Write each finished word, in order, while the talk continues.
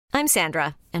I'm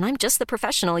Sandra, and I'm just the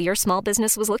professional your small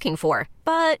business was looking for.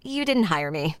 But you didn't hire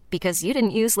me because you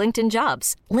didn't use LinkedIn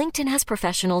Jobs. LinkedIn has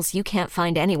professionals you can't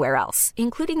find anywhere else,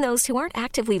 including those who aren't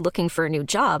actively looking for a new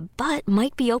job, but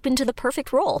might be open to the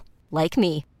perfect role, like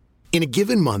me. In a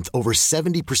given month, over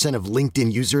 70% of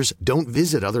LinkedIn users don't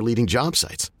visit other leading job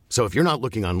sites. So if you're not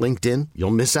looking on LinkedIn,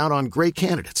 you'll miss out on great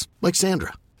candidates like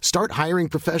Sandra. Start hiring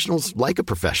professionals like a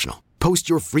professional. Post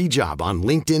your free job on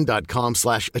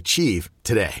linkedin.com/achieve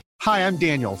today. Hi, I'm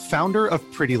Daniel, founder of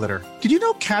Pretty Litter. Did you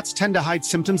know cats tend to hide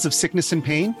symptoms of sickness and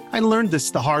pain? I learned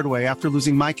this the hard way after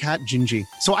losing my cat, Gingy.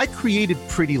 So I created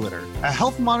Pretty Litter, a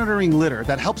health monitoring litter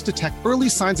that helps detect early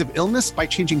signs of illness by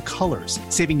changing colors,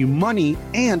 saving you money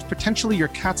and potentially your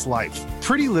cat's life.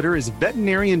 Pretty Litter is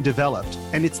veterinarian developed,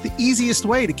 and it's the easiest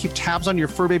way to keep tabs on your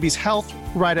fur baby's health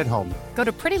right at home. Go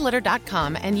to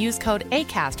prettylitter.com and use code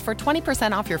ACAST for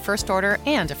 20% off your first order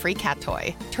and a free cat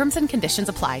toy. Terms and conditions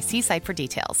apply. See site for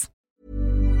details.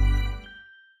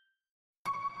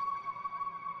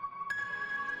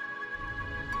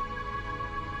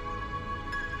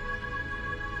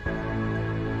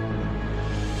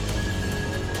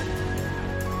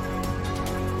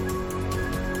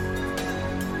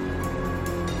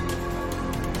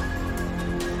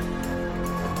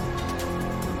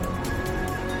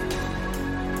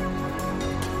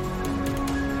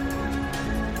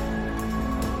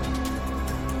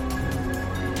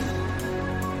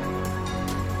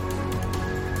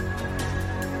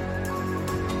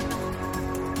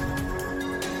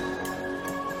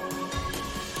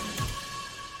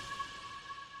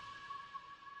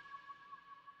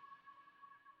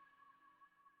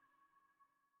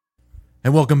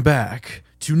 And welcome back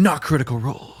to Not Critical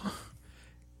Role.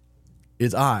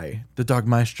 It's I, the Dark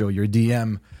Maestro, your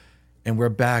DM, and we're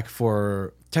back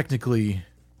for technically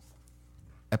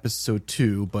episode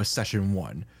 2, but session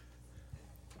 1.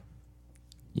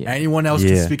 Yeah. Anyone else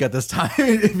can speak at this time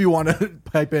if you want to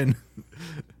pipe in.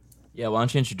 Yeah, why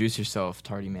don't you introduce yourself,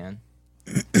 Tardy Man?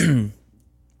 You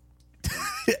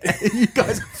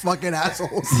guys are fucking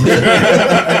assholes.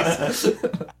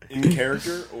 In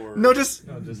character or No, just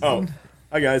oh.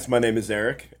 Hi guys, my name is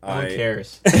Eric. No one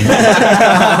cares.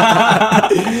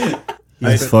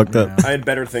 He's fucked up. I had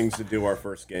better things to do our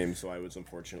first game, so I was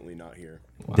unfortunately not here.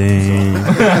 Wow. Dang.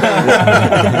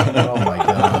 Oh my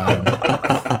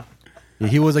god. Yeah,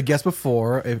 he was a guest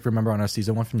before, if you remember, on our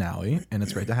season 1 finale, and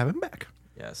it's great to have him back.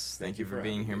 Yes, thank you for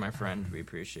being here, my friend. We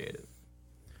appreciate it.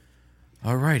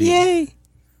 Alrighty. Yay.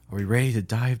 Are we ready to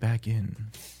dive back in?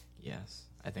 Yes,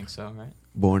 I think so, right?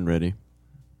 Born ready.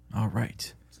 All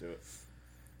right. Let's do it.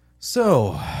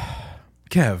 So,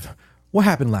 Kev, what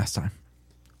happened last time?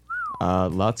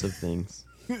 Lots of things.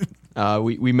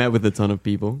 We met with a ton of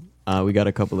people. We got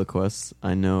a couple of quests.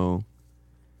 I know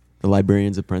the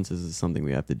Librarian's Apprentice is something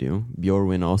we have to do.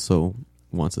 Bjorwin also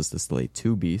wants us to slay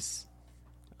 2 beasts.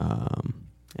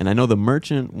 And I know the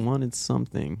Merchant wanted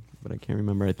something, but I can't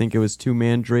remember. I think it was 2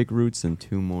 mandrake roots and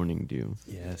 2 morning dew.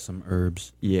 Yeah, some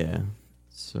herbs. Yeah.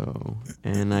 So,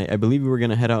 and I believe we were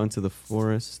going to head out into the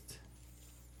forest.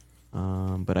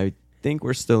 But I think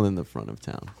we're still in the front of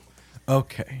town.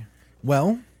 Okay.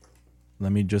 Well,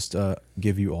 let me just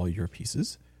give you all your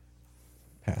pieces.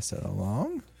 Pass that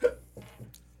along.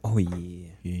 Oh, yeah.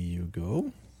 Here you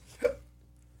go.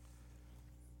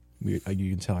 You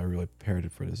can tell I really prepared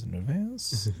it for this in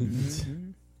advance.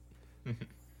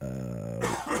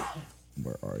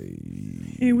 Where are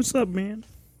you? Hey, what's up, man?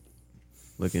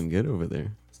 Looking good over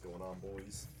there. What's going on,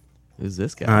 boys? Who's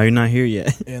this guy? You're not here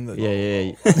yet.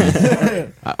 Yeah.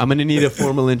 I'm going to need a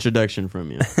formal introduction from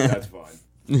you. That's fine.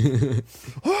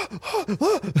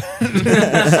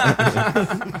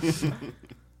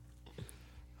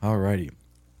 Alrighty.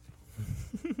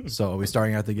 So are we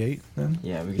starting at the gate then?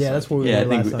 Yeah, we can Yeah, that's start. what we Yeah, did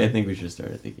last time. I think we should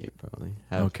start at the gate probably.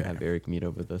 Okay. Have Eric meet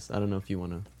up with us. I don't know if you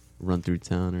want to run through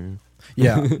town or.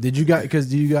 Yeah. Do you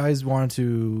guys want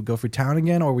to go for town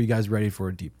again, or were you guys ready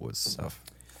for Deep Woods stuff?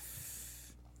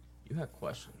 You had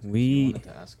questions. We- You wanted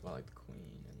to ask about like the queen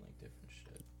and like different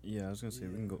shit. Yeah, I was gonna say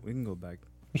we can go back.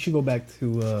 We should go back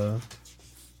to.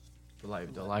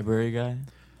 The library guy.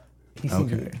 He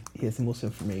has the most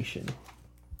information.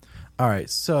 All right.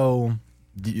 So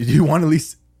do you want to at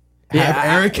least have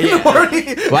Eric in yeah. the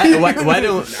party? Why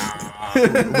don't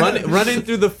run in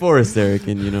through the forest, Eric,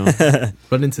 and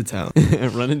Run into town.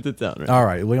 run into town. Right? All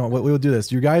right, we'll do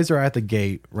this. You guys are at the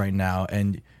gate right now,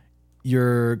 and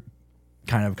you're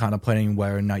kind of contemplating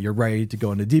whether or not you're ready to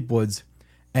go into Deep Woods.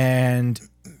 And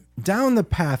down the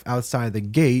path outside the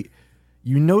gate,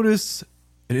 you notice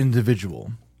an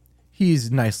individual. He's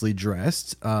nicely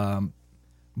dressed,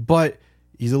 but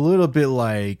he's a little bit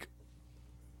like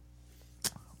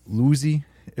loosey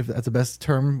if that's the best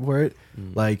term for it.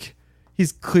 Like,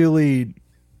 he's clearly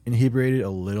inebriated a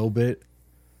little bit.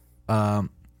 And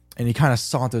he kind of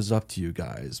saunters up to you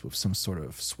guys with some sort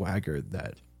of swagger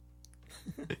that,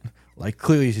 like,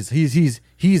 clearly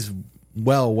he's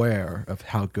well aware of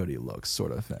how good he looks,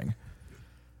 sort of thing.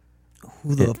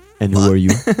 And who are you?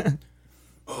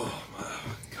 Oh my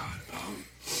God!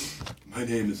 My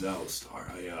name is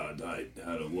Alistar. I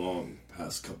had a long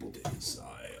past couple days.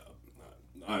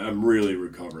 I'm really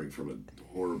recovering from a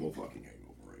horrible fucking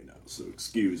hangover right now. So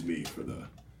excuse me for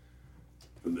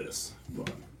this. But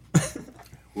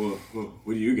what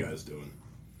are you guys doing?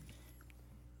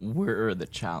 We're the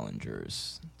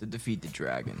challengers to defeat the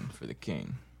dragon for the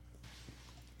king.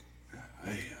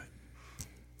 Have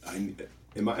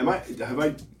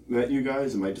I met you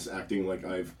guys? Am I just acting like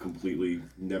I've completely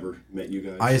never met you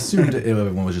guys? I assumed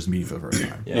everyone was just meeting for the first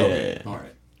time. Yeah. Okay. All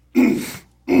right.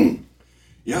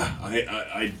 Yeah,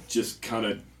 I just kind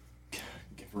of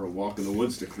give her a walk in the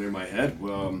woods to clear my head.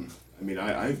 Well, I mean,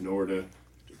 I have nowhere to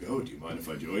go. Do you mind if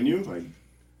I join you? I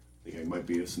think I might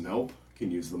be of some help.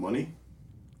 Can use the money.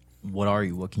 What are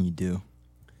you? What can you do?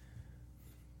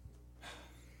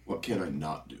 What can I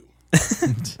not do?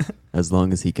 As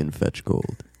long as he can fetch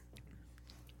gold.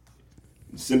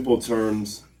 In simple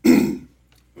terms, I'm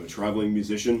a traveling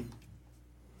musician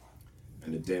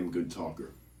and a damn good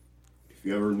talker. If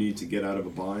you ever need to get out of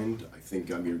a bind, I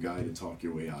think I'm your guy to talk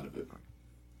your way out of it.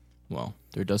 Well,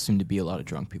 there does seem to be a lot of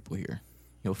drunk people here.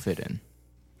 You'll fit in.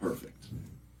 Perfect.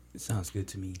 It sounds good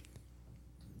to me.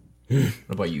 What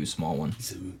about you, small one?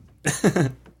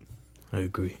 I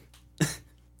agree.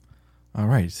 All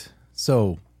right.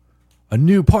 So, a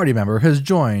new party member has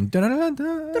joined.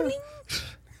 Da-da-da-da.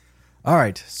 All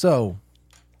right. So,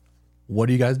 what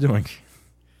are you guys doing?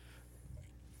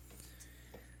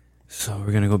 So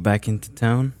we're gonna go back into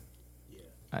town.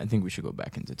 I think we should go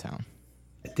back into town.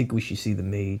 I think we should see the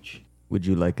mage. Would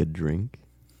you like a drink?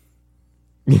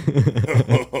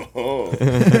 Oh,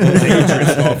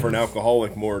 dangerous to offer an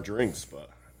alcoholic more drinks, but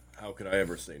how could I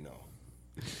ever say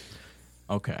no?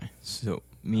 Okay, so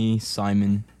me,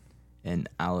 Simon, and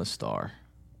Alistar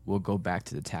will go back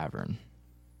to the tavern.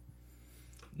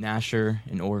 Nasher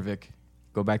and Orvik,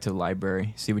 go back to the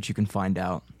library, see what you can find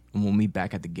out, and we'll meet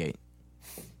back at the gate.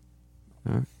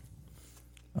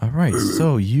 All right.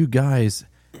 So, you guys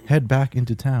head back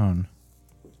into town.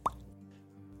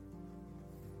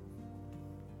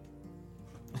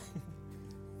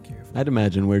 I'd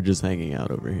imagine we're just hanging out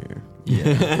over here.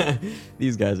 Yeah.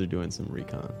 These guys are doing some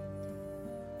recon.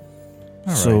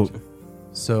 All So- right.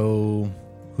 So,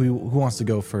 who wants to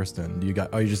go first then?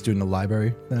 Are you just doing the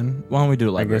library then? Why don't we do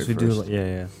the I library guess we first? do.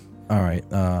 Yeah. All right.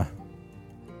 Yeah.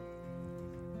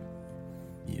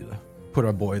 Put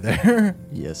our boy there.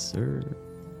 Yes, sir.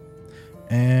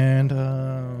 And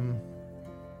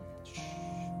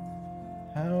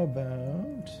how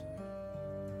about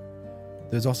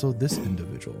there's also this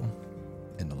individual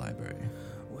in the library.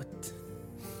 What?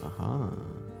 Aha.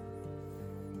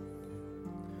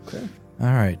 Okay.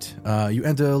 All right. You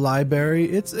enter the library.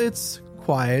 It's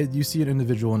quiet. You see an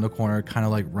individual in the corner, kind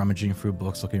of like rummaging through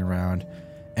books, looking around,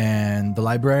 and the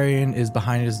librarian is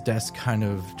behind his desk, kind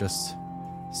of just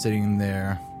sitting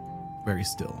there, very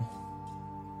still.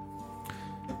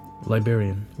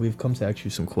 Librarian, we've come to ask you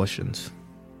some questions.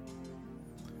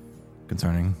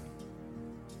 Concerning.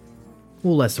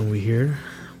 Well, last time we were here,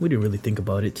 we didn't really think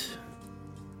about it.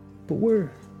 But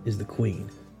where is the queen?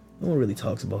 No one really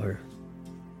talks about her.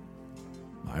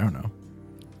 I don't know.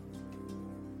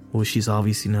 Well, she's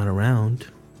obviously not around.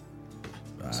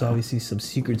 So obviously some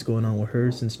secrets going on with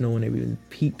her since no one even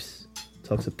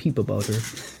talks a peep about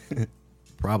her.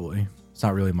 Probably. It's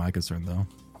not really my concern though.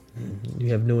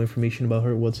 You have no information about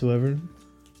her whatsoever?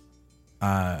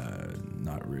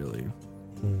 Not really.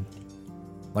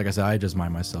 Like I said, I just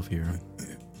mind myself here.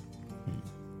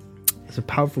 As a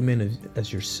powerful man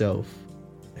as yourself,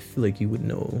 I feel like you would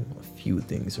know a few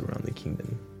things around the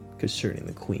kingdom concerning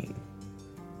the queen.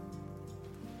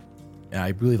 And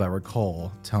I believe I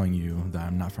recall telling you that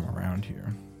I'm not from around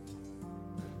here.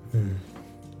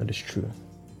 That is true.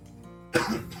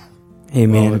 Hey,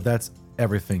 man. Well, if that's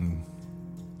everything,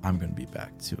 I'm going to be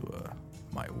back to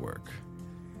my work.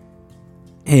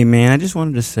 Hey, man. I just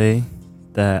wanted to say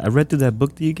that I read through that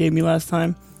book that you gave me last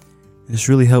time. And it's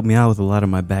really helped me out with a lot of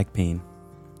my back pain.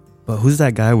 But who's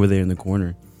that guy over there in the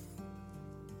corner?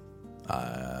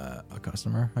 A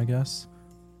customer, I guess.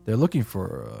 They're looking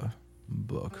for a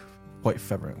book quite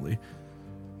fervently.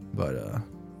 But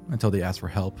until they ask for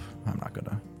help, I'm not going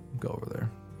to go over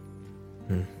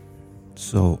there.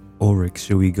 So, Ulrich,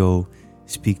 should we go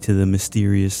speak to the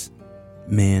mysterious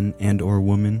man and or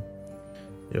woman?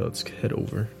 Yeah, let's head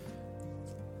over.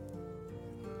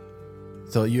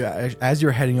 So you, as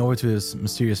you're heading over to this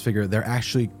mysterious figure, they're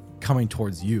actually coming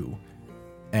towards you,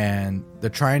 and they're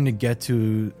trying to get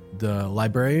to the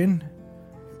librarian,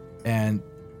 and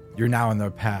you're now in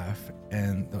their path.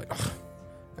 And they're like,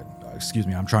 "Excuse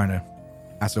me, I'm trying to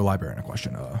ask the librarian a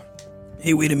question."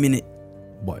 Hey, wait a minute.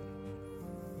 What?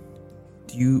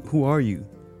 Who are you?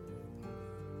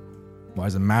 Why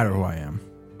does it matter who I am?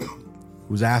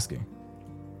 Who's asking?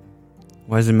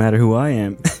 Why does it matter who I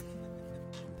am?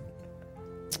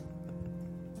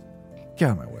 Get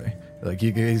out of my way. Like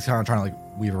he's kind of trying to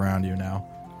like weave around you now.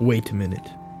 Wait a minute.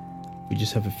 We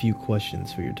just have a few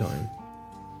questions for your time.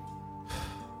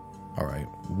 All right.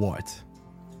 What?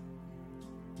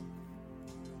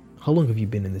 How long have you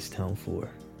been in this town for?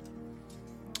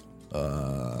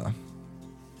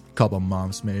 Couple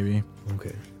months maybe.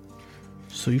 Okay.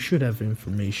 So you should have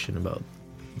information about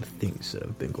the things that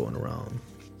have been going around.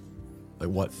 Like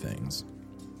what things?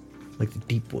 Like the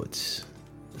deep woods.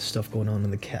 The stuff going on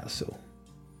in the castle.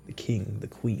 The king, the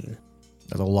queen.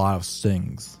 There's a lot of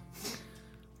things.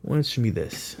 Well, answer me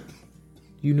this.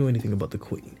 Do you know anything about the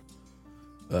queen?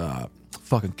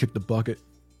 Fucking kick the bucket.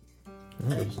 Oh,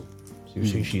 so you're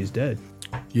saying she is dead?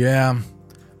 Yeah.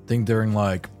 I think during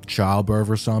like childbirth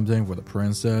or something with a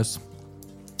princess.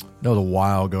 That was a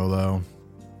while ago though.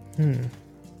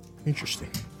 Interesting.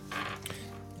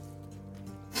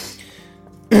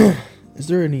 Is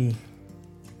there any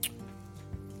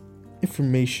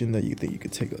information that you think you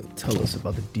could tell us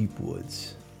about the deep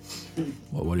woods?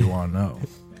 Well, what do you want to know?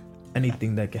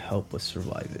 Anything that could help us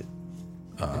survive it?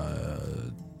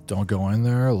 Don't go in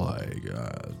there. Like,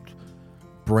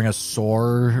 bring a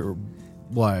sword. Or,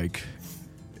 like,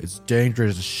 it's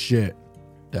dangerous as shit.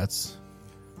 I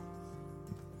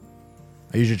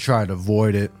usually try to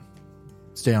avoid it.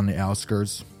 Stay on the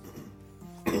outskirts.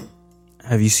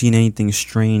 Have you seen anything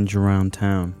strange around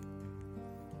town?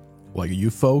 Like you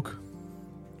folk?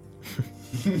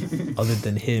 Other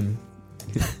than him.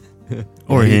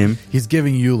 Or him? He's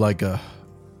giving you like the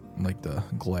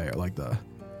glare, like the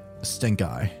stink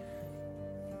eye.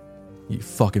 You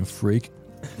fucking freak.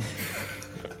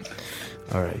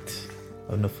 Alright.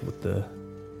 Enough with the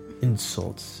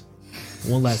insults.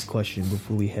 One last question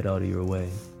before we head out of your way.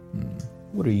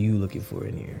 What are you looking for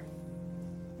in here?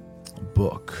 A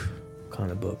book. What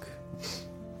kind of book?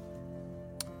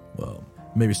 Well,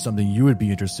 maybe something you would be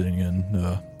interested in.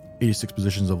 86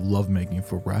 positions of lovemaking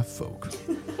for Wrath folk.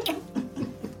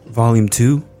 Volume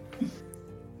 2?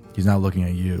 He's not looking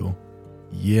at you.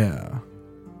 Yeah.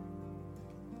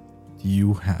 Do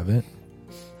you have it?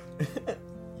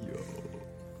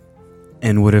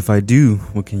 And what if I do?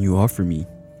 What can you offer me?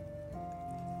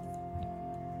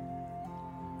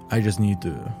 I just need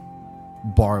to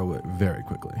borrow it very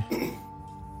quickly.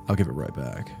 I'll give it right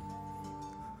back.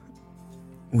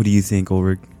 What do you think,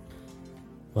 Ulrich?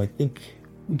 Well, I think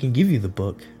we can give you the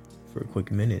book for a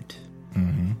quick minute.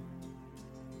 Mm-hmm.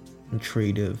 In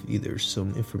trade of either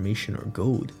some information or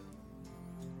gold.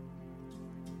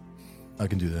 I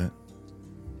can do that.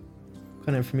 What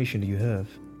kind of information do you have?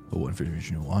 What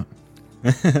information you want?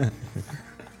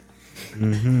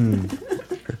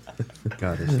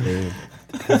 Got it.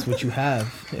 That's what you have,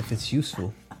 if it's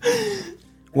useful.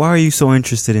 Why are you so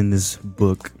interested in this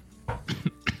book?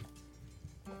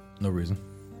 No reason.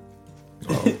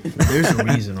 There's a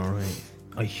reason, alright.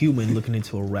 A human looking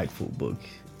into a rightful book.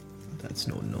 That's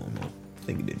no normal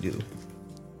thing to do.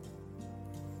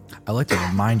 I like to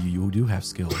remind you do have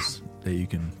skills that you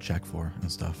can check for and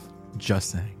stuff.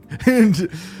 Just saying.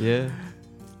 Yeah.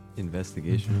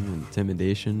 Investigation,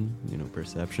 intimidation,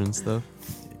 perception stuff.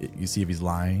 You see if he's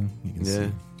lying. You can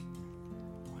see.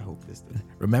 I hope this did.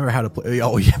 Remember how to play.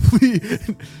 Oh, yeah, please.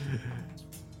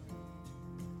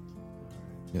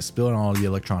 Yeah, spill it on all the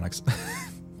electronics. No,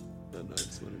 I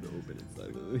just wanted to open it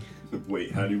silently.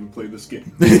 Wait, how do we play this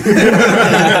game? Yeah,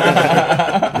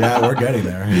 we're getting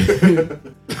there.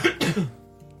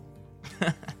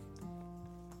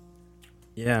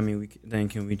 Yeah, I mean,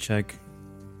 can we check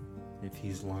if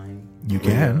he's lying? You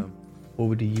can. What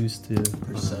would he use to...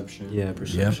 Perception. Yeah,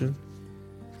 Perception?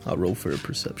 I'll roll for a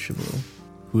perception roll.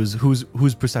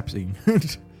 Who's percepting?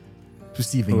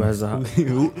 Perceiving. Who has a...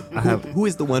 Who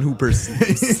is the one who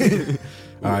perceives?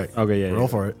 All right. Okay, yeah. Roll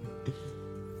for it.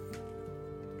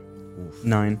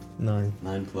 9.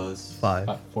 9 plus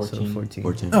 5. 14. So 14.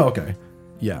 14. Oh, okay.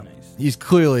 Yeah. He's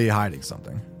clearly hiding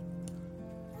something.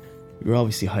 You're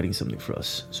obviously hiding something for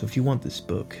us. So if you want this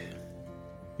book,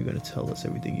 you're going to tell us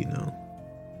everything you know.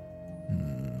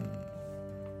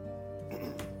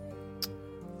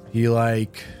 He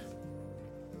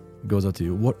goes up to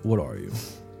you. What are you?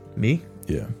 Me?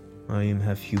 Yeah. I am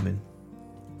half human.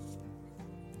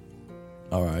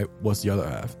 All right. What's the other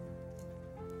half?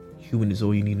 Human is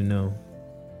all you need to know.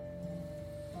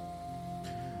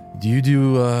 Do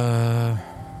you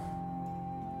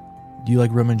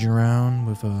like rummaging around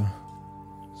with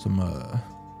some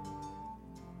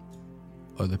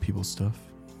other people's stuff?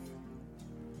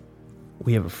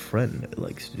 We have a friend that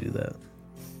likes to do that.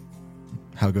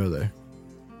 How good are they?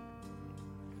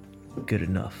 Good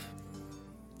enough.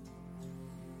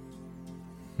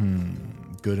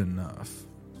 Good enough.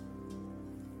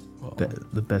 Well,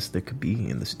 The best there could be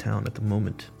in this town at the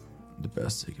moment. the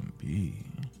best they can be.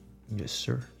 Yes,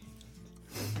 sir.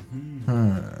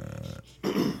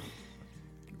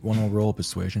 Want to roll a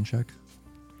persuasion check?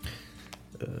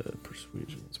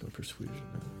 Persuasion. What's my persuasion?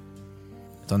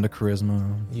 It's under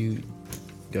charisma. You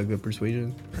got good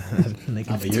persuasion?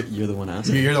 You're the one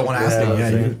asking. You're the one asking.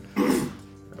 Yeah. I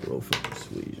roll for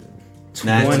persuasion.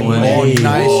 Nat 20. Oh,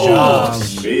 nice job.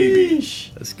 Baby.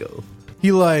 Let's go.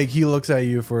 He looks at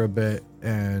you for a bit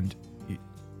and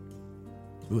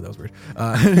ooh, that was weird.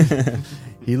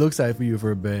 He looks at you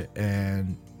for a bit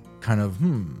and kind of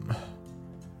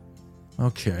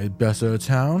okay, best of the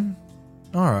town.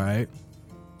 All right,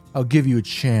 I'll give you a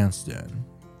chance then.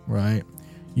 Right?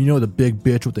 You know the big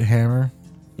bitch with the hammer?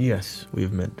 Yes,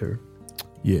 we've met her.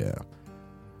 Yeah,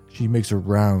 she makes her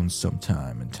rounds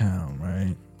sometime in town,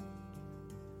 right?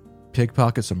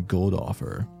 Pickpocket some gold off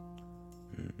her.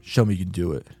 Show me you can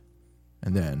do it,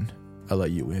 and then I'll let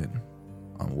you in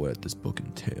on what this book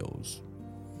entails.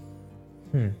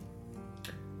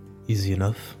 Easy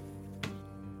enough.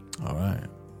 All right.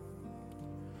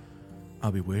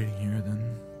 I'll be waiting here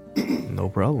then. No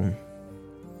problem.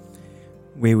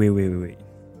 Wait.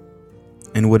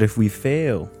 And what if we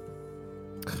fail?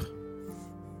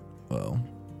 Well,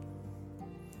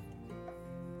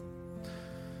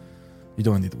 you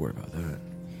don't need to worry about that.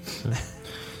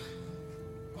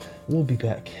 We'll be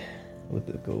back with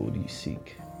the gold you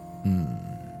seek.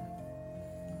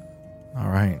 All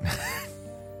right.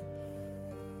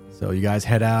 So you guys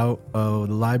head out of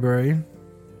the library.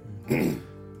 And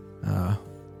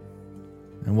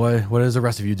what is the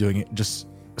rest of you doing? Just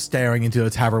staring into the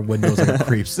tavern windows like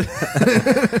creeps.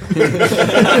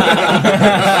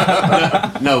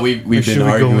 No, we've Should been we go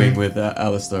arguing in? with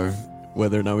Alistar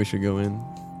whether or not we should go in.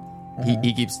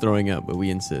 He keeps throwing up, but we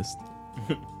insist.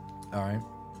 All right.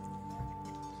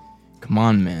 Come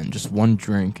on, man. Just one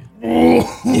drink. I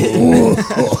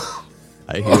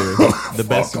hear the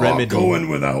best Fuck off, remedy. go in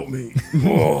without me.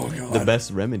 Oh, God. The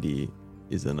best remedy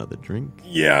is another drink.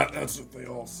 Yeah, that's what they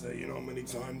all say. You know how many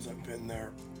times I've been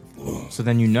there. So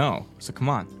then you know. So come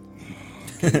on.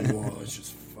 Well, it's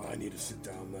just I need to sit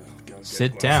down now. Gotta get a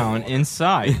Sit glass down of water.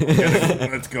 inside.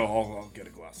 Let's go. I'll get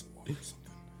a glass of water or something.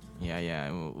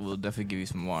 Yeah. We'll definitely give you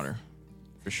some water.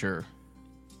 For sure.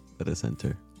 Let us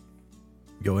enter.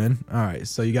 Go in. All right.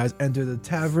 So you guys enter the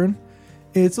tavern.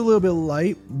 It's a little bit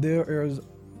light. There is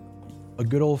a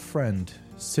good old friend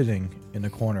sitting in the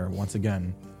corner once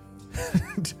again.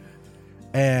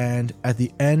 And at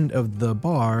the end of the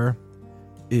bar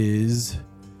is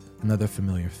another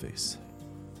familiar face.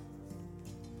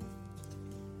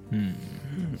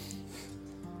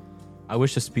 I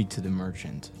wish to speak to the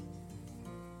merchant.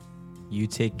 You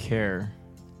take care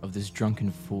of this drunken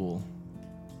fool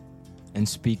and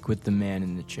speak with the man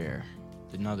in the chair,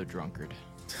 another drunkard.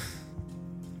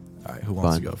 All right. Who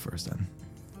wants Fine. to go first then?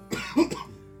 I'll go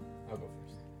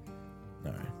first.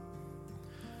 All right.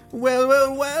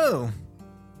 Well.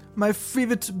 My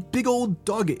favorite big old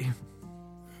doggy.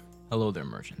 Hello there,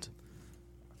 merchant.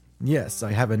 Yes,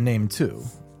 I have a name too.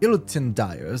 Ilton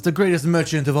Dyers, the greatest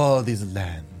merchant of all these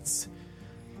lands.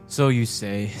 So you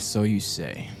say.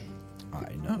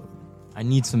 I know. I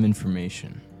need some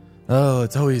information. Oh,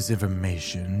 it's always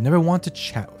information. Never want to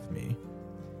chat with me.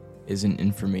 Isn't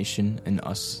information and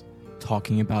us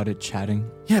talking about it chatting?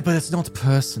 Yeah, but it's not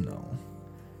personal.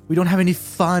 We don't have any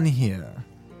fun here.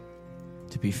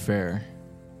 To be fair,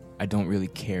 I don't really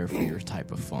care for your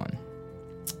type of fun.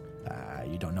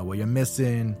 You don't know what you're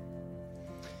missing.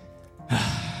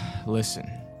 Listen,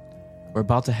 we're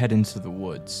about to head into the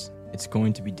woods. It's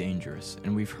going to be dangerous,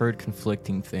 and we've heard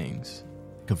conflicting things.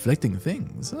 Conflicting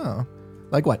things? Oh.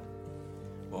 Like what?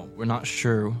 Well, we're not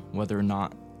sure whether or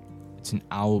not it's an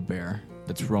owlbear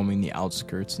that's roaming the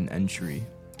outskirts and entry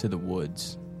to the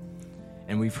woods.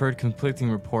 And we've heard conflicting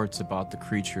reports about the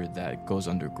creature that goes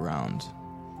underground.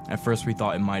 At first we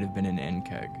thought it might have been an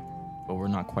Nkeg, but we're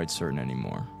not quite certain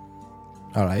anymore.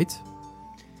 All right.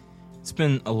 It's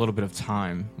been a little bit of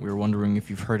time. We were wondering if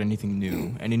you've heard anything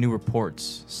new, any new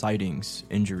reports, sightings,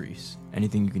 injuries,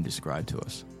 anything you can describe to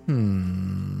us.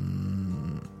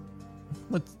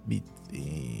 Let me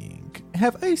think.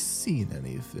 Have I seen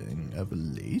anything of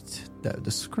late that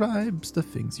describes the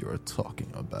things you're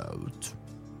talking about?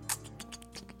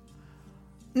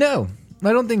 No,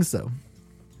 I don't think so.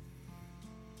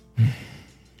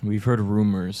 We've heard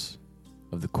rumors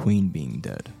of the queen being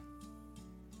dead.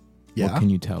 Yeah. What can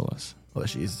you tell us? Well,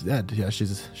 she's dead. Yeah,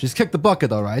 she's kicked the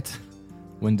bucket, all right.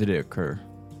 When did it occur?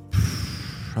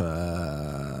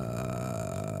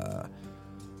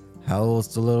 How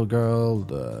old's the little girl?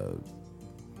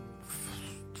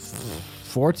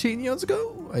 14 years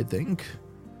ago, I think.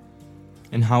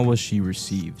 And how was she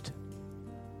received?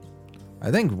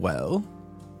 I think well.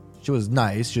 She was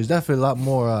nice. She was definitely a lot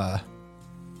more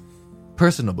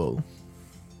personable.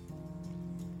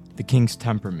 The king's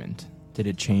temperament, did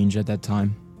it change at that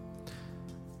time?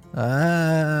 I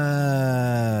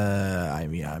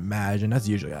mean, I imagine that's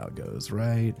usually how it goes,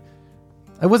 right?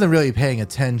 I wasn't really paying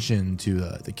attention to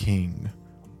the king.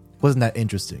 Wasn't that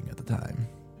interesting at the time.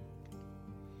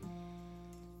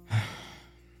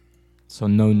 So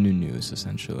no new news,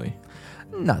 essentially.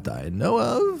 Not that I know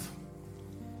of.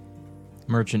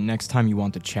 Merchant, next time you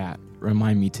want to chat,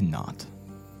 remind me to not.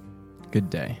 Good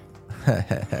day.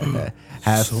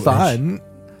 Have So fun.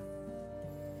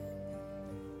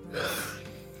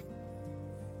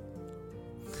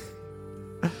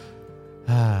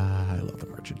 I love the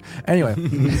merchant. Anyway.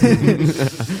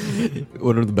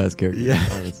 One of the best characters. Yeah.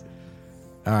 Honestly.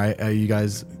 All right. Are you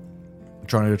guys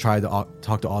trying to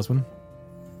talk to Oswin?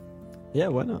 Yeah,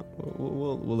 why not?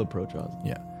 We'll approach Oz.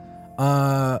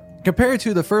 Yeah. Compared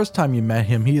to the first time you met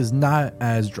him, he is not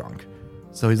as drunk.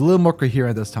 So he's a little more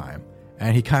coherent this time.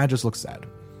 And he kind of just looks sad.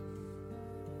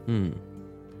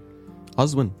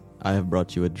 Oswin, I have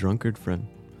brought you a drunkard friend.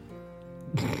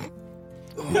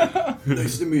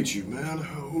 Nice to meet you, man.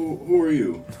 Who are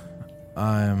you?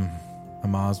 I'm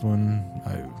Oswin.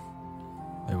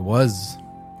 I was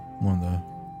one of the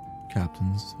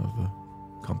captains of the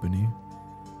company.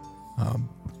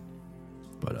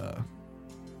 But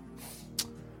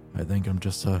I think I'm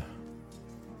just a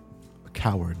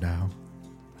coward now.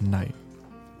 A knight.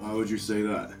 Why would you say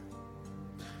that?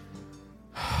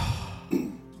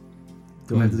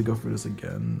 Do I have to go for this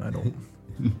again? I don't.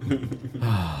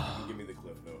 Give me the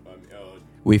cliff note.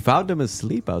 We found him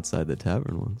asleep outside the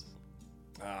tavern once.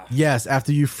 Yes,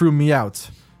 after you threw me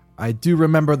out. I do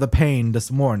remember the pain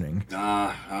this morning.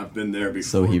 I've been there before.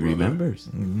 So he brother. remembers.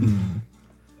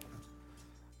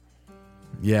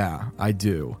 Yeah, I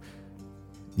do.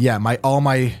 Yeah, all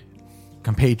my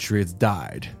compatriots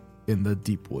died in the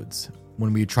deep woods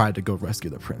when we tried to go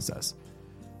rescue the princess.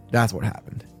 That's what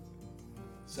happened.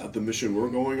 Is that the mission we're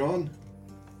going on?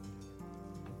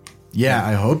 Yeah,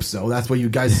 I hope so. That's what you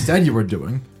guys said you were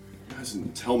doing. You guys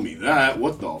didn't tell me that.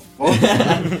 What the fuck?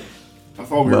 I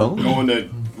thought we were going to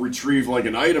retrieve like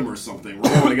an item or something.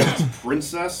 We're going to get this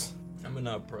princess. I'm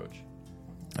gonna approach.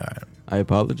 All right. I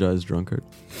apologize, drunkard.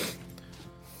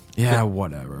 Yeah,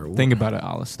 whatever. Think about it,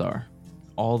 Alistar.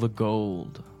 All the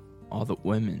gold, all the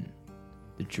women,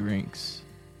 the drinks.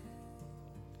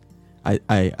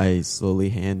 I slowly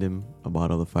hand him a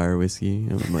bottle of fire whiskey.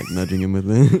 And I'm like nudging him with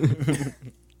it.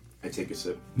 I take a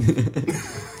sip.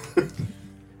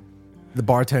 The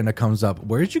bartender comes up.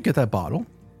 Where did you get that bottle?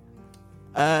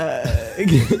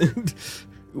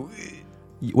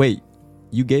 Wait,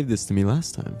 you gave this to me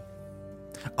last time.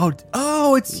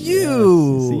 Oh, it's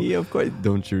you. See, of course.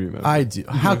 Don't you remember? I do.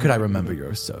 How could I remember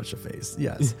your social face?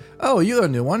 Yes. Oh, you're a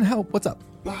new one. What's up?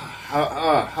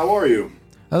 How are you?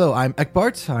 Hello, I'm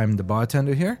Ekbart. I'm the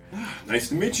bartender here. Nice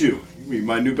to meet you. You'll be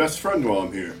my new best friend while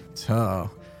I'm here. Oh,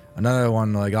 another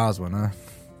one like Oswin, huh?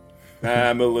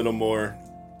 I'm a little more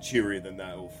cheery than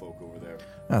that old folk over there.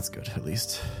 That's good, at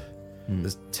least.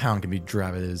 This town can be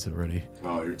drab as it is already.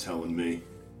 Oh, you're telling me.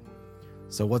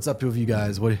 So what's up with you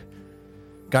guys? What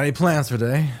got any plans for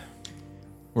today?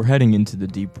 We're heading into the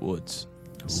deep woods.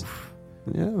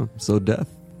 Yeah, so death.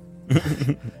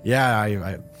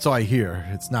 Yeah, so I hear.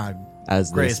 It's not As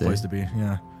they greatest say. place to be.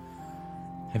 Yeah.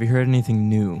 Have you heard anything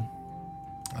new?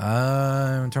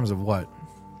 In terms of what?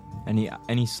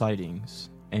 Any sightings?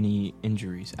 Any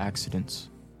injuries? Accidents?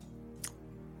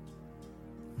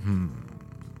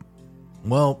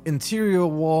 Well, interior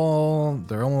wall,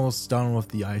 they're almost done with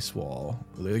the ice wall.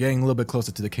 They're getting a little bit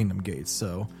closer to the kingdom gates,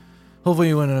 so hopefully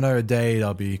in another day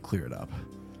they'll be cleared up.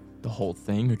 The whole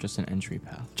thing or just an entry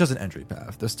path? Just an entry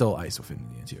path. There's still ice within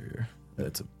the interior.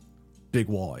 It's a big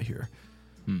wall, I hear.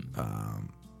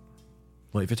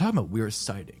 Well, if you're talking about weird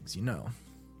sightings, I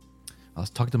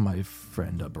was talking to my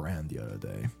friend Brand the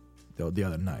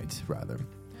other night, rather,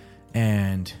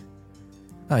 and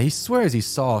he swears he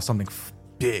saw something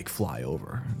big fly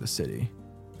over the city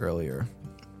earlier.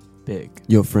 big.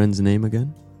 Your friend's name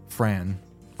again? Fran.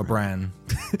 Or Bran.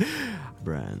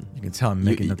 Bran. You can tell I'm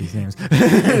making up these names.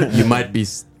 You might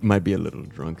be a little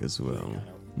drunk as well.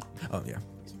 Oh, yeah.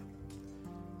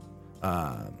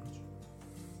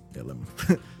 Yeah, let me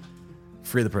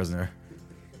free the prisoner.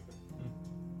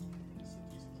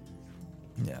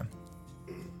 Yeah.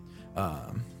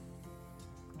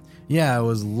 Yeah, it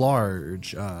was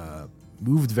large.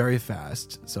 Moved very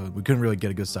fast, so we couldn't really get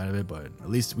a good sight of it, but at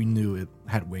least we knew it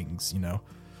had wings, you know?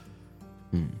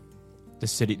 The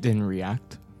city didn't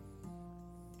react?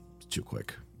 It's too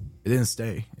quick. It didn't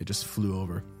stay. It just flew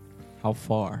over. How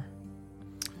far?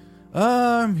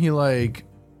 He like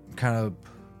kind of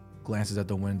glances at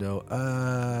the window.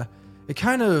 It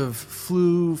kind of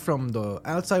flew from the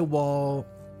outside wall,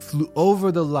 flew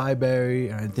over the library,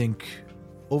 and I think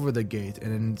over the gate,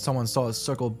 and then someone saw it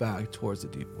circle back towards the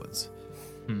deep woods.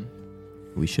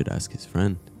 We should ask his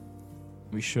friend.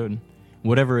 We should.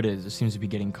 Whatever it is, it seems to be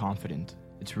getting confident.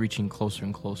 It's reaching closer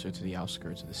and closer to the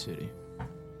outskirts of the city.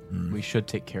 We should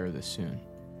take care of this soon.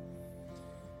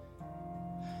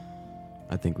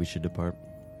 I think we should depart.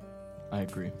 I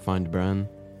agree. Find Bran,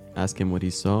 ask him what he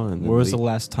saw, and then Where was the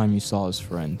last time you saw his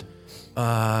friend?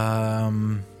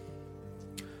 My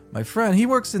friend, he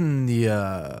works in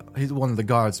the, he's one of the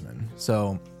guardsmen,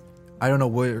 so I don't know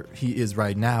where he is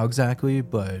right now exactly,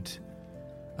 but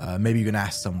maybe you can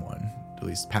ask someone, at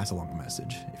least pass along a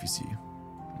message if you see.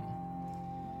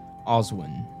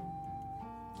 Oswin,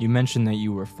 you mentioned that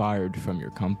you were fired from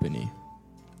your company.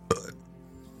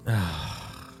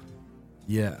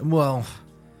 Yeah, well, I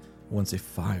wouldn't say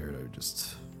fired, or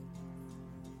just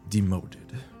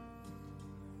demoted.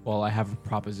 Well, I have a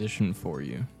proposition for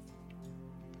you.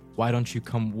 Why don't you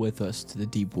come with us to the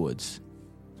deep woods?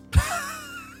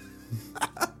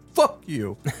 Fuck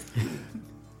you.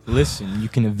 Listen, you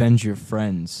can avenge your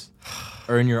friends,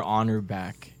 earn your honor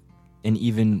back, and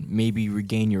even maybe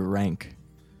regain your rank.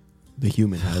 The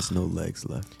human has no legs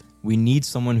left. We need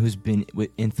someone who's been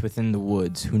within the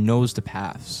woods, who knows the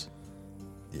paths.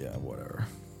 Yeah, whatever.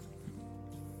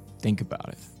 Think about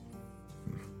it.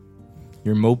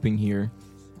 You're moping here,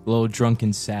 a little drunk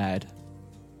and sad.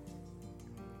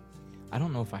 I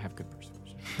don't know if I have good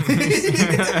persuasion.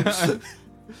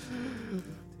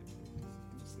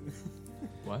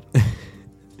 What?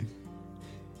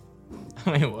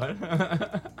 Wait, what?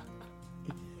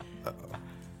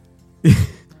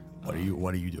 What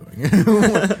are you doing?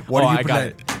 What are you I got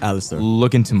it. Alistair.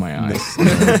 Look into my eyes.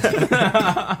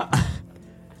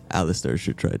 Alistair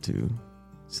should try to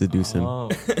seduce him.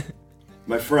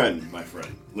 My friend,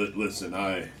 listen,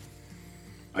 I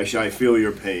feel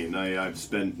your pain. I've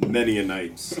spent many a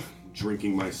nights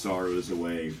drinking my sorrows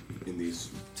away in these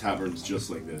taverns just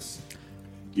like this.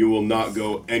 You will not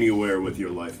go anywhere with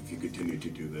your life if you continue to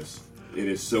do this. It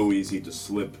is so easy to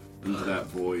slip into that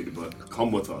void, but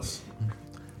come with us.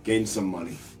 Gain some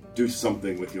money. Do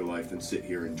something with your life and sit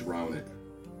here and drown it.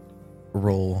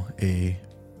 Roll a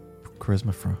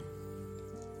charisma for.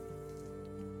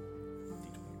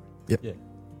 Yep. Yeah.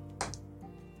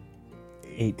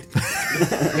 8. 8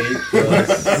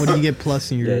 plus. What do you get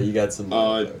plus in your? Yeah, you got some.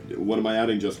 What am I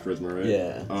adding? Just charisma, right?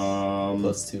 Yeah.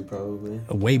 +2 probably.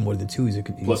 Way more than 2 is it?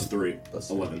 +3. Plus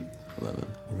 11. 11.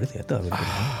 Really? I thought it was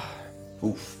good.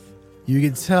 Oof. You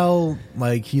can tell,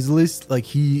 like, he's at least, like,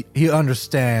 he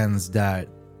understands that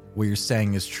what you're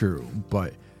saying is true,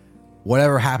 but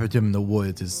whatever happened to him in the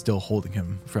woods is still holding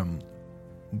him from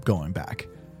going back.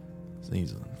 So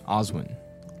he's Oswin,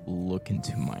 look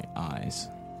into my eyes.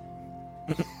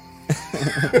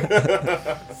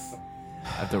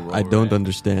 I don't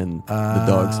understand the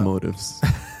dog's motives.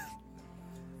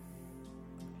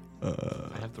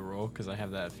 I have to roll because I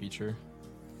have that feature.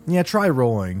 Yeah, try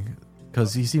rolling,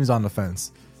 because he seems on the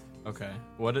fence. Okay.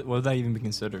 What would that even be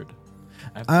considered?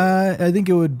 I think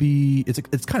it would be,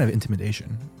 it's kind of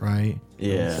intimidation, right?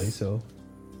 Yeah. I would say so.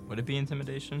 Would it be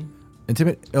intimidation?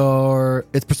 Or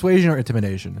it's persuasion or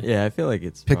intimidation. Yeah, I feel like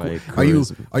it's Pick. probably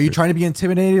Are you trying to be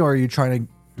intimidated, or are you trying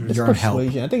to It's earn help?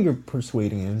 persuasion. I think you're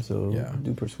persuading him, so Yeah.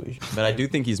 do persuasion. But I do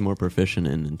think he's more proficient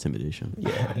in intimidation.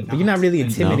 Yeah, but you're not really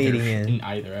intimidating him. In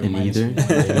either. In either? You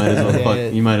might as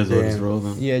well, you might as well just roll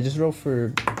them. Yeah, just roll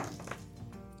for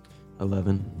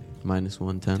 11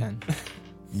 -1, 10. 10.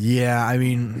 Yeah, I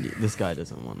mean, This guy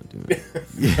doesn't want to do it.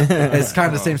 it's kind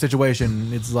of the same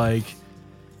situation. It's like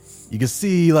you can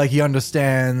see, like, he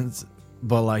understands,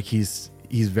 but like he's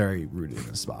very rooted in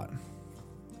the spot.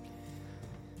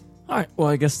 All right. Well,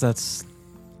 I guess that's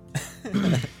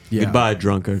Yeah. Goodbye,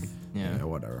 drunkard. Yeah,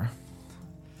 whatever.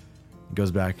 He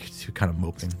goes back to kind of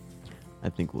moping. I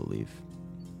think we'll leave.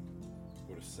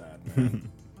 What a sad man.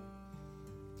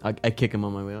 I kick him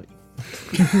on my way out.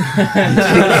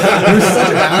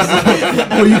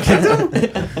 Oh, you kicked him?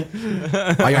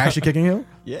 Are you actually kicking him?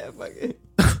 Yeah, fuck it.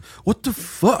 What the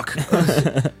fuck?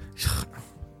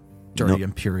 Dirty Nope.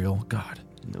 Imperial. God.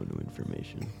 No new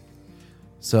information.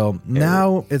 So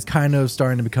now it's kind of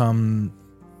starting to become,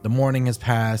 the morning has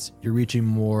passed. You're reaching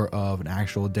more of an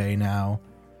actual day now.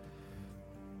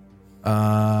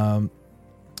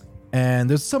 And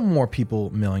there's some more people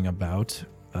milling about.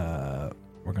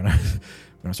 We're gonna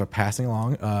start passing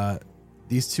along.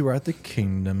 These two are at the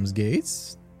Kingdom's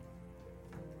Gates.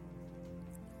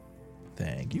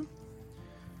 Thank you.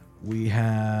 We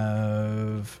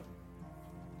have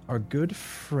our good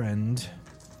friend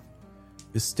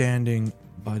is standing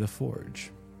by the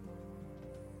forge.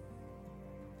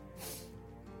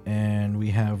 And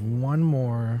we have one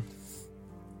more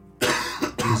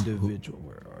individual.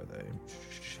 Where are they?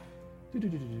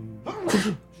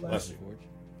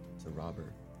 It's a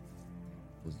robber.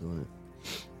 Who's doing it?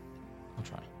 I'll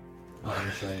try.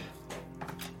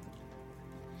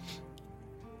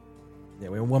 Yeah,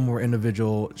 we have one more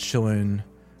individual chilling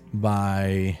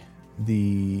by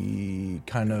the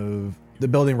kind of the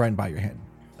building right by your hand,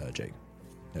 Jake.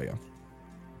 There you go.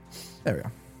 There we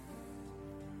go.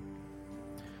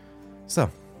 So,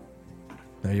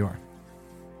 there you are.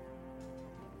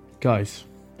 Guys,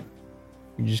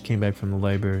 we just came back from the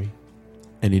library.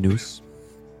 Any news?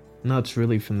 No, it's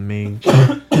really from the mage.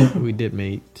 We did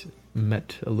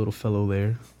met a little fellow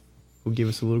there who gave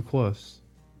us a little quest.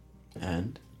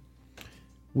 And?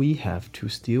 We have to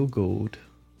steal gold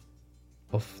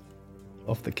of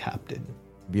the captain,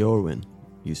 Bjorwin,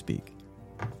 you speak.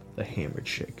 the hammered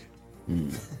chick.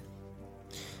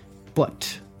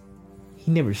 But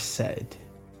he never said.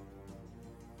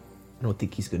 I don't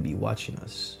think he's gonna be watching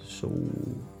us, so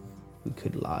we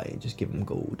could lie and just give him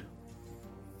gold.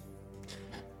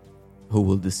 Who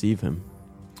will deceive him?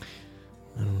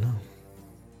 I don't know.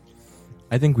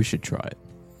 I think we should try it.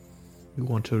 We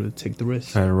want her to take the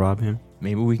risk. Try to rob him.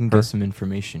 Maybe we can get some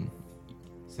information.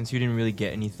 Since you didn't really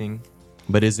get anything,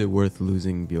 But is it worth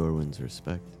losing Bjorwin's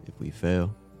respect if we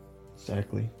fail?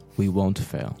 Exactly. we won't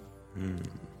fail.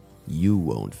 You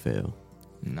won't fail.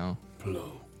 No.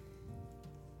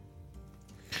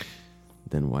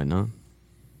 Then why not?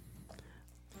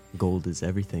 Gold is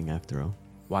everything after all.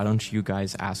 Why don't you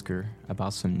guys ask her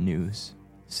about some news?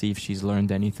 See if she's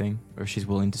learned anything or if she's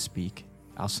willing to speak.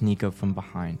 I'll sneak up from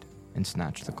behind and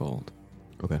snatch the gold.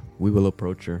 Okay, we will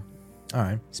approach her. All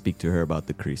right. Speak to her about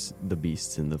the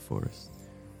beasts in the forest.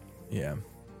 Yeah.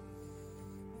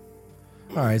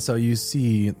 All right. So you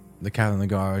see the captain of the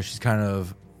guard. She's kind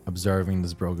of observing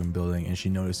this broken building, and she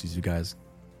notices you guys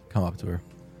come up to her.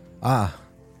 Ah.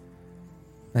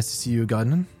 Nice to see you,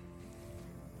 Godwin.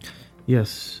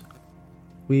 Yes.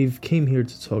 We've came here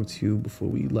to talk to you before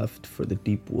we left for the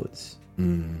deep woods.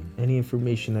 Any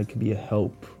information that could be a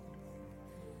help?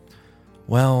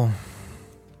 Well,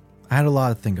 I had a lot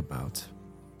to think about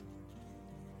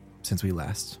since we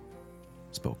last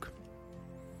spoke.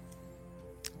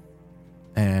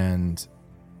 And,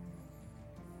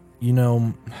 you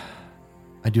know,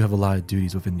 I do have a lot of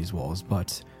duties within these walls,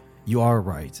 but you are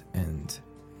right, and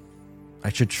I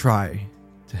should try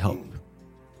to help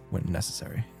when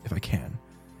necessary, if I can.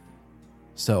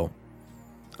 So,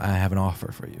 I have an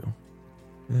offer for you.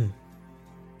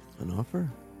 An offer?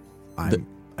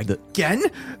 Again?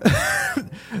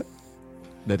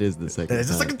 That is the second That is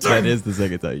the time. second time. That is the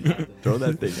second time. Throw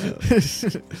that thing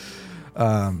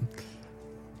out.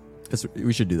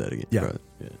 We should do that again. Yeah. Bro.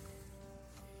 Yeah.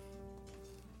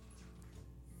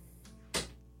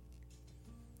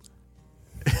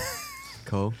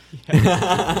 Cole? Can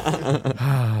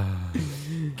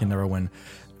never win.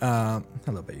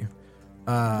 Hello, baby.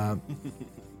 I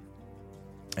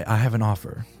have an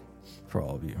offer for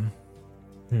all of you.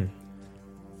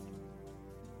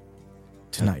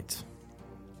 Tonight.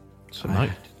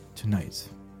 Tonight.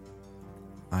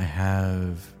 I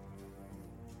have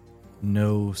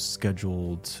no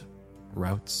scheduled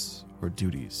routes or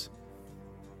duties.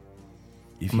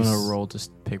 If I'm you gonna roll to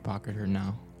pickpocket her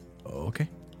now. Okay.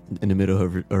 In the middle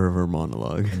of her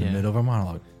monologue. In the middle of our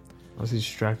monologue. I was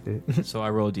distracted. So I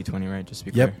roll a d20, right? Just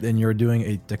to be Yep. clear. And you're doing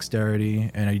a dexterity,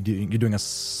 and you're doing a.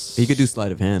 You could do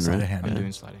sleight of hand, Sleight right? of hand. I'm Yeah.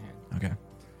 doing sleight of hand.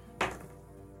 Okay.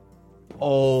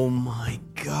 Oh my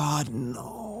god,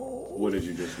 no. What did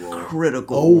you just roll?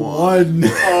 Critical one.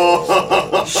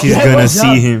 She's gonna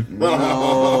see him.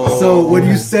 So when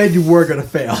you said you were gonna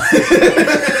fail,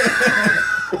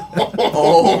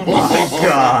 Oh my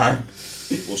god.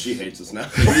 Well, she hates us now.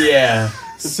 Yeah.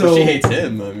 So- she hates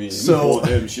him, I mean. so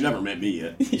She never met me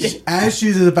yet. as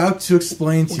she's about to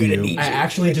explain to you, I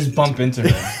actually just bump into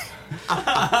her.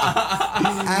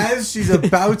 As she's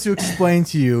about to explain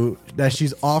to you that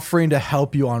she's offering to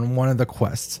help you on one of the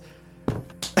quests,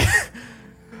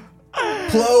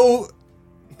 Plo,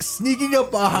 sneaking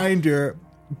up behind her,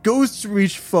 goes to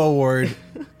reach forward,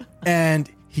 and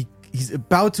he's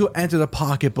about to enter the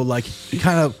pocket, but like he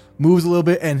kind of moves a little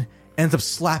bit and ends up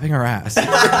slapping her ass.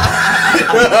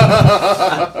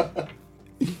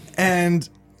 And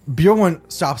Bjorn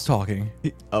stops talking.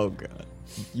 Oh god,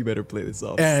 you better play this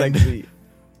off And- sexy.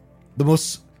 The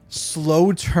most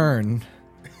slow turn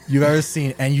you've ever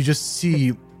seen, and you just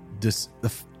see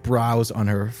the brows on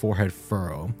her forehead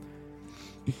furrow.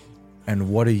 And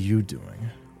what are you doing?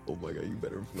 Oh my god, you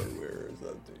better flirt with her or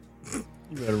something.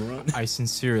 You better run. I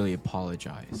sincerely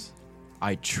apologize.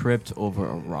 I tripped over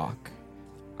a rock.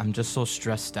 I'm just so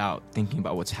stressed out thinking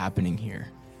about what's happening here.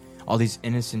 All these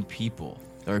innocent people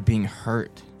that are being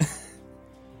hurt.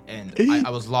 And I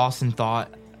was lost in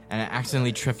thought, and I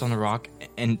accidentally tripped on the rock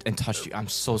and touched you. I'm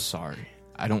so sorry.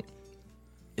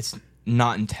 It's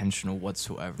not intentional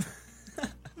whatsoever.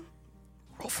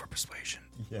 Roll for persuasion.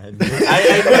 Yeah, I knew it.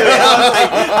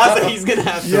 I was like, he's gonna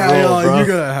have to roll, bro. You're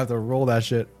gonna have to roll that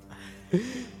shit.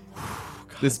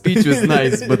 The speech was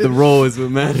nice, but the roll is what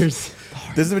matters.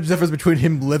 This is the difference between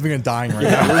him living and dying right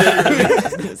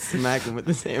now. Smack him with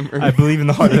this hammer. I believe in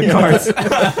the heart of the cards.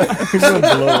 He's gonna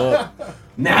blow up.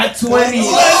 Nat 20.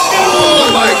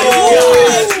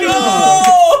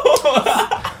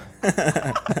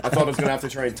 I thought I was gonna have to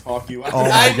try and talk you out. Oh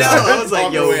my god! I was like,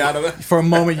 Talk your yo. way out of it. For a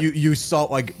moment, you saw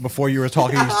like before you were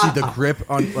talking, you see the grip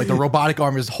on like the robotic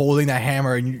arm is holding that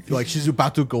hammer, and you like she's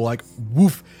about to go like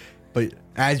woof, but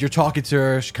as you're talking to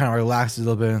her, she kind of relaxes a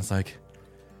little bit, and it's like,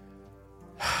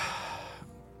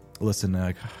 listen,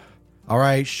 like, all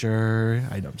right, sure,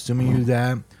 I'm assuming you do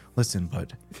that. Listen,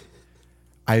 but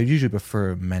I usually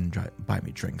prefer men buy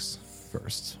me drinks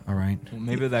first. All right, Well,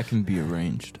 maybe that can be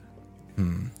arranged.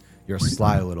 you're a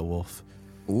sly little wolf.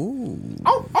 Ooh.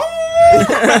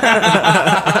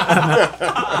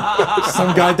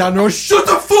 Some guy down the road, shut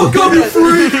the fuck up, you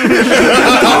freak!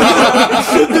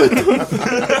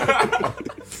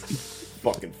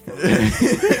 Fucking.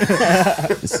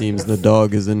 It seems the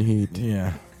dog is in heat.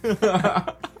 Yeah.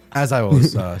 As I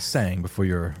was saying before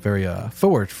your very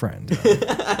forward friend,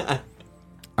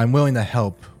 I'm willing to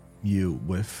help you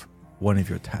with one of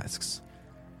your tasks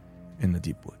in the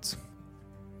deep woods.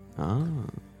 Ah.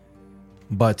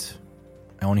 But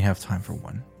I only have time for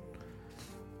one.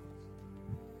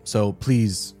 So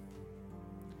please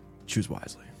choose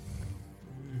wisely.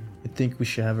 I think we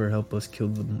should have her help us kill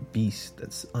the beast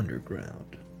that's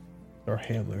underground. Our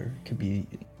hammer could be.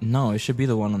 No, it should be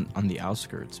the one on the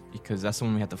outskirts, because that's the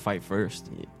one we have to fight first.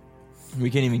 We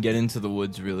can't even get into the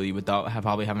woods, really, without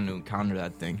probably having to encounter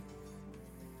that thing.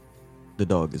 The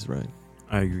dog is right.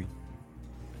 I agree.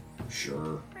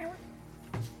 Sure.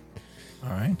 All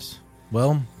right.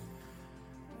 Well,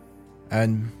 at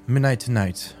midnight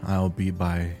tonight, I'll be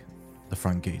by the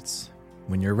front gates.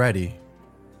 When you're ready,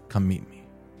 come meet me.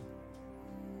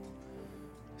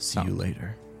 See you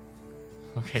later.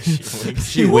 Okay,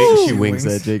 she winks. She winks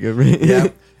at Jacob.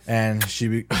 Yep. And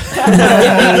she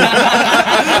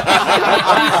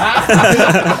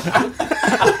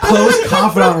close,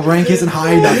 confidant, rank isn't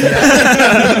high enough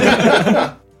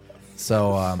yet.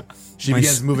 So she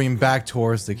begins moving back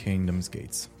towards the kingdom's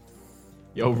gates.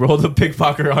 Yo, roll the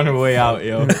pickpocket on her way out,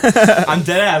 yo. I'm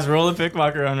dead ass. Roll the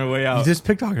pickpocket on her way You out. just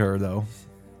pickpocket her though.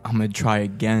 I'm gonna try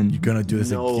again. You're gonna do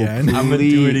this No, again. I'm gonna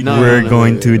do it again. We're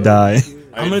going to die.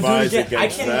 I'm gonna do it advise again. I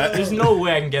against can't. that. There's no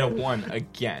way I can get a 1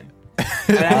 again.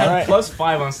 And I had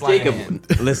 +5 on sleight of hand.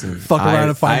 Jacob, listen. Fuck around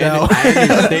and find out. I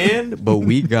understand, but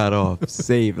we got off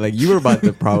safe. Like, you were about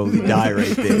to probably die right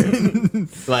there.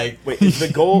 Like, Wait, is the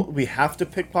goal we have to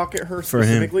pickpocket her him.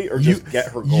 specifically, or just get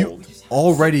her gold? You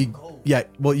already, yeah.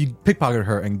 Well, you pickpocketed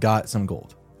her and got some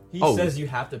gold. He Oh. says you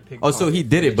have to pick. oh, so he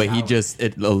did it, but he challenge. just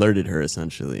it alerted her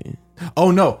essentially. Oh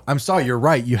no, I'm sorry. You're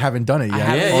right. You haven't done it yet.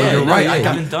 haven't- oh, yeah, you're no, right. yeah, I you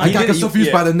got, haven't done I it. got You- confused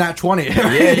yeah. by the nat 20.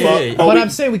 But I'm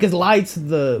saying we could lie to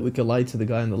the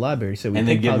guy in the library. So we And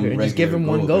then give pickpocket him and just give him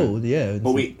regular one gold, gold. Yeah.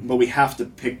 But we have to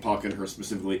pickpocket her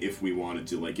specifically if we wanted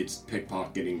to. Like, it's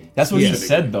pickpocketing. That's what he specifically.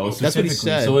 said, though. That's what he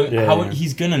specifically. said. So how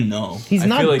he's gonna know? He's I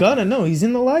not feel like- gonna know. He's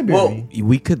in the library. Well,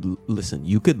 we could listen.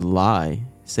 You could lie.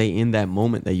 Say in that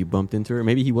moment that you bumped into her.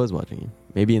 Maybe he was watching you.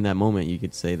 Maybe in that moment you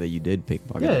could say that you did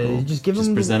pickpocket. Yeah, the gold. just give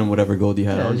him present him whatever gold you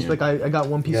had yeah, on just you. like I got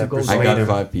one piece of gold. I got later.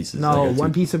 5 pieces. No, I got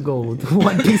one 2. piece of gold.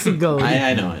 One piece of gold.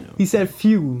 I know. He said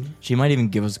few. She might even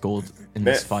give us gold in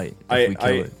this fight if we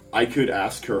kill it. I could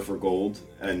ask her for gold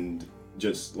and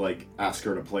just like ask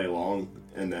her to play along,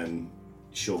 and then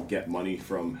she'll get money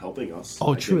from helping us.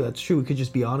 Oh, I true. think That's true. We could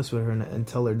just be honest with her and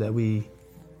tell her that we.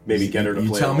 maybe get her to You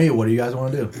play. tell along. me, what do you guys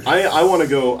want to do? I want to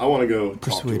go. I want to go talk to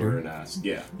Persuade her her. and ask.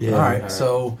 Yeah. All right,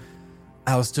 so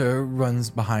Alistair runs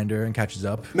behind her and catches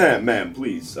up. Ma'am,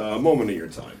 please, a moment of your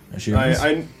time. And she runs.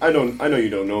 I know you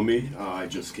don't know me. I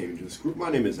just came into this group. My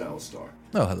name is Alistar.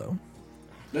 Oh, hello.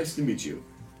 Nice to meet you.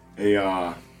 Hey,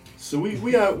 so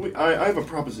I have a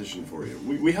proposition for you.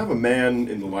 We have a man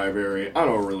in the library. I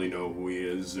don't really know who he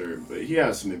is, but he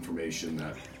has some information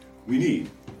that we need,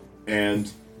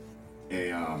 and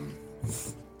a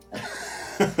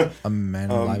A man in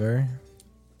the library?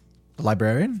 The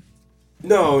librarian?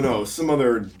 No, some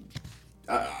other.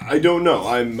 I don't know.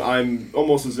 I'm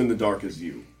almost as in the dark as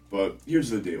you. But here's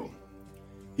the deal.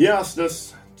 He asked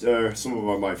us, some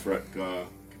of my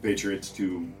compatriots,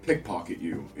 to pickpocket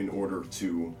you in order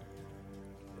to.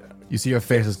 You see her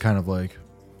face is kind of like,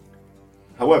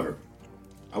 However,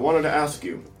 I wanted to ask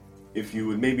you if you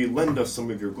would maybe lend us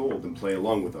some of your gold and play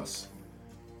along with us.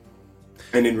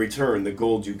 And in return, the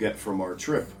gold you get from our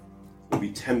trip will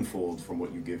be tenfold from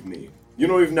what you give me. You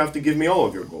don't even have to give me all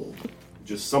of your gold.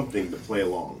 Just something to play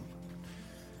along.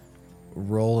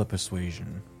 roll a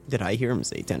persuasion. Did I hear him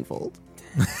say tenfold?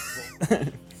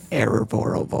 Error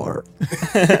 404.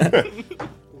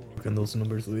 Work on those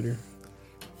numbers later.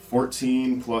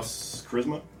 14 plus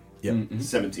charisma? Yep.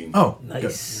 17. Oh,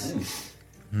 Nice.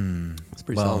 That's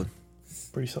pretty Well, solid.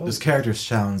 Pretty solid. this character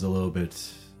sounds a little bit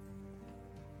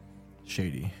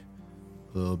shady,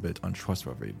 a little bit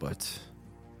untrustworthy, but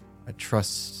I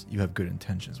trust you have good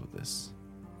intentions with this.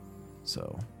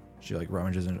 So she like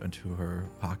rummages into her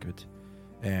pocket,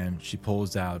 and she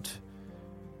pulls out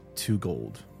 2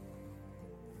 gold.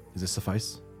 Does this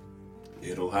suffice?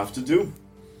 It'll have to do.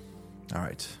 All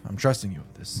right, I'm trusting you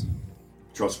with this.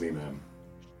 Trust me, ma'am.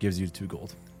 Gives you 2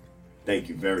 gold. Thank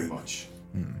you very much.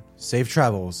 Safe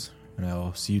travels, and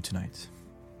I'll see you tonight.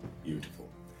 Beautiful.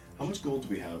 How much gold do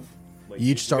we have? Like,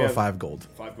 You each do start we with have 5 gold.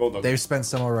 5 gold? Okay. They've spent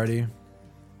some already.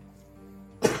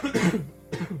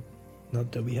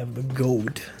 Not that we have the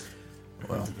gold.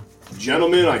 Well,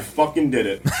 Gentlemen, I fucking did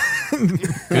it.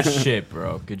 Good shit,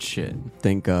 bro. Good shit.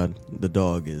 Thank God the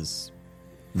dog is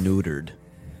neutered.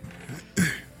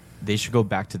 They should go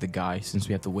back to the guy since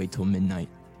we have to wait till midnight.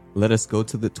 Let us go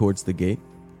towards the gate.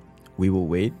 We will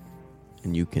wait,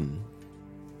 and you can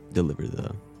deliver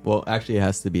the. Well, actually, it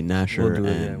has to be Nasher We'll do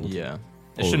it, and Yeah.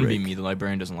 It shouldn't be Ulrich. me. The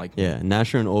librarian doesn't like me. yeah,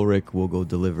 Nasher and Ulrich will go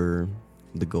deliver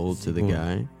the gold to the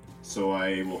guy, So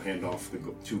I will hand off the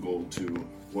 2 gold to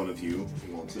one of you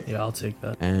who wants it. Yeah, I'll take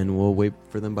that. and we'll wait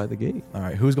for them by the gate. all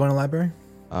right. Who's going to the library?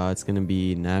 It's gonna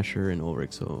be Nasher and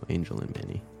Ulrich, so Angel and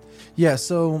Manny. Yeah,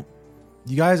 so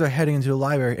you guys are heading into the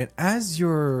library, and as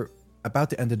you're about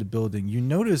to enter the building, you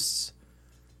notice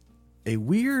a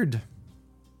weird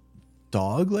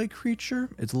dog-like creature.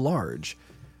 It's large.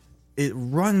 It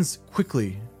runs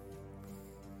quickly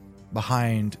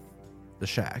behind the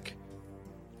shack.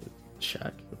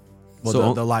 Shack. Well,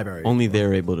 So the library. Only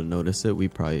they're able to notice it. We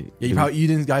probably Yeah,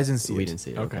 you guys didn't see we it. didn't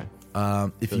see it. Okay.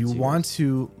 If So you it's you want guys.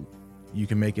 to, you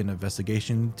can make an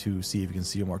investigation to see if you can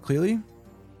see it more clearly,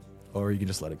 or you can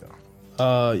just let it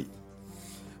go.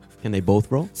 Can they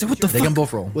both roll? So what the They fuck? can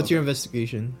both roll. What's your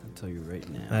investigation? I'll tell you right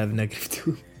I now. have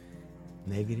 -2.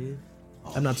 Negative.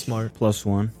 I'm not smart.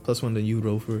 +1. +1, then you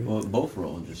roll for it. Well, both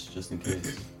roll just in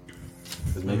case.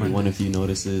 Because maybe one of you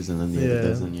notices and then the Yeah. other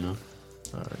doesn't. You know.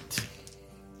 Alright.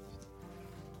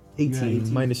 18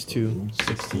 -2.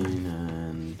 16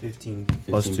 and 15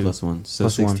 plus +2. plus 1. So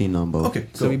Plus 1. 16 on both. Okay,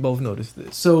 So we both noticed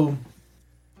this. So,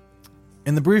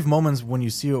 in the brief moments when you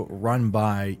see it run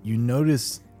by, you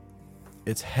notice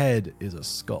its head is a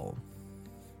skull.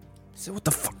 So what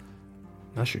the fuck?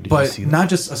 Not sure. Did you But see that? not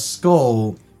just a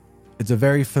skull, it's a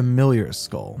very familiar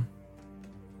skull.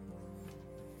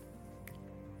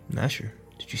 Not sure.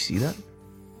 Did you see that?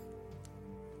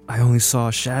 I only saw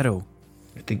a shadow.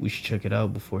 I think we should check it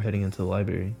out before heading into the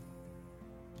library.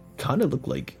 Kind of looked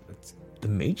like the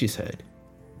mage's head.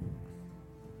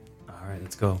 All right,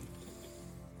 let's go.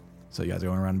 So you guys are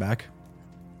going around back.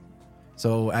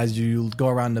 So as you go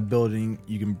around the building,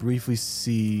 you can briefly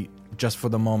see, just for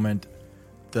the moment,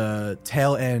 the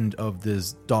tail end of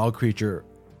this dog creature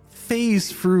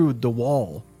phase through the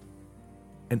wall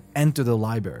and enter the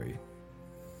library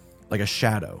like a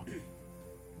shadow.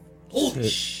 Holy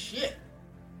shit!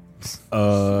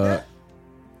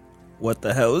 What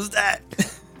the hell is that?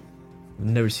 I've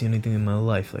never seen anything in my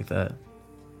life like that.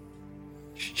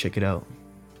 You should check it out.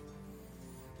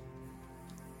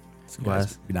 You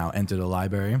guys now enter the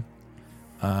library.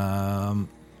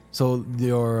 So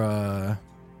your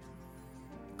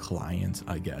client,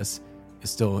 I guess, is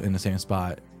still in the same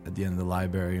spot. at the end of the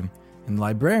library, and the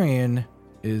librarian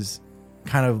is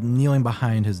kind of kneeling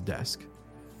behind his desk.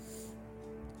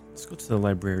 Let's go to the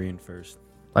librarian first.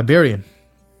 Librarian.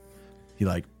 He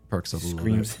like perks up a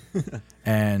Screams. little bit.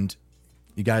 And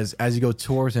you guys, as you go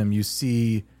towards him, you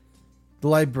see the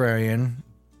librarian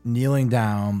kneeling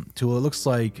down to what looks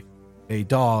like a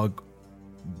dog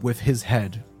with his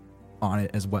head on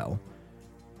it as well.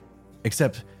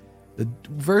 Except the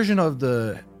version of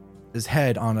his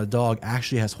head on a dog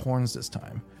actually has horns this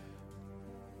time.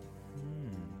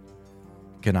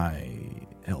 Can I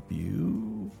help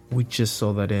you? We just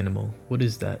saw that animal. What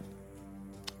is that?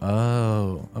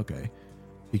 Oh, okay.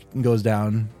 He goes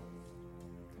down.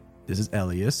 This is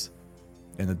Elias.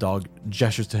 And the dog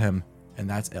gestures to him, and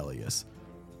that's Elias.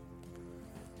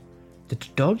 Did the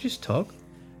dog just talk?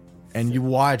 And you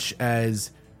watch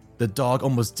as the dog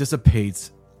almost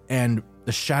dissipates and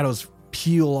the shadows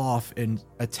peel off and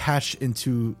attach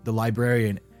into the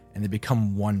librarian, and they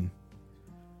become one.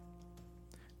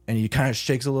 And he kind of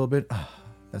shakes a little bit. Ah,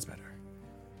 that's better.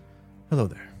 Hello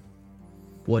there.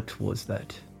 What was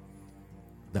that?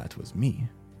 That was me.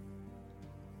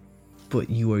 But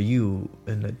you are you,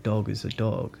 and a dog is a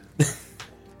dog.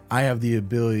 I have the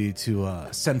ability to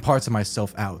send parts of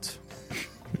myself out.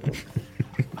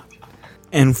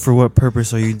 And for what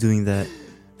purpose are you doing that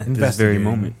at this very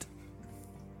moment?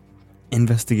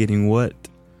 Investigating what?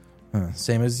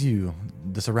 Same as you.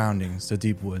 The surroundings, the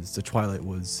deep woods, the twilight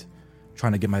woods.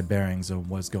 Trying to get my bearings of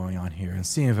what's going on here and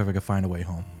seeing if I could find a way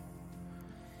home.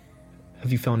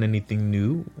 Have you found anything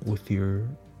new with your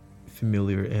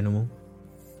familiar animal?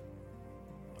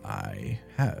 I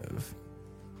have.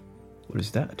 What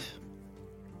is that?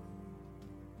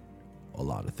 A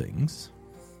lot of things.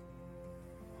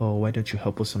 Oh, why don't you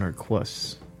help us on our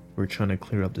quests? We're trying to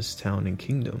clear up this town and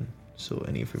kingdom, so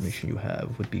any information you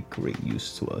have would be great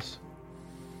use to us.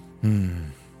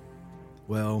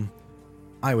 Well,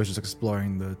 I was just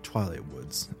exploring the twilight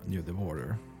woods near the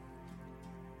border.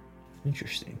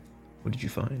 Interesting. What did you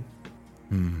find?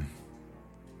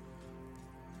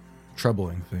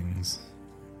 Troubling things.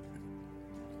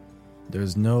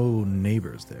 There's no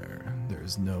neighbors there.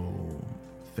 There's no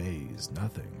phase,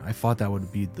 nothing. I thought that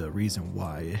would be the reason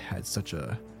why it had such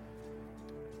a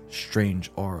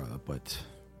strange aura, but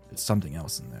it's something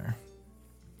else in there.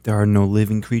 There are no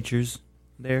living creatures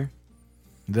there?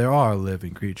 There are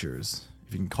living creatures,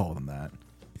 if you can call them that.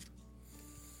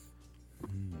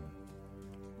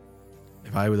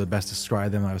 If I were to best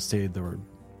describe them, I would say they were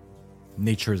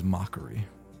nature's mockery.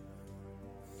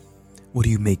 What do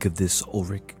you make of this,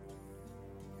 Ulrich?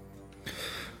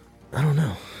 I don't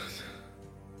know.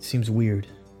 It seems weird.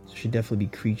 There should definitely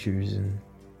be creatures and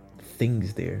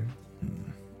things there.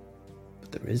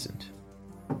 But there isn't.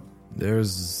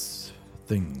 There's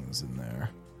things in there.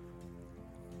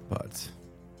 But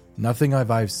nothing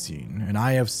I've seen, and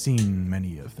I have seen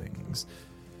many of things.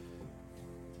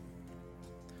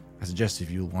 I suggest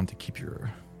if you want to keep your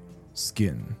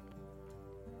skin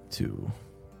to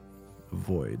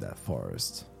avoid that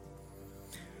forest.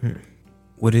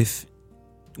 What if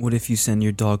you send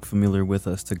your dog familiar with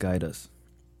us to guide us?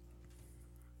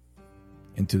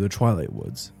 Into the twilight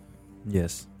woods.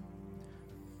 Yes.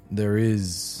 There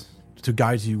is to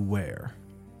guide you where?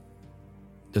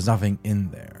 There's nothing in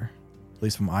there. At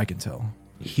least from what I can tell.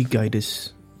 He guide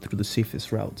us through the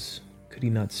safest routes. Could he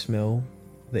not smell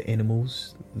the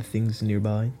animals, the things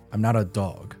nearby? I'm not a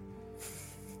dog.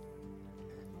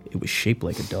 It was shaped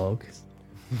like a dog.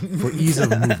 For ease of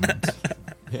movement.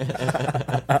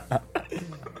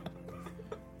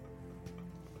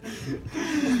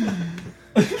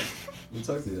 We'll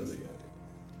talk to the other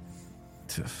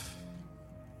guy.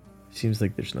 Seems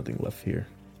like there's nothing left here.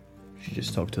 Should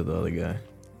just talk to the other guy.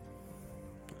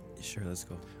 Sure, let's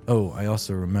go. Oh, I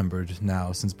also remembered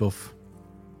now, since both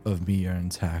of me are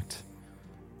intact,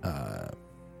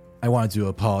 I wanted to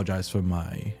apologize for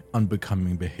my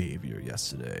unbecoming behavior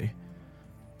yesterday.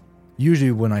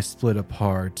 Usually when I split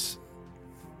apart,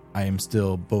 I am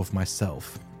still both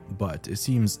myself, but it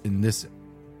seems in this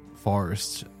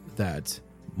forest that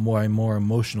my more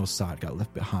emotional side got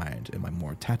left behind and my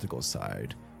more tactical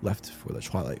side left for the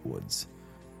Twilight Woods.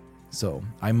 So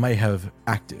I might have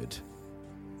acted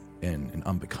in an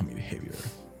unbecoming behavior.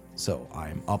 So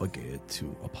I'm obligated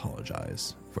to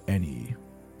apologize for any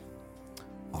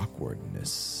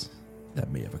awkwardness that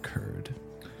may have occurred.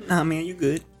 Nah, man, you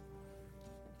good.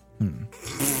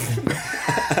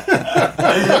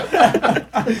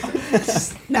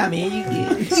 Nah, man, you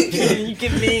good. You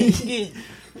good, man. You good.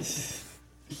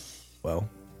 Well,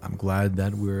 I'm glad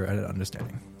that we're at an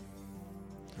understanding.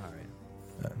 All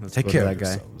right. Let's Take go care to of that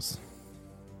guy. yourselves.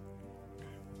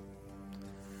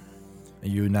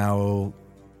 You now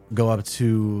go up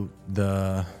to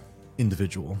the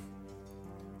individual.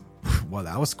 Wow,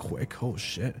 that was quick. Oh,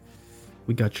 shit.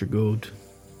 We got your gold.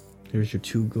 Here's your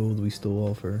 2 gold we stole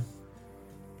off her.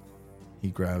 He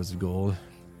grabs the gold.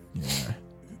 Yeah.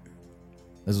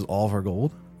 This is all of her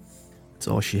gold? It's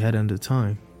all she had at the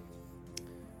time.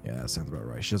 Yeah, that sounds about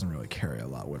right. She doesn't really carry a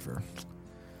lot with her.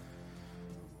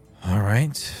 All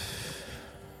right.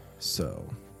 So,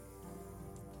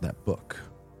 that book.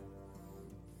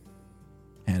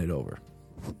 Hand it over.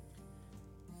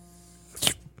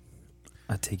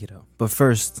 I take it out. But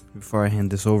first, before I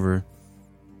hand this over,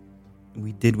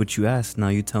 we did what you asked. Now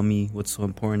you tell me what's so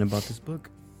important about this book.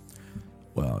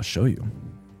 Well, I'll show you.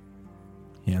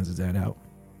 He hands his hand out.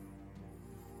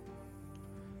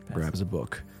 Grabs a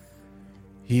book.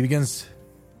 He begins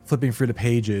flipping through the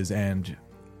pages, and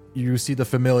you see the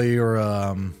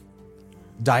familiar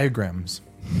diagrams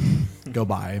go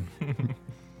by.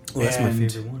 Well, that's my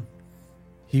favorite one.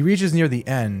 He reaches near the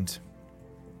end,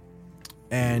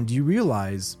 and you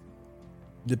realize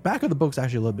the back of the book's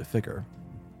actually a little bit thicker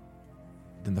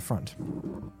than the front.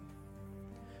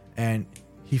 And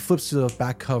he flips to the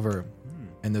back cover,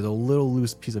 and there's a little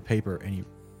loose piece of paper, and he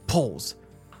pulls,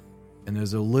 and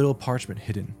there's a little parchment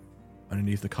hidden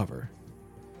underneath the cover.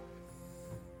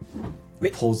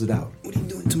 Wait, pulls it out. What are you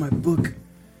doing to my book?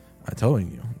 I told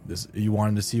you this. You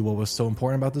wanted to see what was so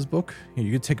important about this book. Here,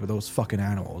 you could take those fucking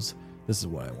animals. This is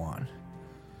what I want.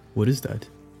 What is that?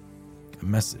 A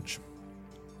message.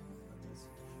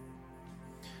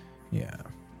 Yeah.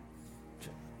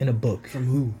 In a book. From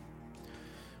who?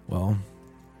 Well,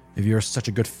 if you're such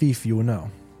a good thief, you will know.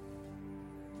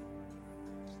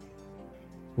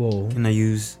 Whoa. Can I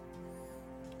use...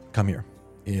 Come here.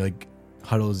 He like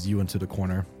huddles you into the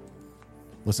corner.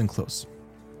 Listen close.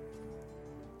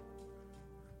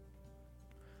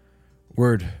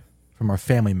 Word from our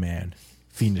family man,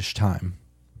 Fiendish Time.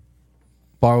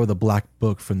 Borrow the black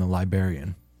book from the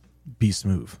librarian. Be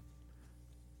smooth.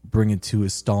 Bring it to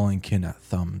his stalling kin at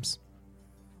Thumbs.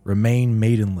 Remain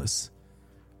maidenless.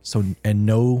 And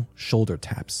no shoulder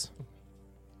taps.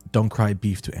 Don't cry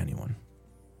beef to anyone.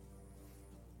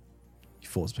 He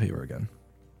folds paper again.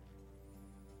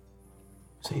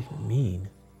 What's that even mean?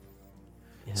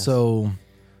 Yes. So,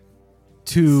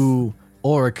 to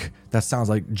Ulrich, that sounds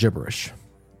like gibberish.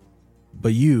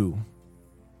 But you,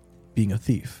 being a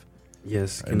thief,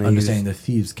 Yes, can I understanding use... that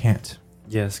thieves can't.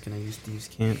 Yes, can I use thieves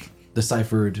can't?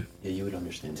 Deciphered. Yeah, you would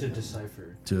understand. To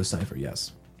decipher. To decipher,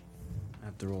 yes. I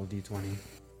have to roll D20.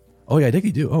 Oh, yeah, I think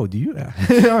you do. Oh, do you? Yeah.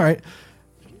 All right.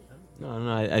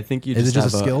 No, I think you Is just it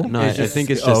just have a skill? No, It's I just-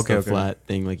 think it's oh, just okay, a okay. flat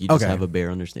thing. Like you just Okay. have a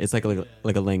bare understand. It's like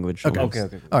a language. Okay.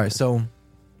 almost. All right, so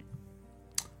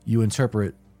you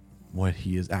interpret what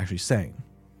he is actually saying.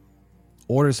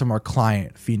 Orders from our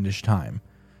client, Fiendish Time.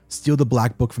 Steal the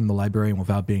black book from the librarian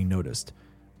without being noticed.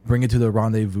 Bring it to the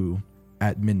rendezvous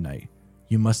at midnight.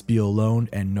 You must be alone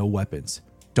and no weapons.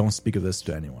 Don't speak of this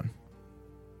to anyone.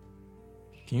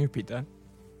 Can you repeat that?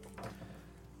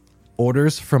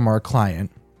 Orders from our client,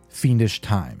 Fiendish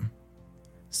Time.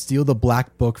 Steal the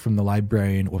black book from the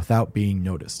librarian without being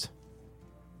noticed.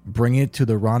 Bring it to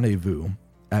the rendezvous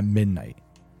at midnight.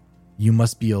 You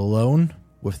must be alone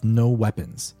with no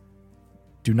weapons.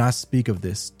 Do not speak of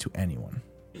this to anyone.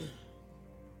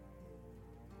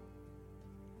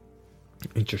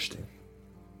 Interesting.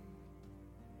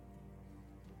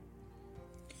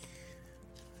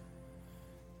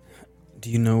 Do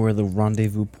you know where the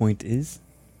rendezvous point is?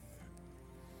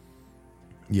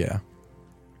 Yeah.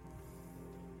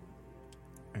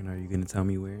 And are you going to tell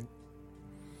me where?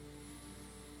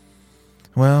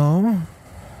 Well,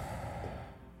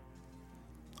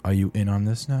 are you in on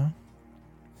this now?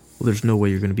 Well, there's no way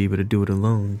you're going to be able to do it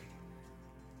alone.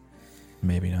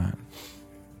 Maybe not.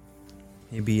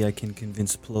 Maybe I can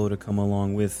convince Plo to come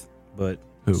along with, but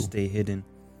Who? stay hidden.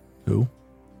 Who?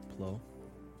 Plo.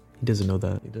 He doesn't know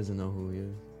that. He doesn't know who he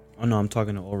is. Oh no, I'm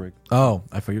talking to Ulrich. Oh,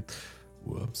 I thought you.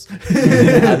 Whoops. I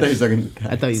thought he was talking.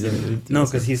 I thought he was going to No,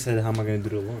 because he said, "How am I going to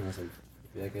do it alone?" I was like,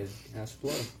 "Maybe that guy's ask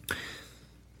Plo."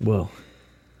 Well,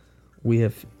 we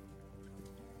have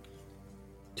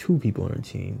 2 people on our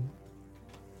team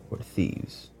who are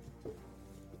thieves.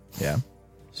 Yeah.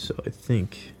 So I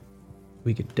think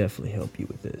we could definitely help you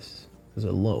with this. Because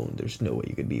alone, there's no way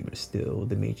you're going to be able to steal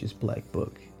the mage's black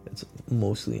book that's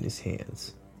mostly in his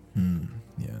hands.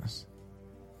 Yes.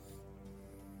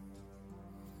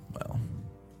 Well,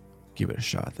 give it a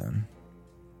shot then.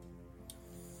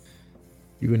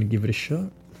 You're going to give it a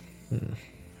shot?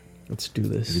 Let's do If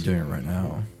this. you're doing it right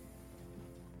now.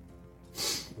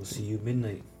 We'll see you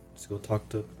midnight. Let's go talk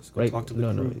to. Let's go Right? talk to the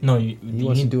No, crew. no. No, you He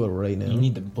wants to do it right now. You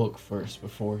need the book first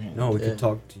beforehand. No, we Yeah. could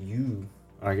talk to you.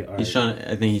 He's trying.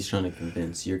 I think he's trying to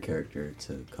convince your character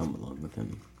to come along with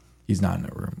him. He's not in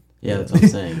the room. Yeah, that's what I'm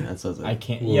saying. That's what I was I like.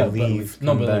 can't. We'll yeah, leave, but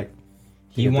no, come but back, like,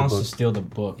 he get the wants to book. steal the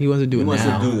book He wants to do He it wants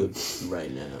now. to do it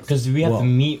right now. because we have to Well-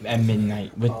 meet at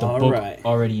midnight with the book Alright.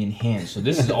 already in hand. So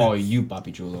this is all you,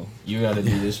 Papi Chulo. You got to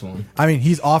do this one. I mean,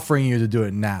 he's offering you to do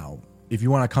it now. If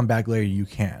you want to come back later, you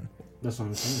can. That's what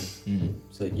I'm saying.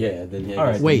 So yeah, then yeah. All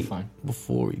right, Wait, fine.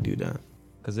 before we do that,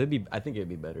 Because I think it'd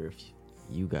be better if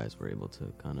you guys were able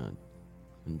to kind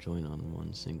of join on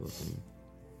one single thing.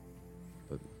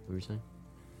 But what were you saying?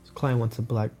 this client wants a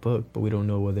black book, but we don't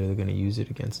know whether they're going to use it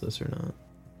against us or not.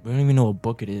 We don't even know what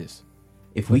book it is.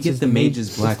 If we What's get his the ma- mage's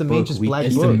what's black the book, mage's we black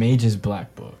It's book? the Mage's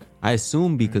Black Book. I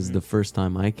assume because the first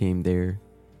time I came there,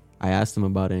 I asked him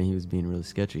about it and he was being really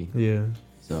sketchy. Yeah.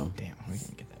 So Damn, we're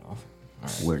gonna get that off. All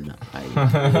right. we're not.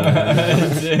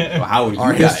 Well, how are you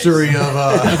Our guys? history of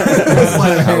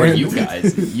How are you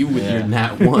guys? You with your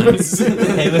nat ones.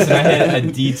 Hey, listen, I hit a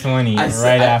D20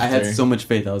 right after. I had so much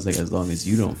faith. I was like, as long as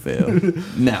you don't fail,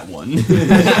 nat one.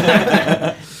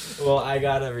 Well, I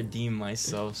gotta redeem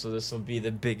myself, so this will be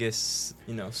the biggest,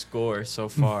 score so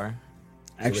far.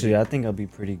 Actually, I think I'll be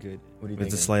pretty good What do you with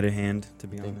think? the sleight of hand, to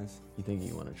be Think- honest. You think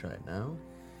you want to try it now?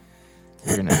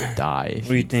 We're gonna die. What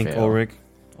do you think, Ulrich?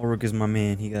 Ulrich is my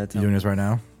man. He got to You tell doing me. this right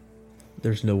now?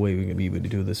 There's no way we're going to be able to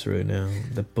do this right now.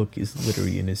 The book is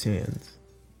literally in his hands.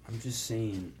 I'm just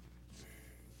saying.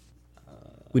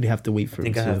 We'd have to wait for him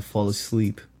think I to have- fall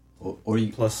asleep. Or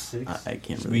you? +6. I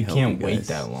can't really. We help can't you wait guys.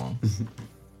 that long.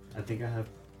 I think I have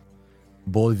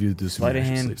Both of you do some Sleight of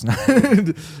extra hand.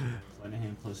 sleeps. sleight of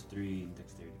hand +3 and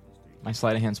dexterity +3. My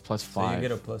sleight of hand's +5, So you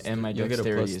get a plus. and my you'll get a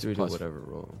dexterity plus is +3 plus. to whatever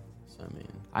roll. So I mean,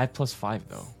 I have +5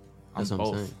 though. that's what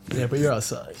I'm saying. Yeah, but you're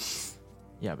outside.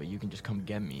 Yeah, but you can just come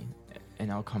get me,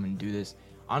 and I'll come and do this.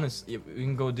 Honestly, we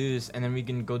can go do this, and then we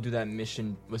can go do that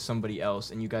mission with somebody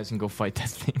else, and you guys can go fight that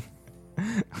thing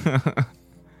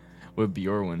with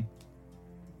Bjorwin.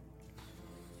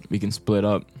 We can split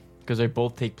up because they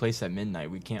both take place at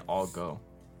midnight. We can't all go.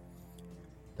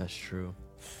 That's true.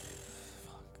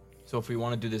 So if we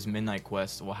want to do this midnight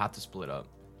quest, we'll have to split up,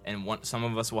 and some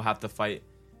of us will have to fight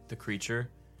the creature.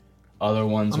 Other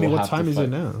ones. I mean, will what have to time is fight. it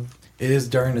now? It is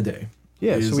during the day.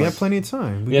 Yeah, It so is we like- have plenty of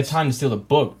time. We have time to steal the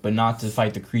book, but not to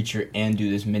fight the creature and do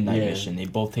this midnight Yeah. mission. They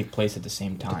both take place at the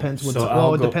same time. Depends what So time. I'll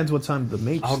Well, it go- depends what time the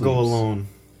mage I'll go sleeps. alone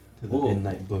to the Ooh.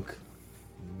 midnight book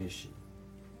mission.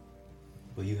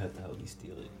 But you have to help me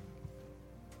steal it.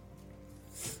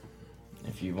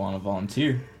 If you want to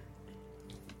volunteer.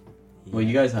 Well,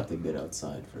 you guys have to get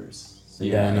outside first. So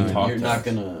Yeah, I know. Talk you're to not us.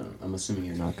 gonna. I'm assuming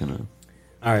you're not gonna.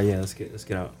 All right, yeah, let's get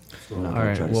out. We're not All gonna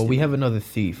right. try to Well, we steal have another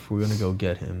thief. We're gonna go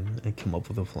get him and come up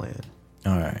with a plan.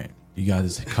 All right. You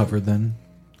guys covered then?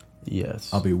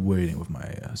 Yes. I'll be waiting with my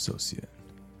associate.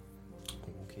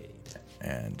 Okay.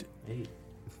 And Hey.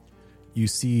 you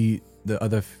see the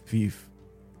other thief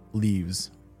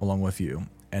leaves along with you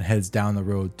and heads down the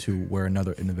road to where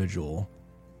another individual.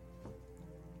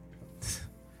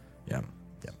 Yeah.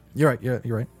 You're right.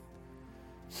 You're right.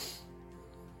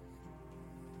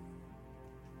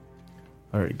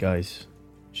 All right, guys.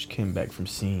 Just came back from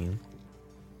seeing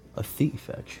a thief.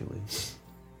 Actually,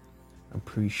 I'm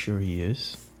pretty sure he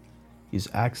is. He's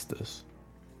asked us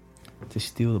to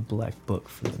steal the black book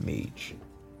from the mage.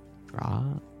 Ah,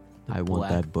 I want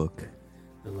black- that book.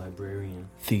 The librarian.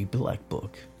 The black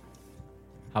book.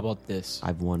 How about this?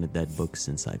 I've wanted that book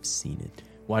since I've seen it.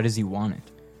 Why does he want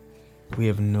it? We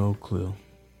have no clue.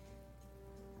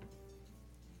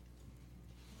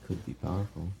 Could be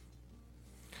powerful.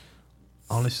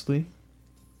 Honestly,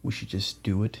 we should just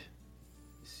do it.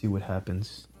 See what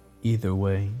happens. Either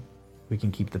way, we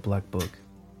can keep the black book.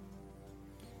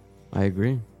 I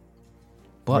agree.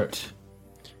 But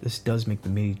this does make the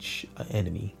mage an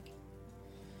enemy.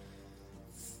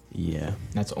 Yeah.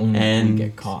 That's only if And we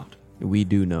get caught. we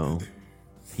do know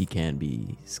he can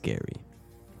be scary.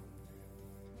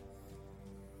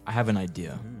 I have an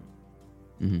idea.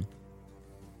 Mm-hmm.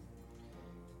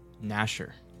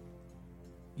 Nasher,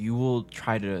 you will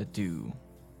try to do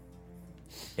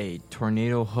a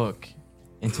tornado hook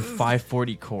into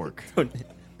 540 cork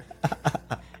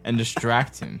and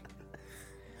distract him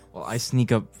while I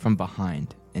sneak up from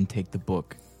behind and take the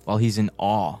book while he's in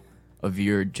awe of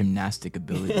your gymnastic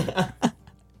ability.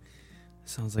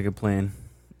 Sounds like a plan.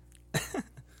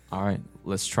 All right,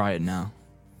 let's try it now.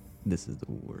 This is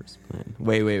the worst plan.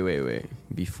 Wait.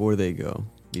 Before they go.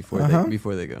 Before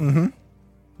they go. Mm-hmm.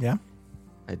 Yeah.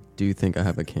 I do think I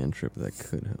have a cantrip that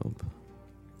could help.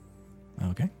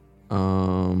 Okay.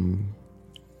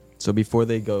 So before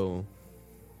they go,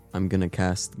 I'm gonna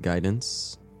cast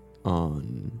guidance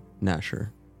on Nasher.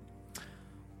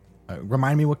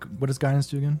 Remind me what does guidance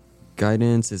do again?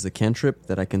 Guidance is a cantrip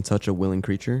that I can touch a willing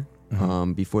creature.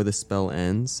 Mhm. Before the spell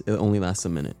ends, it only lasts a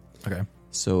minute. Okay.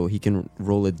 So he can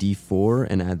roll a d4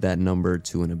 and add that number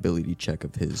to an ability check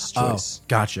of his choice. Oh,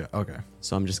 gotcha. Okay.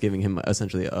 So I'm just giving him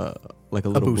essentially a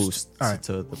little boost, All right.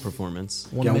 to the performance.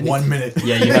 1 minute? 1 minute.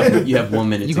 Yeah, you have 1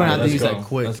 minute. You're gonna have to Let's use go. that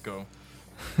quick. Let's go.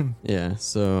 Yeah,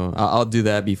 so I'll do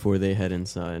that before they head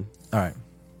inside. All right.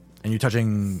 And you're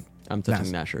touching. I'm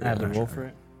touching Nasher. I have to yeah. roll for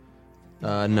it.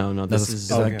 No, this That's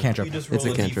is a okay. cantrip. You just It's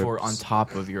roll a a cantrip. d4 on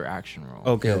top of your action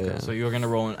roll. Okay, Yeah, okay. yeah. So you're gonna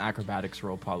roll an acrobatics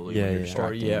roll probably. Yeah, when you're yeah.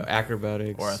 or distracting.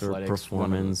 acrobatics Or athletics,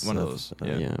 performance. one of those,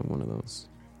 yeah. Yeah, one of those.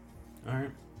 All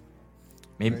right.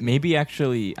 Maybe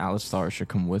actually Alistar should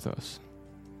come with us.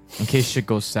 In case shit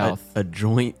goes south. A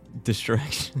joint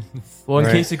distraction. Well, in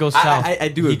Right. case it goes south. I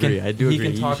do he agree. Can, I do he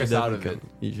agree. can talk You us should out of definitely it. come.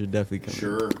 You should definitely come.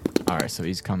 Sure. Alright, so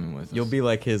he's coming with us. You'll be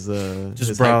like his Just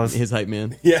his browse. his hype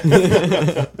man. Yeah.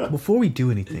 Before we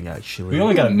do anything, actually, We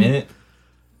only got a minute.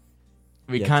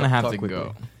 We Yeah, kind of talk- have talk to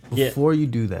go. quickly. before you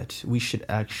do that, we should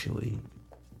actually,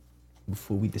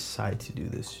 before we decide to do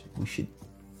this, we should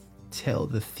tell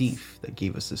the thief that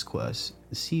gave us this quest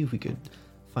to see if we could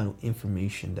find out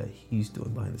information that he's doing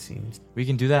behind the scenes. We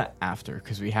can do that after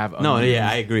because we have. No, unlimited- yeah,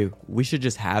 I agree. We should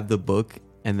just have the book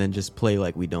and then just play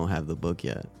like we don't have the book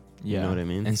yet. Yeah, You know what I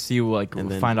mean? and see like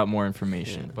And then- find out more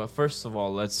information. Yeah. But first of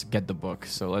all, let's get the book.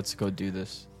 So let's go do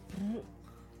this.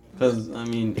 Because I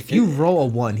mean, If you roll a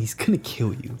 1, he's gonna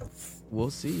kill you. we'll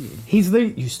see. He's there.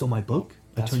 You stole my book.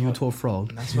 I That's turned you what- into a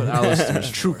frog. That's what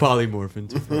Alistair's True for. polymorph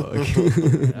into frog.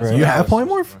 You have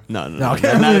polymorph? No, no, No, no,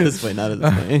 okay. not at this point. Not at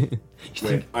this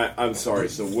point. Wait, I'm sorry.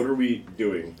 So what are we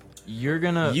doing? You're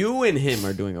gonna. You and him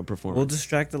are doing a performance. We'll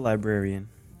distract the librarian.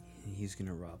 He's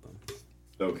gonna rob him.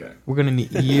 Okay. We're gonna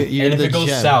need. You're and if the it goes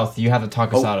gem. south, you have to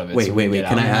talk us out of it. Wait, so wait, we wait. get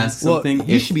Can I out. ask Well, something?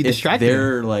 you should be If distracting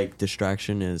their like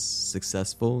distraction is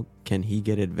successful, can he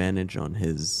get advantage on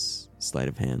his sleight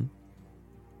of hand?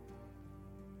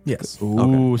 Yes.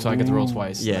 Ooh, so I get to roll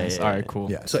twice. Yeah, Nice. yeah, All right, yeah.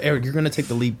 cool. Yeah. So Eric, you're gonna take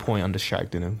the lead point on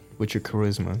distracting him with your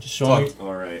charisma. Just show me.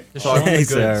 All right. Just show me the Thanks,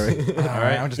 goods. Eric. All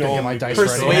right. I'm just gonna get my dice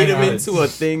Persuade ready. him into a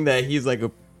thing that he's like a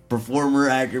performer,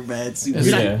 acrobat, super.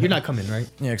 You're, Yeah. not, you're not coming, right?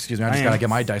 Yeah, excuse me. I I just am. gotta get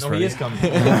my dice No, ready. he is coming.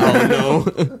 Oh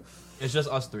no. It's just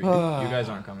us three. You guys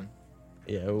aren't coming.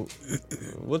 Yeah,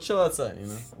 we'll chill outside. You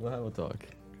know, we'll have a talk.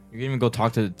 You can even go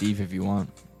talk to the thief if you want.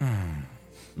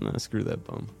 Nah, screw that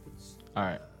bum. All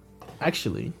right.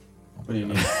 Actually, What do you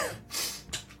need? This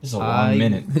is a long I-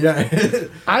 minute. Yeah.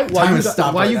 while Time you, to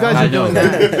stop while right you now. guys I are know. doing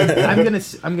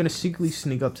that, I'm gonna secretly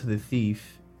sneak up to the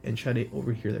thief and try to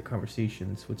overhear their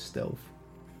conversations with stealth.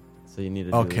 So you need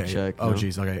to do Okay. a check. Oh, no?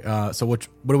 jeez. Okay. So what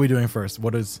are we doing first?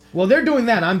 What is? Well, they're doing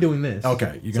that. I'm doing this.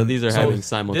 Okay. You So these are So having This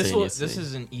simultaneously. this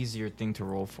is an easier thing to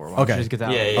roll for. Why Okay. don't you just get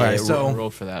that? Yeah, yeah, All right, roll, so- roll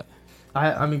for that.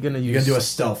 I'm gonna use. You're gonna do a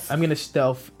stealth. I'm gonna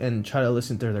stealth and try to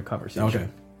listen to their conversation. Okay.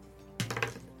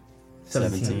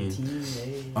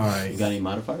 17. All right. You got any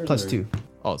modifiers? Plus or- 2.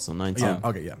 Oh, so 19. Yeah.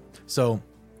 Okay. Yeah. So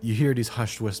you hear these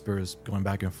hushed whispers going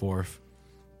back and forth,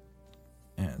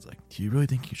 and it's like, do you really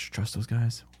think you should trust those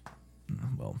guys?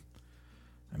 Well,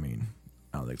 I mean,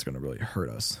 I don't think it's gonna really hurt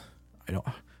us.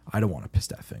 I don't want to piss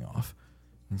that thing off.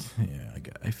 Yeah,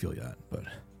 I feel that, but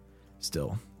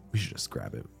still, we should just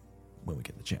grab it when we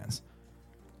get the chance,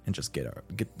 and just get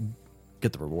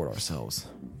the reward ourselves.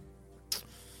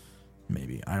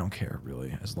 Maybe I don't care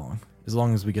really, as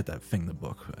long as we get that thing, the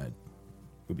book,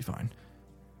 we'll be fine.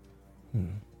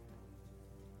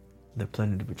 They're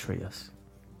planning to betray us.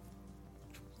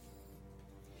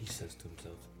 He says to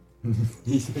himself.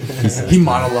 He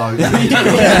monologues.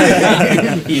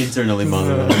 He internally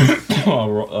monologues.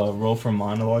 Roll for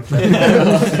monologue. All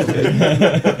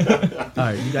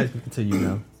right, you guys can continue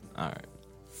now. All right.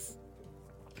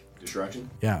 Distraction?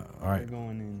 Yeah. All We're right.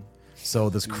 going in. So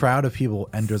this crowd of people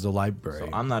enters the library. So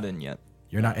I'm not in yet.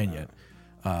 You're not in yet.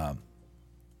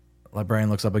 Librarian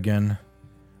looks up again.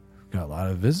 Got a lot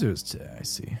of visitors today, I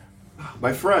see.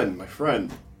 My friend.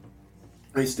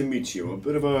 Nice to meet you. A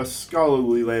bit of a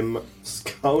scholarly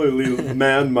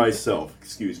man myself.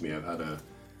 Excuse me, I've had a...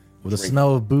 With the Drink.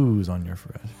 smell of booze on your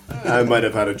breath. I might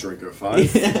have had a drink or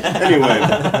 5.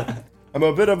 Anyway, I'm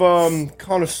a bit of a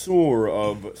connoisseur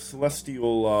of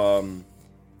celestial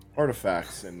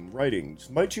artifacts and writings.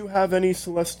 Might you have any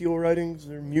celestial writings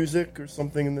or music or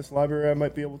something in this library I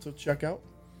might be able to check out?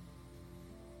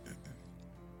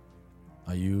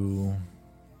 Are you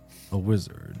a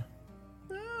wizard?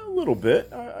 A little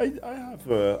bit.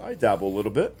 I dabble a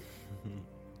little bit.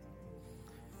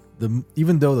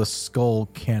 Even though the skull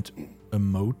can't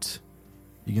emote,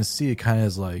 You can see it kind of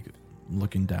is like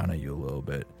looking down at you a little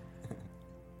bit.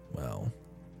 Well,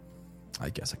 I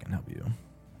guess I can help you.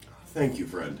 Thank you,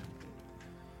 friend.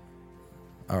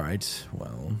 All right.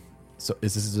 Well, so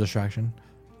is this a distraction?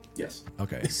 Yes.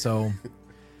 Okay. So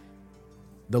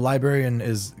the librarian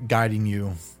is guiding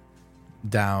you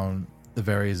down the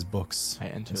various books. I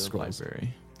enter and the scrolls.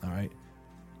 library. All right.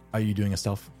 Are you doing a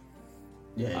stealth?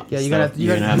 Yeah, You're you gotta, stealth. you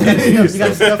You're gotta, gonna you have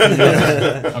gotta stealth.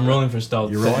 I'm rolling for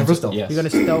stealth. You're rolling for stealth. Yes. You're gonna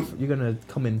stealth. You're gonna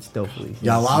come in stealthily.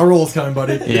 Yeah, a lot of rolls coming,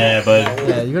 buddy. Yeah, but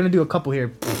Yeah, you're gonna do a couple here.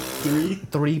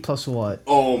 3 plus what?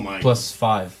 Oh my. plus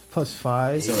 5. Plus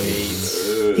 5. So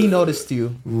 8. He noticed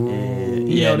you.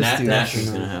 He Yeah, noticed you. Nash's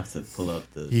gonna have to pull up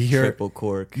the You hear- triple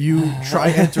cork. You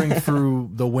try entering through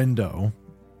the window,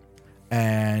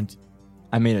 and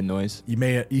I made a noise. you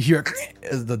made it. You hear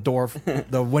as the door,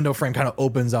 the window frame kind of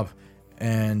opens up,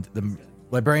 and the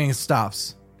librarian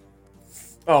stops.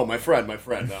 Oh, my friend.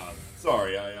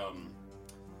 Sorry, I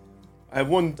have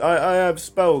one. I have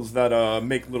spells that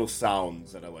make little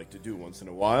sounds that I like to do once in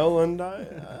a while, and I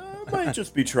might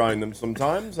just be trying them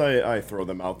sometimes. I throw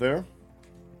them out there.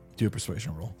 Do a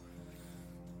persuasion roll.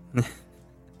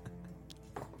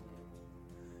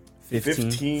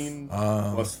 15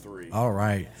 plus 3. All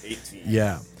right. 18.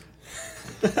 Yeah.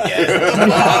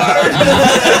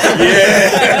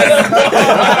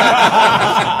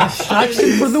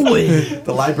 Distraction for the win.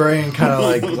 The librarian kind of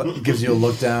like gives you a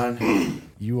look down.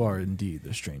 You are indeed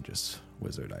the strangest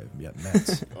wizard I have yet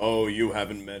met. Oh, you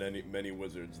haven't met many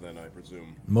wizards then, I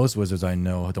presume. Most wizards I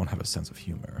know don't have a sense of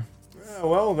humor. Yeah,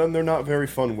 well, then they're not very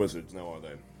fun wizards now, are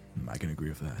they? I can agree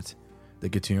with that. They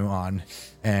continue on,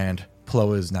 and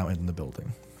Plo is now in the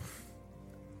building.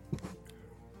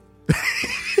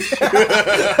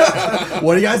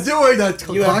 What are you guys doing?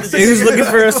 He was looking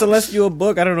for a celestial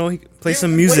book. I don't know. He play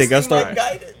some music. I start.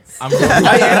 I'm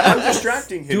I'm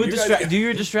distracting him. do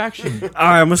your distraction. All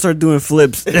right, I'm gonna start doing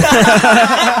flips. I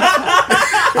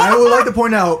would like to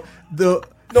point out No,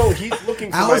 he's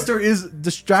looking for Alistair is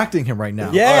distracting him right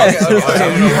now. Yeah. So you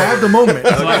have the moment.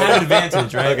 So I have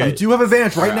advantage, right? You do have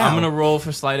advantage right now. I'm gonna roll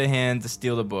for sleight of hand to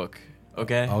steal the book.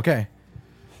 Okay. Okay.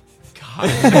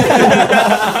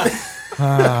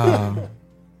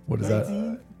 What is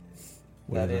that?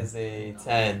 That is a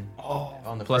 10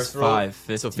 on the Plus first roll. 5.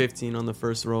 15. So 15 on the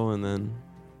first roll, and then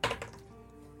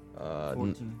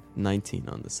 19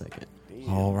 on the second.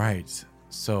 All right.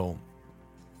 So,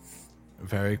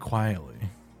 very quietly,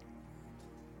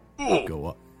 go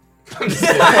up.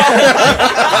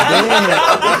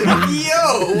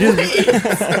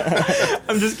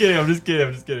 I'm just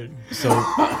kidding. So,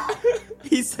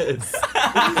 He says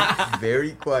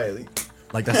very quietly.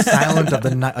 like the silent of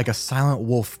the night, like a silent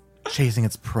wolf chasing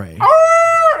its prey.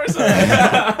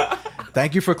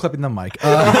 Thank you for clipping the mic.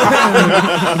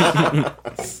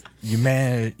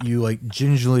 You like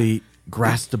gingerly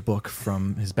grasp the book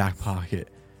from his back pocket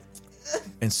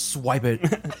and swipe it,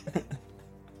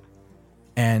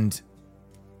 and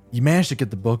you manage to get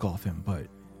the book off him, but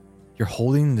you're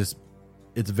holding this.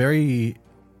 It's a very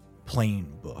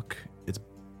plain book.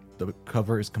 The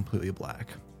cover is completely black,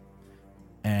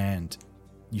 and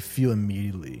you feel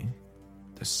immediately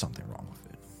there's something wrong with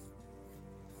it.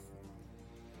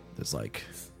 There's like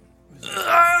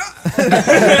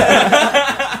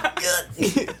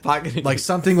like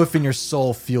something within your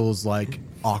soul feels like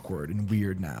awkward and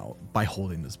weird now by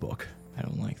holding this book. I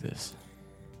don't like this.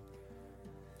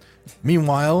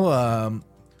 Meanwhile,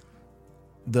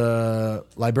 the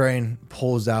librarian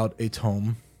pulls out a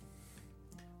tome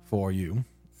for you,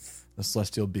 the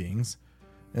celestial beings.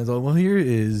 And so, well, here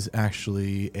is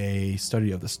actually a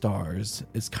study of the stars.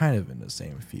 It's kind of in the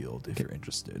same field if you're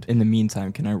interested. In the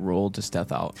meantime, can I roll to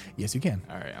stealth out? Yes, you can.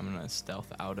 All right, I'm gonna stealth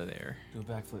out of there. Do a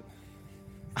backflip.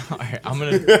 All right, I'm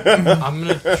gonna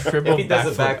triple If he does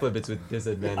a backflip. backflip, it's with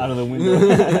disadvantage. Out of the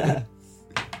window.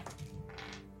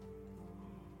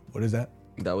 What is that?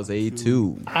 That was a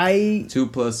 2. 2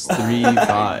 plus 3,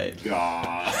 5.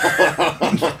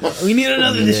 We need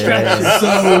another distraction.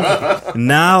 So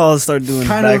Now I'll start doing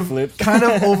backflips.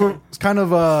 kind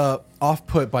of off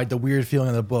put by the weird feeling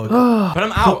of the book. But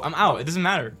I'm out. I'm out. It doesn't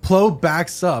matter. Plo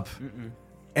backs up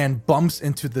and bumps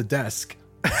into the desk,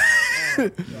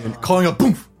 calling a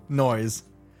boom noise.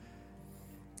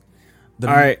 All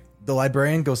right. The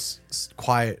librarian goes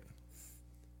quiet.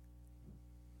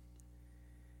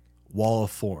 Wall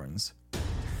of thorns.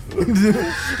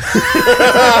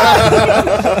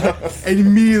 And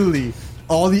immediately,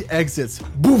 all the exits,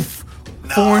 boof,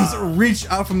 thorns reach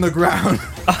out from the ground.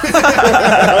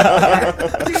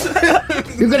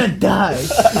 You're gonna die.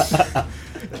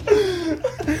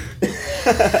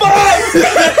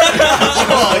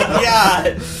 Oh,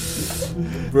 God.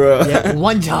 Bro. Yeah,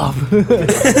 one job.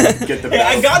 Get the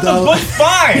I got the book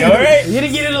fine, all right? You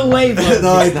didn't get it away, bro. The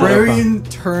librarian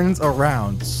turns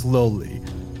around slowly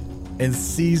and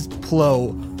sees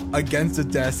Plo against the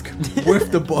desk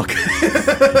with the book.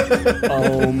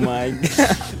 Oh my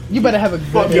god. You better have a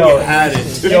good. Yo, had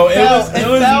it. Yo, it fell, was, it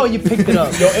fell, you picked it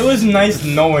up. Yo, it was nice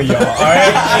knowing y'all, alright?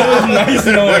 It was nice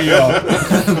knowing y'all.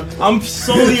 I'm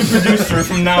solely a producer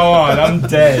from now on. I'm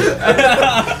dead.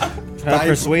 Try to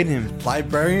persuade him.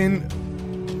 Librarian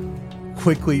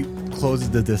quickly closes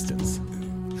the distance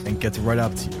and gets right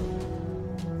up to you.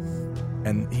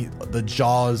 And the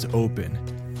jaws open.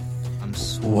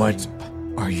 What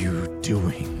are you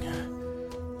doing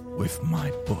with my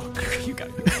book? You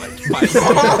gotta be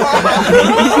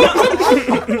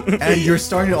like, And you're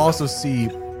starting to also see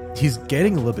he's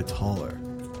getting a little bit taller.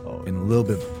 And a little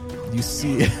bit, you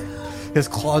see his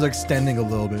claws are extending a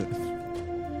little bit.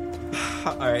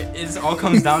 alright, it all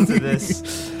comes down to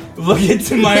this. Look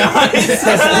into my eyes.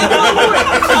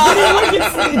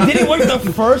 It didn't work the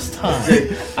first time.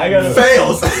 I gotta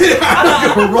Fails!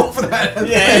 I'm gonna roll for that.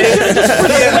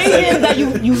 Persuade him that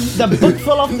the book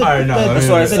fell off the, Alright, no, the that's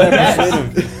why I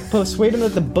desk. Persuade him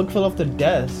that the book fell off the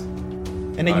desk.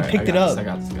 And then you picked it up. I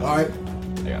got this. Alright.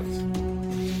 I got this.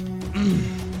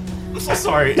 I'm so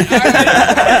sorry. It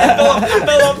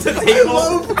fell off the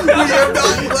table. We have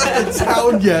not left the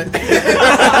town yet.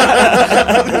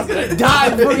 Die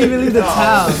before you leave the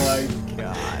town.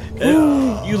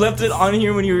 You left it on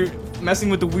here when you were messing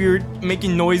with the weird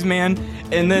making noise man,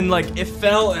 and then like it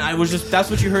fell, and I was just that's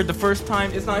what you heard the first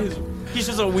time. It's not his. He's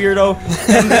just a weirdo.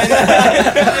 And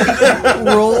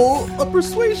then Roll a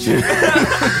persuasion.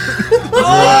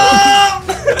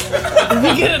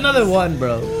 We get another one,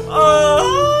 bro.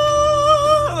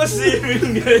 Let's see if we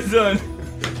can get it done.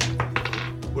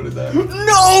 What is that?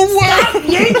 No way!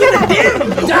 You ain't get a damn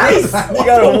dice! You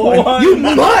got a one. You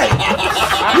mutt!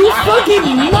 You fucking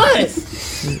mutt!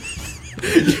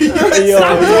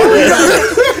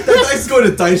 That dice go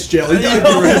to dice jail. You gotta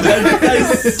get rid of that.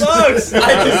 That sucks.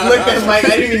 I just looked at Mike. I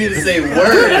didn't even need to say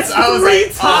words. I was Three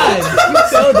like, times! You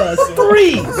failed us.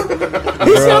 Three!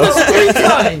 He failed us 3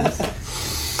 times!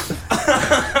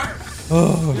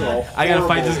 I gotta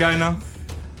fight this guy now.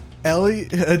 Ellie,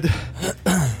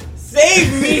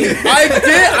 Save me! I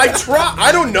did. I try.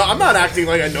 I don't know. I'm not acting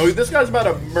like I know you. This guy's about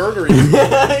to murder you.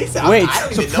 Wait,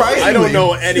 surprisingly, I don't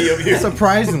know any of you.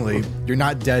 surprisingly, you're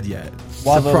not dead yet.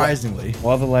 While Surprisingly.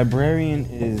 While the librarian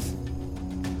is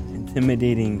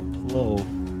intimidating Plo,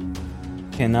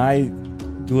 can I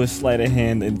do a sleight of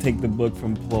hand and take the book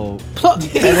from Plo?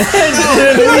 Wait,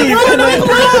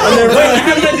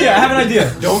 I have an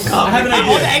idea. don't come. I have an All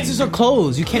the idea. exits are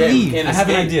closed. You can't leave. I have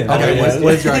an idea. Okay,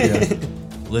 what is your idea?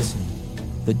 Listen,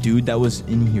 the dude that was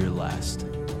in here last,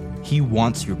 he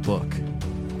wants your book.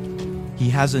 He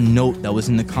has a note that was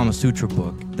in the Kama Sutra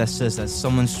book that says that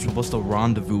someone's supposed to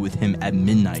rendezvous with him at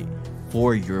midnight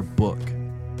for your book.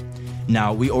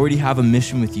 Now, we already have a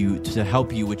mission with you to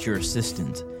help you with your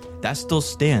assistant. That still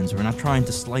stands. We're not trying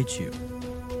to slight you.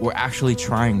 We're actually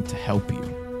trying to help you.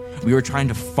 We were trying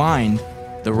to find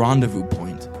the rendezvous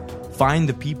point, find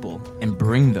the people, and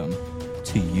bring them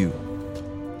to you.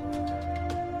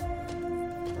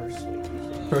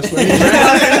 I was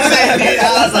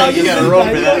like, you gotta roll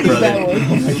for that, brother.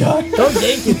 Oh my god. Don't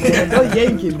yank it, man. Don't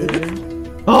yank it,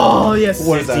 man. Oh, yes.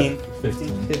 What is that?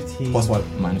 15. 15. Plus what?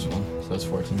 Minus 1, so that's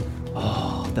 14.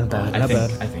 Oh, not bad. I Not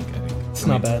think. bad. It's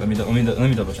not bad. Let me double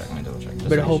check. Just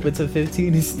Better make hope sure. it's a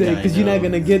 15 instead, Yeah, I because you're not know.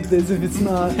 gonna get this if it's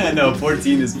not. I know,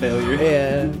 14 is failure.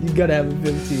 Yeah, you gotta have a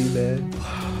 15, man.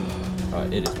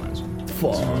 It is minus 1.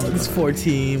 Fuck, it's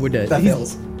 14. We're dead. That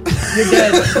fails. You're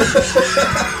dead.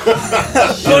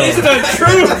 But it's the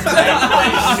truth!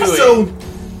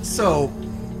 So,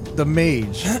 the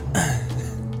mage,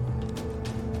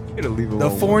 the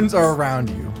thorns are around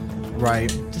you, right?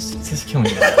 Just kill me.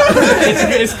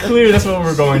 It's clear that's what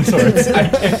we're going towards.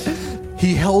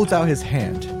 He holds out his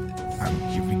hand. I'm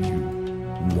giving you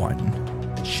one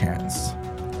chance.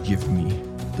 Give me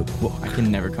the book. I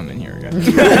can never come in here again.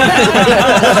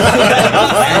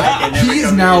 He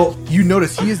is now, you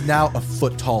notice he is now a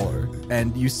foot taller,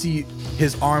 and you see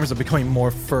his arms are becoming more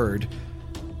furred,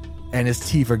 and his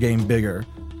teeth are getting bigger.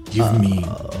 Give me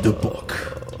the book.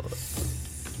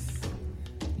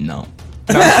 No.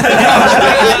 You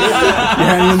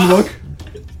handing him the book?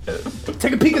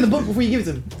 Take a peek in the book before you give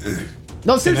it to him.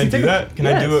 No, seriously, take it. Can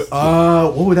I do it?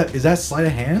 What would that, is that sleight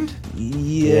of hand?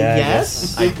 Yeah,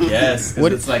 yes. I guess.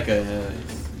 What- It's like a.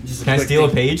 Can I steal a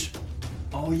page?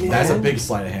 Oh, yeah. That's a big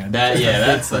sleight of hand.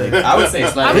 That's like. I would say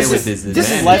slightly with this.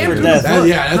 This is life or death.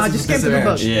 That's Nah, a just scan through the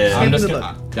book. Yeah. Scan I'm through just the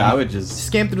gonna. book. Yeah, I would just.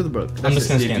 Scan through the book. I'm just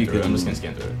gonna See if scan you through it. can- I'm just gonna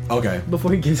scan through it. Okay.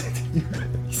 Before he gives it to you.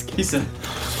 He said.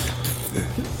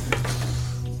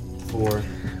 4.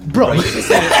 Bro.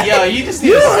 Yo, you just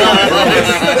need to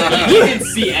stop. You didn't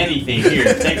see anything. Here,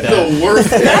 take that. The worst.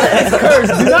 It's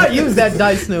cursed. Do not use that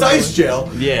dice no more. Dice jail.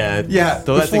 Yeah. Yeah.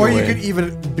 Throw that thing Before you away. could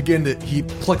even begin to, he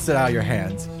plucks it out of your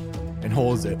hands and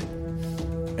holds it,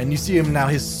 and you see him now.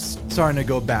 He's starting to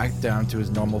go back down to his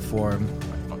normal form.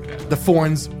 The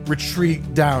thorns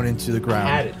retreat down into the I ground.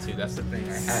 had it too. That's the thing.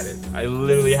 I had it. I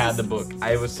literally had the book.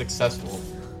 I was successful.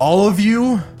 All of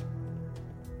you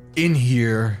in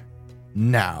here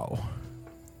now.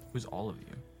 Who's all of you?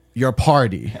 Your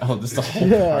party. Oh, this is the whole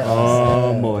Yeah.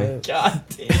 Oh boy. God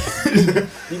damn.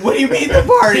 What do you mean the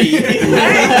party?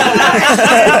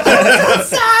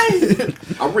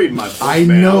 I'm reading my book, I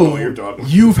man. know don't what you're talking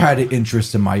about. you've had an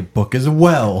interest in my book as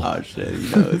well. Oh shit,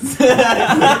 he knows.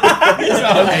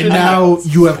 And now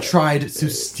you have tried to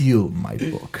steal my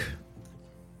book.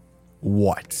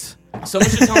 What? Someone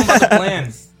should tell him about the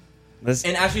plan Let's,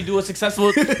 and actually do a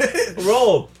successful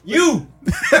roll. You.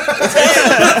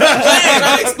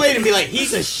 Explain to me like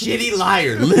he's a shitty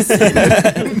liar.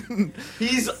 Listen.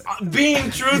 He's being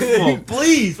truthful.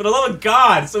 Please, for the love of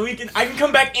God, so I can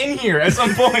come back in here at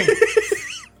some point.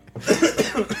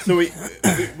 So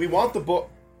we want the book.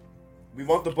 We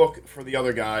want the book for the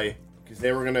other guy because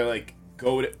they were gonna like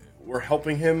go. We're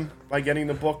helping him by getting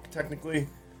the book. Technically,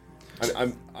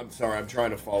 I'm sorry. I'm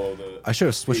trying to follow the. I should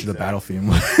have switched to the Exactly.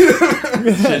 battle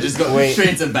theme. Should just go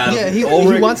straight to battle. Yeah, he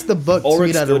Ulrich- wants the book to Ulrich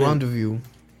meet at a stood in- rendezvous.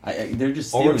 They're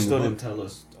just Ulrich stealing still the didn't book. tell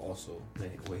us also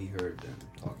what he heard them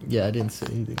talking. Yeah, I didn't say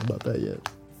anything about that yet.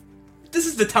 This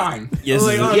is the time. Yes,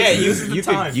 Like, this is- yeah, Yeah, this is the you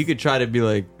time. could you could try to be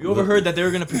like. We overheard that they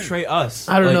were gonna betray us.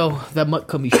 I don't Like, know. That might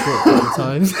cut me short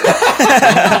sometimes.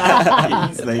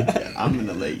 He's like, I'm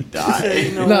gonna let you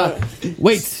die. Nah,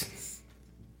 wait.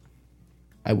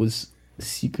 I was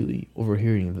secretly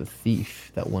overhearing the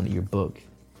thief that wanted your book.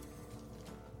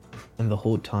 And the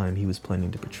whole time he was planning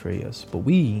to betray us. But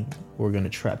we were going to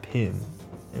trap him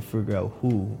and figure out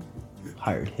who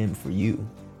hired him for you.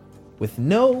 With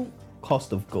no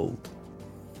cost of gold.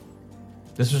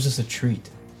 This was just a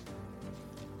treat.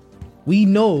 We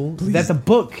know that the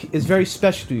book is very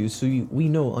special to you, so we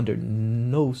know under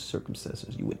no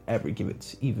circumstances you would ever give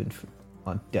it, even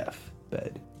on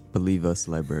deathbed. Believe us,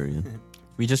 librarian.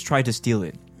 We just tried to steal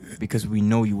it because we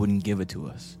know you wouldn't give it to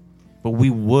us, but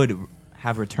we would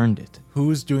have returned it.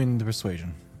 Who's doing the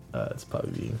persuasion? It's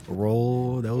probably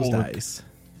Roll those Ulrich. dice.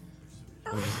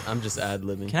 I'm just ad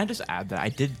libbing. Can I just add that I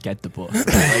did get the book? Like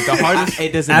the hardest.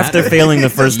 It doesn't after matter. failing the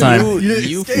first time.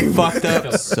 You fucked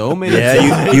up so many.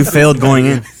 Yeah, you failed going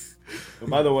in. But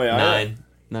by the way, I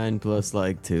 9 plus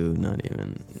like 2, not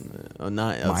even.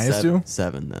 Nine. Minus seven, 2?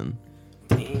 7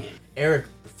 then. Eric,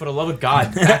 for the love of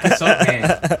God, back us up,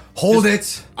 man. Hold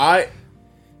it! I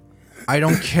I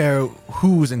don't care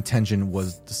whose intention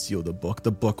was to steal the book.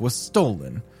 The book was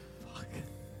stolen.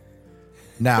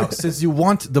 Now, since you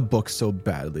want the book so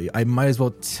badly, I might as well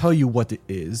tell you what it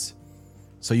is,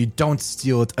 so you don't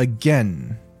steal it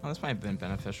again. Oh, this might have been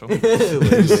beneficial in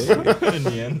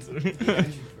the end.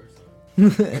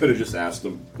 could have just asked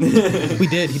him. We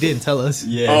did. He didn't tell us. Oh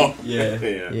yeah.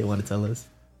 He yeah. didn't want to tell us.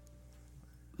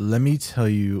 Let me tell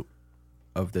you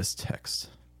of this text.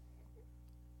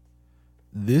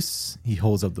 This, he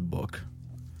holds up the book.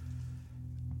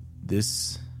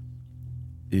 This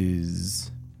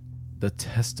is the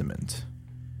testament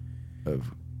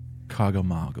of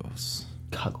Kagomagos.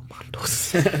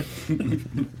 Kagomandos.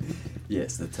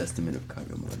 Yes, the Testament of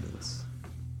Kagamandos.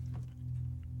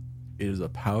 It is a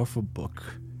powerful book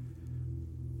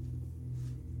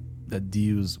that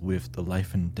deals with the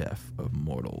life and death of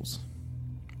mortals.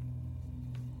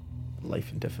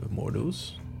 Life and death of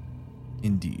mortals.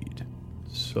 Indeed.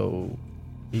 So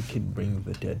he can bring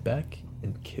the dead back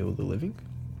and kill the living?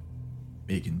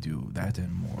 It can do that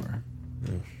and more.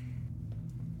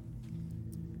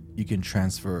 You can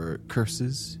transfer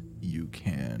curses. You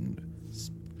can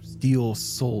steal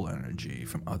soul energy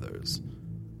from others.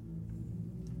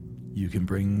 You can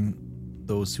bring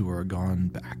those who are gone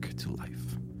back to life.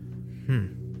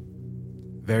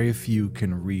 Very few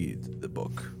can read the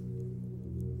book.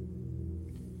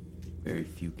 Very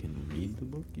few can read the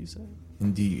book, you say?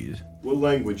 Indeed. What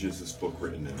language is this book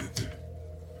written in?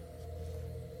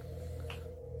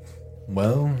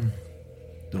 Well,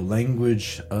 the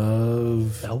language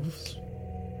of... Elves?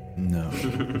 No.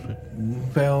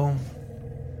 Well,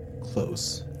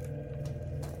 close.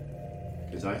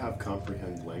 Because I have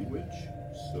comprehend language,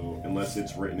 so unless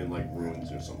it's written in like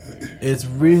runes or something. It's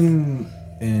written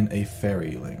in a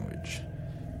fairy language.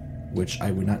 which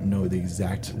I would not know the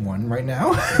exact one right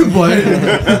now, but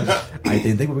I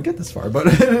didn't think we would get this far. But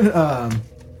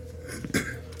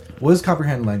what is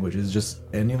comprehend language? Is it just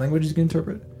any language you can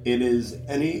interpret? It is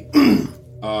any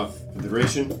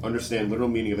duration, understand literal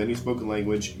meaning of any spoken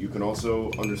language. You can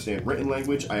also understand written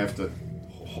language. I have to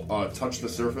touch the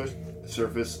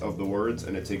surface of the words,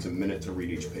 and it takes a minute to read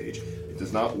each page. It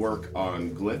does not work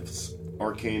on glyphs,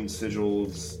 arcane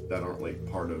sigils that aren't like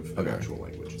part of an actual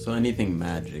language. So anything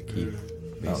magic, he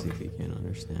basically can't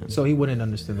understand. So he wouldn't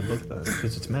understand the book then,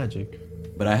 because it's magic.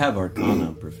 But I have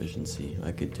Arcana proficiency.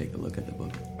 I could take a look at the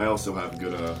book. I also have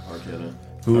good Arcana.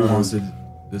 Who wants to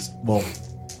this? Well,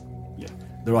 yeah,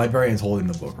 the librarian's holding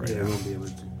the book right now. We'll be able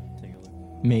to take a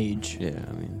look. Mage. Yeah,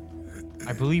 I mean,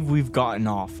 I believe we've gotten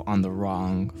off on the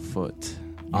wrong foot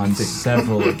on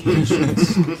several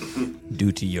occasions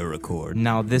due to your accord.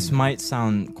 Now, this might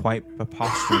sound quite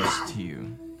preposterous to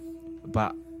you,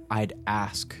 but I'd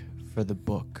ask for the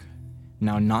book.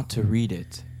 Now, not to read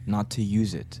it, not to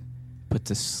use it, but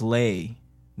to slay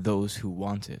those who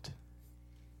want it.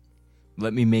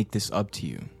 Let me make this up to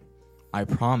you. I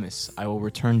promise I will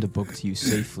return the book to you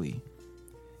safely.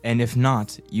 And if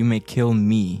not, you may kill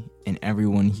me and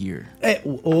everyone here. Hey,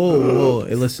 whoa,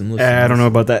 hey, listen. I don't know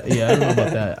about that. Yeah, I don't know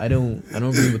about that. I don't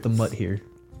agree with the mutt here.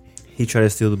 He tried to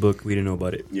steal the book. We didn't know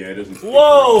about it. Yeah, it isn't.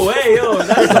 Whoa, hey, yo,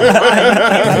 that's a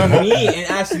lie. Me and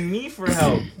asking me for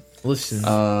help. Listen.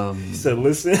 He said,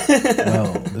 "Listen."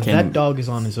 Well, that dog is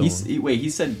on his own. He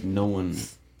said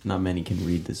not many can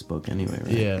read this book anyway,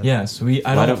 right? Yeah. Yes,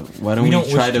 Why don't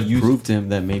we try to prove to him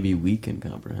that maybe we can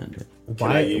comprehend it?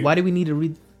 Why do we need to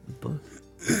read the book?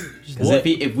 Because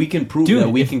if we can prove that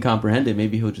we can comprehend it,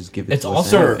 maybe he'll just give it. It's to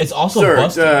also us. it's also Sir,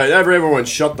 busted. everyone,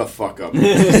 shut the fuck up,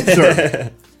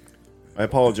 sir. I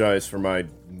apologize for my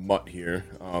mutt here.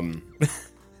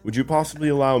 Would you possibly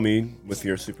allow me, with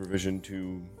your supervision,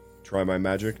 to try my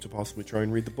magic to possibly try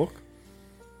and read the book?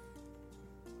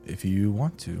 If you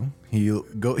want to, he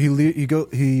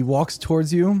walks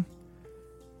towards you,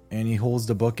 and he holds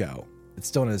the book out. It's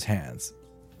still in his hands.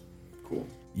 Cool.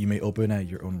 You may open at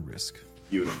your own risk.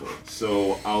 Beautiful.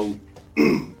 So I'll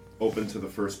open to the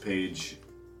first page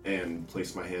and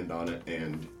place my hand on it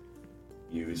and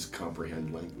use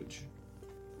comprehend language.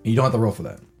 You don't have to roll for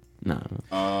that.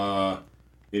 No.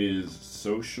 It is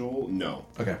social. No.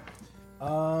 Okay.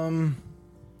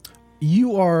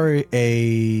 You are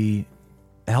a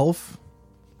elf?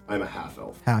 I'm a half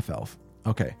elf. Half elf.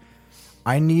 Okay.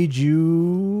 I need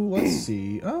you. Let's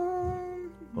see.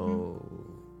 Oh,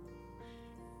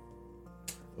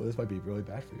 this might be really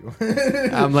bad for you.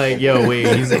 I'm like, yo, wait,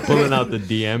 he's pulling out the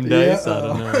DM dice. I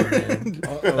don't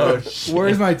know.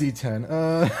 Where's my D10?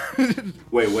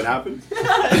 Wait, what happened?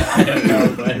 I don't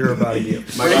know, but you're about to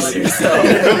get.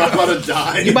 I'm about to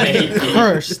die. You might get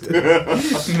cursed.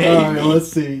 Alright,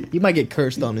 let's see. You might get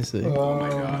cursed, honestly. Oh my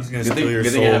god. Good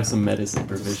thing I have some medicine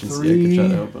proficiency. I could try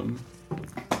to help him.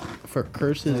 For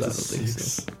curses, I don't think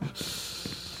so.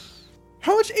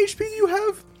 How much HP do you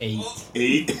have? 8.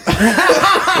 He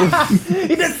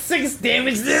did 6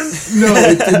 damage then? No,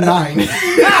 it did 9.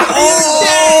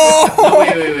 Oh!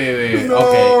 Wait.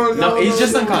 Okay. No, he's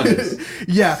just unconscious.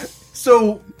 Yeah.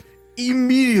 So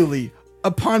immediately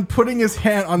upon putting his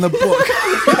hand on the book,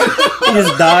 He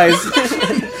just dies.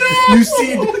 you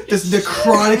see this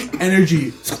necrotic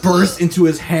energy burst into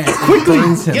his hand and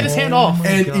burns him. Get his hand off.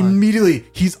 And immediately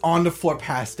he's on the floor,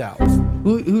 passed out.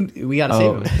 Who we gotta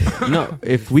save him. No,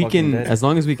 if we can, as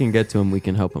long as we can get to him, we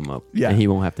can help him up. Yeah. And he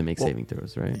won't have to make saving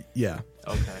throws, right? Yeah.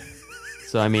 Okay.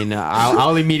 So, I mean,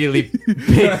 I'll immediately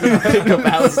pick up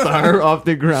Alistar off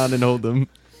the ground and hold him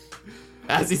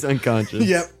as he's unconscious.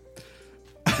 Yep.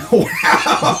 Wow.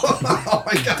 Oh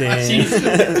my god.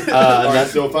 Alright,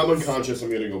 so if I'm unconscious,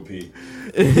 I'm gonna go pee.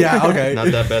 Yeah, okay. Not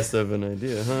that best of an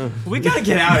idea, huh? We gotta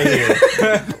get out of here.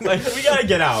 We gotta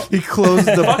get out. He closed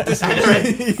the Fuck this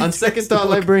place. On second thought,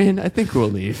 librarian, I think we'll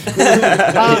leave.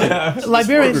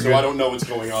 Librarian. So I don't know what's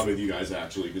going on with you guys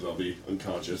actually, because I'll be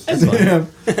unconscious.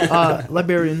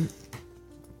 Librarian.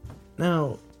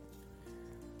 Now,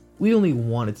 we only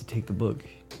wanted to take the book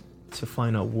to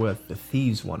find out what the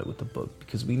thieves wanted with the book,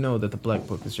 because we know that the Black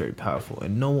Book is very powerful,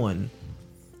 and no one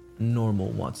normal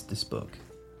wants this book.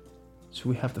 So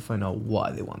we have to find out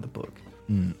why they want the book.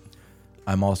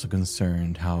 I'm also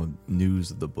concerned how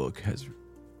news of the book has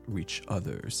reached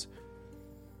others.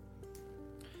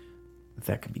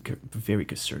 That could be very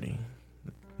concerning.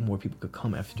 More people could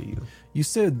come after you. You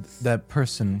said that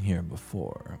person here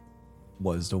before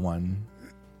was the one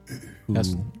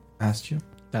who asked you?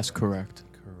 That's correct.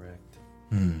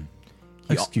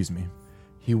 Excuse me.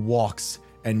 He walks,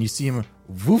 and you see him,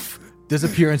 woof,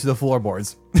 disappear into the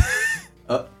floorboards.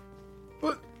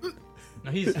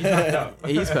 He's knocked out.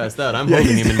 He's passed out. I'm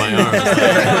holding him in my arms.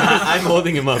 I'm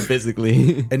holding him up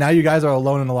physically. And now you guys are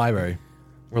alone in the library.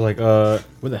 We're like,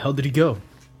 where the hell did he go?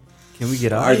 Can we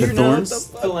get out? Are the you thorns?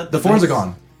 The thorns are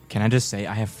gone. Can I just say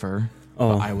I have fur?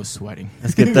 Oh. But I was sweating.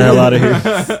 Let's get the hell out of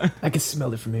here. I can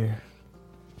smell it from here.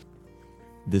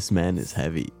 This man is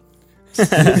heavy.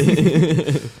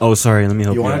 Oh, sorry. Let me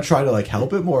help You you. want out. to try to like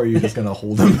help him, or are you just gonna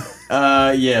hold him?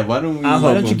 Yeah. Why don't we?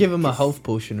 Why don't you give him a health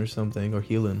potion or something, or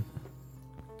healing?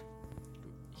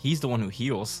 He's the one who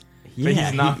heals. Yeah, But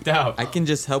he's knocked out. I can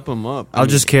just help him up. I'll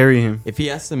just carry him. If he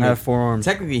has to I make have 4 arms.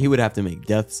 technically, he would have to make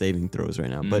death saving throws right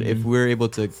now. But if we're able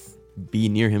to be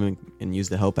near him and use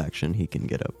the help action, he can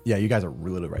get up. Yeah, you guys are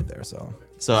really right there. So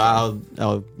I'll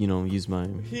use my I'll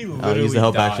use literally the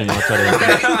help died. action. And I'll try to help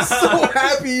him. I'm so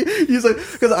happy. He's like,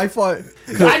 because I thought.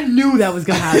 I knew that was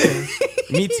gonna happen.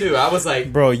 Me too. I was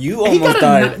like, Bro, you He got almost a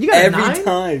died ni- you got a every 9?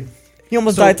 time. He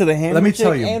almost So, died to the hammer. let me chick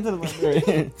tell you. and to the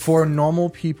librarian. For normal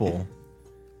people,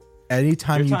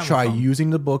 anytime Your you time try will come. using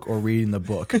the book or reading the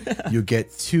book, you get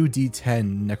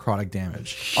 2d10 necrotic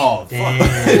damage. oh fuck,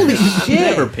 Holy I'm shit!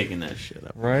 never picking that shit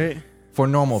up. Right? For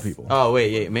normal people. Oh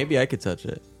wait, maybe I could touch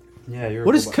it. Yeah, you're.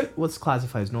 What's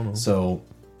classified as normal? So,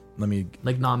 let me.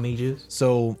 Like non-mages.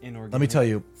 So, Inorganic. let me tell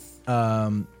you.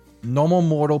 Normal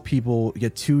mortal people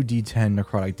get 2d10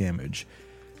 necrotic damage.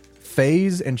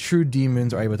 Fays and true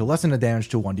demons are able to lessen the damage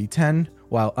to 1d10,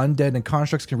 while undead and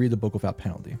constructs can read the book without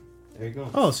penalty. There you go.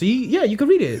 Oh, so you can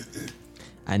read it.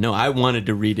 I know I wanted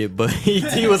to read it, but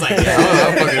he was like, yeah,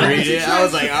 I'll fucking read it. I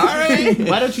was like, all right.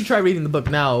 Why don't you try reading the book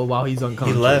now while he's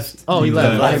unconscious? He left. Oh, he The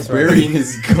left. That's right. librarian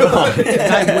is gone. The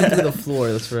guy went through the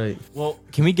floor. That's right. Well,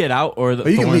 can we get out or the Oh,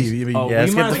 you can thorns- leave. Oh, Yeah,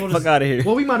 let's we get might as the well fuck just- out of here.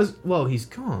 Well, he's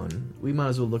gone. We might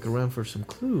as well look around for some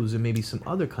clues and maybe some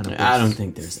other kind of. I don't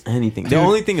think there's anything. The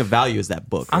only thing of value is that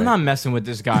book. I'm right? not messing with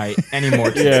this guy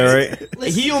anymore. Yeah, right.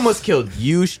 He almost killed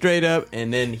you straight up,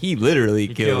 and then he literally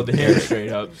He killed killed him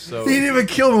straight up. So He didn't even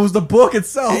kill him. It was the book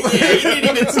itself. Yeah, he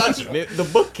didn't even touch him. The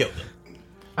book killed him.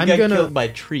 He got killed by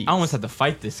trees. I almost had to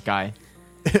fight this guy.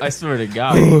 I swear to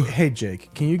God. Hey,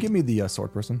 Jake, can you give me the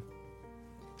sword person?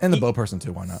 And the bow person,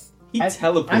 too. Why not? He I'm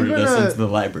teleported us gonna- into the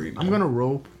library. I'm gonna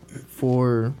roll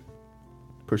for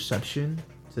perception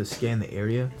to scan the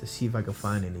area to see if I can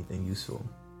find anything useful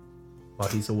while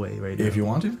he's away right now. If you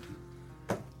want to.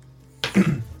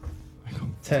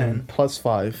 10 plus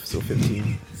 5, so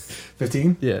 15.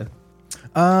 15? Yeah.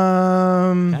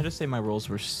 Can I just say my rolls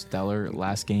were stellar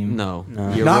last game? No,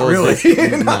 No. Your Not rolls really.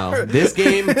 is- no, this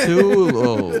game too.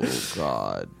 Oh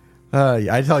god.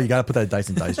 Yeah, I tell you, gotta put that dice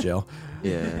in dice jail.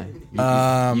 Yeah. You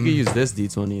can use this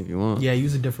D20 if you want. Yeah,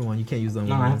 use a different one. You can't use that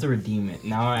No, one. I have to redeem it.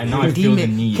 Now I feel redeem the it.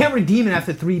 need. Can't redeem it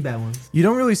after 3 bad ones. You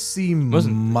don't really see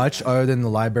Wasn't- much other than the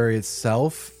library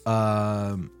itself.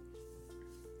 Yeah,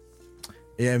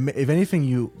 if anything,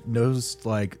 you noticed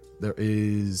like there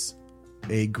is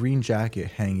a green jacket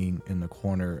hanging in the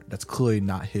corner that's clearly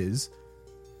not his,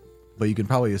 but you can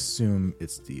probably assume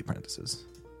it's the apprentice's.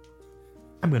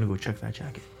 I'm gonna go check that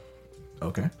jacket.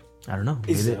 Okay. I don't know.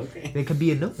 Is Maybe it okay? there could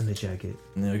be a note in the jacket.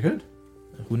 Yeah, good.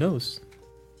 Who knows?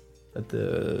 At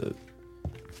the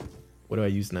what do I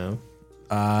use now?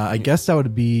 I guess that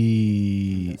would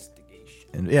be.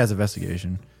 Yeah, it's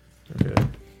investigation. Okay.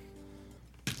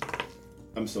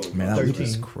 I'm still Man, that 13.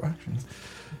 was corrections.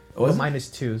 Well, minus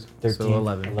 2, so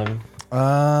 11.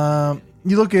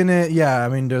 You look in it, yeah. I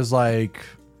mean, there's like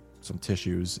some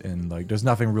tissues and like there's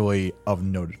nothing really of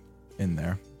note in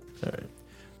there.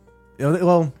 All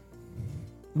right.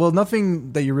 Well,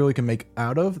 nothing that you really can make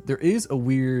out of. There is a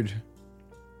weird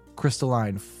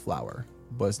crystalline flower,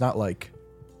 but it's not like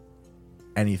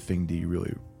anything that you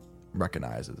really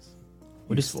recognize as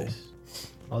What is useful. this?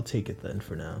 I'll take it then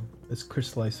for now. It's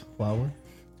crystallized flower.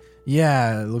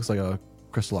 Yeah, it looks like a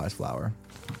crystallized flower.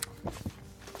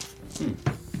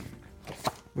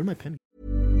 Where'd my pen?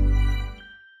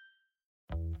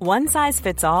 One size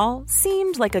fits all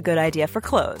seemed like a good idea for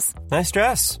clothes Nice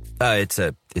dress. It's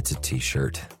a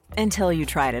t-shirt. until you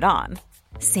tried it on.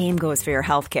 Same goes for your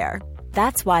healthcare.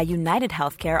 That's why United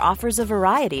Healthcare offers a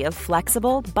variety of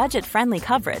flexible, budget-friendly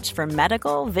coverage for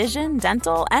medical, vision,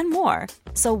 dental, and more.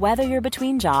 So whether you're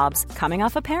between jobs, coming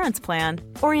off a parent's plan,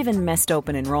 or even missed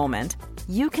open enrollment,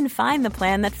 you can find the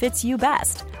plan that fits you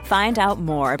best. Find out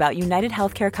more about United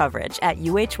Healthcare coverage at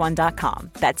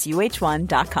uh1.com. That's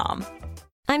uh1.com.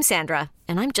 I'm Sandra,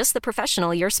 and I'm just the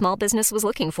professional your small business was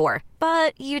looking for.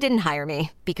 But you didn't hire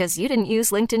me because you didn't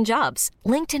use LinkedIn Jobs.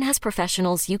 LinkedIn has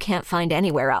professionals you can't find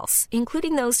anywhere else,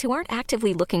 including those who aren't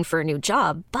actively looking for a new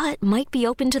job, but might be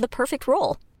open to the perfect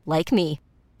role, like me.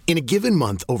 In a given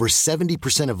month, over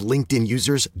 70% of LinkedIn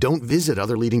users don't visit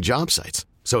other leading job sites.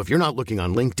 So if you're not looking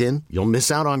on LinkedIn, you'll miss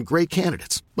out on great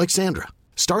candidates like Sandra.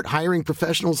 Start hiring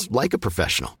professionals like a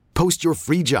professional. Post your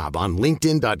free job on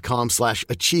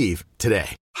linkedin.com/achieve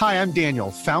today. Hi, I'm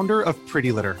Daniel, founder of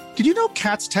Pretty Litter. Did you know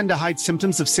cats tend to hide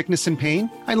symptoms of sickness and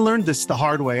pain? I learned this the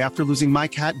hard way after losing my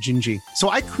cat, Gingy. So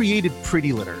I created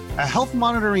Pretty Litter, a health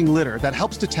monitoring litter that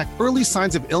helps detect early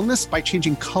signs of illness by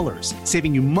changing colors,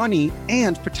 saving you money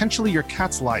and potentially your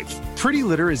cat's life. Pretty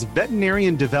Litter is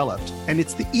veterinarian developed, and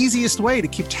it's the easiest way to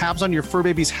keep tabs on your fur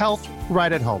baby's health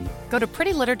right at home. Go to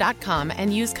prettylitter.com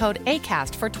and use code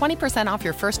ACAST for 20% off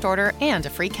your first order and a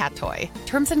free cat toy.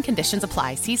 Terms and conditions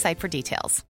apply. See site for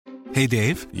details. Hey,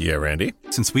 Dave. Yeah, Randy.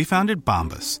 Since we founded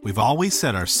Bombas, we've always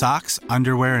said our socks,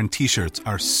 underwear, and T-shirts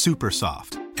are super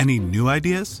soft. Any new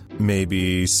ideas?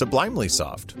 Maybe sublimely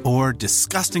soft. Or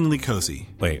disgustingly cozy.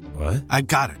 Wait, what? I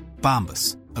got it.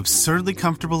 Bombas. Absurdly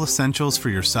comfortable essentials for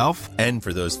yourself and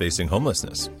for those facing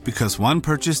homelessness. Because one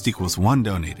purchased equals one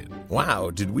donated. Wow,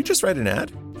 did we just write an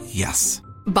ad? Yes.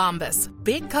 Bombas.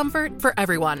 Big comfort for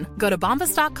everyone. Go to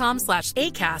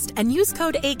bombas.com/ACAST and use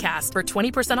code ACAST for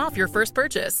 20% off your first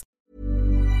purchase.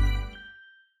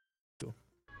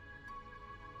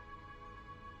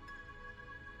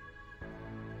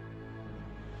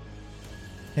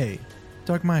 Hey,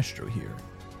 Dark Maestro here.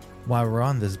 While we're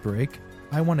on this break,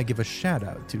 I want to give a shout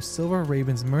out to Silver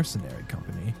Raven's Mercenary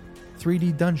Company,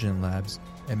 3D Dungeon Labs,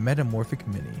 and Metamorphic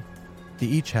Mini. They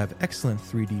each have excellent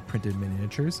 3D printed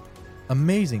miniatures,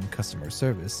 amazing customer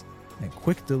service, and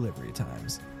quick delivery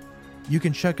times. You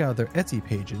can check out their Etsy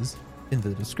pages in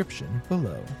the description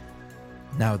below.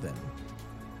 Now then,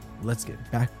 let's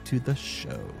get back to the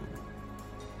show.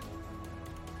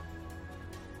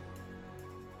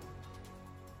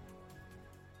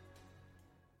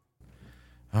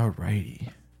 Alrighty.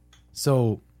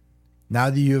 So, now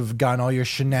that you've gotten all your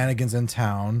shenanigans in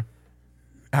town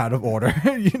out of order.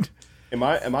 Am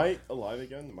I alive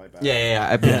again? Am I back? Yeah.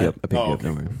 I picked you up. Okay.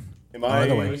 Don't worry. Am I?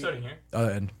 Other way. Are we starting here?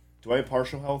 Other end. Do I have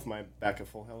partial health? Am I back at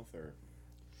full health? Or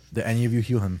Did any of you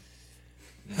heal him?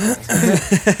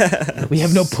 We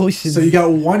have no potions. So you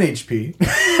got 1 HP.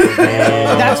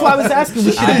 That's why I was asking.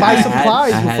 We should buy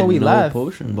supplies before we left.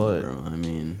 Potion, but bro. I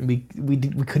mean, we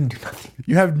couldn't do nothing.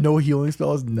 You have no healing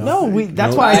spells. Nothing. No,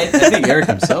 that's no, why. I think Eric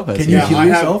himself has. Can you heal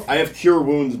yourself? I have cure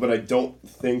wounds, but I don't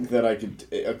think that I could.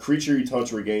 A creature you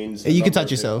touch regains. You can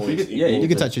touch yourself. You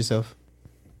can touch yourself.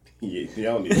 Yeah, I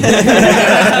don't need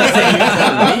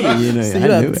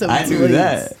it. I knew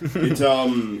that. It's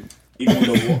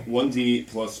equal to 1d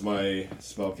plus my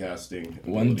spellcasting.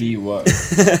 1d what?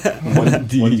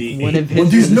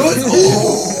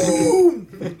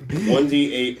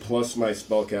 1d8 plus my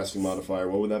spellcasting modifier.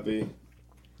 What would that be?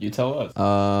 You tell us.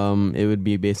 It would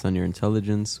be based on your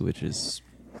intelligence, which is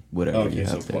whatever you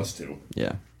have. Okay, so plus 2.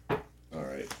 Yeah. All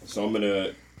right, so I'm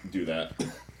gonna do that.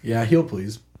 Yeah, heal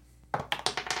please.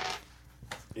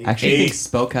 Actually, I think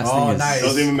spellcasting is nice.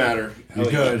 Doesn't even matter. You're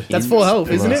good. That's full health,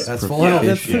 isn't it? That's full health.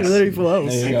 That's literally full health.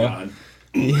 Thank God.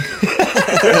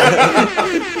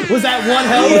 Was that one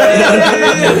health?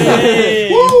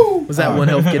 Was that one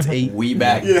health gets 8? We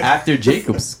back after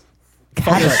Jacob's.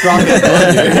 All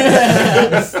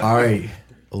right,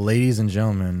 ladies and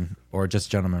gentlemen, or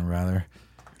just gentlemen rather,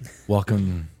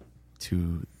 welcome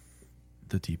to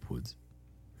the Deep Woods.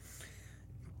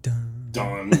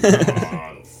 Done.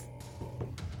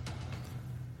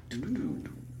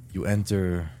 You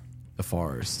enter the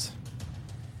forest,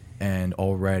 and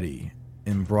already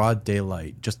in broad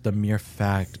daylight, just the mere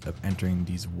fact of entering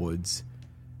these woods,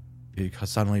 it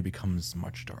suddenly becomes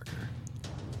much darker.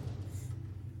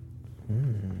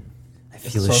 I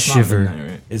feel So a it's not shiver.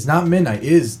 midnight, right? It's not midnight;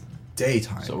 it is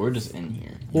daytime. So we're just in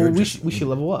here. Well, You're we just- should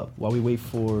level up while we wait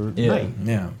for Yeah. night.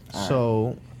 Yeah.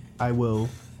 So I will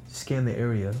scan the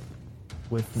area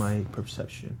with my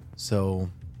perception. So,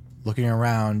 looking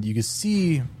around, you can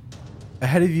see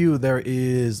ahead of you there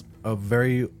is a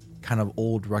very kind of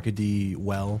old, ruggedy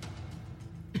well.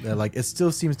 That, like, it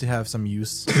still seems to have some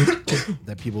use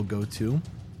that people go to.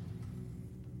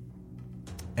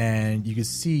 And you can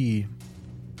see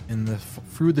in the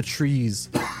through the trees,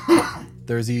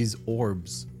 there's these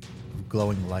orbs of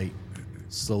glowing light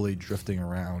slowly drifting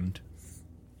around.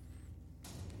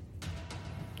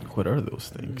 What are those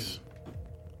things?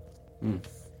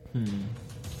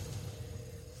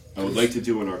 I would like to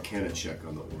do an Arcana check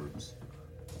on the orbs.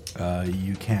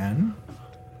 You can.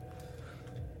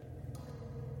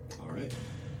 All right.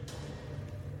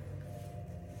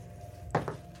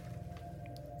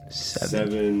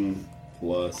 7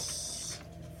 plus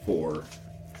 4,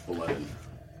 11.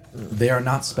 They are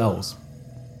not spells.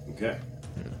 Okay.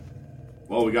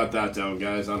 Well, we got that down,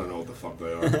 guys. I don't know what the fuck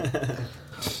they are.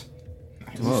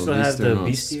 Do we still have the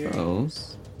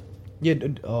bestiary? Yeah.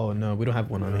 Oh no, we don't have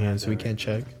one on hand, so we can't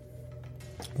check.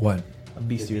 What? A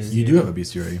bestiary. You do have a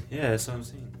bestiary. Yeah, that's what I'm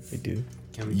saying. We do.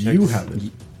 Can we check You this? have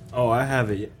it. Oh, I have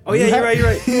it. Oh yeah, you're right. You're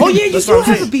right. Oh yeah, you That's still what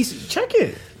I'm have a saying. bestiary. Check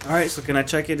it. All right, so can I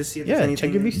check it to see if there's Yeah,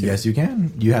 anything? check your bestiary. Yes, you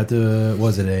can. You have to.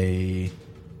 Was it a?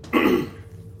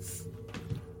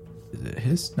 Is it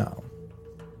his? No.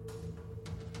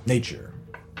 Nature,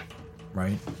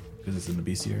 right? Because it's in the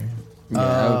bestiary. Yeah,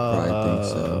 I would probably think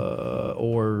so.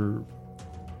 Or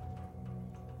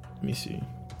let me see.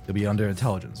 It'll be under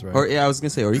intelligence, right? Or yeah, I was gonna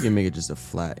say, or you can make it just a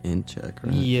flat int check,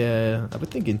 right? Yeah, I would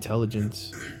think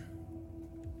intelligence.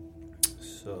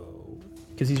 So,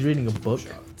 because he's reading a book.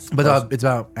 But it's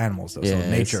about animals, though. Yeah, so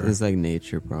nature. It's like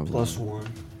nature, probably. +1.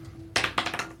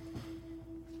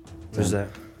 What's that?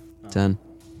 10.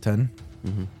 10?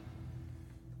 Mm-hmm.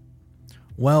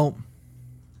 Well,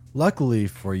 luckily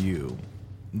for you,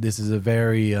 this is a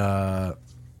very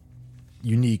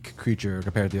unique creature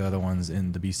compared to the other ones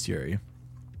in the bestiary.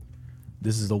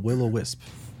 This is the will-o-wisp.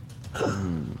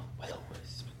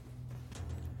 Will-o-wisp.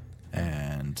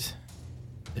 And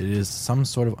it is some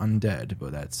sort of undead,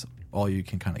 but that's all you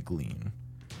can kind of glean.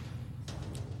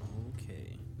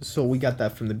 Okay. So we got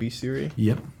that from the bestiary.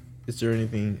 Yep. Is there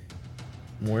anything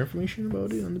more information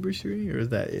about it on the bestiary, or is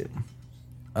that it?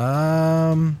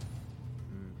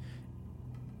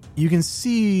 You can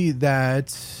see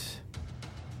that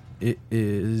it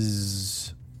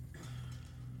is.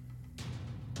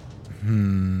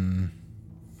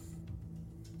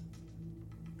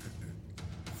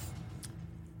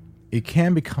 It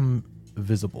can become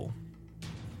visible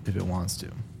if it wants to.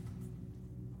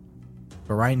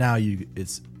 But right now,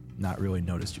 it's not really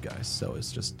noticed you guys, so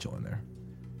it's just chilling there.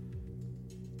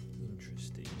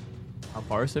 Interesting. How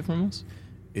far is it from us?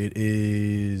 It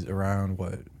is around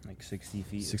what? Like 60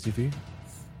 feet. 60 feet?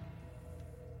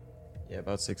 Yeah,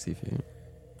 about 60 feet.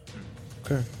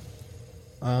 Okay.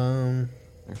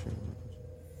 Actually,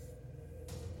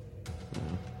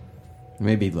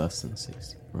 maybe less than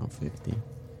 60, around 50.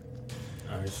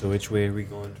 Alright, so which way are we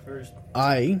going first?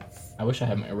 I wish I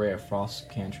had my Ray of Frost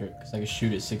cantrip because I could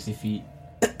shoot at 60 feet.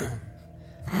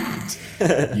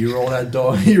 You roll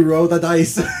that you roll the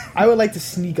dice. I would like to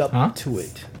sneak up to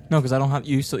it. No, because I don't have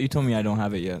you. So you told me I don't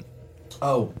have it yet.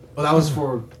 Oh, well, that was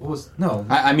for what was no?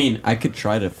 I mean, I could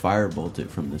try to firebolt it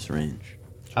from this range.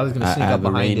 I was gonna sneak I up have a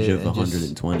behind range it of and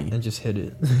 120. and just hit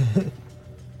it.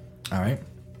 All right.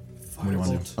 What do you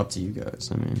want to do? Up to you guys.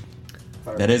 I mean,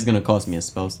 that is going to cost me a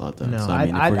spell slot, though. No, so, I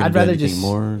mean, if I'd we're gonna rather do anything just-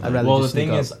 more. I'd rather Well, the just sneak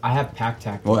thing up. is, I have pack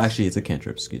tactics. Well, actually, it's a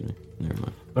cantrip. Excuse me. Never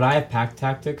mind. But I have pack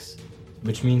tactics,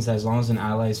 which means that as long as an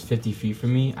ally is 50 feet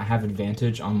from me, I have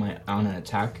advantage on an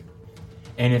attack.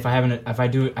 And if I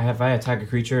attack a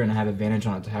creature and I have advantage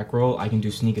on attack roll, I can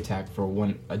do sneak attack for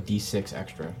a d6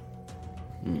 extra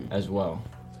as well.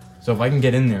 So if I can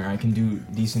get in there, I can do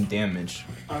decent damage.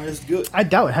 That's good. I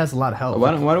doubt it has a lot of health. Why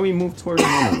don't we move towards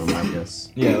one of them? I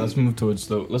guess. Yeah, let's move towards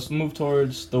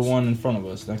the one in front of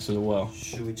us next to the well.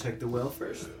 Should we check the well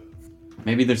first?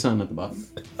 Maybe there's something at the bottom.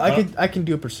 I can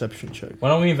do a perception check. Why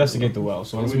don't we investigate the well?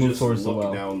 So Why let's don't we move just towards the look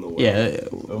well. down the well? Yeah.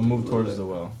 We'll move towards the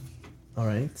well. All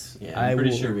right. Yeah, I'm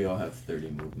pretty sure we all have 30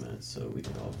 movement, so we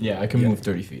can all. Yeah, I can move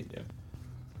 30 feet. Yeah.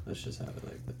 Let's just have it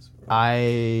like this.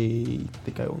 I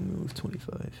think I will move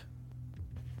 25.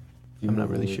 I'm not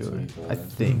really sure. I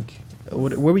think.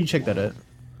 Where would you check that at?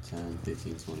 10,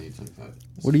 15, 20, 25.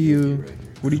 What do you? Right here.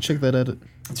 Where do you check that at?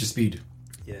 It's your speed.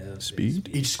 Yeah. Speed.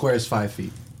 Each square is 5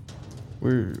 feet.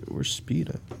 Where's speed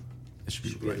at? It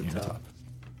should be right near the top.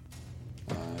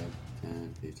 5,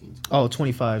 10, 15, 20. Oh,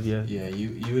 25. Yeah. Yeah,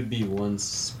 you would be one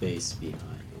space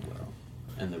behind the well,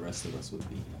 and the rest of us would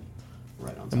be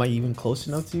right on top. Am I even close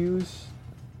enough to use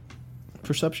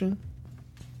perception?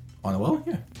 On the well?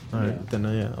 Yeah. All right. Then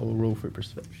yeah, I will roll for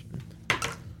perception.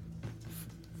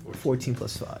 14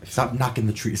 plus 5. Stop knocking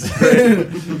the trees.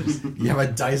 You have a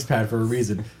dice pad for a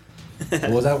reason. What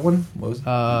was that one? What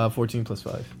was 14 plus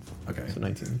 5. Okay. So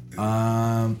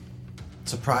 19.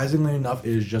 Surprisingly enough,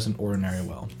 it is just an ordinary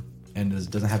well, and it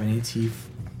doesn't have any teeth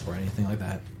or anything like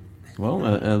that. Well,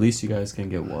 at least you guys can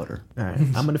get water. All right.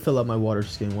 I'm gonna fill up my water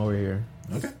skin while we're here.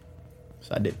 Okay.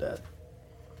 So I did that.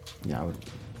 Yeah, I would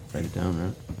write it down,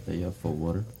 right? That you have full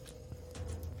water.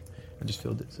 I just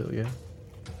filled it. So yeah.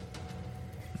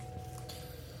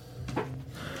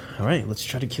 All right. Let's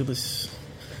try to kill this.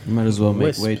 You might as well make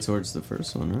Wisp. way towards the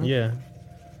first one, right? Yeah.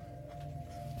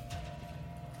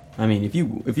 I mean, if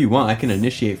you want, I can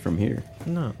initiate from here.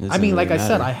 No. Doesn't I mean, really like I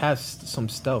said, matter. I have some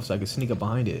stealth, so I could sneak up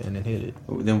behind it and then hit it.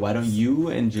 Then why don't you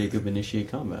and Jacob initiate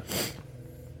combat?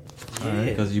 Alright.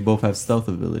 Because you both have stealth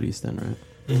abilities then, right?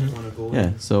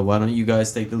 Yeah. So why don't you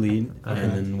guys take the lead,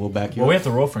 and then we'll back you. Well, we up.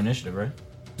 have to roll for initiative, right?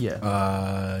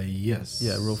 Yeah. Yes.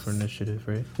 Yeah, roll for initiative,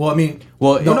 right? Well, I mean,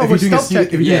 Well, No, if we're you're doing a stealth stealth-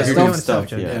 check. if you're Yeah, doing we're a doing stealth stealth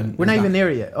check, check. then We're not it's even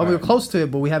there yet. Oh, we're close to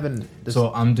it, but we haven't.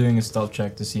 So I'm doing a stealth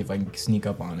check to see if I can sneak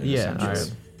up on it. Yeah, essentially.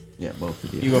 alright. Yeah, both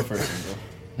of you. You go first, Angel.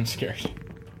 I'm scared.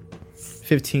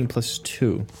 15 plus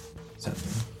 2.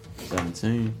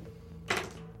 17.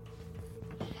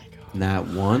 Nat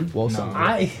 1. Well, so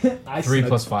I 3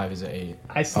 plus 5 is an 8.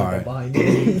 I saw Alright. that behind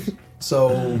you.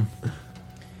 So,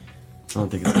 I don't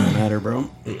think it's gonna matter, bro.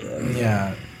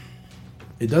 yeah,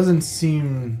 it doesn't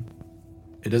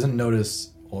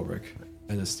notice Ulrich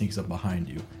as it sneaks up behind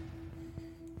you.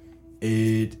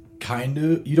 It kind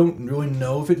of, you don't really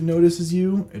know if it notices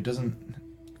you. It doesn't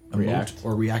React. emote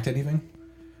or react to anything.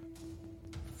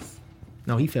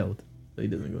 No, he failed. So he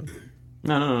doesn't go.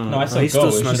 No, I said he's go.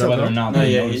 still It's just snuck up, whether or though? not No,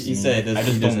 they yeah, notice he me. said I he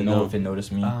just don't doesn't know know. if it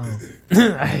noticed me.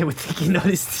 I would think he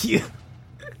noticed you.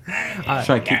 Try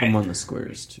to keep him on the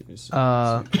squares too.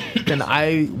 So. Then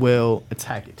I will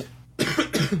attack it.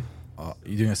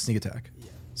 You're doing a sneak attack.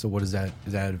 So what is that?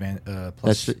 Is that advantage?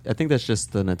 That's I think that's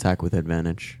just an attack with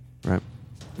advantage, right?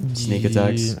 Sneak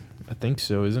attacks. I think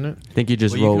so, isn't it? I think you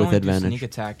just Well, roll you with can only do advantage. sneak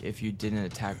attack if you didn't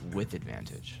attack with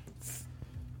advantage.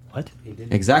 What?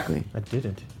 Exactly. I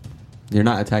didn't. You're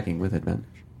not attacking with advantage.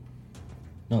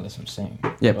 No, that's what I'm saying.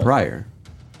 Yeah, But- prior.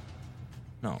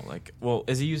 No, like, well,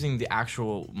 is he using the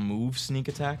actual move sneak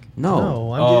attack?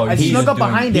 No. I he's snuck up doing-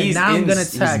 behind it. He's Now I'm in- gonna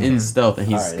attack He's in him. stealth, and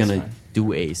he's Alright, that's gonna fine.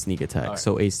 do a sneak attack. Alright.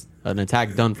 So an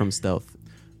attack done from stealth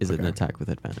is an attack with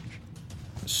advantage.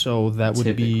 So that would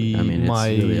Typically. be I mean, it's my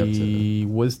really up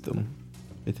to wisdom,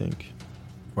 I think.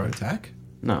 For an attack?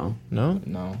 No. No?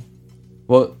 No.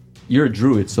 Well, you're a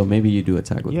druid, so maybe you do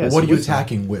attack with. Yeah, wisdom. What are you wisdom.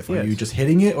 attacking with? Are Yes. you just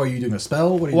hitting it, or are you doing a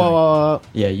spell? What are you Well, doing?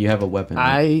 Yeah, you have a weapon.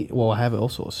 right? I have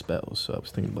also a spell, so I was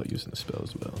thinking about using the spell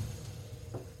as well.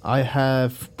 I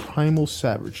have primal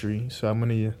savagery, so I'm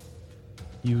gonna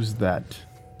use that.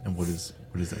 And what is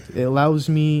that? It allows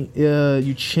me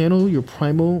you channel your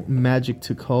primal magic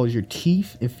to cause your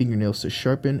teeth and fingernails to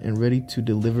sharpen and ready to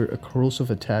deliver a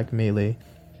corrosive attack melee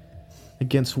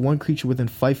against one creature within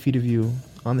 5 feet of you.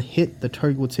 On the hit, the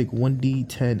target will take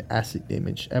 1d10 acid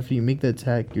damage. After you make the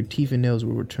attack, your teeth and nails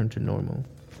will return to normal.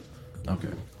 Okay.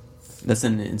 That's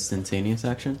an instantaneous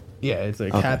action. Yeah, it's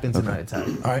like Okay, happens in okay. that attack.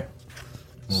 All right.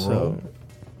 So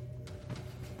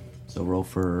So roll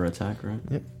for attack, right?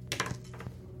 Yep.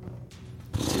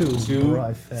 2.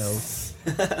 I failed.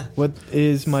 What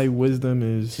is my wisdom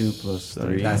is 2 plus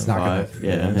 3. That's not gonna- 5.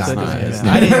 Yeah, that's that's not not. gonna- It's yeah.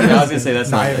 not. I was gonna say that's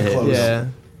Not not even a hit. close. Yeah.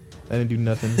 I didn't do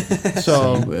nothing. So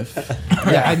So you whiff.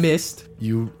 yeah, I missed.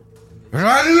 You hit,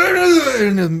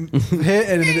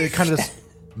 and it kind of just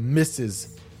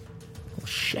misses. Oh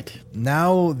shit.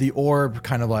 Now the orb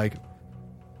kind of like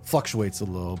fluctuates a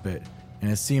little bit,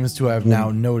 and it seems to have now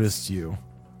noticed you.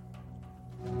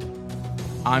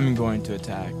 I'm going to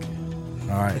attack.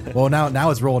 All right. Well, now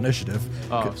it's roll initiative.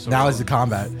 Oh, so now roll- it's the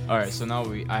combat. All right, so now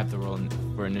I have to roll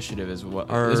for initiative as well.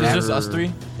 Or- Is it just us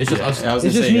three? It's just us. I was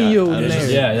It's gonna just say, me, you, I and was Larry.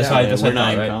 just- Yeah, that's yeah, what I thought, we're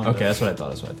not in right? combat. Okay, that's what I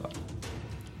thought.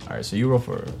 All right, so you roll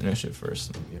for initiative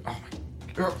first.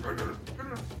 Oh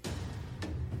my.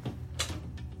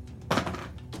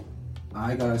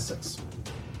 I got a 6.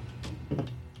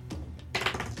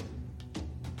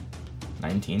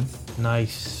 19.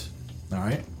 Nice. All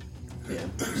right. Yeah.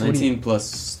 19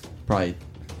 plus probably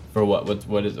For what?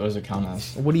 What does it count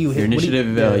as? What do you your hit? What do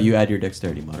initiative. yeah. You add your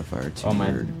dexterity modifier to Oh, my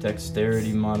your.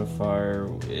 dexterity modifier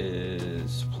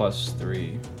is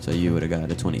 +3. So you would have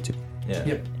got a 22. Yeah.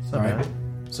 Yep. It's All not right. bad.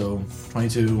 So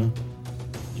 22.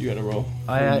 You gotta roll.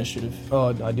 I for had- initiative.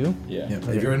 Oh, I do? Yeah. Yeah.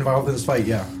 If you're involved in this fight,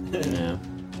 yeah. Yeah.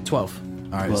 12.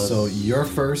 All right. Plus- So you're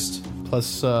first.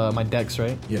 Plus my dex,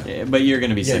 right? Yeah. Yeah, but you're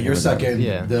gonna be Yeah. second. You're regardless. second.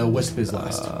 Yeah. The wisp is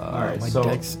last. All right, my so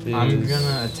dex is... I'm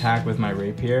gonna attack with my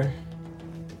rapier,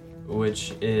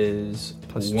 which is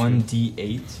Plus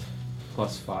 1d8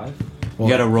 plus 5. You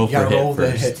gotta roll for hit roll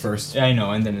the first. hit first. Yeah, I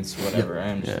know, and then it's whatever. I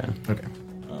Yeah. understand. Okay.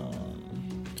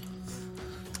 Um,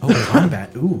 Oh,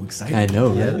 combat. Ooh, exciting. I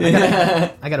know. Yeah,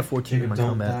 right? I got a 14 in my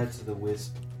Don't die combat. to the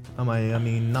wisp. I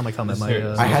mean, not my combat, my...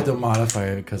 Serious. I had to modify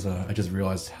it because I just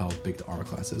realized how big the armor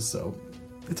class is, so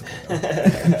it's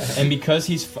okay. and because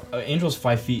Angel's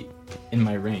 5 feet in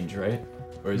my range, right?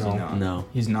 Or is he No. not? No.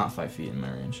 He's not 5 feet in my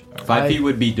range. All right. 5 feet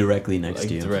would be directly next Like,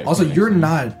 to you. direct Also, next you're to me.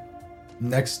 not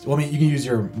next. Well, I mean, you can use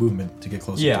your movement to get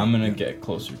closer. Yeah, to I'm it. gonna get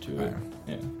closer to it.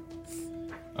 Yeah.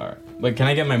 All right. Like, can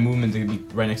I get my movement to be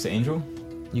right next to Angel?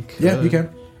 You could. Yeah, you can.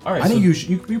 All right. I think so-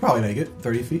 you probably make it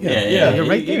 30 feet. Yeah, you're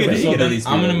right there, You right? could So at then least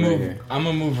I'm be gonna over move. here. I'm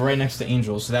gonna move right next to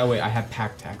Angel, so that way I have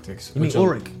pack tactics. You mean which will-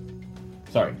 Ulrich?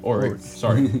 Sorry, Auric.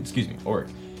 Sorry, excuse me, Auric.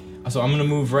 So I'm gonna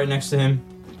move right next to him.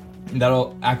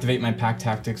 That'll activate my pack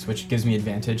tactics, which gives me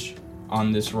advantage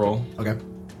on this roll. Okay.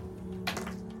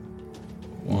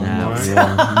 You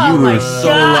were so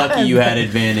lucky you had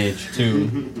advantage.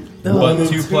 2. But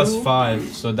 2 plus 5,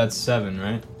 so that's 7,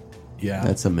 right? Yeah.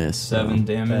 That's a miss. 7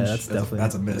 damage.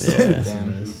 That's a miss.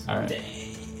 Damn. Alright.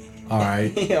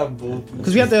 Alright.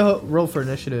 Because we have to roll for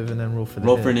initiative and then roll for the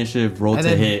Roll hit. for initiative, roll And to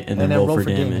then- hit, and then roll for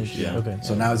damage. Yeah. Okay.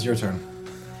 So now it's your turn.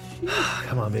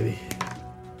 Come on, baby.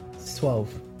 It's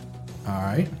 12.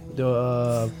 Alright.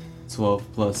 12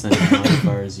 plus any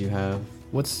modifiers you have.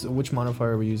 Which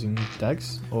modifier are we using?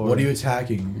 Dex? Or What are you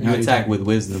attacking? You attack with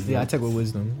wisdom. Yeah, I attack with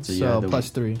wisdom. So So, you had the- plus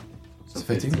 3. So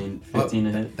 15? 15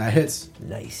 to hit. That hits.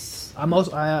 Nice. I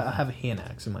have a hand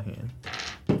axe in my hand.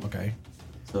 Okay.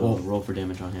 So Well- roll for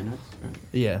damage on hand axe? Right.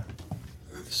 Yeah.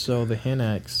 So the hand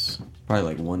axe. Probably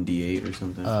like 1d8 or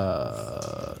something.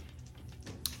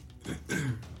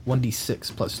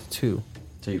 1d6 plus 2.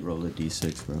 So you roll a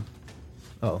d6, bro.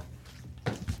 Oh.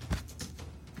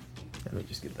 Let me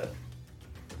just get that.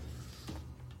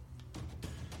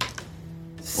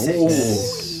 Oh.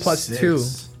 Plus 2.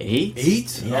 8?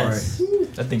 8? Yes.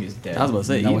 Alright. That thing is dead. I was about to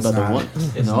say, No, you it's about to not. one.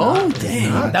 It's No? not.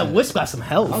 Dang. That wisp got some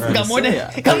health. was Got more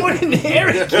gonna than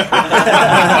Eric.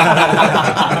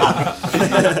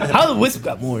 How the wisp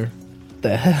got more?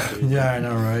 The hell? Yeah, I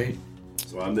know, right?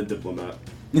 So I'm the diplomat.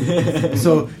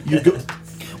 So you go.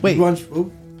 Wait. You want,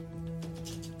 oh.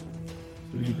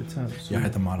 So Yeah, I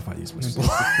had to modify these plus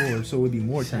whispers. 4, so it would be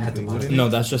more technically, wouldn't it? No,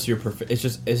 that's just your it's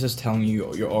just telling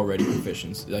you you're already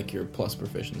proficient, like your plus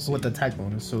proficiency. With the attack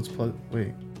bonus, so it's plus.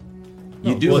 Wait.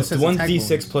 You do. Well, it. it's says 1d6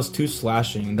 attack plus 2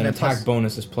 slashing, then then attack plus-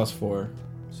 bonus is plus 4.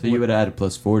 So you would add a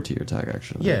plus 4 to your attack,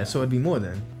 actually. Yeah, so it'd be more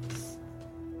then.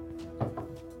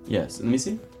 Yes. Let me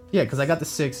see. Yeah, because I got the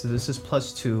 6, so this is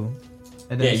plus 2.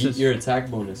 And then Yeah, it's just, your attack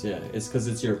bonus. Yeah, it's because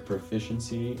it's your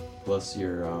proficiency plus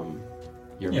your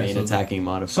Yeah, main so- attacking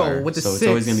modifier. So with the it's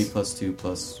always 6 gonna be plus 2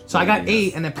 plus. So I got whatever you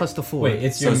 8 and then plus the 4. Wait,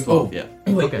 it's So your it's 12, yeah.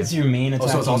 Wait, Okay. it's your main attack.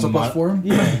 Oh, so it's also plus 4?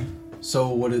 Yeah. So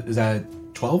what is that?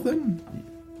 12 then?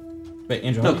 Wait,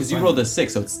 Andrew. No, how do because you find- rolled a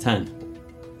 6, so it's 10.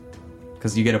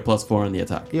 Because you get a plus 4 on the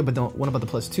attack. Yeah, but what about the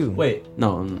plus 2? Wait,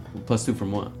 No, plus 2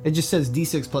 from what? It just says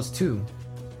d6 plus 2.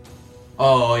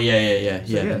 Oh, yeah.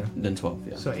 yeah. Then 12,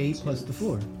 yeah. So 8 plus the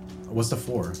 4. What's the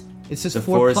 4? It's just The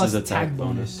 4 force plus is attack attack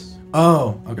bonus.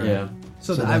 Oh, okay. Yeah.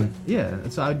 So, So that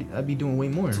then- so I'd be doing way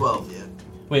more. 12, yeah.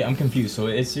 wait, I'm confused. So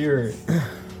it's your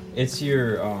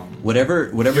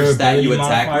Whatever your stat you ability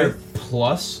attack modifier with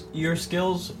plus your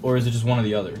skills, or is it just one or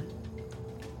the other?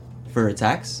 for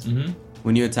attacks. Mm-hmm.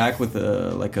 When you attack with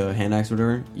like a hand axe or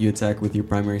whatever, you attack with your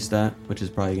primary stat, which is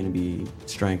probably going to be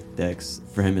strength, dex.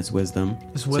 For him, it's wisdom.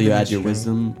 It's So wisdom you and add your strength.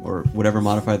 wisdom or whatever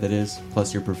modifier that is,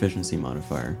 plus your proficiency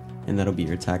modifier, and that'll be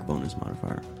your attack bonus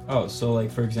modifier. Oh, so like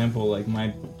for example, like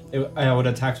I would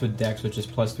attack with dex, which is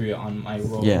plus 3 on my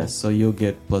roll. Yes, so you'll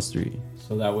get plus 3.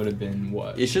 So that would have been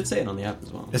what? It should say it on the app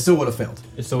as well. It still would have failed.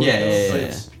 It's so Yeah.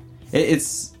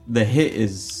 It's the hit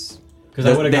is. Because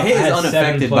I The, would have the got hit I is had 7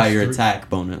 unaffected plus by your 3. attack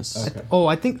bonus. Okay.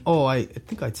 I think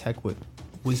I attack with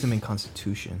wisdom and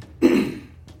constitution.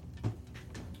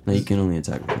 No, you can only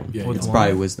attack with one. Yeah, it's you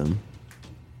probably can. wisdom.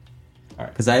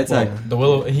 Alright. Because I attack. Well, the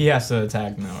willow, he has to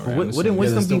attack now, right? Wouldn't Yeah,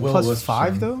 wisdom there's the be will plus wisp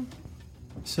 5 thing. though?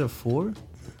 Instead of 4?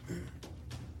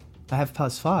 I have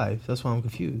plus 5. That's why I'm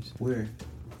confused. Weird.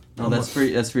 No, that's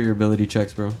for your ability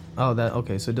checks, bro. Oh, that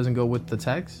okay. So it doesn't go with the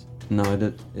text. No,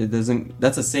 it doesn't.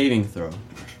 That's a saving throw,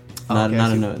 not okay,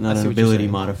 I see- not I an see what you're ability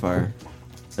saying. modifier.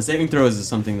 A saving throw is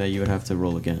something that you would have to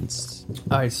roll against.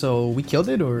 All right, so we killed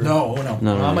it, or No. No, How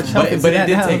no. much health But, is but that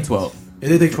it did now? take 12. It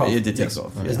did take 12. It did take Yes.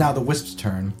 12. It's now the Wisp's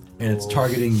turn, and it's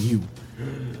targeting you.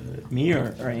 Me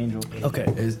or Angel? Okay.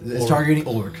 It's targeting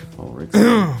Ulrich. Ulrich.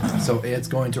 So it's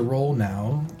going to roll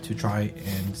now to try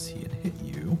and see it hit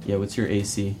you. Yeah, what's your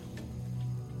AC?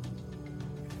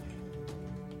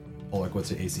 Ulrich, what's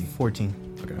the AC? 14.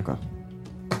 Okay. Okay.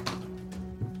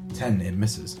 10, it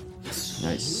misses.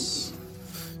 Nice.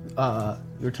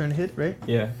 Your turn to hit, right?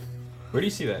 Yeah. Where do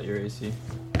you see that, your AC?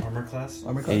 Armor class?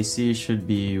 Armor class? AC should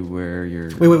be where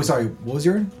you're. Wait, sorry. What was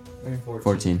your?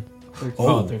 14.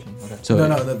 Oh, 13. Okay. So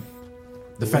No, the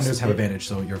defenders have advantage,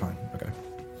 so you're fine. Okay.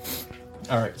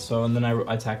 Alright, so and then I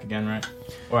attack again, right?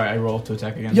 Or I roll to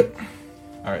attack again? Yep.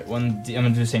 Alright, I'm gonna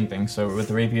do the same thing. So with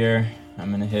the rapier,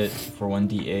 I'm gonna hit for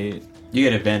 1d8. You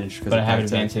get advantage, But I have pack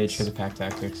advantage tactics. because of pack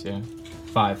tactics, yeah.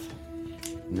 5.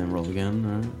 And then roll again.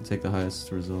 Alright. Take the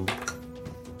highest result.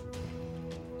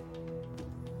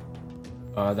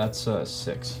 That's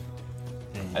 6.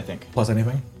 I think. Plus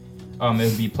anything? It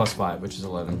would be plus 5, which is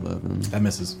 11. 11. That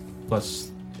misses.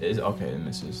 Plus Okay, it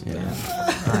misses. Yeah.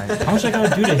 Alright. How much I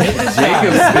gotta do to hit this?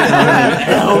 Jacob's been on an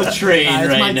L train it's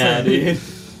right my now, turn. dude.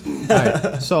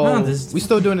 Alright, so No, this- we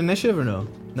still doing initiative or no?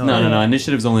 No.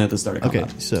 Initiative's only at the start of Okay,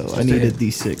 combat. so Just I need a a hit.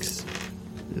 D6.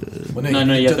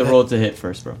 No, you have to roll to hit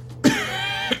first, bro.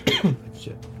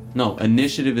 Shit. No,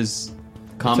 initiative is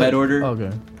combat order.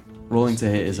 Okay. Rolling to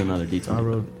hit is another D20. I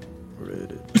rolled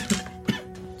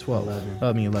 12.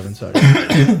 11, sorry.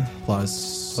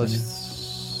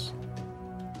 Plus.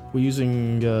 We're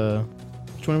using,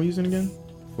 which one are we using again?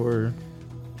 For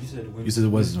You said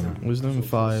wisdom. wisdom,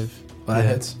 5. That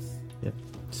hits. Yep.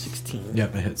 16.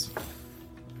 Yep, it hits.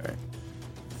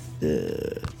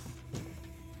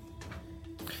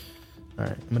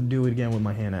 Alright, I'm gonna do it again with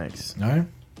my hand axe. Alright.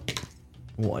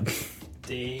 1.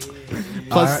 Damn.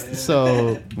 Plus,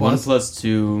 so 1 plus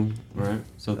 2, right?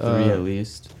 So 3 at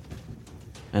least.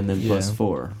 And then plus yeah.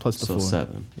 4. Plus the so 4.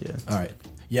 7. Yeah. Alright.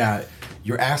 Yeah,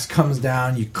 your axe comes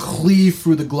down, you cleave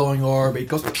through the glowing orb, it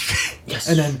goes, Yes.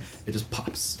 and then it just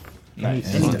pops.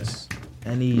 Nice. And he's Nice.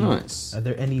 Any? Nice. Are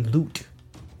there any loot?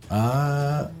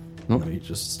 Let me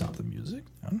just stop the music.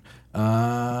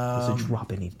 Does it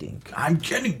drop anything? I'm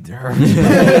getting there.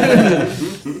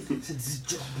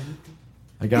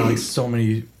 I got like so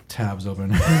many tabs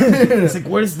open. It's like,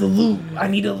 where's the loot? I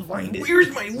need to find it.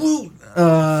 Where's my loot?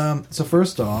 So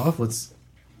first off, let's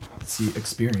see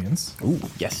experience. Ooh,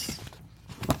 yes.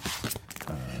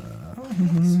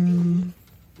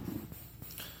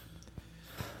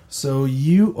 So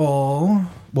you all,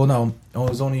 well, no, it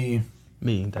was only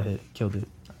Me that hit, killed it.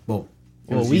 well.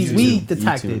 Well, was you we two.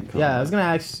 detected. You two in Yeah, I was gonna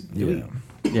ask. Yeah.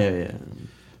 Yeah.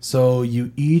 So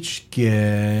you each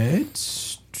get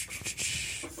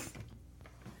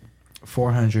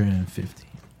 450.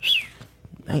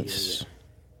 Nice.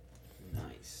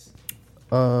 Nice.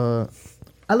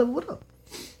 I leveled up.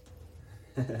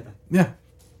 Yeah.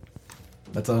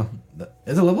 It's a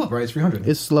level up, right? It's 300.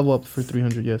 It's level up for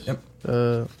 300. Yes. Yep.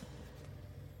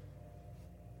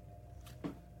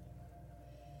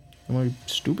 Am I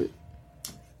stupid?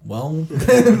 Well,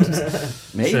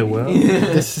 Maybe. Say well.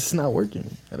 This is not working.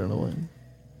 I don't know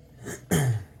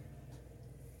why.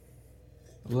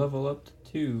 Level up to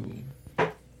 2.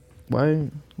 Why?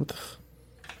 What the?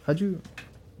 How'd you?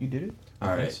 You did it? All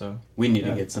right. So We need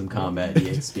to get some combat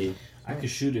EXP. I could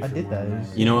shoot it. I from did where that. I'm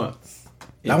at. You know what?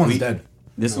 that If one's we- dead.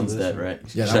 This No, one's this dead, one. right?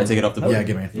 Yeah, Should that I take it off the board? Yeah,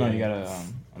 give me. no, you gotta.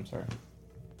 I'm sorry.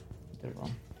 Did it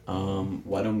wrong.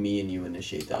 Why don't me and you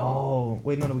initiate that? one? Oh,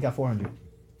 wait, no, we got 400.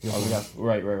 Oh, we got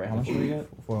right. How much do we get?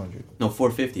 400. No,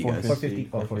 450, guys. 450.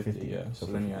 Oh, 450. 450. Yeah. So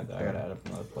then you add that. I gotta add up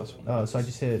another plus 1. So I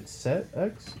just hit set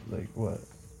X? Like what?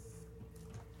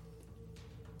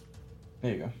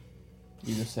 There you go.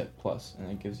 You just hit plus, and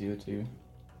it gives you the 2.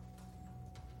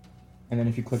 And then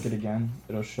if you click it again,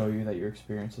 it'll show you that your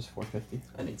experience is 450.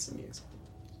 I need some EXP.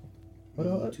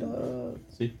 What?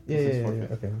 See? Yeah, This is yeah,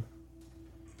 450.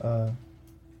 okay.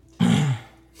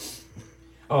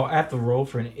 Oh, I have to roll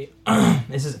for an 8.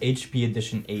 This is HP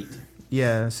edition 8.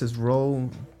 Yeah, it says roll.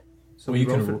 So you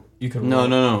could you could No, roll.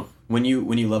 no. When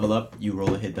you level up, you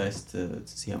roll a hit dice to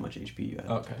see how much HP you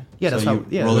have. Okay. Yeah, so that's you how.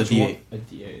 Yeah, roll a that's D8. A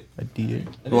D8. A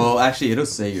D8. Well, actually, it'll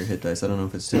say your hit dice. I don't know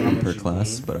if it's different per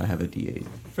class, but I have a D8.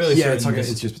 Fairly Yeah, it's certain okay.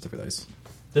 this- It's just specific dice.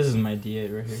 This is my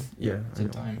D8 right here. Yeah, It's I a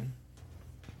know. diamond.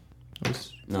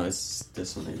 No, it's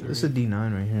this one. This is a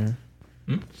D9 right here.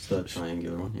 It's the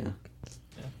triangular one, yeah.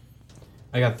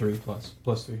 I got 3 plus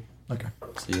 3. Okay.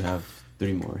 So you have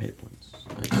 3 more hit points.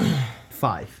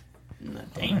 5.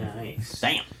 Nice.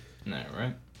 Damn. No,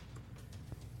 right?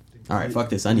 All right, fuck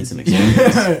this. I need some experience.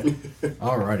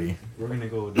 Alrighty. We're gonna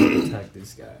go attack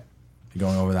this guy. You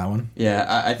going over that one?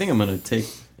 Yeah, I think I'm gonna take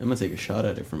a shot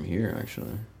at it from here.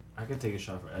 Actually, I could take a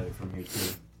shot at it from here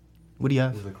too. What do you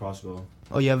This have? is a crossbow.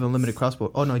 Oh, you have a limited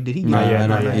crossbow. Oh no, did he? no, yet,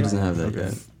 not he yet. doesn't have that Okay.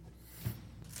 yet.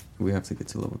 We have to get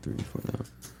to level 3 before that.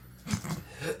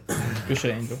 Good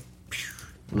shit, Angel.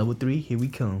 Level 3, here we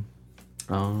come.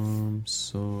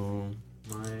 So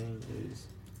Mine is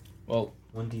Well,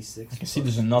 1d6. I can see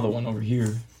there's another one over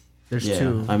here. There's yeah,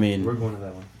 2. I mean, We're going to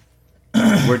that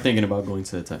one. we're thinking about going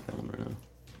to attack that one right now.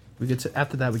 We get to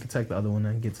after that. We can take the other one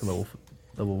and get to level.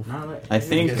 I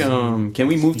think. Can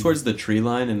we move towards the tree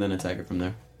line and then attack it from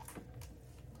there?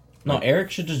 No, Eric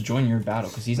should just join your battle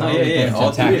because he's No, not yeah, really yeah, going to all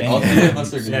attack three- all anything. three of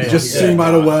us are gonna- Just sitting by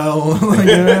the well. Like,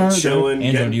 yeah, Chilling.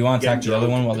 Angel, get- do you want to get attack the other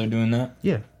drunk. one while they're doing that?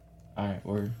 Yeah. Alright,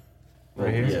 word.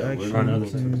 Right here? Yeah, Action, we're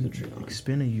moving towards the tree line.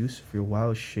 expend a use of your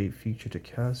wild shape feature to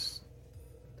cast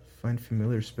find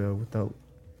familiar spell without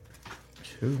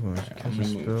too much. Alright, Cast I'm a gonna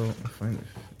spell. move. Find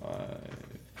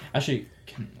Actually,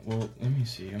 well, let me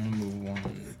see. I'm gonna move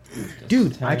one. That's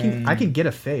Dude, I 10, can get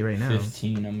a Fey right now.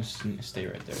 15. I'm gonna stay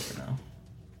right there for now.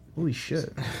 Holy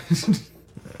shit.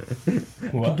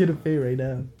 What? I get a pay right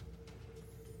now.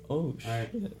 Oh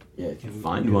Alright. shit. Yeah, if you Can we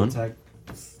find do one. Attack?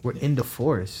 We're in the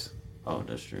forest. Oh,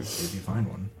 that's true. If you find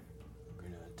one. We're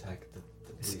gonna attack the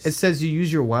police. It says you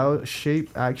use your wild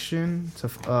shape action to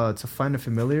find a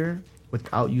familiar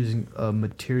without using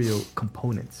material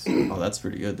components. Oh, that's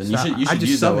pretty good. Then So you I should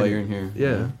just use that while summon you're it. in here.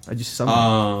 Yeah, I just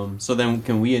summon So then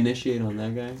can we initiate on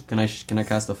that guy? Can I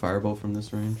cast a fireball from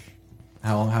this range?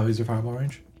 How is your fireball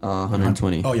range?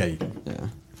 120. Oh yeah, you can. Yeah.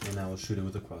 And I will shoot it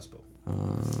with a crossbow.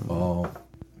 Oh,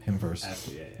 him first.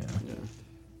 After, yeah.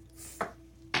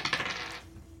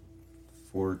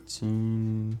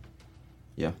 14.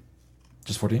 Yeah.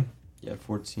 Just 14? Yeah,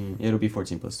 14. It'll be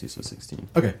 14 plus 2, so 16.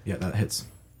 Okay, yeah, that hits.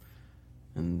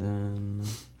 And then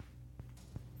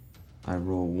I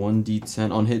roll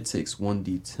 1d10. On hit, takes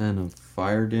 1d10 of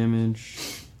fire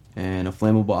damage. And a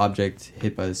flammable object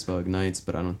hit by the spell ignites,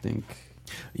 but I don't think...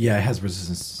 Yeah, it has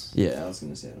resistance. Yeah, I was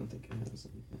going to say I don't think it has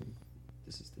anything.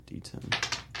 This is the d10.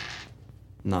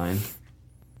 9.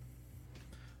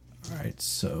 Alright,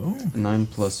 so... 9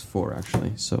 plus 4,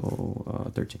 actually.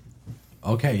 So, 13.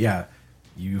 Okay, yeah.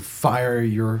 You fire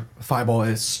your fireball,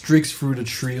 it streaks through the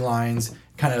tree lines,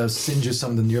 kind of singes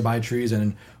some of the nearby trees, and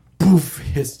then poof,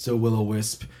 hits the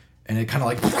will-o-wisp. And it kind of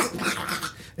like...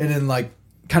 And then like,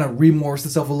 kind of remorphs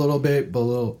itself a little bit,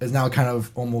 but is now kind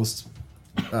of almost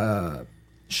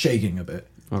shaking a bit.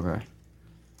 Okay.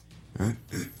 Alright.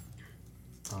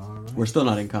 We're still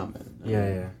not in combat.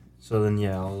 Yeah. So then,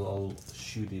 yeah, I'll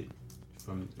shoot it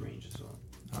from range as well.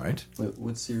 All right. Wait,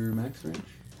 what's your max range?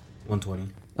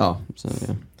 120. Oh, so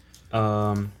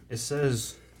yeah. It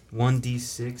says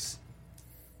 1d6.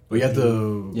 Well, you have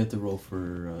to roll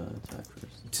for attack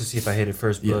first to see if I hit it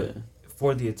first. Yeah. But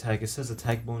for the attack, it says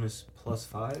attack bonus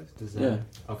 +5. Does that? Yeah.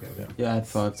 Okay. Yeah, add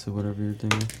 5 to whatever you're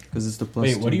doing because it's the plus.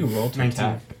 Wait, what do 2. you roll to 19.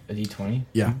 attack? A d20?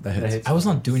 Yeah, that hits. I was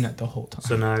not doing that the whole time.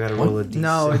 So now I gotta roll a d6.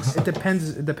 No, it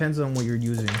depends. It depends on what you're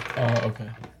using. Oh, okay.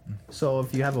 So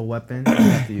if you have a weapon, you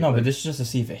have to use No, but this is just to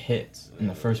see if it hits in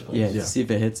the first place. Yeah, to see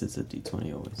if it hits, it's a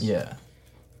d20 always. Yeah.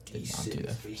 Did not do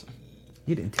that.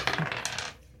 You didn't.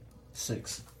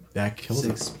 6. That kills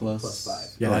 6 it. plus 5.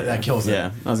 Yeah, that kills it.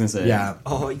 Yeah, I was gonna say. Yeah.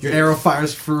 Oh, Your arrow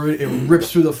fires through it. It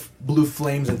rips through the blue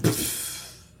flames and.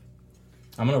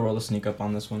 I'm gonna roll a sneak up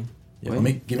on this one. Yeah,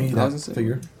 give me that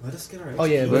figure. Let us get our. Oh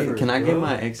yeah. Wait, can I get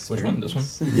my X? Which one? This one?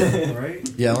 Yeah. Right?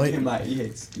 Yeah, let me. Get my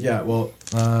EX. Yeah, well,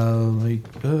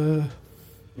 You're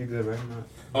good, right?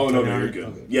 Oh no, you're good.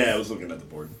 Okay. Yeah, I was looking at the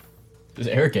board. Does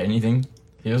Eric get anything?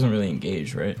 He doesn't really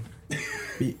engage, right?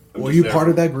 were you part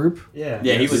of that group? Yeah.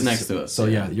 Yeah, he was next to us. So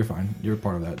yeah, you're fine. You're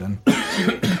part of that then.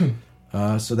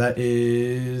 So that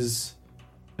is,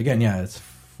 again, yeah, it's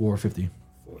 450.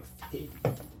 450.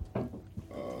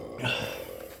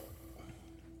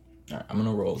 Alright, I'm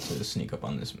gonna roll to sneak up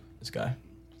on this guy.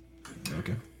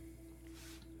 Okay.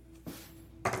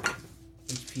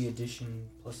 HP addition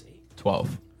 +8.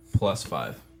 12 plus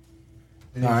 5.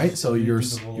 All right, so you're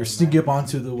sneaking up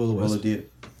onto the will-o-wisp.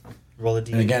 Roll a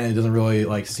d. And again, it doesn't really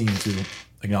like seem to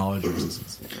acknowledge your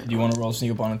resistance. Do you want to roll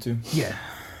sneak up on it too? Yeah.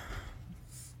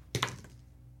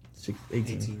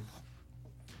 18.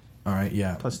 All right,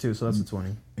 yeah. +2, so that's a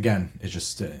 20. Again, it's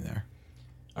just sitting there.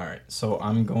 Alright, so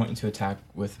I'm going to attack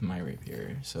with my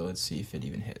rapier. So let's see if it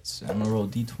even hits. I'm gonna roll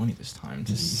d20 this time.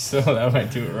 So that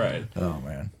might do it right. Oh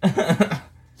man.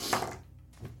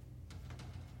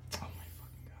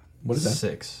 What is that?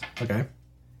 6. Okay.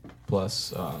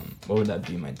 Plus, what would that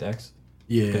be? My dex?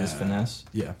 Yeah. Because it's finesse?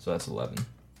 Yeah. So that's 11.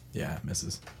 Yeah, it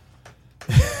misses.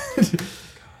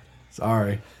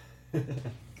 Sorry.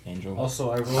 Angel.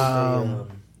 Also, I rolled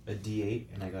a d8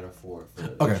 and I got a 4 for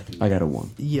the Okay. HP. I got a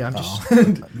 1. Yeah, I'm just.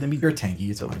 Let me. You're tanky.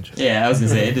 It's fine. Yeah, I was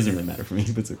gonna say it doesn't really matter for me,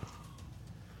 but it's okay.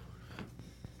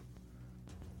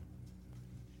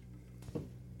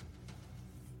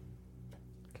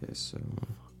 Okay, so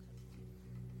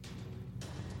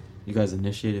you guys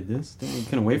initiated this? You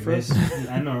can wait for us?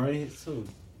 I know, right? It's so.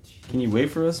 Can you wait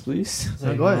for us, please?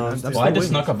 No, go ahead. I'm Well, still I just waiting.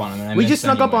 snuck up on him. And I We missed just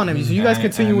snuck up on anyway. him, so you guys I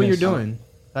continue what you're missed him. doing.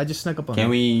 I just snuck up on Can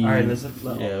him. we? All right, let's.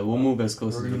 Yeah, we'll move as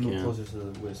close We're as we gonna move can. closer to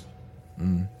the wisp.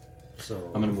 Mm. So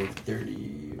I'm gonna move 30.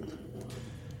 1, 2, 3, 4,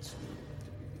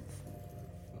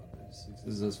 5, 6.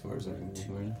 This is as far as I can move. 2,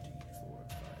 3, Right? 4,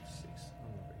 5, 6.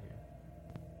 I'm over here.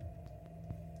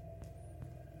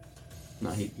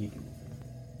 No, he can.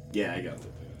 Yeah, I got it.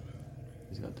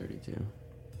 He's got 32.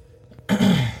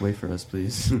 Wait for us,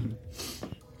 please.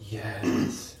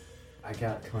 Yes, I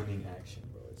got cunning action,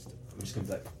 bro. I'm just gonna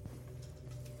be like.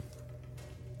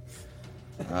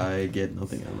 I get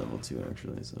nothing at level 2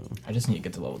 actually, so I just need to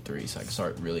get to level 3 so I can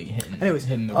start really hitting. Anyways,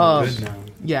 hitting the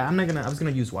yeah, I'm not gonna. I was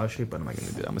gonna use wild shape, but I'm not gonna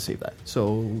do that. I'm gonna save that.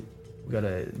 So we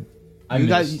gotta. I you missed,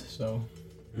 guys, so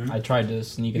I tried to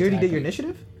sneak you attack. already did your him.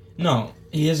 initiative? No,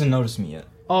 he hasn't noticed me yet.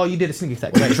 Oh, you did a sneak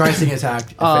attack. Right. Try a sneak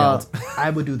attack. It failed. I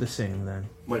would do the same then.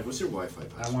 Mike, what's your Wi-Fi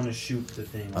password? I want to shoot the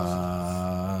thing. So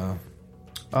I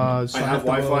I have to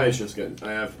Wi-Fi. roll- It's just getting.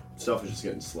 I have stuff. Is just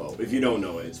getting slow. If you don't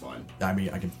know it, it's fine. I mean,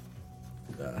 I can.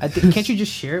 Can't you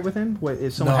just share it with him? What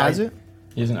if someone No, has it?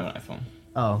 He doesn't have an iPhone.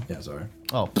 Oh. Yeah, sorry.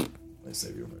 Oh. Let's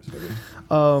save you first.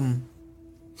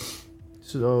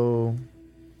 So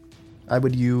I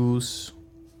would use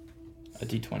a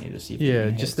D20 to see if yeah,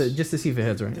 it just hits. to see if it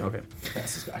hits right. Okay.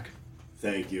 Pass this back.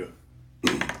 Thank you.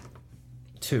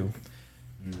 2.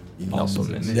 Also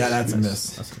miss. Yeah, that's a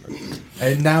miss.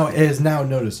 And now it has now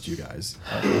noticed you guys.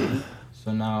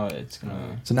 So now it's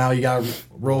gonna. So now you gotta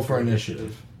roll for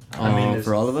initiative. I mean,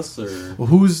 for all of us, or well,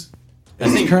 who's? I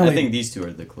think currently, I think these two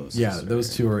are the closest. Yeah,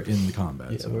 those two are in the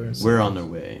combat. Yeah, so we're on their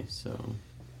way. So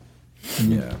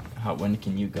yeah. When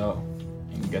can you go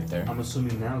and get there? I'm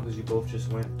assuming now because you both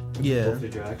just went. Yeah. Both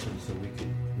did your actions, so we could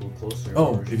move closer.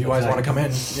 Oh, or if you guys want to come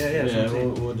in. Yeah, yeah, so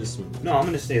we'll just. No, I'm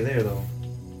gonna stay there though.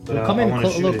 But Well, come in I wanna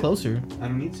a shoot little it. closer. I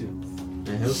don't need to.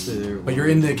 Yeah, he'll stay there. But you're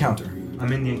in the encounter.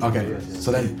 I'm in the encounter. Okay, yes.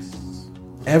 so then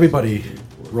everybody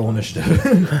roll initiative.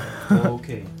 Oh,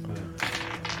 okay.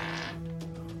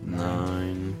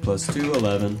 9 plus 2,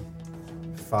 11.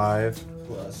 5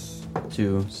 plus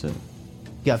 2, 7.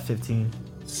 You got 15.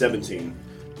 17.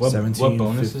 What 17, what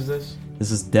bonus 15. is this?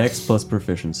 This is Dex plus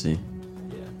proficiency.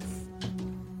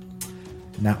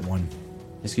 Nat 1.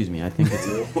 Excuse me, I think it's.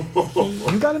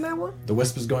 You got in that one? The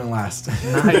wisp is going last.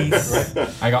 Nice.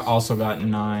 I also got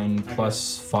 9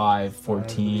 plus 5,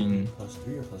 14. Plus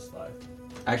 3 or plus 5?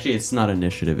 Actually, it's not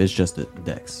initiative. It's just a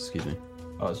Dex. Excuse me.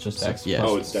 Oh, it's just So- Dex. yeah.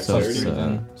 Oh, it's plus dexterity? three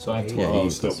then. So I have 12. Yeah, Oh,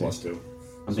 he's still plus plus 2.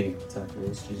 I'm thinking attack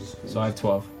rolls. Jesus Christ. So I have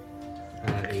 12.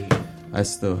 8. I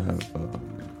still have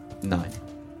 9.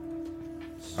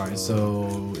 All right,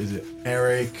 so is it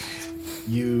Eric?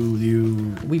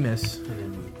 You. We miss.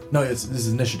 No, this is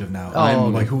initiative now. Oh, I'm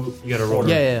okay. like who? You gotta roll.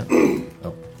 Yeah, yeah.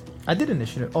 Oh. I did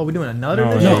initiative. Oh, we're doing another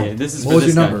No, initiative? Yeah, this is What for was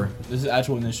this your guy. number? This is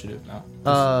actual initiative now.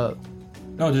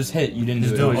 No, just hit. You didn't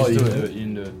Just do it. do it, Oh, just you do didn't it. do it. You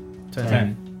didn't do it.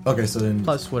 10. Okay, so then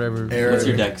Plus whatever. Eric, What's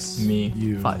your Dex? Me.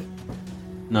 you 5.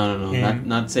 No. Him.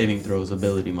 Not saving throws.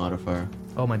 Ability modifier.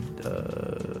 Oh, my.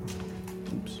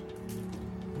 Oops.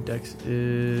 Dex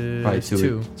is. Probably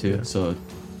 2. 2. Yeah. So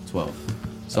 12.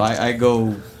 So I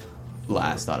go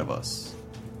last out of us.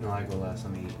 No, I go last.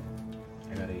 I'm 8.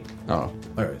 I got 8. Oh,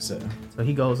 All right, so So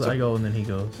he goes, I go, and then he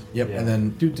goes. yep, Yeah. and then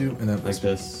do, and then like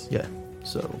this. Yeah.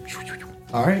 So.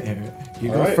 All right, Eric, you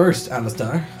All go right. first,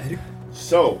 Alistar.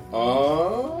 So,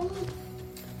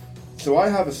 so I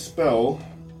have a spell.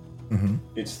 Mm-hmm.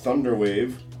 It's Thunder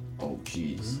Wave. Oh,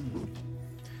 jeez.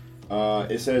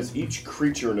 It says each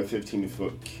creature in a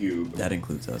 15-foot cube. That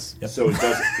includes us. So it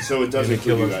does. So it does Maybe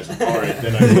include kill you us. guys. All right,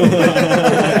 then I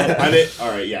will.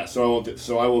 All right, yeah. So I will.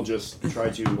 So I will just try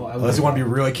to. Unless you want to be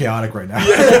really chaotic right now.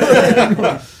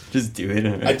 Just do it.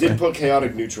 I did put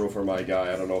chaotic neutral for my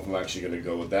guy. I don't know if I'm actually going to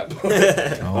go with that.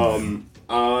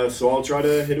 So I'll try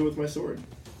to hit it with my sword.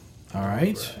 All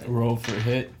right. Roll for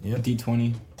hit. Yep.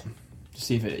 D20. To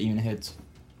see if it even hits.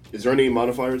 Is there any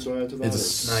modifiers to add to that?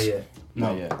 It's Not yet.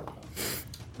 Not yet.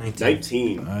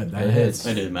 19. that It hits.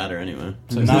 It didn't matter anyway.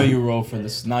 So now you roll for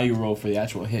this. Now you roll for the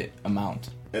actual hit amount.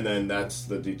 And then that's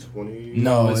the d20.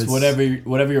 No, it's it's-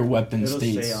 whatever your weapon It'll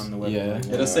states. say on the weapon. Yeah.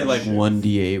 It'll say like shit.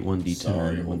 1d8, 1d10,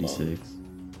 Sorry, hold 1d6.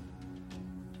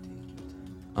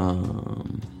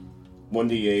 1d8.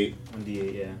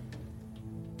 1d8, yeah.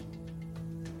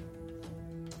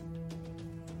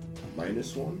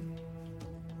 -1.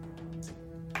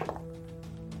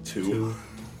 2.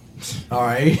 All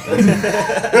right.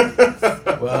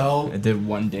 Well, It did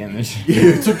 1 damage.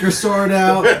 you took your sword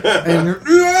out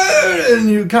and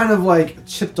you kind of like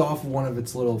chipped off one of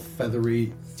its little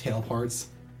feathery tail parts,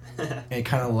 and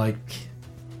kind of like.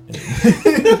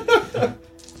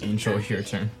 Intro, your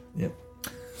turn. Yep.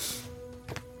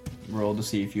 Roll to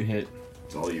see if you hit.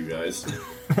 It's all you guys.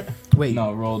 Wait.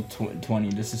 No, roll 20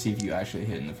 just to see if you actually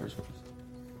hit in the first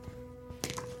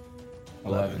place.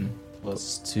 11.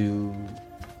 Plus 2.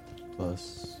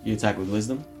 Plus. You attack with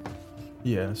wisdom?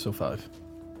 Yeah, so 5.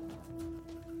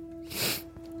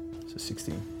 So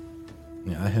 16.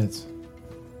 Yeah, that hits.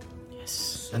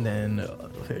 Yes. And then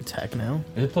attack now.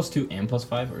 Is it plus 2 and plus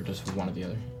 5 or just one or the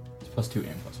other? It's plus 2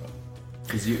 and plus 5.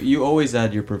 Because you always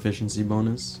add your proficiency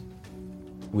bonus,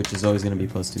 which is always going to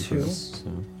be plus 2 for Two. us.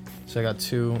 So. So I got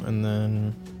 2, and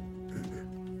then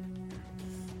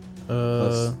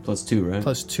Plus 2, right?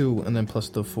 Plus 2, and then plus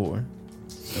the 4.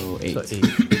 So 8. So 8.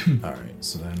 All right,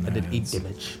 so then I did 8 that's-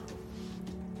 damage.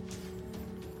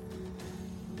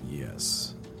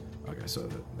 Yes. Okay, so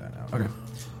that now. Okay.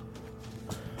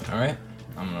 All right,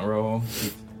 I'm gonna roll.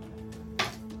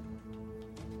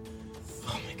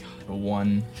 Oh my god, a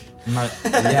 1. I'm not.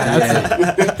 Yeah,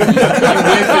 that's You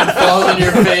whiff and fall on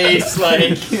your face,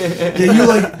 like.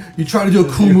 Yeah, you try to do a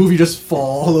cool move, you just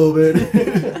fall a little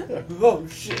bit. Oh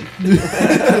shit.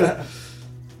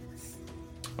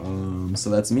 So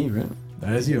that's me, right?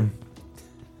 That is you.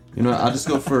 You know what, I'll just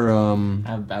go for I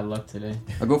have bad luck today.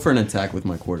 I'll go for an attack with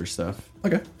my quarterstaff.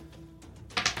 Okay.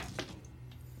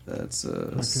 That's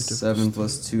 7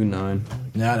 plus 2, 9.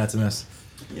 Yeah, that's a miss.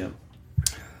 Yep.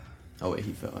 Oh wait,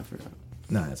 he fell. I forgot.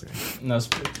 No, that's okay. No,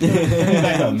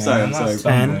 back up, I'm man. sorry. I'm not I'm sorry.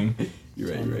 stumbling. You're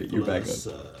right. You're back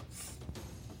up.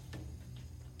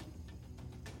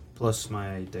 Plus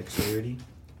my dexterity.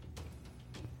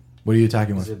 What are you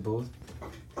attacking Is with? it both?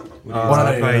 I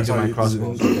probably do my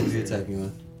crossbow. What are you attacking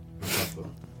with? My crossbow.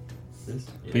 This?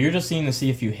 But you're just seeing to see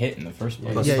if you hit in the first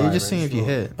place. Yeah, you're 5, just seeing if you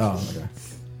hit. Oh, okay.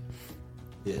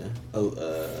 Yeah.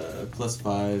 Plus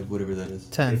 5, whatever that is.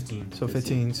 10. 15. So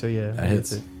 15, so yeah. That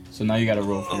hits. So now you gotta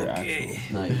roll for your actual.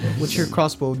 Nice. What's your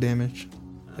crossbow damage?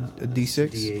 A D6?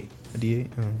 D8. A D8?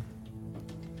 Oh.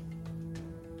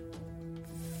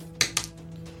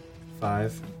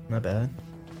 5. Not bad.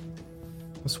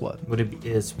 What's what? Would it be?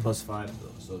 It's plus 5 though,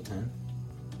 so 10.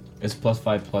 It's plus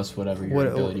 5 plus whatever your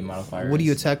ability modifier. What do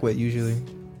you is. attack with usually?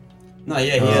 No,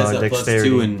 yeah, he has a plus dexterity.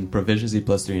 2 in proficiency,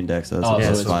 plus 3 in dex. So that's Oh, a so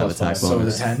plus it's 5 plus attack 5. So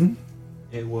bonus. is it 10?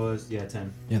 It was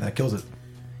 10. Yeah, that kills it.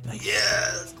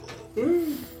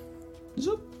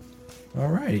 All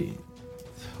right.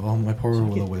 Oh, my poor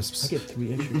will o wisps. I get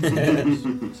 3 extra damage.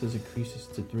 It says increases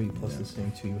to 3 plus the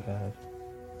same 2 you have.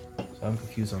 So I'm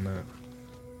confused on that.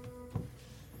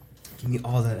 Give me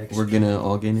all that extra. We're gonna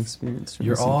all gain experience. from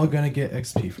You're this. all gonna get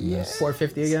XP from this.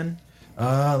 450 again?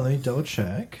 Let me double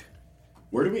check.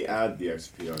 Where do we add the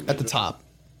XP on? At the top.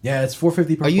 Yeah, it's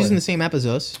 450 per Are you using player. the same app as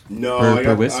us? No, Per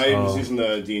I wisp? was using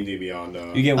the D&D Beyond.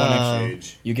 You get one extra.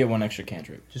 Age. You get one extra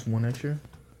cantrip. Just 1 extra?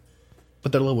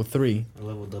 But they're level 3. I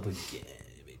leveled up again.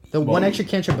 The 1 extra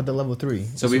cantrip, but they're level 3.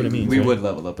 So That's what it means. we right? would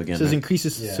level up again. It says right?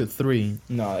 increases to 3.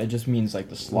 No, it just means like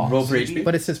the slots. Roll for HP.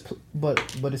 But it says but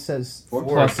it says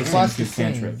Plus the same plus 2 the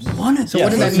same. cantrips. So Yeah, what does so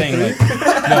that I'm saying, mean?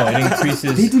 like, no, it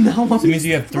increases. They do not want So it me means to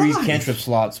you have 3 survive. cantrip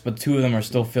slots, but 2 of them are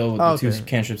still filled with Oh, the 2 okay.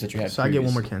 cantrips that you had. So I get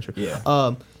one more previous. cantrip. Yeah.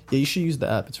 Yeah, you should use the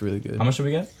app. It's really good. How much do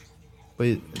we get? But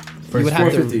you First would have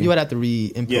to 450. you would have to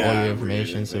re-input all Yeah, your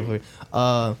information. So re-anything.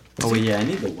 Oh wait, yeah, I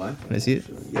need the Wi-Fi. can I see it?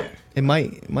 Yeah. It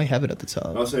might have it at the top.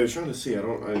 I was trying to see. I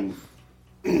don't.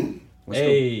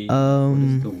 Hey.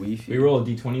 The Wi-Fi. We roll a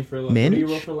d20 for life. What do Manage? you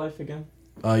roll for life again?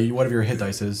 Whatever your hit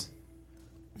dice is.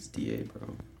 It's DA,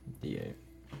 bro. D8.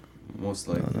 Most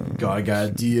likely. God, I got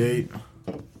a D8.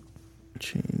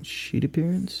 Change sheet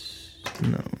appearance.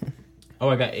 No. Oh,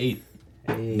 I got 8.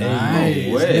 Nice.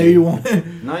 No way. Now you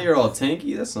want Now you're all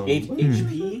tanky. That's some 8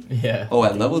 HP? Yeah. Oh,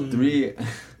 at level 3,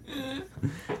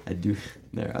 I do.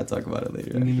 There, I'll talk about it later.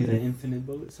 You give me the actually. infinite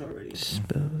bullets already?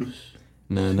 Spells.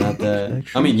 No, not that.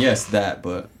 I mean, yes, that,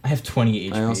 but I have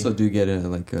 20 HP. I also do get a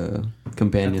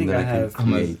companion think that I I can have-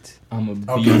 create. I'm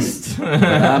a Okay. beast. But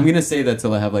I'm gonna say that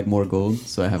till I have like more gold,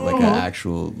 so I have like an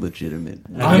actual legitimate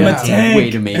I'm a tank. way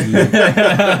to make it. please.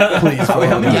 Wait, how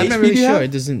follow many me. I'm not HP really do you sure. have?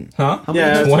 It doesn't. Huh?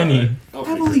 Yeah, 20. I'll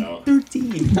figure it out.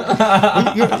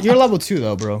 13. You're level 2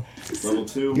 though, bro. Level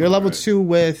 2. You're level Alright. 2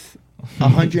 with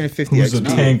 150 Who's a XP.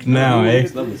 tank now, eh?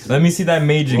 Let me see that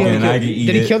mage again. I can eat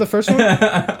Did it. he kill the first one?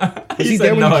 Was he said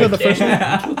there when no, you I killed the first one?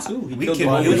 can't. We killed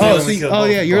body. one. Oh,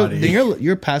 Yeah, so yeah, body.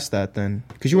 you're past that then,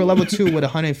 because you were level 2 with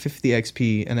 150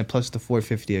 XP and then plus the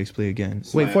 450 XP again.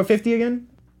 So Wait, I- 450 again?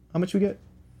 How much we get?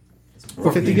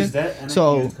 450 Use again. that, and I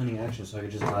So can use cunning action, so I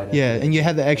could just buy that. yeah, and you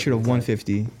had the extra of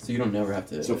 150. So you don't never have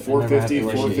to. So I never 450,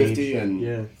 have to 450, rush and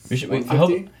yeah. We should, wait, I hope,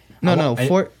 150? No, I no,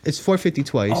 want- it's 450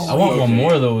 twice. I want one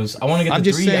more of those. I want to get I'm the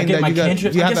just 3. I saying get that my you got-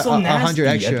 cantrips. you I have get a so 100 nasty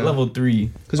extra. at level 3.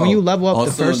 Because when you level up the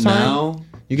Also first time, now,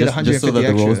 you get just 150 so that the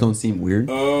extra. rolls don't seem weird.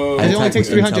 Oh, It only attack takes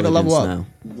with 300 to level up. intelligence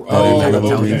now. Oh,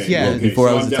 level okay. three. Yeah. Okay, Before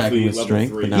so I was I'm attacking definitely with level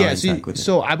strength, 3. but now Yeah, I so, attack with it.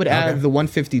 so I would add the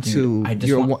 152. I just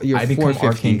your want, your I become 450.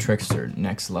 Arcane Trickster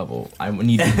next level. I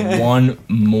need one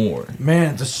more.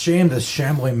 Man, it's a shame the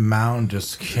shambling mound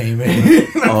just came in.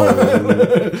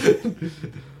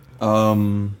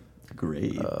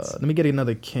 Great. Let me get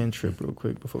another cantrip real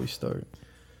quick before we start.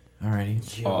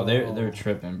 Alrighty. Oh, they're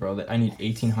tripping, bro. I need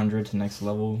 1800 to next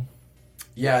level.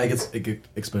 Yeah, it gets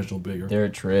exponential bigger. They're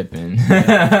tripping.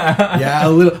 Yeah, a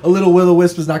little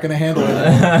will-o-wisp is not going to handle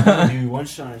it. Dude, one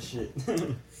shot shit.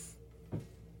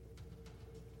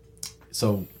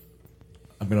 So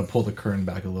I'm gonna pull the curtain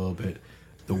back a little bit.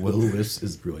 The will-o-wisp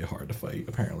is really hard to fight,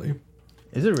 apparently.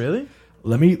 Is it really?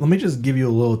 Let me just give you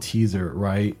a little teaser,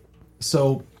 right?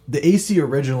 So the AC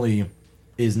originally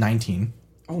is 19.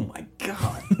 Oh my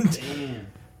god. Damn.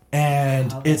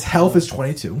 And its health is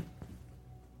 22.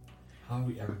 How are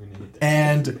we ever gonna hit that?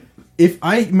 And if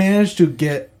I manage to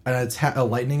get a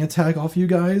lightning attack off you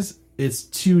guys, it's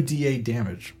 2d8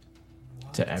 damage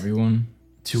to everyone,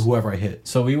 to whoever I hit.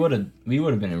 So we would have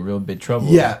been in real big trouble.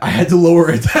 Yeah, I had to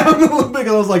lower it down a little bit.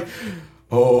 I was like,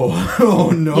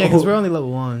 oh no. Yeah, because we're only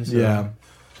level 1. So. Yeah,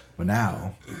 but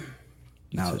now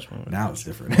it's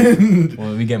different.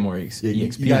 Well, we get more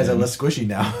EXP. You guys are less squishy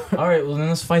now. All right, well then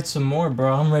let's fight some more,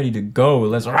 bro. I'm ready to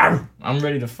go. I'm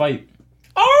ready to fight.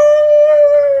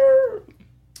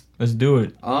 Let's do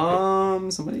it.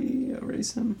 Somebody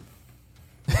erase him.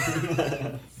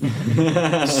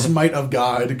 Smite of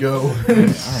God, go. Alright,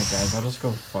 guys, I'll just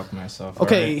go fuck myself.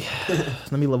 Okay, right?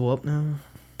 Let me level up now.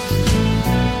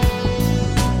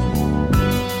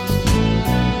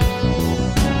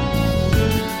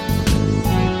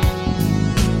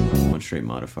 One straight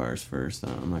modifiers first.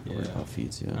 I'm not gonna worry about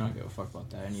feats yet. I don't give a fuck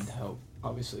about that. I need help,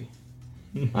 obviously.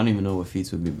 I don't even know what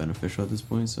feats would be beneficial at this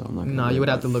point, so I'm not. Nah, you would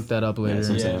have to look that up later.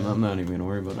 I'm not even gonna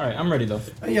worry about it. All right, I'm ready though.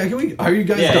 Yeah, can we? Are you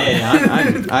guys?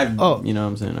 Yeah. I've you know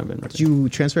what I'm saying? I've been ready. Did you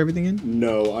transfer everything in?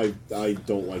 No, I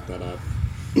don't like that app.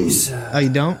 Oh, you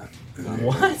don't?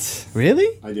 What?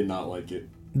 Really? I did not like it.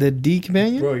 The D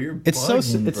companion? Bro, you're it's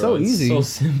bugging, it's bro. so easy. It's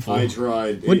so simple. I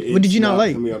tried. What did you not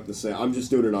like? Coming up the same. I'm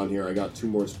just doing it on here. I got 2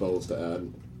 more spells to add.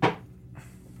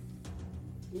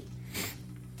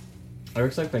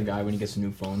 Eric's like that guy when he gets a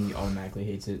new phone, he automatically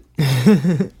hates it.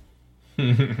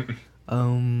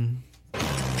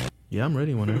 Yeah, I'm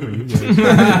ready whenever you guys.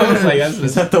 I was like,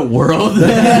 is that the world?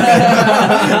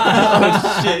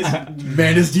 Oh shit!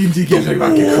 Man, this D&D game's like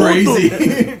fucking crazy.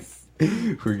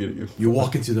 We're gonna go. You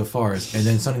walk into the forest, and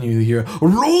then suddenly you hear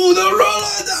 "Roll the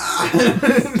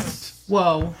roller."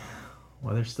 Well,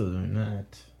 while they're still doing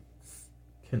that,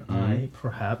 can I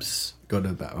perhaps go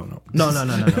to that? Oh no! No.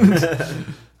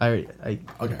 I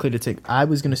Okay. cleared the tick. I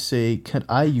was gonna say, can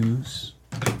I use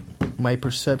my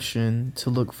perception to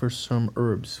look for some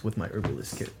herbs with my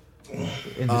herbalist kit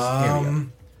in this area?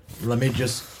 Let me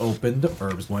just open the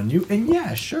herbs one. And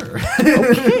yeah, sure.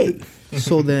 Okay.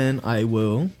 So then I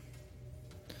will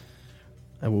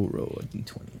roll a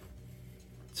d20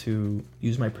 to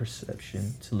use my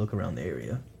perception to look around the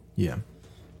area. Yeah.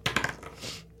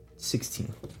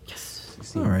 16. Yes.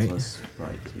 16 All right. Plus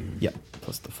pride 2. Yeah,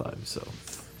 plus the 5. So.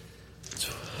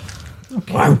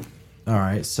 Okay. Wow. All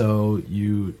right. So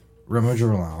you rummage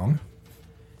around,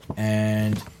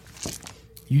 and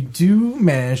you do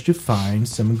manage to find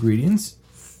some ingredients.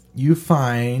 You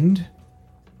find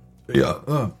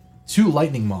 2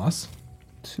 lightning moss.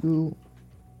 2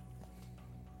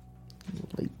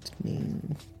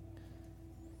 lightning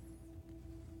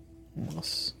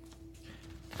moss.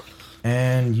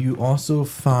 And you also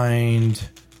find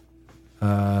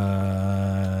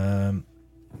a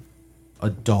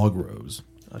dog rose.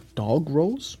 A dog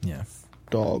rose? Yeah.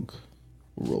 Dog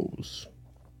rose.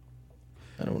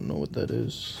 I don't know what that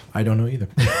is. I don't know either.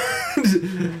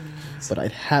 But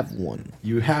I'd have one.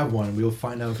 You have one. We'll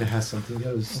find out if it has something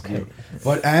else. Okay.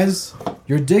 But as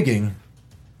you're digging,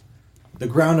 the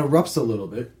ground erupts a little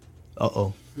bit.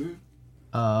 Uh-oh.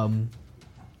 And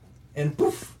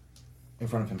poof! In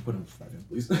front of him. Put him in front of him,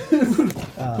 please. Put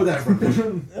that in front of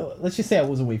him. Let's just say I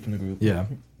was away from the group. Yeah.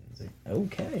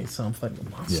 Okay, so I'm fighting a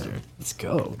monster. Yeah. Let's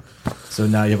go. So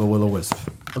now you have a will-o-wisp.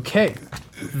 Okay.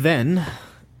 Then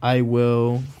I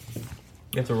will...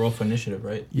 You have to roll for initiative,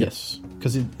 right? Yes.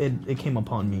 Because it came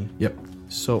upon me. Yep.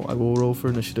 So I will roll for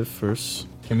initiative first.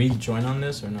 Can we join on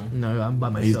this or no? No, I'm by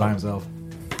myself. He's by himself.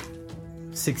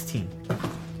 16.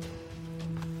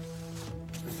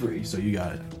 3, so you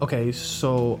got it. Okay,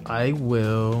 so I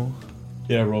will...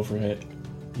 Yeah, roll for hit.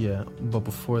 Yeah, but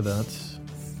before that...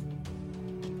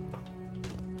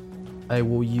 I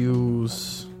will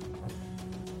use...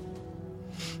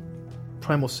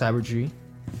 Primal Savagery,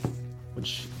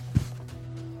 which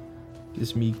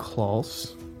gives me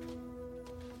claws.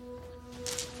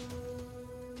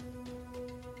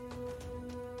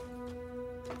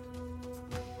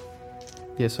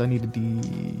 Yeah, so I need a D...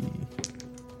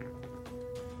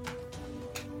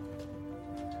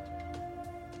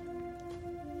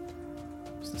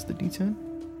 Is this the D10? Am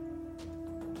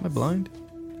I blind?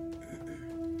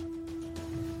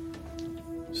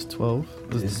 It's 12.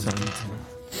 This is the 10.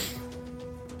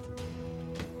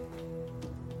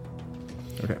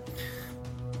 Okay.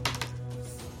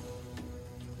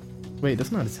 Wait,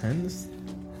 that's not a 10. This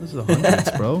is a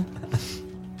hundreds, bro.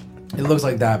 It looks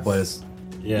like that, but it's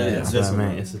it's just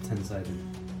man. It's a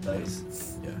 10-sided dice.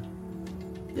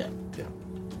 Yeah.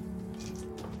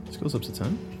 This goes up to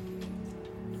 10.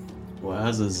 Well, it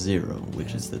has a 0,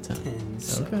 which is the 10.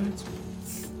 Okay.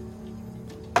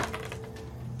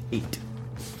 8.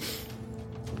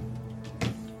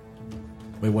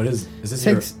 Wait, what is this?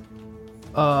 Takes.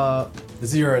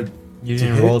 This is your. You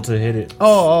didn't roll to hit it.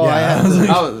 Oh, Yeah, I have I was to.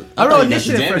 like- I rolled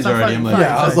initiative first. I'm fine.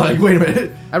 I was like, wait a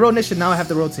minute. I rolled initiative. Now I have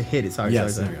to roll to hit it. Sorry.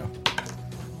 Yes, sorry. there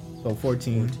we go. So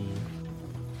 14.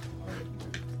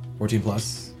 14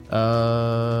 plus.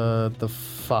 The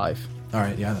 5. All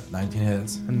right, yeah, 19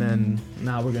 hits. And then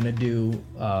now we're gonna do.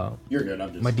 You're good.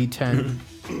 I'm just my D10.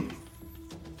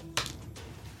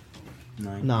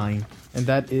 9. And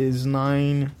that is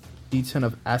 9 D10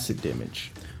 of acid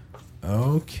damage.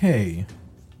 Okay.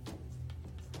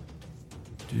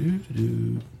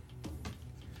 Can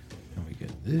we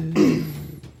get this?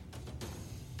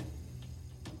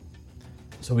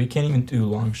 So we can't even do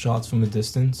long shots from a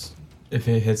distance if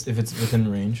it's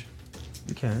within range.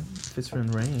 You can if it's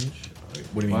in range.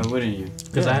 What do you mean? Why wouldn't you?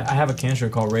 Because I have a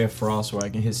cantrip called Ray of Frost where I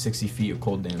can hit 60 feet of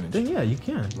cold damage. Then yeah, you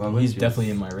can. He's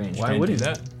definitely in my range. Why Can I would do he?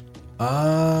 that?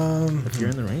 If you're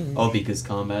in the range. Oh, because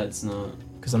combat's not.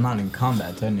 Because I'm not in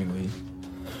combat technically.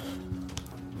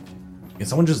 Can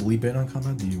someone just leap in on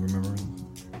combat? Do you remember?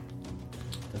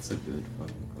 That's a good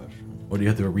fucking question. Or do you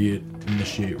have to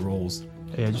reinitiate rolls?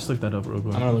 Yeah, just look that up real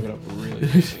quick. I'm gonna look it up really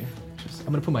quickly. I'm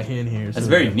gonna put my hand here. That's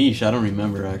very niche. I don't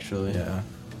remember actually. Yeah.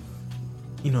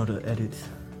 You know to edit.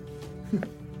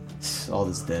 All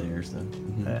this dead air stuff.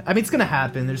 I mean, it's gonna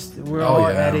happen. We're Oh, all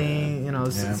yeah. editing. You know,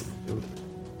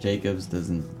 Jacobs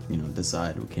doesn't,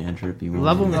 decide what cantrip he wants.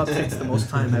 leveling up takes the most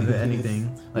time out of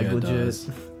anything. Like Yeah, it legit. does.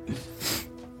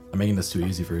 I'm making this too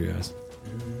easy for you guys.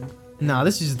 Nah,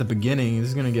 this is just the beginning. This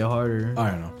is gonna get harder.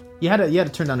 I don't know. You had to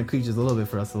turn down the creatures a little bit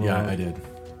for us. Yeah, I did.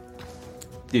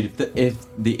 Dude, if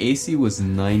the AC was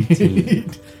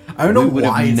 19, I don't know we would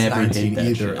have why it's never 19 hit that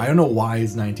either. shit. I don't know why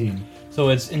it's 19. So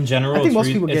it's in general. I think it's most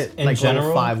people it's- get in like general,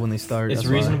 level 5 when they start. It's that's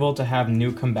why. reasonable to have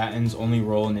new combatants only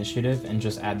roll initiative and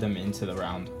just add them into the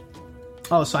round.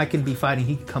 Oh, so I can be fighting.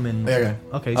 He can come in. Okay.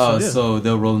 Okay. Oh, So, so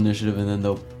they'll roll initiative and then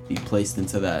they'll be placed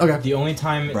into that. Okay. The only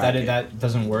time Bracket. that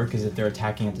doesn't work is if they're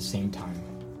attacking at the same time.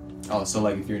 Oh, so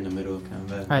like if you're in the middle of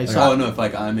combat. Alright, Like, so oh no, if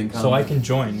like I'm in combat. So I can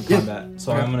join Yeah. combat.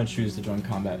 So Okay. I'm gonna choose to join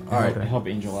combat. All right. Help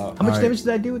Angel out. How much Alright. damage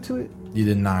did I do to it? You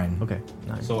did 9. Okay.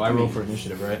 9. So I roll for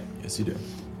initiative, right? Yes, you do.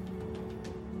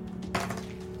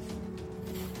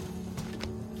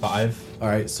 5. All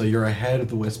right, so you're ahead of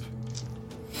the wisp.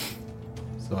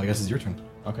 So I guess it's your turn.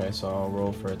 Okay, so I'll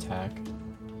roll for attack.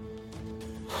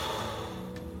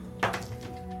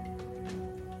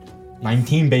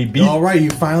 $19, baby. All right, you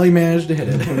finally managed to hit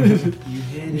it. You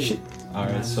hit it. All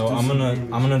right, so I'm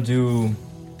gonna do.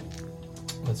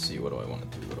 Let's see. What do I want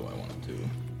to do?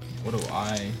 What do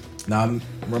I? Now,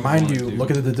 remind Wanna you, do-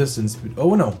 look at the distance.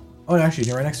 Oh no! Oh, actually,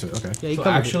 you're right next to it. Okay. Yeah, you So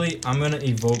covered actually, I'm gonna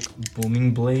evoke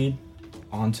Booming Blade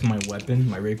onto my weapon,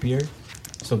 my rapier.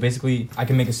 So basically, I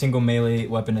can make a single melee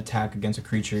weapon attack against a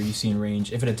creature you see in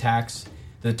range. If it attacks,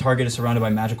 the target is surrounded by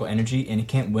magical energy and it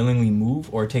can't willingly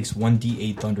move, or it takes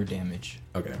 1d8 thunder damage.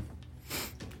 Okay.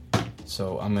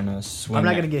 So I'm gonna swing. I'm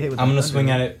not gonna get hit with I'm the gonna thunder. swing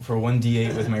at it for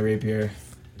 1d8 with my rapier.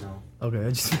 Okay,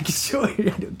 I'm just making sure I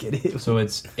don't get hit. So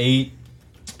it's 8,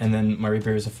 and then my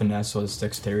rapier is a finesse, so it's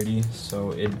dexterity.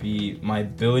 So it'd be my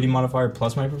ability modifier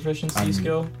plus my proficiency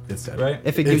skill, It's dead. right?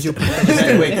 If it gives you Wait, can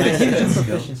I see that skill?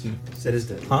 Proficiency. Said it's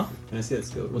dead. Huh? Can I see that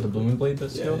skill? With the blooming blade, that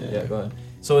skill? yeah. Go ahead.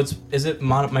 So is it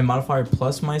my modifier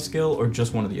plus my skill, or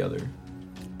just one or the other?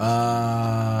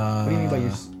 What do you mean by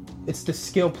your? It's the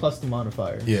skill plus the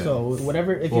modifier. Yeah. So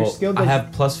whatever, if Well, your skill I does,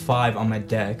 have +5 on my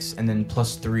dex, and then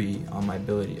 +3 on my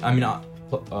ability. I mean,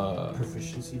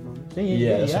 Proficiency bonus?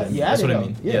 yeah, that's what I mean. yeah, That's what I add it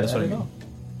mean. up. Yeah, that's what I add it mean. up.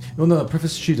 Well, no,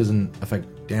 proficiency doesn't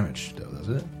affect damage, though, does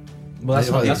it? Well,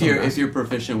 that's what If you're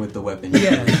proficient with the weapon.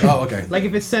 Yeah. Oh, okay. Like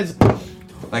if it says,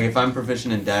 Like if I'm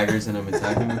proficient in daggers and I'm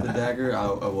attacking with the dagger, I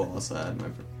will also add my.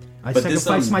 I But this,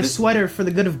 sacrifice my this- sweater for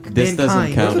the good of This doesn't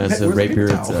mankind. count Where's the as a where's the rapier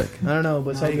paper towel? attack. I don't know, but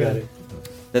it's all good.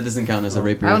 That doesn't count as a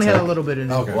rapier I only attack. had a little bit in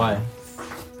it. Okay. Why?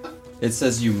 It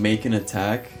says you make an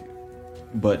attack,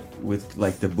 but with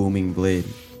like the booming blade.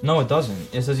 No, it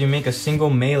doesn't. It says you make a single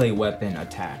melee weapon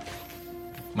attack.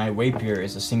 My rapier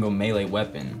is a single melee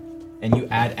weapon, and you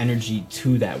add energy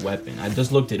to that weapon. I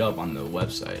just looked it up on the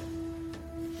website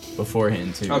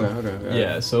beforehand too. Okay.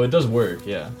 Yeah, so it does work.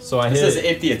 Yeah. So I It hit says it,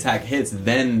 if the attack hits,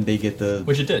 then they get the.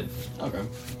 which it did. Okay.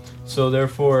 So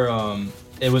therefore,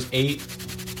 it was 8,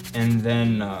 and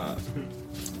then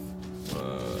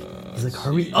He's like,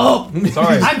 hurry up!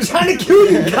 Sorry. I'm trying to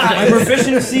kill you My guys!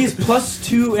 proficiency is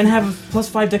 +2 and have a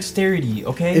 +5 dexterity,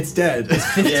 okay? It's dead. It's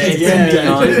 15.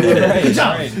 Good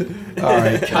job.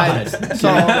 Alright. God.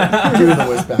 So, Give me the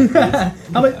wisp back,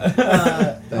 please. how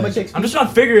much XP? I'm just trying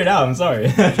to figure it out. I'm sorry.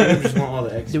 just want all the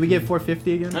XP. Did we get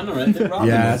 450 again? I know, right? They're robbing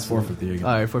Yeah, us. that's 450 again.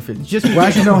 Alright, 450. Just Well,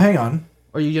 actually, no, hang on.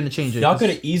 Or are you gonna change it? Y'all could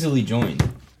have easily joined.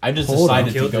 I just Hold on.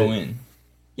 decided to Killed go it. in.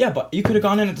 Yeah, but you could have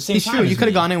gone in at the same He's time. true. as You could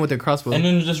have me. gone in with a crossbow. And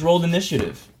then just rolled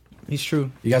initiative. He's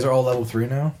true. You guys are all level 3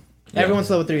 now? Everyone's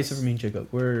level 3 except for me and Jacob.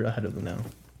 We're ahead of them now.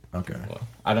 Okay. Well,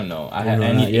 I don't know. I No,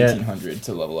 need not yet. 1800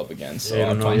 to level up again, so Yeah, I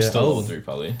don't know I'm yet. still level 3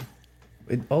 probably.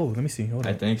 Let me see. Hold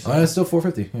on. I think so. It's still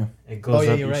 450, yeah. It goes Oh,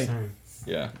 yeah, up you're each right. time.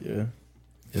 Yeah. Yeah.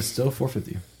 It's still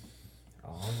 450.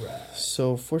 Alright.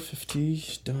 So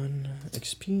 450 done.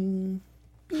 XP.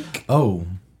 Oh,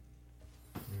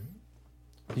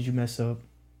 Did you mess up?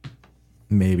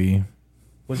 maybe.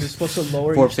 Was it supposed to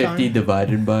lower each 450 time?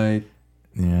 divided by.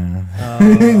 Yeah.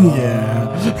 Oh.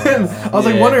 Yeah. I was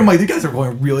like Yeah. wondering, like, you guys are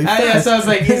going really fast. Yeah, so I was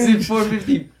like, is it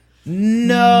 450?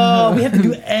 No, we have to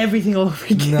do everything all over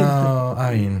again. No,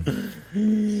 I mean,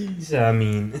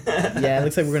 Yeah, it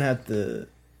looks like we're gonna have to.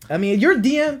 I mean, you're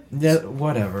DM. yeah,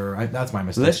 whatever. That's my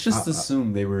mistake. Let's just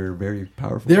assume they were very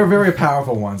powerful. They're very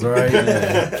powerful ones, all right?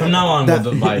 From now on, we'll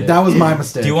divide it. That was my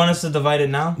mistake. Do you want us to divide it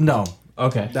now? No.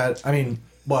 Okay. That I mean,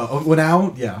 well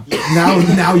now, yeah.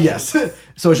 Now, yes.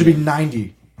 So it should be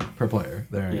 90 per player.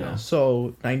 There you go.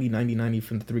 So 90, 90, 90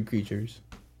 from the 3 creatures.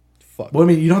 Fuck. Well, I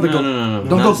mean, you don't have to go. No.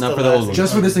 Don't Not- go. not for the old one.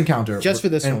 Just for this encounter. Just for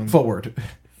this and one. forward.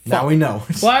 Now we know.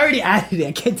 Well, I already added it.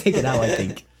 I can't take it out. I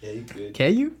think. Yeah, you could.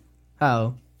 Can you?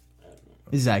 How?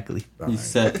 Exactly. You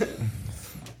set.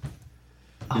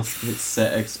 Oh, It's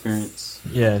set experience.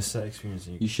 Yeah, set experience.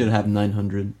 You should have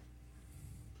 900.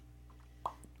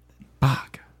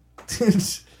 Fuck.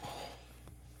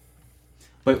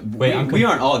 But Wait, we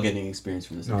aren't all getting experience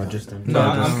from this. No, encounter. just them. No,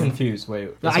 I'm confused. Wait.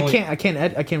 No, that's I only- can't.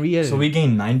 I can't re-edit. So it. we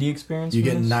gain 90 experience. You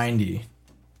from get this? 90.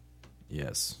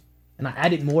 Yes. And I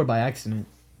added more by accident.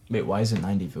 Wait, why is it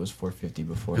 90 if it was 450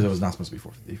 before? Because it was not supposed to be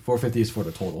 450. 450 is for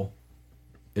the total.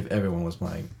 If everyone was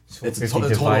playing, it's the 450 total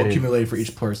divided. accumulated for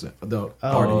each person. The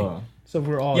party. Oh. So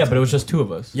we're all. Yeah, but it was just 2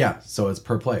 of us. Yeah, so it's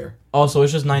per player. Oh, so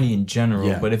it's just 90 in general.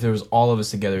 Yeah. But if there was all of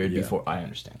us together, it'd be Yeah. 4. I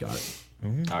understand. Got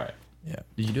it. All right. Yeah.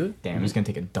 Did you do it? Damn, it's gonna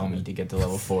take a dummy to get to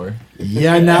level 4.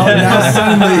 Yeah, now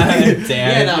suddenly.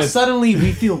 Damn. Yeah, now suddenly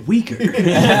we feel weaker. Because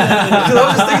I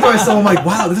was just thinking to myself, I'm like,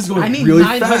 wow, this is going I need really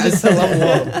 900 fast. to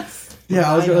level up.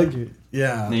 Yeah, I was like, 900.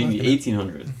 yeah. No, you need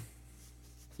 1800.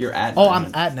 You're at. Oh, I'm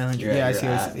 900. at 900. You're Yeah, I at- see.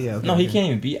 you're I at. see. Yeah. Okay, No, he okay. can't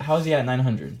even beat. How is he at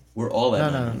 900? We're all at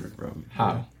No, no. 900, bro.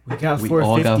 How? We got We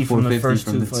all got 450 from the 450 first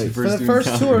from two the fights. For the two first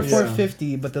 2 are encounters.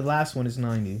 450, but the last one is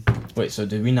 90. Wait, so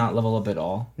did we not level up at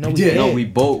all? No, You we did.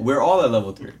 did. No, we're all at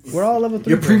level 3. We're all level 3.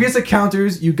 Your previous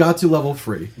encounters, you got to level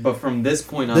 3. But from this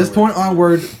point on, This point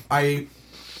onward, I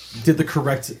did the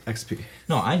correct XP.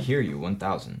 No, I hear you,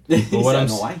 1,000. He But what said I'm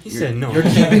no, s- I He hear said you. no. You're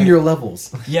keeping your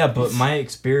levels. Yeah, but my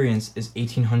experience is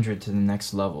 1,800 to the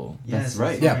next level. That's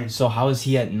right. Yeah. So how is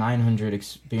he at 900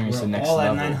 experience the next all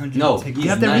level? at 900. No, Take he's You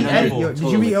have to 900 re-edit. Did you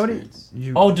total re-edit?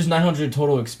 experience. Oh, just 900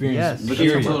 total experience. Yes. But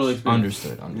Period. that's total experience.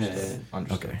 Understood. Understood. Yeah.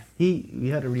 Understood. Okay. We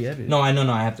had to re-edit. No, I know.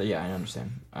 No, I have to. Yeah, I understand.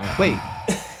 Wait.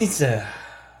 It's a.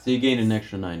 So you gain an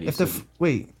extra 90. If so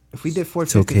the if we did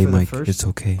 450 for the first.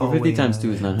 okay. 450 wait, times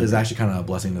 2 is 900. This is actually kind of a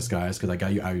blessing in disguise because I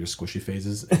got you out of your squishy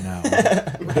phases, and now.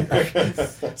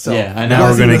 So, Yeah, I know. Now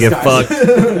we're blessing gonna in get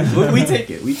disguise. we take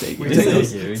it. We take it. We take it.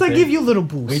 We It's like take- give you a little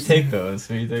boost. We take those.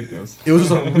 We take those. It was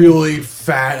just a really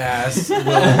fat ass.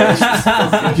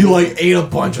 You like ate a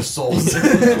bunch of souls.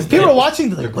 People are watching.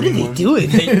 They're like, what are they doing?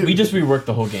 We just reworked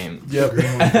the whole game. Yep.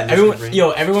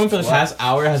 Everyone for the past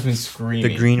hour has been screaming.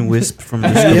 The green wisp from the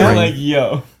Yeah. spring. Like,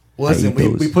 yo. Listen, How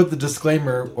you we pose. put the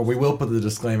disclaimer, or we will put the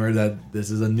disclaimer that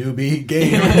this is a newbie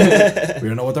game. We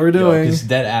don't know what we're doing. It's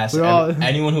dead ass. We're all-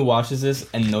 Anyone who watches this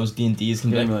and knows D&D is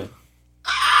gonna Yeah, be I'm like,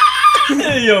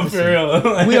 like, yo,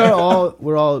 for real.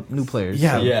 We're all new players.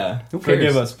 Yeah. Yeah. who cares?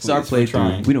 Forgive us, It's our please. We're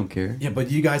trying. playthrough. We don't care. Yeah,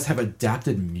 but you guys have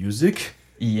adapted music.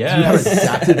 Yeah. You have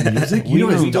adapted music. You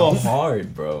guys We go don't.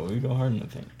 hard, bro. We go hard in the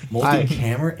paint.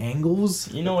 Multi-camera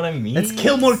angles. You know what I mean? Let's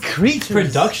kill more creatures.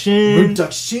 Production.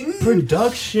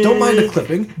 Production. Don't mind the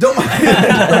clipping. Don't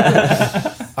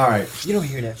mind. All right. You don't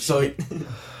hear that. So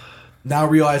now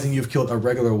realizing you've killed a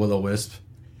regular will-o-wisp,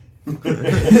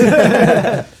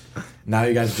 now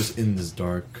you guys are just in this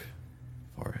dark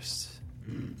forest.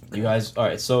 You guys, all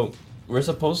right. So we're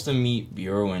supposed to meet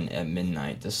Bjorwin at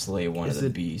midnight to slay one of the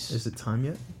beasts. Is it time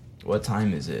yet? What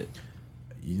time is it?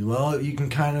 Well, you can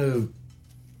kind of,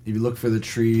 if you look for the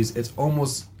trees, it's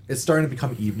starting to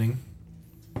become evening,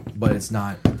 but it's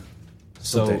not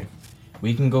So day.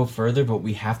 we can go further, but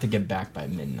we have to get back by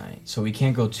midnight. So we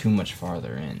can't go too much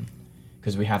farther in,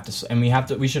 because we have to. And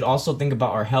we should also think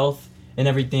about our health and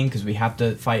everything, because we have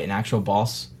to fight an actual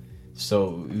boss.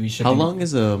 So we should. How long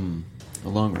is a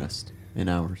long rest in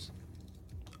hours?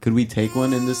 Could we take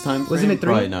one in this time frame? Wasn't it 3?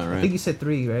 Probably not, right? I think you said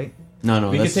 3, right? No.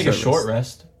 We could take a short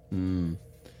rest. No,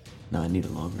 I need a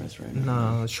long rest right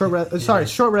now. No, short rest. Sorry,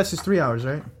 short rest is 3 hours,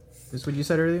 right? Is what you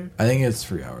said earlier? I think it's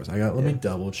 3 hours. Let me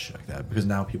double check that, because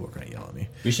now people are gonna yell at me.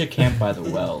 We should camp by the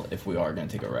well if we are gonna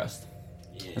take a rest.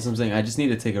 That's what I'm saying. I just need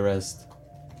to take a rest.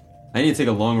 I need to take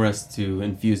a long rest to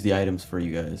infuse the items for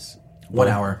you guys. 1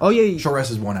 hour. Oh yeah. Short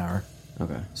rest is 1 hour.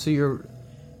 Okay. So you're.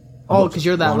 Oh, because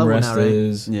you're that Long level rest now, right?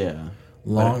 is Yeah.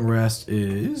 Long rest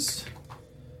is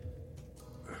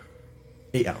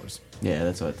 8 hours. Yeah,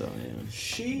 that's what I thought.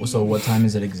 Yeah. Well, so what time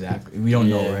is it exactly? We don't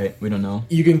know, Yeah. right? We don't know.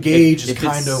 You can gauge If it's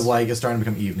kind it's- of like it's starting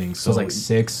to become evening. So it's like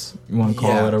 6. You want to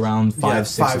call Yeah. it around 5, Yeah,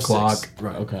 6 5, o'clock? 6,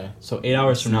 right. Okay. So 8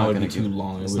 hours from It's now not would be gonna too give-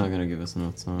 long. It's not going to give us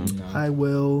enough time. No. I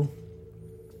will.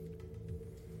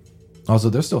 Also,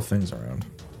 there's still things around.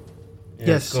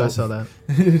 Yes, I saw that.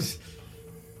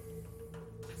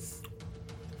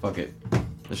 Fuck it.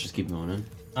 Let's just keep going in.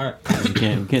 All right. We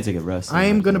can't take a rest. I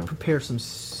am gonna So- prepare some.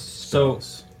 So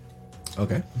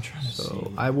Okay. I'm trying to So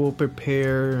see. I will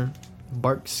prepare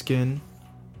bark skin,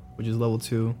 which is level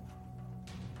 2.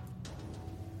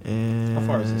 And How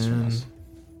far is this from us?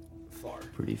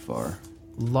 Pretty far.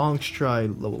 long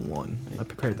stride level 1. I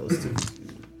prepared those 2. 20,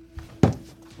 30,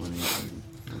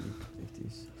 50,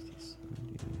 60,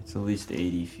 70. It's at least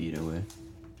 80 feet away.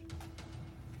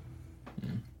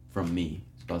 From me.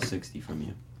 It's about 60 from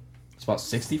you. It's about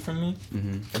 60 from me.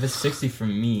 Mm-hmm. If it's 60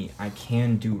 from me, I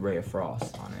can do Ray of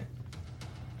Frost on it.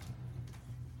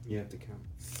 You have to count.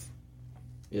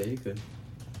 Yeah, you could.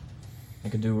 I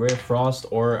could do Ray of Frost,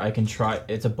 or I can try.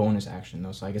 It's a bonus action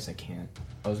though, so I guess I can't.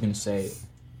 I was gonna say,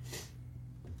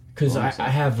 because I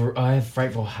have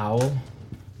Frightful Howl,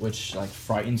 which like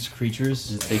frightens creatures.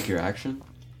 Just take your action.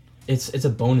 It's a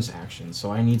bonus action,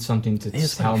 so I need something to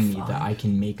It's tell like me 5. that I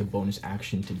can make a bonus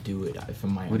action to do it.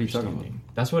 From my What are you talking understanding,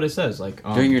 that's what it says. Like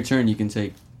During your turn, you can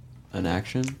take an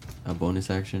action, a bonus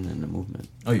action, and a movement.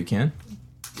 Oh, you can.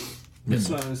 That's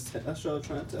what I was trying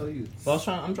to tell you. Well,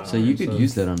 I'm trying So you could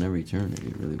use that on every turn if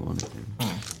you really wanted to.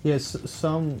 Yes,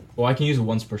 some. Well, I can use it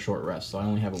once per short rest, so I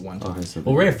only have it one time. Okay, so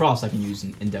Well, Ray of Frost I can use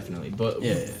indefinitely, but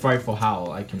Yeah. Frightful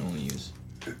Howl I can only use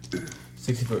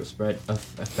 60-foot spread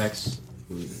effects.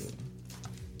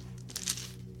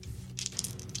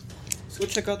 Let's go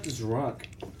check out this rock.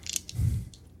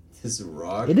 This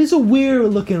rock. It is a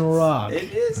weird looking rock.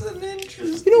 It is an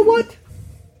interesting. You know what?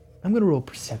 I'm gonna roll a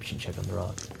perception check on the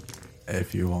rock.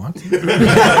 If you want. We're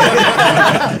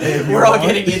all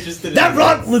getting interested. That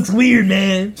rock looks weird,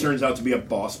 man. Turns out to be a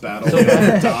boss battle. So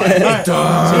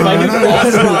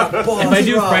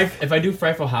if I do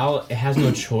Frightful Howl, it has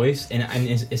no choice, and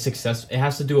it's success. It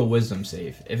has to do a Wisdom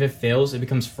save. If it fails, it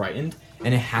becomes frightened,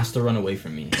 and it has to run away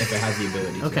from me if it has the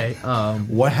ability to. Okay.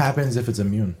 What happens if it's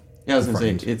immune? Yeah, I was gonna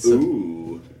say it's.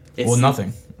 Ooh. Well,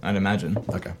 nothing. I'd imagine.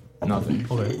 Okay. Nothing.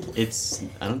 Okay. It's.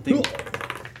 I don't think.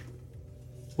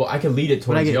 Well, I could lead it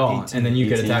When I towards get y'all, 18. and then you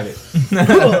could 18. attack it.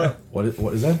 What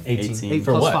is that? 18. 8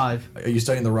 For plus what? 5. Are you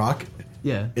studying the rock?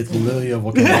 Yeah. It's literally a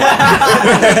volcanic. It's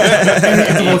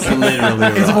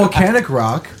literally It's a volcanic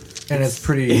rock, and it's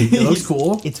pretty. It looks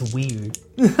cool. It's weird.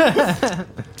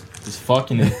 He's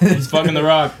fucking it. He's fucking the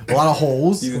rock. A lot of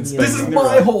holes. He's This inspecting is the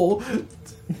my rock. hole.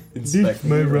 Inspecting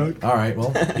My the rock. All right.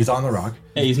 Well, he's on the rock.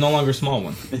 Hey, he's no longer small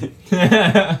one.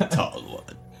 Tall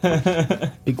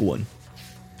one. Big one.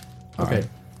 All Okay. right.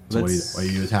 So Let's- are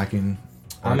you attacking?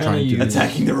 Or I'm gonna trying to- use-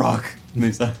 Attacking the rock.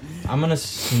 Next time. I'm gonna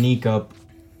sneak up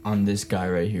on this guy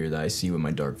right here that I see with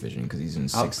my dark vision because he's in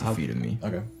 60 How- feet of me.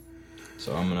 Okay.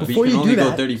 So I'm gonna. But Before you you can only do go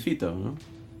that- 30 feet though, no? You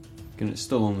can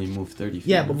still only move 30 feet.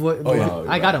 Yeah, but Oh, yeah. Oh,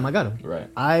 I got him. I got him. Right.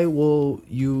 I will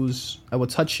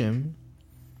touch him.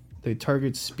 The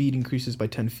target's speed increases by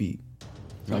 10 feet.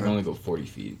 I can only go 40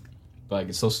 feet, but I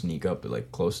can still sneak up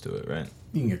like close to it, right?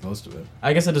 You can get close to it.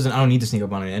 I guess I don't need to sneak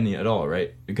up on it any at all,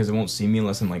 right? Because it won't see me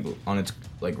unless I'm like on its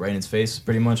like right in its face,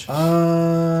 pretty much.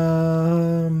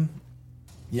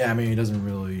 Yeah. I mean, it doesn't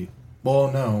really.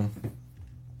 Well, no.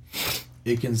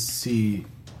 It can see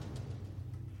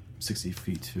 60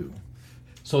 feet too.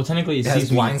 So technically, it It has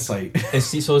sees me. blind sight. It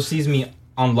sees me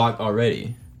on lock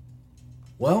already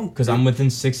Well, because I'm within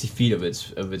 60 feet of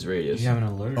its radius. You have an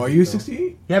alert. Are you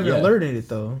 68? You haven't Yeah. alerted it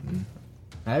though.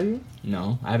 Have you?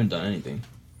 No, I haven't done anything.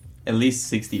 At least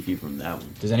 60 feet from that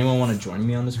one. Does anyone want to join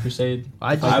me on this crusade?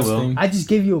 I Fight this will. thing? I just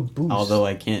gave you a boost. Although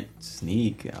I can't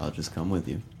sneak, I'll just come with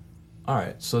you. All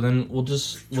right, so then we'll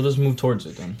just move towards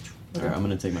it then. Alright, I'm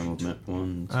gonna take my movement.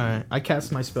 1, 2, Alright, I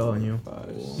cast my spell on you. 5,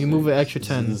 You move an extra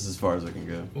 10. This is as far as I can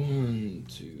go. 1,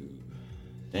 2.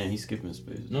 Damn, he's skipping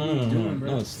space. No,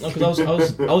 because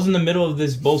I was in the middle of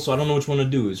this both, so I don't know which one to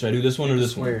do. Should I do this one or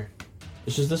this one?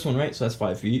 It's just this one, right? So that's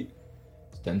 5 feet.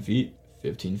 It's 10 feet.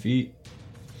 15 feet.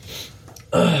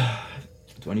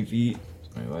 20 feet.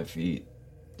 25 feet.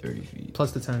 30 feet.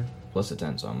 Plus the 10. Plus the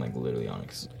 10, so I'm like literally on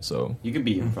it. So you can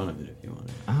be in front of it if you want.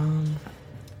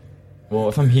 Well,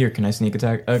 if I'm here, can I sneak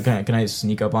attack? Can I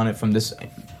sneak up on it from this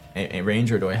a range,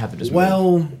 or do I have to just?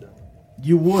 Well,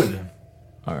 you would.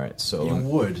 All right, so you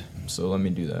would. So let me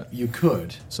do that. You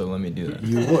could. So let me do that.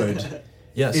 You would.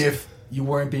 Yes. If you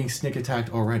weren't being sneak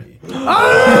attacked already. You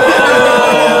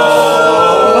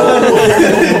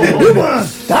wanna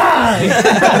die?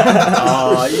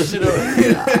 Oh, you should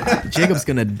have. Jacob's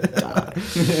gonna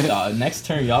die. Next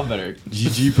turn, y'all better.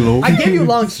 GG, blow. I gave you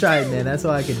long stride, man. That's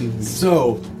all I could do for you.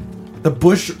 So, the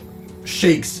bush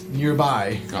shakes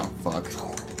nearby. Oh, fuck.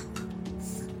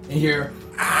 And here.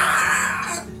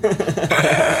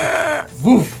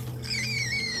 Woof.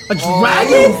 A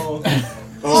dragon?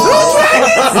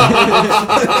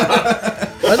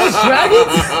 Are those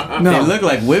dragons? No. They look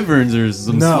like wyverns or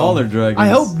some smaller dragons. I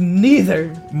hope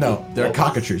neither. No, they're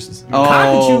cockatrices. Oh.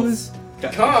 Cockatoos.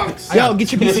 Cocks. Yo,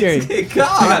 get your bestiary. I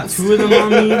got 2 of them on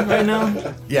me right now.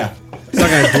 Yeah. It's not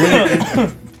gonna do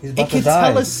anything. He's about It to could die.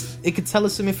 tell us. It could tell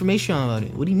us some information about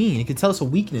it. What do you mean? It could tell us a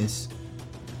weakness.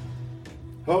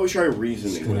 How about we try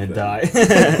reasoning? Gonna with die.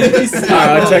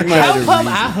 I'll check my Help other him reason.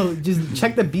 out. Just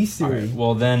check the bestiary.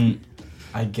 Well then,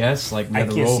 I guess like we I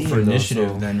gotta can't roll see for her, though, initiative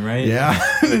so- then, right? Yeah.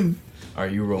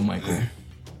 Alright, you roll, Michael.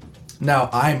 Now,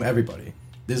 I'm everybody.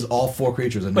 This is all 4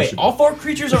 creatures. Wait, Initiative. all 4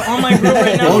 creatures are on my group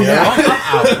right now? Oh, yeah. I'm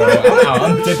out, bro. I'm out.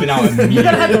 I'm dipping out immediately. You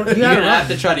gotta have You're to gonna have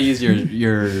to try to use your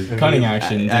Cunning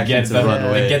action to get the- run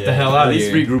away. get the hell out At of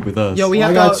least here. regroup with us. Yo, we Well,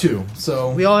 have I got to, 2,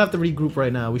 so... We all have to regroup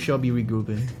right now. We should all be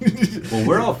regrouping. Well,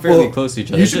 we're all fairly close to each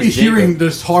other. You It's should be just Jacob. hearing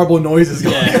this horrible noises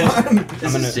going on.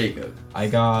 This is Jacob. I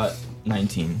got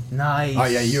 19. Nice. Oh,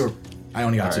 yeah, I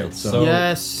only got 2. Alright, So. so-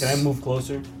 Yes. Can I move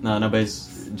closer? No, but it's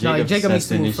No, Jacob needs sets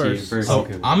to the move initiative first. So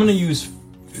Okay. I'm gonna use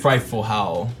Frightful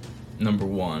Howl, number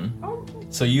 1.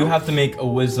 So you have to make a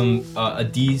wisdom, a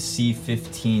DC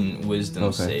 15 wisdom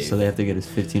Okay, save. so they have to get us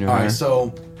 15 or higher. Alright,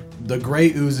 so the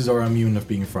gray oozes are immune of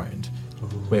being frightened.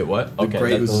 Wait, what? The Okay,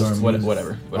 gray oozes are immune.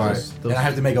 whatever. Alright, and I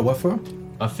have to make a what for?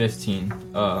 A 15.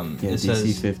 Yeah, it DC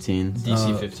says 15.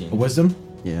 DC A 15. wisdom?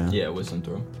 Yeah. Yeah, wisdom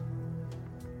throw.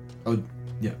 Oh,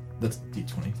 yeah, that's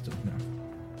D20. So, no.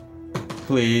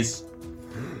 Please.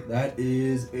 That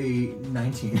is a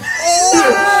 19.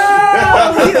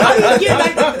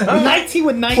 19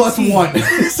 with 19. Plus 1.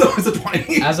 So it's a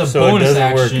 20. As a So it bonus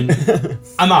doesn't work. action,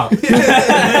 I'm out.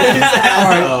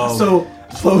 Alright, so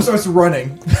Flo starts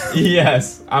running.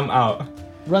 Yes, I'm out.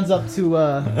 Runs up to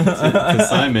To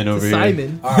Simon over here.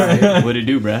 Simon. Alright. What do you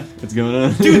do, Brad? What's going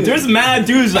on? Dude, there's mad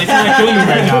dudes like trying to kill me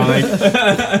right now. Like,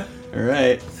 All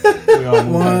right. We all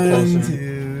move 1, closer.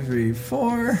 2, 3,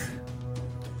 4.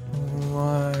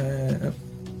 1.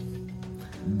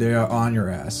 They are on your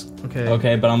ass. Okay.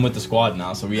 okay, but I'm with the squad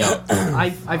now, so we out.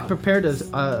 I've prepared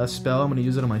a spell. I'm gonna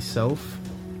use it on myself.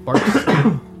 Bark.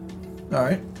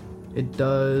 Alright. It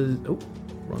does. Oh,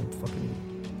 wrong fucking.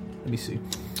 Let me see.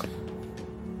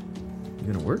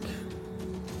 Gonna work?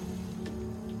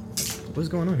 What's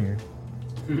going on here?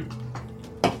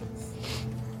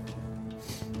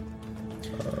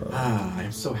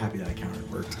 I'm so happy that counter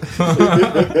worked.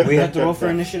 We have to roll for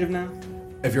initiative now?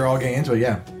 If you're all getting into it,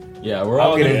 yeah. Yeah, we're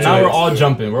I'll all get into now. it. We're all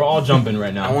jumping. We're all jumping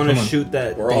right now. I want to Come on. shoot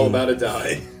that. We're all about to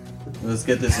die. Let's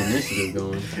get this initiative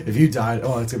going. If you died,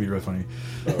 oh, that's gonna be really funny.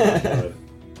 Oh, God.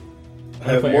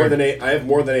 I have put more Eric- than 8. I have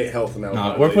more than 8 health now.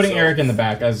 Nah, we're putting Eric in the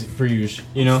back as per usual.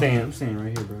 You know. I'm staying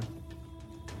right here, bro.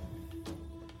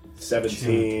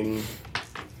 17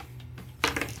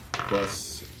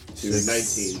 plus 2,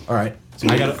 19. Alright. So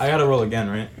I gotta roll again,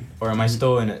 right? Or am I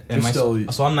still in it? Am You're I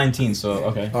still- so I'm 19. So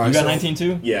okay. All right, You got so- 19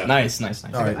 too? Yeah. Nice.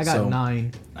 Alright, I got so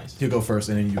 9. Nice. you go first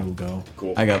and then you will go.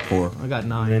 Cool. I got 4. I got And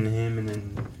 9. then him, and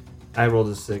then I rolled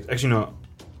a 6. Actually, no.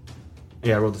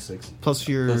 Yeah, I rolled a 6. Plus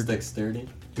your Plus dexterity.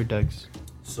 your dex.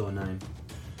 So a 9.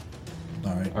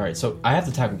 Alright. All right. So I have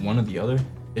to attack one or the other.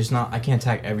 It's not. I can't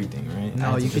attack everything, right? No, I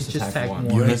have to you could just attack one.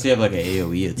 Unless you have like an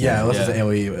AoE attack. Yeah, unless Yeah. it's an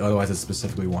AoE, otherwise it's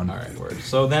specifically one. All right. Word.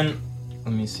 So then,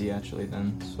 let me see. Actually,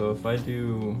 then. So if I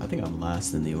do. I think I'm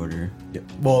last in the order. Yeah.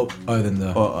 Well, other than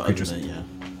the Oh, creatures. yeah.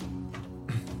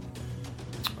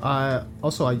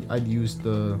 Also, I'd use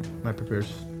my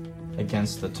prepares.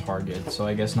 Against the target, so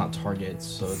I guess not targets,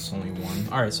 so it's only one.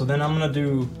 All right, so then I'm gonna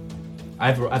do.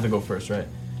 I have to go first, right?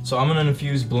 So I'm gonna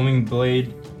infuse Blooming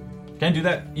Blade, Can I do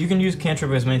that? You can use cantrip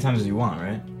as many times as you want,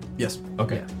 right? Yes.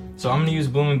 Okay. So I'm gonna use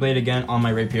Booming Blade again on my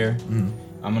rapier. Mhm.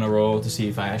 I'm gonna roll to see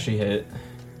if I actually hit.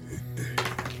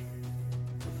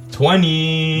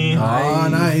 20. Ah,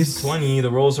 nice. 20. The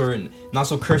rolls are not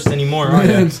so cursed anymore, are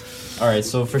they? All right.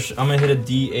 So I'm gonna hit a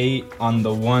D8 on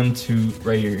the 1, 2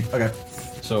 right here. Okay.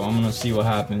 So I'm gonna see what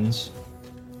happens.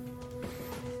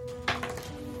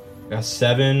 Got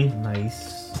 7.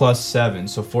 Nice. Plus 7,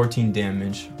 so 14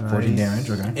 damage. 14 damage,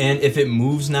 okay. And if it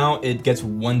moves now, it gets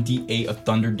 1d8 of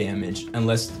thunder damage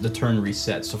unless the turn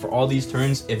resets. So for all these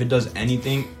turns, if it does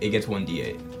anything, it gets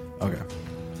 1d8. Okay.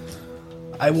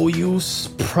 I will use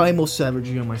Primal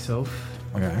Savagery on myself.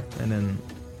 Okay. And then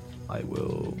I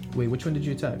will... Wait, which one did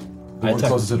you attack? The one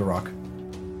closest to the rock.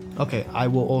 Okay, I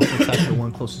will also attack the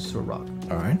one closest to a rock.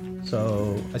 Alright.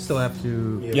 So I still have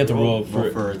to... You have to roll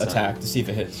for attack to see if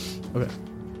it hits. Okay.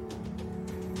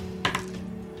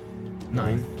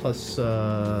 9 plus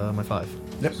my 5.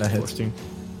 Yep, that hits. 14.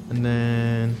 And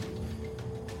then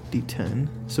D10.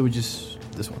 So we just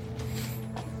this one.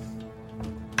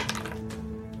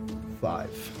 5.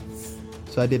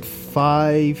 So I did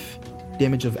 5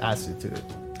 damage of acid to it.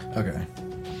 Okay.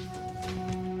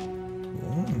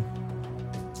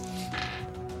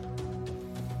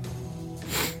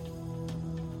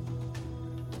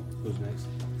 Who's next?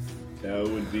 That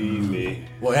would be me.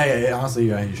 Well, yeah. Honestly,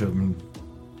 you should have been.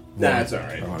 Nah, it's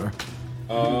alright.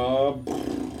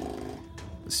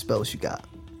 The spells you got.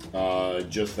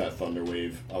 Just that thunder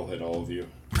wave. I'll hit all of you.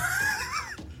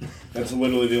 That's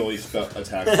literally the only attack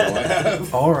spell I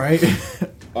have. Alright.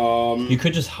 You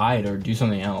could just hide or do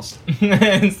something else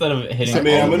instead of hitting. I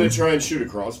mean, I'm gonna try and shoot a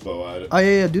crossbow at it. Oh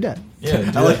yeah, do that.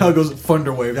 Yeah, I like how it goes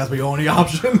thunder wave. That's my only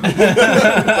option.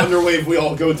 Thunder wave, we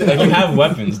all go down. Like you have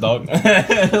weapons, dog.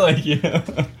 Like you know.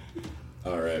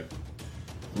 All right.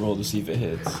 Roll to see if it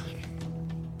hits.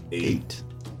 8.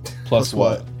 Plus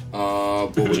what?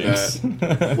 What would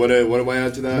that? What do I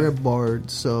add to that? You're a bard,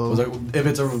 so if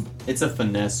it's a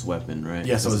finesse weapon, right?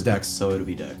 Yeah, so it's dex. So it'll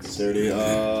be dex. 30.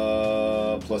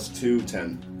 Plus 2,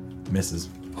 10. Misses.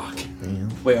 Fuck. Damn.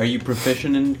 Wait, are you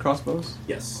proficient in crossbows?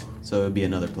 Yes. So it'd be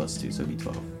another plus 2, so it'd be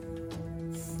 12.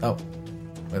 Oh.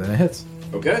 Well, then it hits.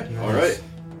 Okay. Nice. All right.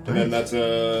 And then that's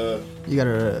a. You got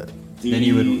a. Then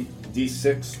you would.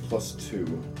 D6 plus 2.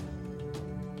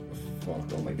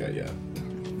 Fuck. Oh my god. Yeah.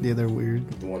 Yeah, they're weird.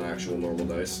 The one actual normal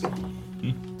dice.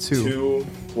 2. 2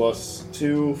 plus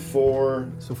 2, 4.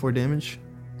 So 4 damage.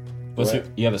 What's your,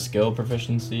 you have a skill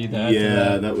proficiency?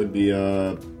 Yeah, that would be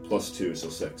plus 2, so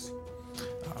 6.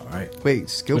 All right. Wait,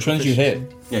 skill. Which one did you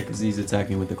hit? Yeah, because he's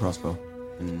attacking with the crossbow.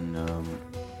 And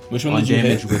which one did you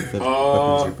damage hit? with the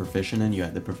weapons you're proficient in, you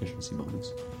add the proficiency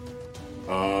bonus.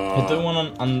 Hit the one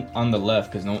on the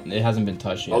left because it hasn't been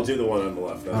touched yet. I'll do the one on the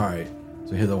left. Then. All right.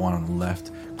 So hit the one on the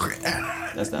left.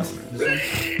 That's that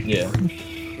one. Yeah.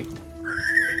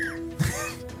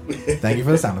 Thank you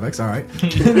for the sound effects. All right.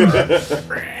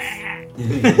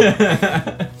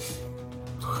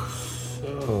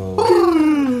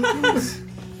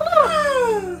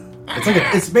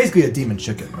 It's basically a demon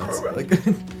chicken. It's like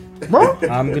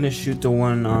I'm gonna shoot the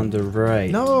one on the right.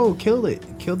 No, kill it.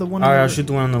 Kill the one. All right, I'll shoot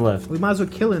the one on the left We might as well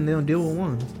kill it and then deal with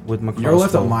one. with my crossbow. your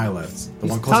left or my left. The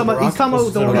He's one talking about, he's talking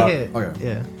about the one he hit. Okay.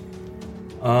 Yeah.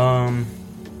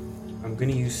 I'm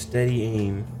gonna use steady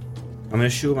aim. I'm gonna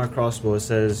shoot with my crossbow. It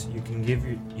says you can give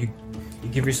you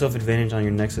give yourself advantage on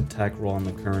your next attack roll on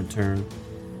the current turn.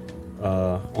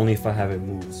 Only if I have it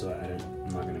moved, so I'm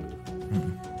not gonna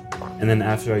move. And then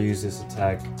after I use this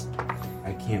attack,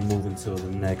 I can't move until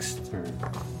the next turn.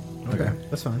 Okay.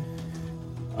 That's fine.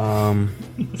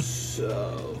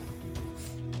 So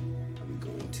I'm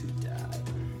going to die.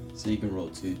 So you can roll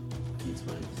 2. It's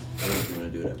fine. I don't know if you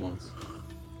want to do it at once.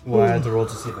 Well, I had to roll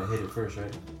to see if I hit it first,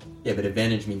 right? Yeah, but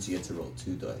advantage means you get to roll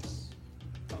 2 dice.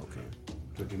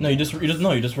 Okay. No, you just roll roll it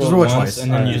it once twice.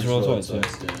 and then you Alright, just roll it roll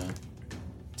twice. twice, yeah.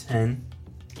 10,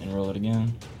 And roll it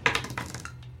again.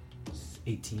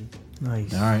 18.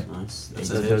 Nice. All right. Nice. That's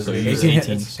That's a it. So hit. you use 18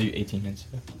 18. hits. So you 18 hits.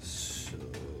 So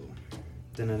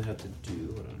then I'd have to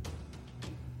do hold on.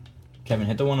 Kevin,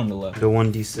 hit the one on the left. The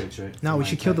 1d6, right? No, we My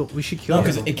should kill the. attack. We should kill. No, the-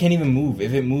 because it can't even move.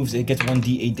 If it moves, it gets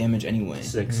 1d8 damage anyway.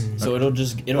 6. So it'll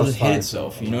just hit 5.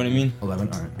 itself. You know what I mean? 11.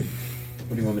 All right.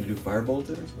 What do you want me to do? Firebolt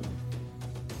it or something?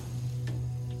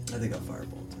 I think I'll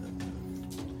firebolt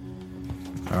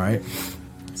it. All right.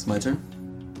 It's my turn.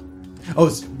 Oh,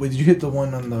 wait, did you hit the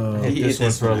one on the? He This hit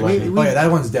one's this for one. 11. Oh yeah, that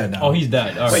one's dead now. Oh, he's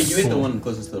dead. All right. Wait, you hit the cool. one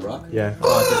closest to the rock? Yeah.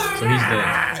 So he's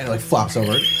dead. And it like flops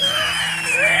over it.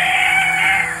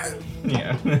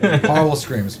 Yeah. Horrible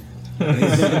screams.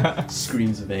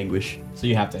 Screams of anguish. So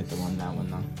you have to hit that one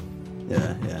though.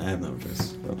 Yeah, I have no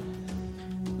choice.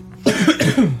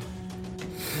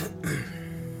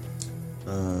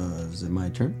 Is it my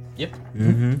turn? Yep.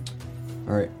 Mm-hmm.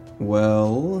 All right.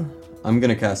 Well, I'm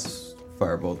gonna cast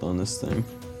Firebolt on this thing.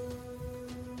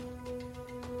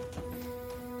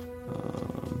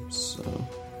 So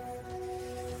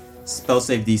spell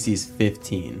save DC is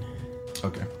 15.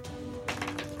 Okay.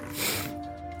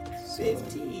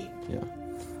 15. Yeah.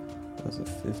 That was a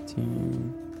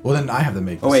 15. Well, then I have to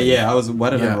make. Oh wait, yeah. Why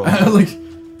did I roll? Like,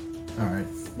 all right.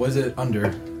 Was it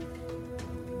under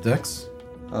Dex?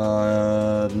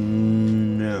 No.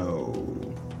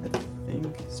 I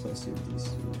think spell save DC.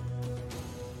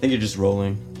 I think you're just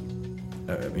rolling.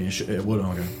 I mean, it would.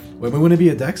 Okay. Wait, wouldn't it be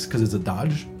a Dex because it's a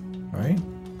dodge, right?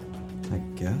 I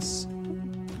guess.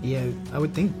 Yeah, I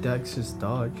would think Dex is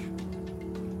dodge.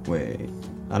 Wait.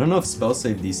 I don't know if spell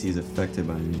save DC is affected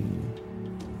by any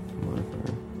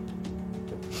modifier.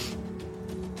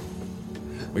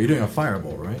 Well, you're doing a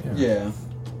firebolt, right? Yeah.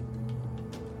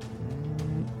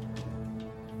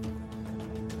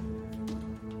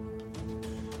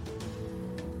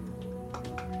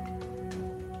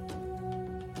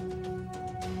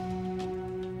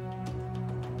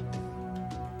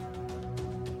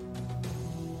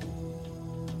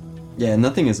 Yeah,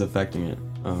 nothing is affecting it.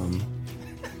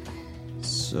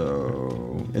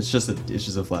 So it's just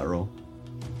a flat roll.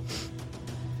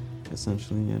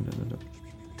 Essentially, and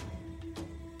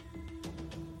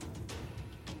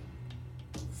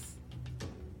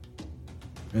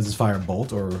Is this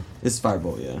firebolt or? It's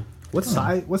firebolt, yeah. What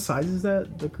size? What size is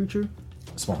that? The creature?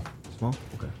 Small. Small.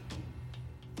 Okay.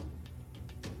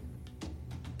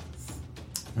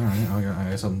 All right. I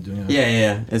guess I'm doing it.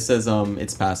 Yeah. It says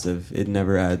it's passive. It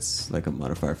never adds like a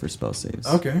modifier for spell saves.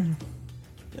 Okay.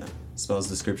 Yeah. Spell's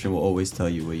description will always tell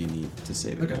you what you need to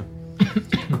save it. Okay.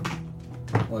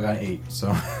 Well, I got an 8,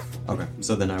 so. Okay.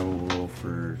 So then I will roll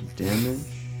for damage.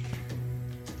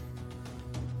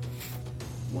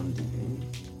 1d8.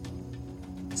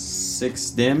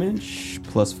 6 damage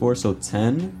plus 4, so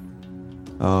 10.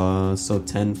 So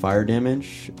 10 fire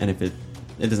damage, and if it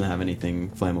doesn't have anything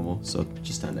flammable, so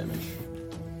just 10 damage.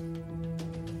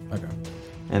 Okay.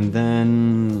 And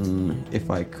then, if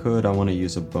I could, I want to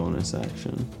use a bonus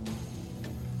action.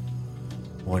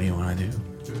 What do you want to do?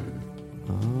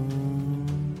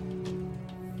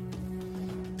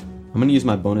 I'm going to use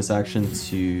my bonus action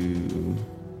to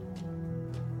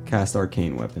cast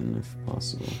Arcane Weapon, if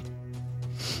possible.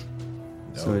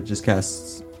 So it just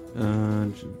casts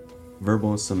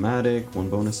Verbal and Somatic, 1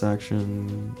 bonus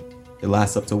action. It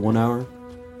lasts up to 1 hour.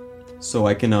 So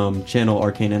I can channel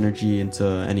arcane energy into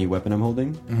any weapon I'm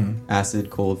holding. Mm-hmm. Acid,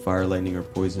 cold, fire, lightning, or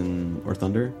poison, or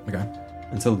thunder. Okay.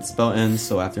 Until the spell ends,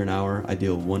 so after an hour, I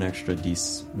deal 1 extra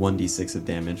 1d6 of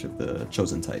damage of the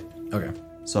chosen type. Okay.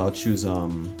 So I'll choose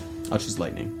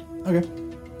lightning. Okay.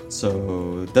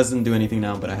 So it doesn't do anything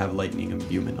now, but I have lightning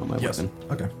imbuement on my weapon.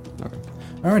 Okay. Okay.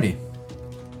 Alrighty.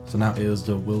 So now is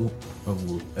the will of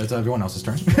Wu. It's everyone else's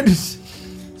turn.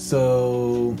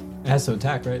 So it has to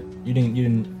attack, right? You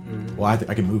didn't. Well,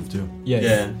 I can move too.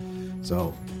 Yeah.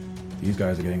 So these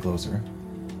guys are getting closer.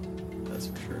 That's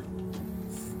for sure.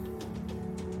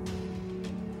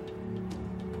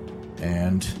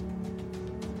 And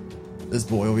this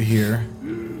boy over here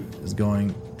is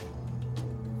going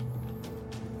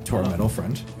to our metal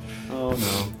friend. Oh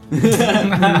no.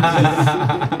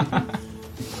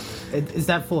 Is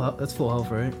that full health? That's full health,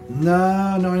 right?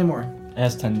 No, not anymore. It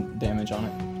has 10 damage on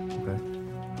it. Okay.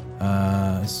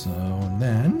 So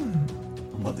then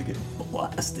I'm about to get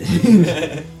blasted.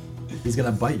 He's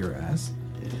gonna bite your ass.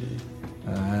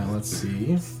 Let's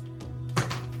see.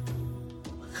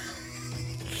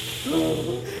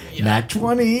 Nat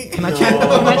 20. Can I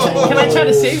try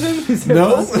to save him?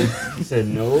 No. He said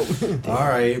no. All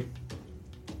right.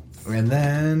 And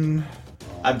then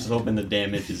I'm just hoping the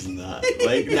damage is not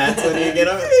like that's when you get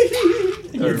up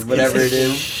or whatever it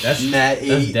is. That's Nat 8.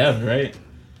 That's death, right?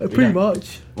 Pretty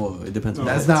much. Well, it depends on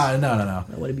that's not. No. I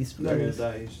want to be He's not gonna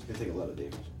die. He's just gonna take a lot of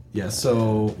damage. Yeah.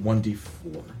 So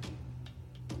 1d4.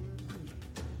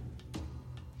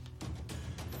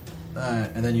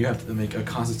 And then you have to make a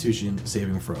Constitution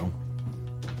saving throw.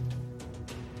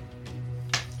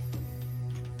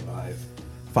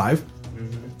 5.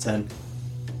 10.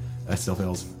 That still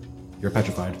fails. You're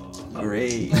petrified.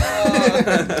 Great.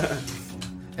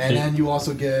 And then you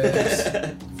also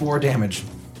get 4 damage.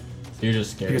 You're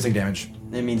just scared. Piercing damage.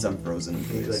 It means I'm frozen in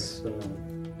place.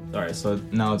 Alright, so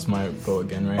now it's my go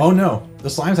again, right? Oh no, the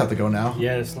slimes have to go now.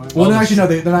 Yeah, the slime. Well, no, actually, no,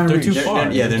 they're not in They're reach. too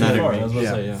far. Yeah, they're not too in far. reach. I was about to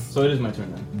say, yeah. So it is my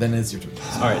turn then. Then it's your turn.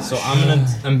 Alright, so I'm gonna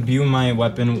imbue my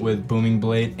weapon with Booming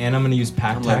Blade, and I'm gonna use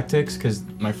pack tactics because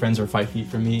my friends are 5 feet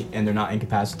from me and they're not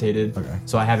incapacitated. Okay.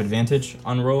 So I have advantage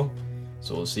on roll.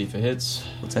 So we'll see if it hits.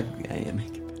 Well, technically, I am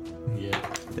making. Yeah.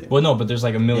 Well, no, but there's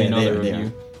like a million Yeah, other of they you.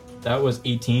 are. That was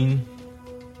 18.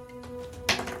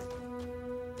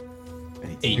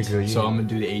 8. So I'm gonna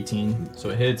do the 18. So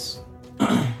it hits.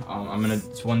 I'm gonna.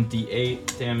 It's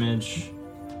 1d8 damage.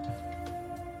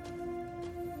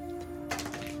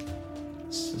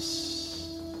 This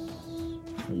is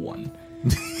 1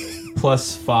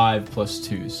 plus 5 plus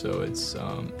 2, so it's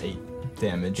 8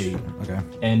 damage. 8. Okay.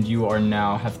 And you are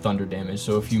now have thunder damage.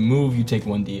 So if you move, you take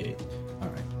 1d8. All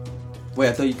right. Wait,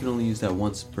 I thought you could only use that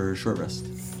once per short rest.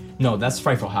 No, that's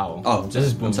Frightful Howl. Oh, this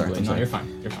is Boom I'm sorry. Blade. I'm No, sorry. you're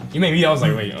fine. You're fine. You made me. I was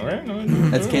like, wait, all right. No,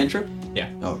 That's cantrip?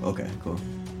 Yeah. Oh, okay, cool.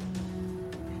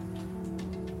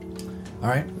 All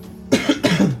right.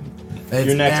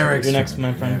 You're next. Eric's You're next, turn.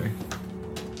 my friend. Eric.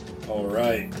 All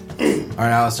right. All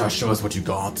right, Alistair, show us what you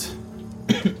got.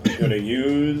 I'm gonna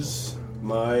use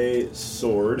my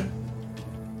sword.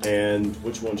 And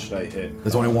which one should I hit?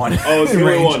 There's only one. Oh, it's the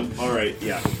only Range. one. All right,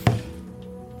 yeah.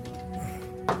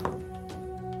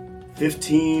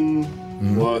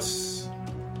 15 plus.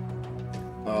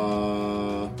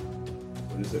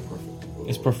 What is it?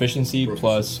 It's proficiency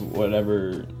plus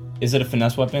whatever. Is it a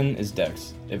finesse weapon? Is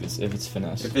dex if it's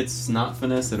finesse. If it's not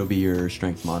finesse, it'll be your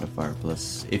strength modifier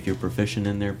plus if you're proficient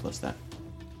in there plus that.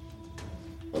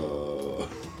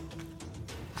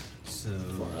 So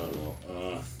I don't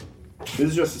know. This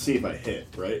is just to see if I hit,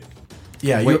 right?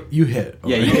 Yeah, Wait. you hit.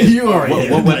 Yeah, you already. hit. You already What,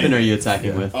 hit. what weapon are you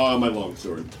attacking with? My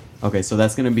longsword. Okay, so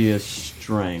that's gonna be a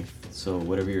strength. So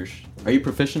whatever your are you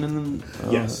proficient in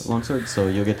Yes. longsword? So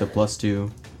you'll get the +2,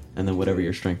 and then whatever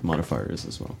your strength modifier is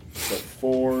as well. So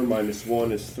 4 minus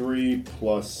 1 is 3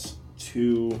 plus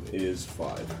 2 is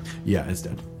 5. Yeah, it's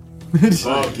dead.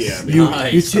 Fuck yeah, man. You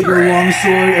Nice. take your long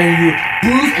sword and you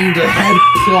boof, and the head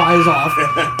flies off.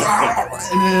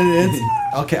 And then it's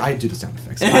okay. I do the sound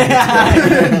effects.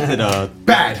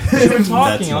 Bad. You were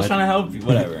talking. I was trying to help you.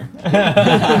 Whatever.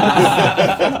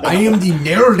 I am the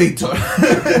narrator.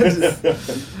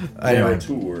 Anyway,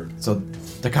 Narrator. so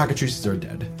the cockatrices are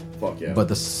dead. Fuck yeah. But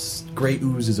the great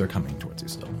oozes are coming towards you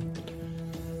still.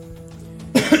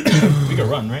 We can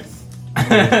run, right?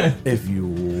 If you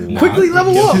Quickly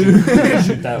level up.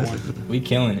 Shoot that one. We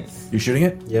killing it. You shooting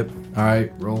it? Yep. All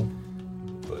right, roll.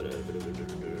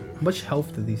 How much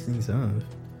health do these things have?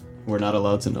 We're not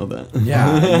allowed to know that.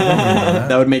 Yeah, you don't know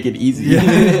that would make it easy.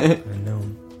 I know.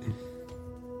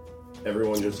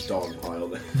 Everyone just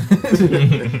dogpiled.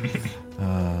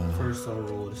 First, I'll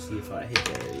roll to see if I hit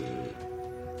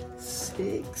a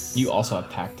 6. You also have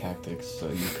pack tactics, so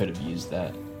you could have used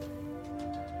that.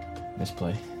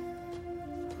 Misplay.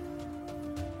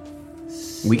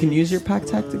 We can use your pack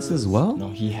tactics as well. No,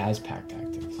 he has pack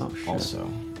tactics. Oh, shit. Also,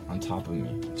 on top of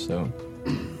me. So.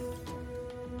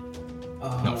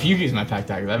 No, if you use my pack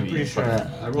tactics, that'd I'm be. pretty sure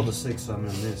fucking- I rolled a 6, so I'm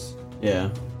gonna miss. Yeah.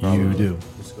 You do.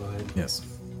 Let's go ahead. Yes.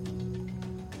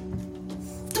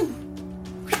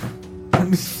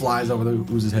 Flies over the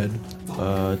ooze's head.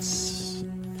 It's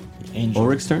Angel.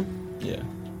 Ulrich's turn. Yeah.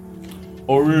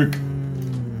 Ulrich.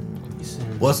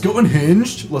 Let's go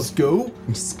unhinged. Let's go.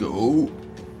 Let's go.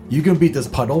 You can beat this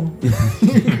puddle.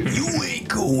 You ain't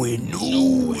going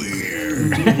nowhere.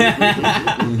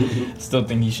 Still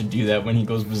think he should do that when he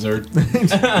goes berserk. He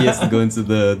has to go into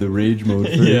the rage mode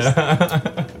first.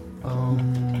 Yeah.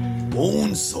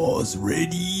 Bone saw's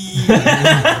ready.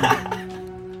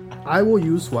 I will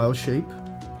use Wild Shape,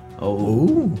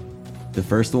 Oh. The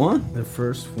first one? the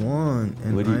first one,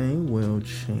 and What do I will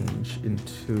change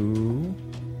into.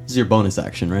 This is your bonus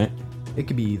action, right? It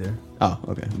could be either. Oh,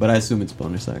 okay. But I assume it's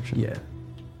bonus action. Yeah.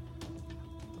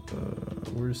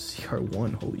 Where's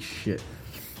CR1? Holy shit.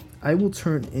 I will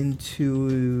turn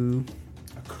into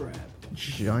A crab.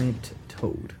 giant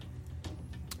toad.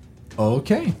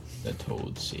 Okay. The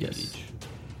toad sage. Yes.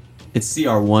 It's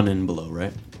CR1 and below,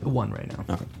 right? 1 right now.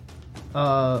 Okay.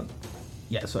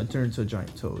 Yeah, so I turn into a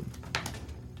giant toad.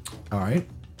 All right.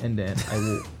 And then I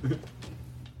will.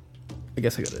 I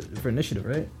guess I got it for initiative,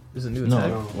 right? Is it new No.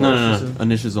 attack? No.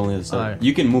 Initiative's only the start. Alright.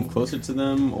 You can move closer to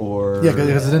them or... Yeah,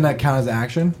 because didn't that count as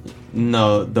action?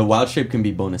 No, the wild shape can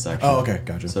be bonus action. Oh, okay,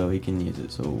 gotcha. So he can use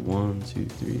it. So 1, 2,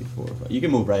 3, 4, 5. You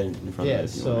can move right in front Yeah, of it.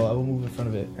 if you so I want. will move in front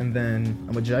of it. And then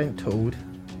I'm a giant toad.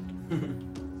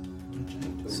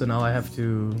 So now I have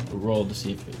to Roll to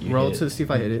see if you roll hit. to see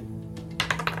if I hit it.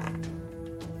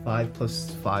 5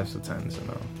 plus 5, so 10, so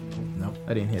no. No.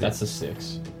 I didn't hit That's it. a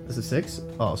 6. That's a 6?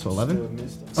 Oh, so 11?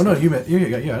 Oh no, you meant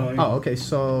yeah. Oh, okay,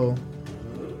 so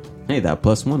Hey, that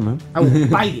 +1, man. I will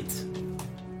bite it.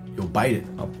 You'll bite it.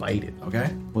 I'll bite it. Okay.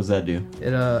 What's that do?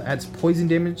 It adds poison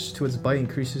damage to its bite,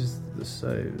 increases the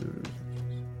size.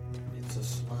 It's a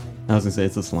slime. I was gonna say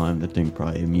it's a slime. That thing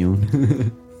probably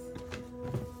immune.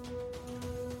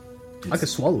 I could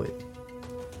swallow it.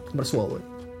 I'm gonna swallow it.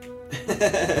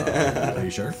 Are you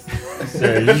sure?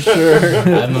 Are you sure?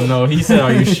 I don't know. He said,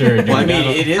 "Are you sure?" Dude? Well, I mean,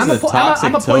 it is a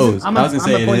toxic toad. I was gonna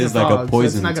say it is like a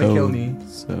poison so it's not gonna kill toad. me.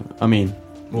 So I mean,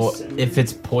 well, if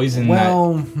it's poison,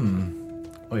 Well,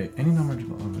 wait, any number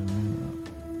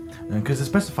because it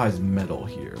specifies metal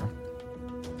here.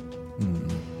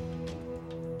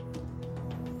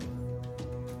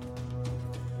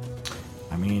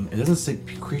 I mean, it doesn't say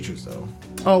creatures though.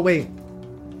 Oh wait.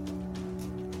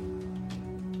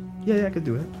 Yeah, I could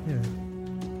do it. Yeah.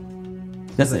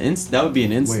 that's that would be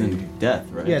an instant death,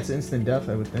 right? Yeah, it's instant death,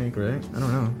 I would think, right? I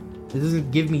don't know. It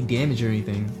doesn't give me damage or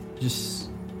anything. Just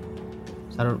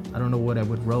I don't know what I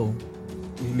would roll.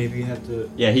 Maybe you have to.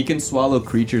 Yeah, he can swallow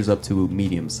creatures up to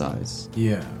medium size.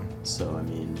 Yeah. So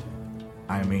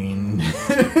I mean,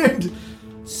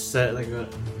 set like a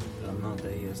amount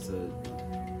that he has to.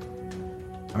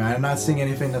 I mean, I'm not seeing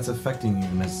anything that's affecting you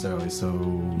necessarily. So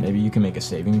maybe you can make a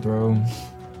saving throw,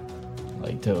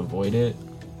 like to avoid it.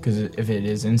 Because if it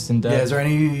is instant death, yeah. Is there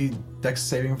any dex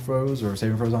saving throws or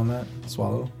saving throws on that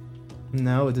swallow?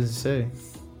 No, it doesn't say.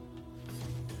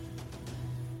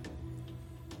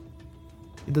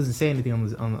 It doesn't say anything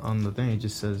on the thing. It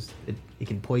just says it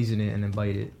can poison it and then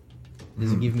bite it. It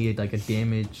doesn't give me like a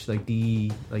damage, like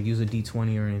use a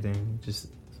D20 or anything. Just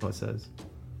that's what it says.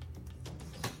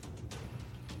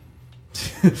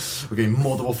 We're getting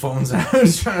multiple phones out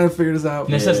trying to figure this out.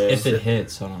 And it says if it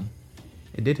hits. Hold on.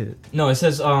 It did hit. No, it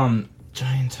says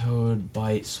giant toad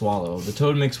bite swallow. The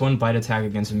toad makes one bite attack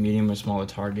against a medium or smaller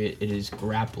target. It is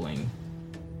grappling.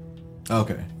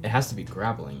 Okay. It has to be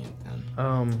grappling it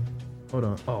then. Hold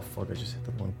on. Oh fuck! I just hit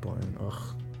the wrong button. Ugh.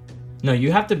 No,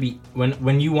 you have to be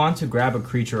when you want to grab a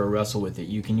creature or wrestle with it.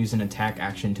 You can use an attack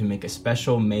action to make a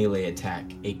special melee attack,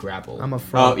 a grapple. I'm a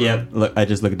frog. Oh yeah, look, I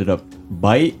just looked it up.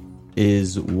 Bite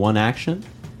is one action,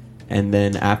 and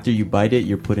then after you bite it,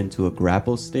 you're put into a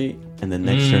grapple state, and then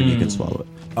next turn you can swallow it.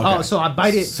 Okay. Oh, so I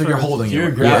bite it. So you're holding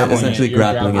it. Yeah, essentially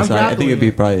grappling it. So I think it'd be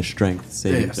it. probably a strength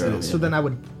saving Yes, throw. So then I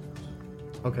would.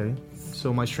 Okay.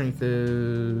 So my strength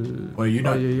is. Well, you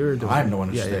know, you're doing I'm it. the one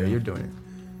who's Yeah, staying. you're doing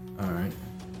it. All right.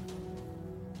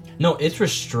 No, it's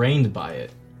restrained by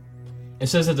it. It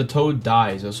says that the toad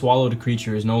dies. A swallowed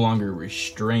creature is no longer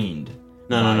restrained.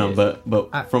 No.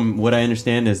 But from what I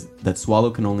understand is that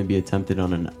swallow can only be attempted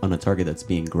on a target that's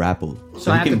being grappled.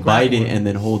 So I he have can to bite grapple it it. and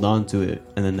then hold on to it,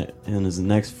 and then in his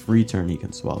next free turn he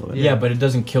can swallow it. Yeah, but it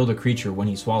doesn't kill the creature when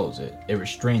he swallows it. It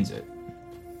restrains it.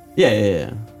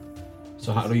 Yeah.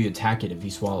 So how do you attack it if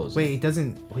he swallows it? Wait, it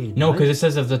doesn't. Wait. No, what? because it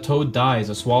says if the toad dies,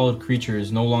 a swallowed creature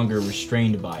is no longer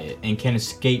restrained by it and can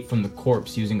escape from the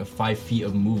corpse using a 5 feet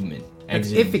of movement. That's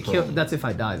exiting if it kill. prone. That's if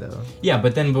I die though. Yeah,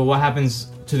 but what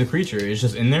happens to the creature? It's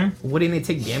just in there? Wouldn't it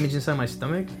take damage inside my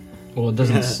stomach? Well, it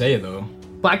doesn't say though.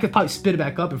 But I could probably spit it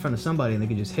back up in front of somebody and they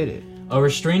could just hit it. A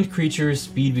restrained creature's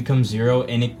speed becomes 0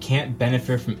 and it can't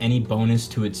benefit from any bonus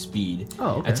to its speed.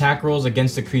 Oh, okay. Attack rolls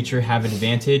against the creature have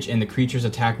advantage and the creature's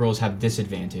attack rolls have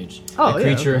disadvantage. Oh, the yeah,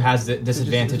 creature okay. has the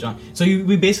disadvantage on. So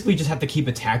we basically just have to keep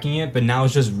attacking it, but now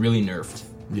it's just really nerfed.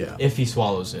 Yeah. If he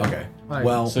swallows it. Okay. Alright.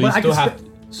 Well, So you But I still could have...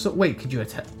 spit- So wait, could you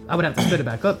attack? I would have to spit it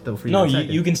back up though for you. No, to you,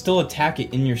 attack you it. can still attack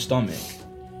it in your stomach.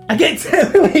 I can't.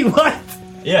 Wait, what?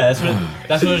 Yeah,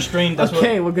 that's what restrained. That's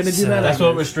Okay, what, we're gonna do that, That's I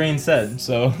what guess. restrained said.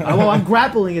 So. Well, I'm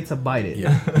grappling it to bite it.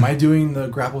 Yeah. Am I doing the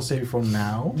grapple save from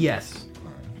now? Yes.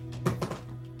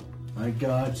 I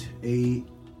got a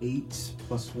 8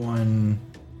 plus 1.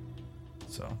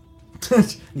 So.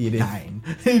 You did. 9.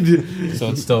 So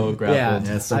it's still grappled.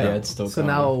 Yeah, it's still yeah, grappled. it's still. So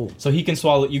grappled. now- So he can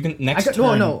swallow. You can next I got,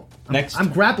 turn. no. Next.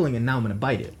 I'm grappling it now. I'm gonna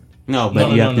bite it. No, but No,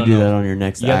 you no, have to no, do no. that on your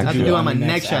next You have I have action. to do it on my on the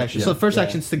next next action. action. So the first Yeah.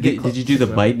 action's to get. Did you do the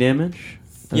bite damage?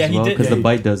 as Yeah, he well? did. Because Yeah, the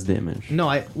bite does damage. No,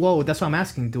 whoa, that's what I'm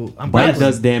asking. I'm Bite grappling.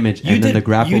 does damage, You and then did- the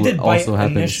grapple you did bite also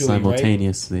happens initially, right?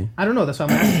 simultaneously. I don't know. That's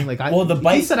what I'm asking. Like, Well, the he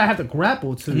bite- said I have to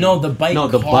grapple to. No, the bite. No,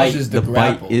 the causes bite. The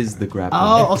grapple. bite is the grapple.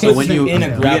 Oh, okay, So when so you in a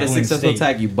get a grappling successful state.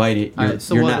 attack, you bite it. You're, Alright,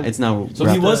 so you're what- not. It's now. So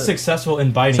he was successful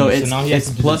in biting. So now he has it's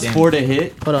to do plus the 4 damage. to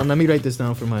hit. Hold on, let me write this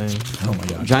down for my. Oh my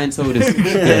god. Giant toad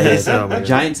is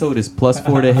giant toad is plus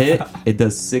 4 to hit. It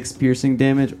does 6 piercing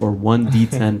damage or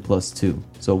 1d10 plus 2.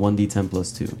 So 1d10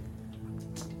 plus 2.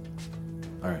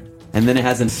 All right. And then it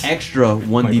has an extra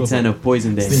 1d10 of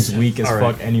poison damage. This thing's weak as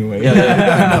Alright. fuck anyway.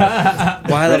 Yeah.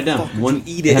 Why Write the it down. fuck would One, you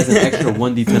eat it it? has an extra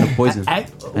 1d10 of poison. I-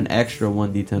 An extra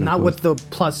 1d10 of Not poison. with the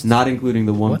plus. Not including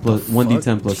the What the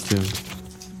 1d10 plus 2.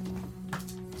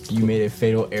 You made a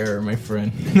fatal error, my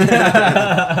friend.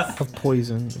 of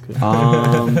poison.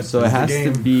 Okay. So it has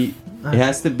to beat. It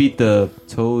has to beat the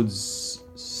toad's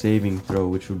saving throw,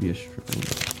 which would be a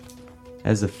strength.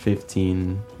 Has a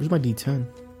 15. Where's my D10?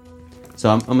 So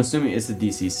I'm assuming it's a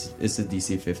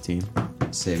DC 15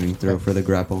 saving throw for the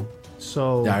grapple.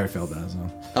 So Yeah, I already failed that. So.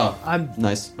 Oh, I'm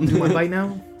nice. do my bite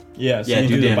now. Yeah, so Yeah, you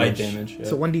do do the damage. bite damage. Yeah.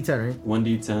 So 1d10, right?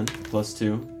 1d10 plus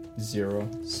 2. 0.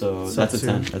 So So that's a two.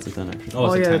 10. That's a 10 actually. Oh,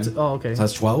 it's a yeah. 10. It's, oh, okay. So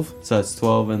that's 12. So that's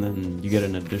 12, and then you get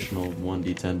an additional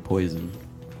 1d10 poison.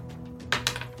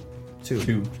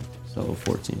 2. So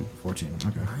 14. 14.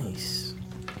 Okay. Nice.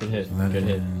 Good hit. So that Good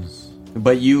hit. is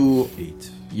But you 8.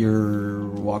 your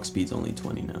walk speed's only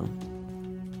 20 now.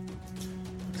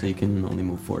 So you can only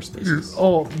move 4 spaces.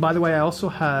 Oh, by the way, I also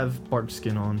have bark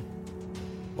skin on.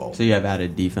 So you have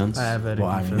added defense. I have it. Well,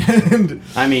 I mean,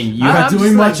 I mean, you you're not I'm doing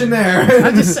just much like- in there.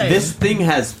 I'm just saying. This thing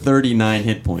has 39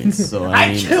 hit points, so I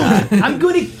I mean, killed it. I'm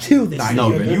going to kill this. Not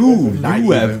no, even. you Not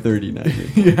have even. 39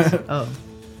 hit points. Yeah. Oh.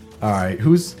 All right.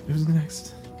 Who's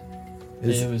next?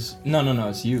 It was no.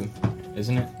 It's you,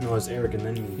 isn't it? No, it's Eric and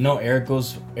then me. No, Eric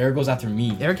goes after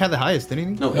me. Eric had the highest,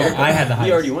 didn't he? No, No, Eric, I had the He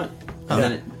highest. already went. And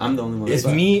then I'm the only one. It's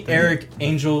left. me, Eric,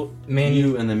 Angel, Manu.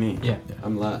 You, and then me. Yeah.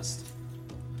 I'm last.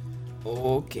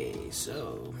 Okay,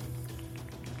 so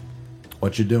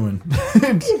What you doing?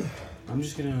 I'm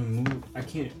just gonna move. I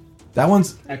can't. That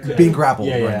one's I could- being grappled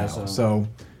Yeah, right yeah, now. so- So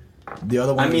the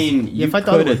other one. I mean, Yeah, you fight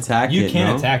the other could one. attack You it. can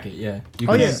no? attack it, yeah. You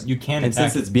Oh, can, yeah. You can And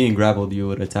attack since it's being grappled, you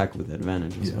would attack with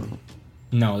advantage as Yeah. well.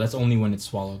 No, that's only when it's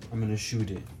swallowed. I'm gonna shoot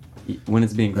it. When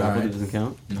it's being grappled, Alright. it doesn't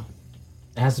count. No.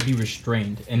 It has to be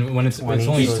restrained. And when it's 20,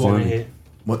 only so it's swallowed. gonna hit.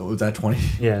 What was that? 20?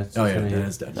 Yeah, it's Oh yeah, gonna then hit.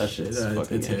 it's dead. That shit's Yeah,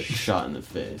 fucking it's getting hit. shot in the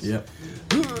face. Yep.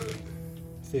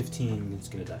 15. It's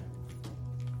gonna die.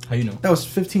 How you know? That was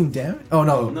 15 damage. Oh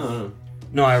no. No.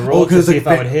 No, I rolled to 'cause see the if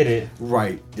I fa- would hit it.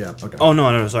 Right. Yeah. Okay. Oh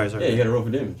no, sorry. Yeah, you gotta roll for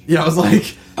damage. Yeah, I was like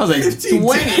 15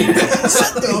 20.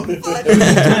 15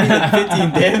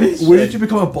 damage. Where did you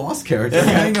become a boss character?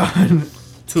 Hang on.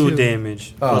 2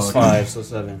 damage Oh, plus okay. 5, so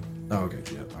 7. Oh, okay.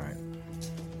 Yeah. All right.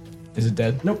 Is it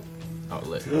dead? Nope. Oh,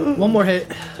 lit. One more hit.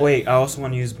 Wait, I also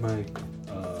want to use my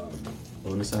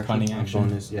Bonus action. Cunning my action.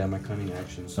 bonus. Yeah, my cunning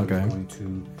action. So Okay. I'm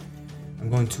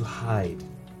going to hide.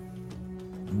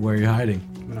 Where are you hiding?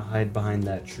 I'm gonna hide behind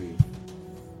that tree.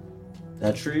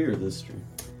 That tree or this tree?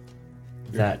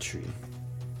 That tree.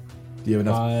 Do you have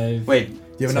enough? 5. Wait. Do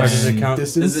you have Sorry, enough does it count?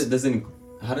 distance?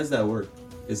 How does that work?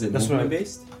 Is it That's what movement I-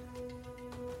 based?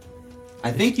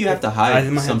 I think you have to I hide might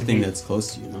have to something be- that's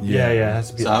close to you. No? Yeah, it has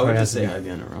to be. So I would probably just has to say be hide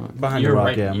behind a rock. behind You're the rock.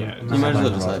 right, Yeah, yeah. I'm You might as well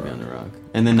behind just the hide rock. behind a rock.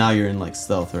 And then now you're in like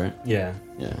stealth, right? Yeah,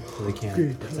 Yeah. so they can't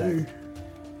attack.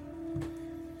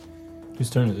 Whose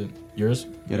turn is it? Yours?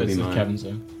 Gotta be It's mine. Kevin's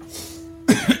turn.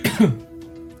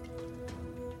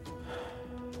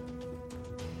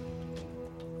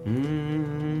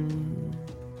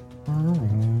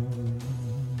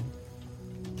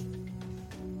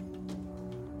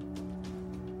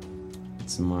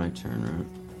 It's my turn, right?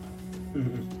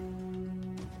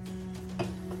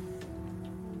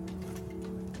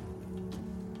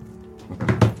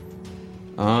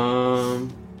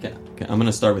 Okay, I'm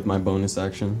gonna start with my bonus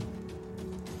action.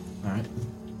 All right.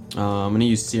 I'm gonna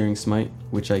use Searing Smite,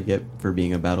 which I get for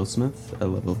being a battlesmith at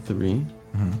level 3.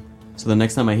 So the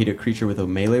next time I hit a creature with a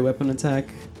melee weapon attack,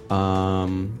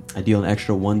 I deal an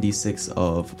extra 1d6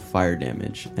 of fire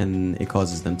damage, and it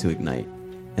causes them to ignite.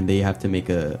 And they have to make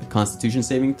a Constitution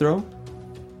saving throw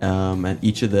at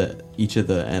each of the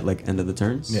at end of the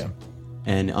turns. Yeah.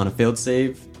 And on a failed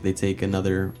save, they take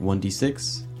another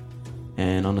 1d6,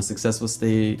 and on a successful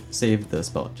save, the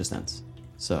spell just ends.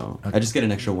 So I just get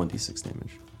an extra 1d6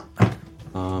 damage.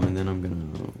 And then I'm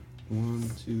gonna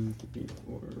 1, 2, 3,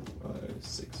 4, 5,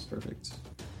 6. Perfect.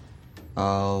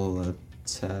 I'll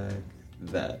attack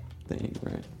that thing,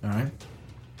 right? All right.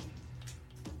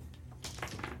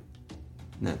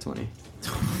 Nat 20.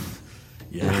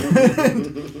 Yeah.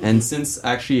 And since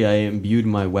actually I imbued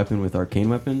my weapon with arcane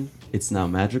weapon, it's now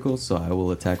magical, so I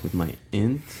will attack with my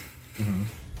int. Mhm.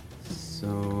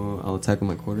 So I'll attack with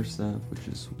my quarterstaff, which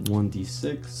is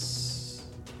 1d6.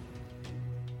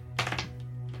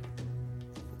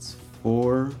 It's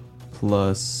 4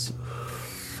 plus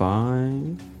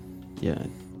 5. Yeah, I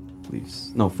believe.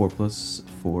 No, 4 plus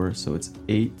 4, so it's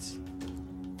 8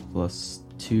 plus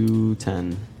 2,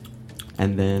 10.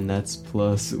 And then that's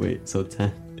plus, wait, so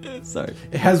 10. Sorry.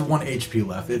 It has 1 HP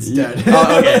left. It's Yeah. dead.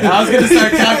 Oh, okay. I was gonna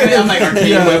start calculating. I'm like arcane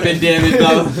Yeah. weapon damage.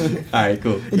 Blah, blah. All right,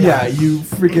 cool. Yeah, you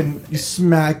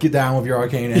smack it down with your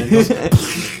arcane and it goes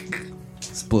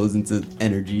explodes into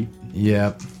energy.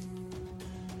 Yep.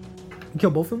 You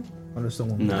kill both of them? Or there's still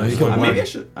one? No, you killed maybe one. I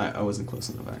should. I wasn't close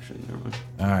enough actually. Never mind.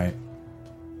 All right.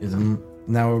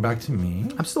 Now we're back to me.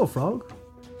 I'm still a frog.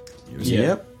 Yeah.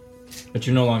 Yep. But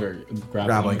you're no longer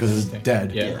Grappling because it's anything.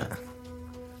 dead. Yeah.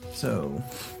 So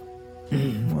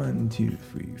 1, 2,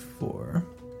 3, 4.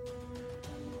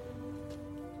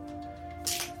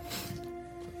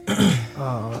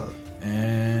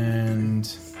 And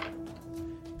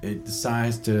it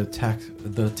decides to attack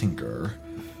the Tinker.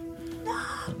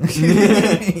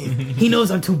 He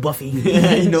knows I'm too buffy.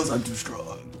 He knows I'm too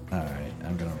strong. Alright,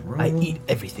 I'm gonna roll. I eat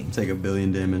everything. Take 1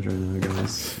 billion damage right now,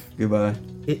 guys. Goodbye.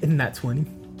 Isn't that 20?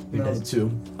 You're That was dead.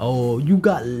 2. Oh, you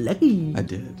got lucky. I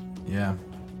did. Yeah.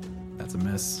 That's a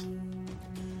miss.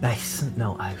 Nice.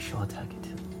 No, I shall attack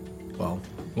it. Well,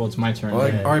 it's my turn.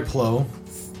 Alright, Plo.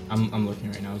 I'm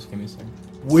looking right now. Just give me a second.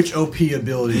 Which OP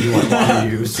ability do you want to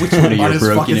use? Which one of your on his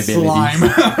broken fucking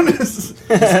abilities?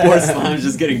 slime? Poor slime's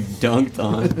just getting dunked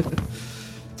on.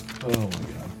 Oh my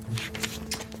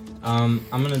god.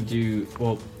 I'm gonna do.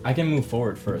 Well, I can move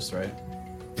forward first, right?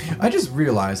 I just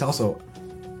realized also.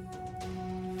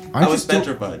 I was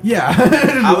petrified. Yeah.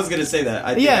 I was gonna say that.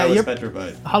 I think I was you're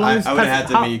petrified. How long is I would have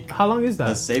had to make how long is that?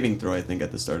 a saving throw, I think,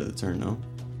 at the start of the turn, no?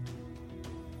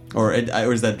 Or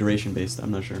is that duration based?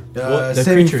 I'm not sure.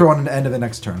 Saving throw on the end of the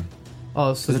next turn.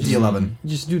 Oh, so It's a just, D11.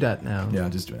 Just do that now. Yeah,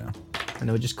 just do it now. I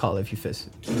know. Just call it if you fist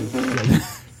it.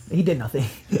 He did nothing.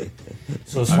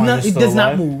 So slime is it still does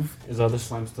not alive? move. Is the other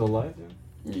slime still alive? Then?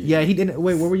 Yeah, he didn't.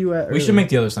 Wait, where were you at? We should make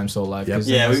the other slime still alive. Yep. 'cause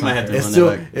Yeah, that's we might not have to fair.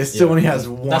 run It still only has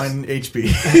 1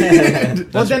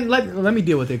 HP. Well, then let me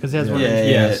deal with it because he has one.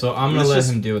 Yeah, so I'm gonna let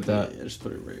just- him deal with that. Yeah, just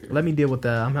put it right here. Let me deal with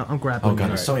that. I'm grappling. Oh god, it.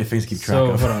 there's so many things to keep track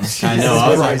So of. hold on. I know.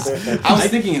 I was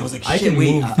thinking, I was like, I shit, can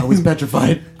wait, move. I was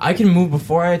petrified. I can move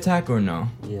before I attack or no?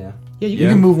 Yeah. Yeah, You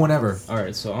can move whenever. All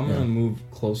right, so I'm gonna move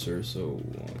closer. So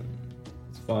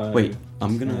 5. Wait,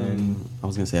 I'm gonna. 10, I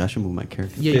was gonna say I should move my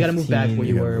character. Yeah, you gotta move back 15, where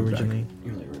you you gotta were move back. originally.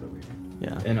 You're like right over here.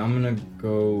 Yeah. and I'm gonna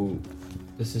go.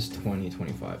 This is 20,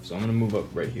 25. So I'm gonna move up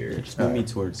right here. Just move me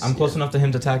towards. I'm close yeah. enough to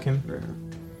him to attack him. Or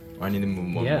I need to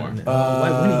move one Yeah. more. Why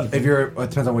wouldn't you? If you're, it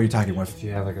depends on what you're attacking with. If you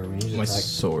have like a range My attack.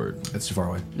 sword. It's too far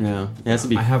away. Yeah, it has to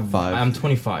be. I have 5. I'm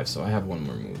 25, so I have one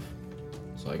more move.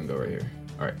 So I can go right here.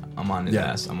 All right, I'm on his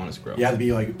Yeah. ass. I'm on his grill. You have to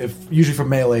be like, if usually for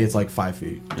melee it's like 5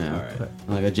 feet. Yeah. All right.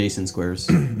 Like adjacent squares.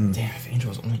 Damn, if Angel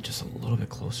was only just a little bit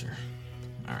closer.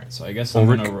 All right, so I guess I'm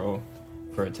gonna roll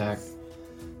for attack.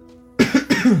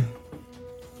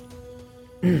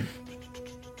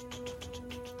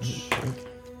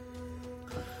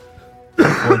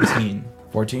 14.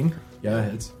 14? Yeah,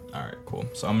 that hits. All right, cool.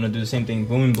 So I'm gonna do the same thing.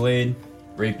 Booming blade,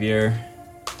 rapier.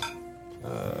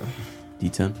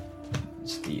 D10.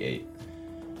 It's D8.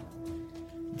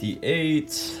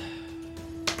 D8.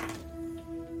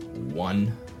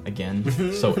 1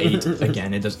 again. So 8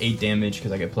 again. It does 8 damage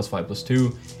because I get +5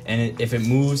 +2. And if it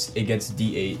moves, it gets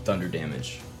D8 thunder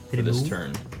damage for it this move?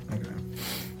 turn. Okay.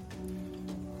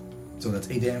 So that's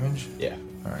 8 damage? Yeah.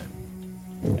 Alright.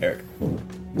 Eric.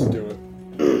 Let's do it.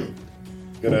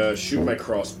 Gonna shoot my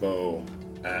crossbow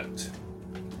at.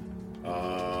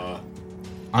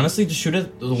 Honestly, just shoot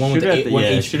at the one with Shoot the at the- 1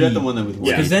 yeah, HP. shoot at the one that with 1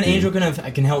 Because then HP. Angel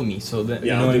can help me. So that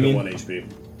Yeah, you know I'll what I do mean. the 1 HP.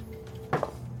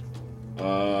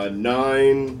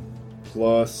 9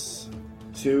 plus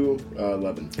 2,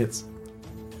 11. Hits.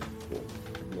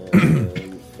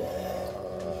 11,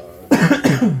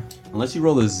 5. Unless you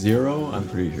roll a 0, I'm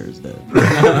pretty sure it's dead.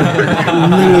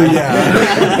 Literally,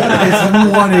 yeah. It's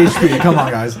 1 HP. Come on,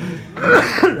 guys.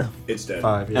 It's dead.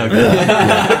 5. Yeah. Okay.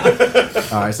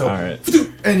 Alright, so. Alright.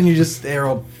 And then you just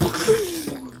arrow.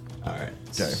 Alright.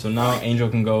 Okay. So now Angel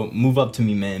can go, move up to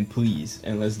me, man, please,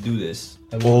 and let's do this.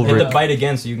 Over Hit it. the bite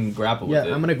again so you can grapple Yeah, with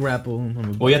it. I'm gonna grapple.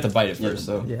 Well, you have to bite it first,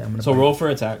 so. Yeah, I'm gonna So bite. roll for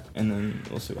attack, and then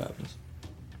we'll see what happens.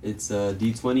 It's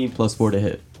D20 plus 4 to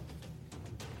hit.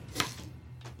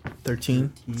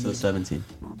 13. So 17.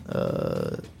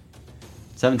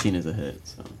 17 is a hit,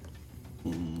 so.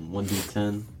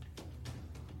 1d10.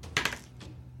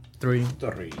 3.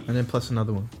 3. And then plus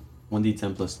another one.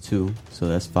 1d10 plus 2, so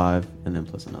that's 5, and then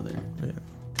plus another. Yeah.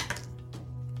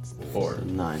 4. So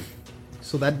 9.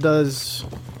 So that does.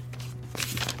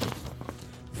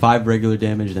 5 regular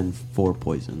damage, then 4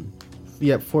 poison.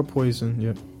 Yep, 4 poison.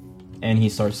 Yep. And he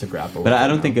starts to grapple. But with I it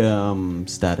don't now. think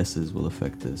statuses will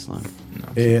affect this slime. No.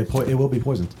 It will be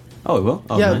poisoned. Oh, it will?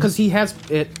 Oh, yeah, nice. because he has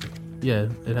it. Yeah,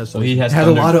 it has. So he has It has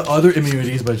a thunder. lot of other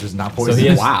immunities, but it's just not poison. So he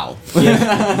has, Wow. he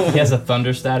has a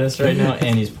thunder status right now,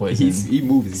 and he's poisoned. He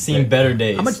moves. Seen better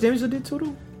days. How much damage did it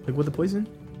total? Like with the poison?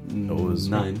 It was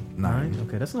 9. 9.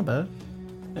 Okay, that's not bad.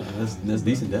 Yeah, that's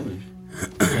decent damage.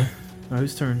 Alright,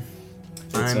 whose turn?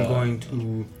 I'm going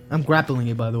to. I'm grappling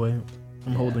it, by the way.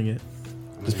 I'm holding it.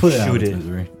 Just put it out Shoot of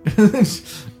it. its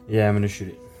misery. Yeah, I'm gonna shoot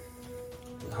it.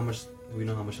 How much? Do we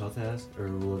know how much health it has, or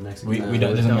will it next? We don't, it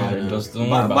doesn't No, matter. no. Just don't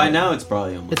worry about By it. now, it's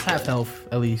probably almost. It's half health,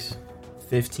 at least.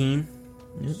 15.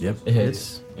 Yep. It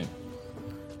hits. Yeah.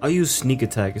 I'll use sneak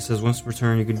attack. It says once per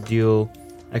turn you can deal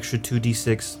extra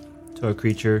 2d6 to a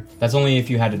creature. That's only if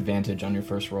you had advantage on your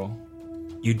first roll.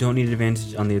 You don't need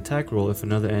advantage on the attack roll if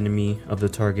another enemy of the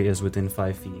target is within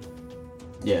 5 feet.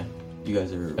 Yeah, you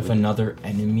guys are. If another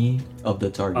enemy of the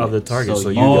target. Of the target. So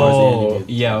you guys.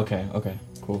 Yeah. Okay.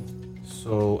 Cool.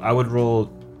 So I would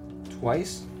roll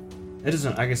twice. It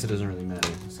doesn't. I guess it doesn't really matter.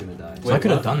 It's gonna die. So I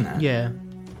could have done that. Yeah.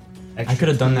 I could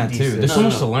have done that too. There's so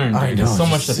much to learn. I Dude. know, There's so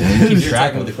much to keep You're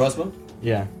track attacking of. with the crossbow.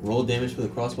 Yeah. Roll damage for the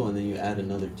crossbow, and then you add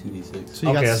another 2d6. So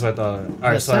you okay, got that's what I thought. you All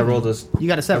right, got so I 7. rolled this. You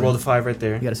got a 7. I rolled a 5 right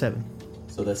there. You got a 7.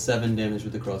 So that's 7 damage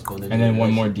with the crossbow, and And then you one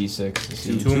add more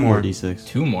d6. Two more d6.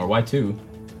 2 more. Why 2?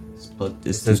 But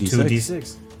it's It says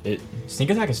 2d6. 2d6. Sneak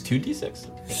attack is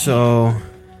 2d6. So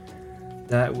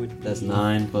that would. That's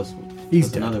 9 plus. He's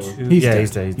plus dead. another one. He's Yeah, dead.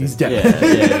 he's dead. He's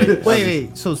dead. Yeah.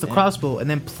 Wait. So it's the crossbow, and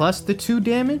then plus the 2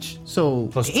 damage. So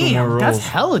Plus 2 damn, more that's rolls.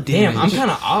 hella damage. Damn, I'm kind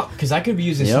of up because I could be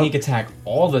using Yep. sneak attack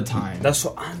all the time. That's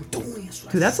what I'm doing.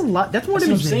 Dude, that's a lot. That's more That's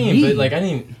what I'm damage than saying, me. but like I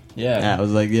didn't. Yeah. Yeah, I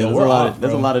was like, yeah, So that's, we're a lot. off,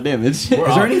 That's a bro. lot of damage. We're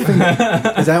Is there anything?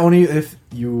 Is that only if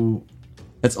you?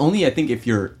 That's only, I think, if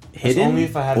you're It's hidden, only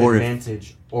if I have or if,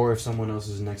 advantage, or if someone else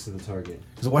is next to the target.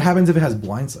 Because what happens if it has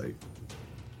blind sight?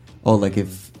 like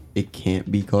if it can't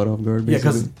be caught off guard. Yeah,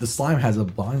 Basically. because the slime has a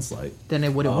blind sight. then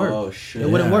it wouldn't work. Oh shit! It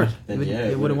wouldn't work. Then It, yeah,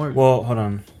 it wouldn't work. Well, hold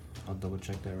on. I'll double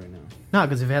check that right now. No,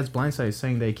 because if it has blind sight, it's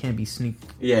saying that it can't be sneak.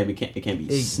 Yeah, it can't be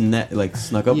It- snuck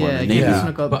up Yeah, on. it The can't navy. be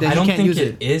snuck up. But then I you don't can't think use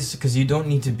it is because you don't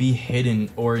need to be hidden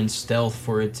or in stealth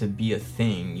for it to be a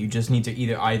thing. You just need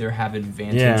to either have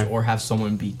advantage Yeah. or have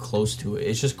someone be close to it.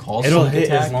 It's just called It'll sneak hit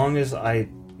attack. as long as I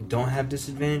don't have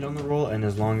disadvantage on the roll, and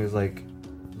as long as like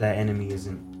that enemy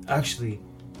isn't. Actually,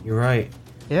 you're right.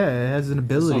 Yeah, it has an That's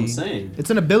ability. what I'm saying. It's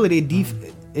an ability.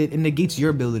 It negates your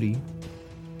ability.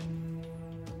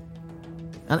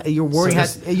 And your wording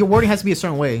has to be a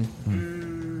certain way.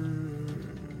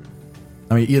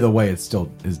 I mean, either way, it still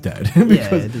is dead. Yeah,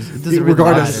 Because it doesn't really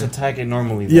regardless, matter. Just attack it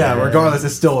normally. yeah, though. regardless,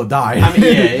 it's still a die. I mean, yeah,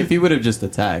 if he would have just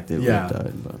attacked, it Yeah. would have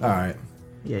died. But. All right,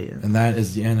 Yeah. and that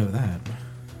is the end of that.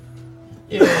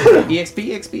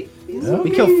 EXP.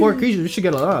 We killed 4 creatures. We should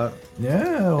get a lot. Yeah,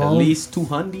 At well, least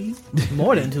 200.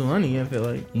 More than 200, I feel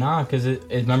like. Nah, because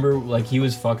remember, like, he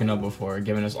was fucking up before,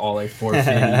 giving us all, like,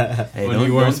 450 Hey, when don't-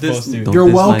 you weren't don't diss- supposed to. don't You're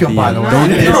diss my welcome, by DM. the way. Don't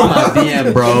diss my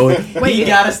DM, bro. Wait, He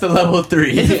got us to level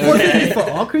 3. Is it 450 Okay?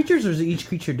 for all creatures, or is each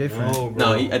creature different? No,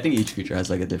 bro. No, I think each creature has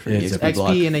like a different It's EXP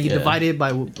block. XP, and then you Yeah. divide it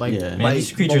by like Yeah. Man, by,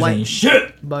 these creatures by, ain't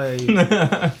shit! by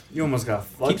You almost got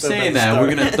fucked Keep up saying at the that. start.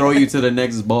 We're gonna throw you to the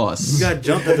next boss. You got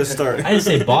jumped at the start. I didn't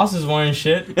say bosses weren't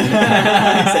shit.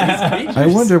 I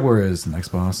wonder where is the next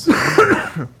boss.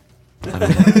 I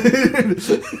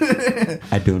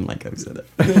don't like how you said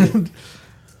that.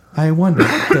 I wonder,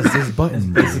 does this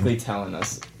button do? Basically telling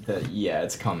us that, yeah,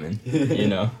 it's coming. You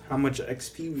know? How much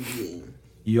XP we getting?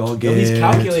 You all Yo, get. he's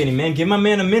calculating, man. Give my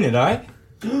man a minute, alright?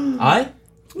 Alright?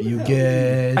 You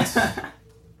get.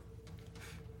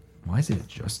 Why is it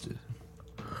adjusted?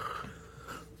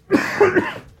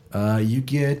 You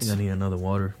get I need another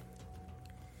water.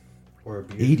 Or a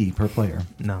beer? 80 per player.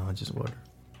 No, just water.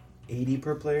 80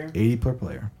 per player? 80 per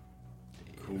player.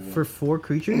 For 4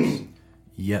 creatures,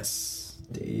 Yes.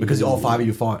 Because all 5 of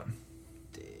you fought.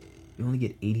 you only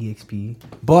get 80 XP.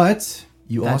 But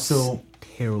you That's also.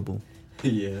 terrible.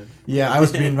 Yeah. Yeah, I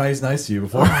was being nice to you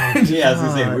before. Yeah, I was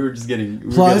gonna say we were just getting.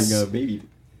 We Plus- were getting a baby.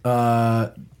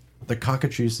 The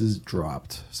cockatrices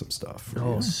dropped some stuff. for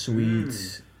Oh, you.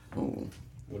 sweet. Oh,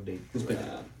 what day? Who's picking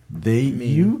that?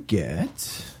 You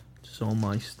get. So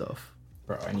my stuff.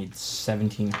 Bro, I need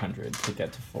 1,700 to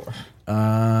get to 4.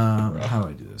 How do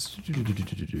I do this?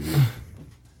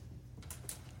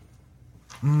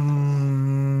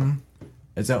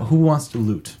 Is that who wants to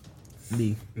loot?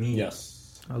 Me.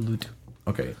 Yes. I'll loot.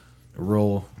 Okay,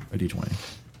 roll a d20.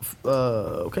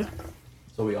 Okay.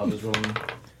 So we all just rolling.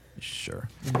 Sure.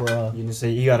 Bruh. You didn't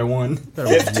say you got a 1.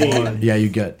 15. Yeah, you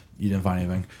didn't find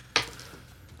anything.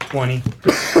 20.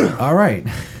 All right.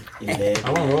 I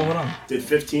want to roll. Hold on. Did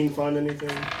 15 find anything?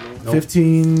 No?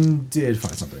 15 did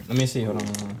find something. Let me see. Hold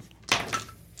on.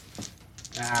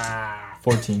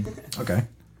 14. Okay.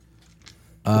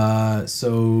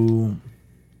 So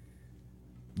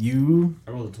you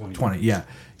I rolled a 20. 20. Yeah,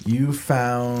 you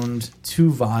found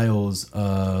 2 vials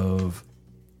of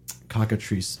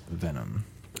cockatrice venom.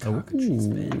 Oh,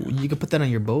 you can put that on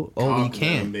your boat. Oh, you Cock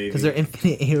can them, baby. because they're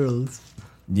infinite arrows.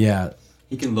 Yeah,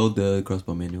 He can load the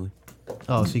crossbow manually.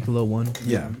 Oh, so you can load 1.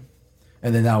 yeah,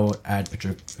 and then that will add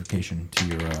petrification to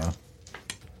your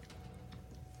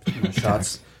My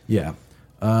shots. yeah.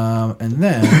 And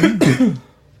then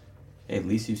Hey, at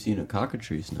least you've seen a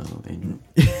cockatrice now, and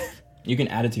You can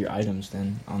add it to your items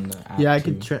then on the app. Yeah, I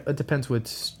too. could. It depends what.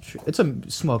 It's a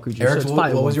small creature. Eric, so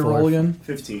it's what was your roll again?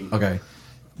 15. Okay,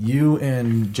 you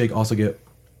and Jake also get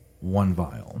 1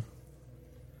 vial.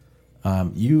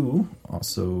 You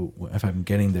also, if I'm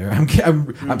getting there, I'm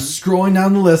scrolling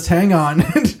down the list. Hang on.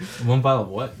 1 vial of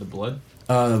what? The blood?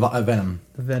 Venom.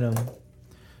 The venom.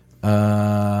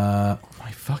 Oh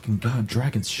my fucking god,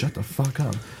 dragons! Shut the fuck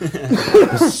up.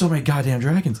 There's so many goddamn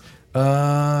dragons. Oh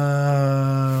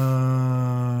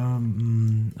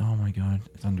my god,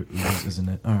 it's under ooze, isn't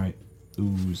it? All right,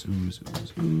 ooze.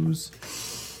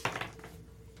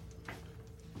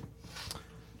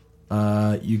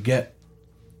 You get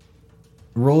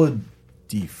roll a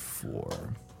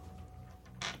d4.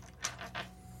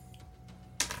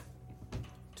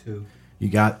 2. You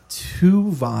got 2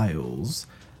 vials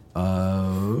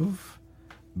of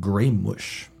gray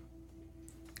mush.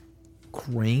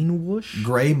 Grain whoosh?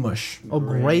 Gray mush. Oh,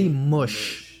 gray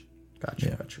mush.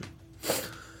 Gotcha.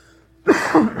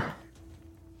 Yeah.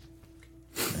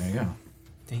 There you go.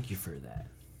 Thank you for that.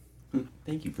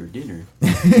 Thank you for dinner.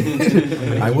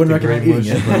 I wouldn't recommend eating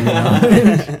it, but you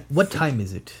know. What time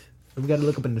is it? We gotta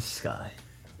look up in the sky.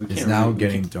 It's now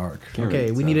getting dark.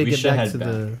 Okay, we need to get back to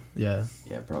the... Yeah.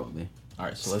 Yeah, probably. All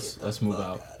right, so let's move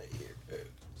out.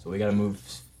 So we gotta move.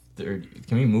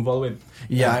 Can we move all the way?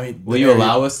 Yeah, I mean, will you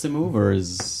allow us to move, or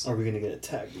is? Are we gonna get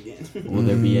attacked again? Will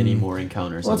there be any more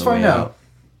encounters? Let's on the find way out.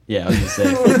 Yeah, I was gonna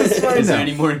say. Let's find is there out.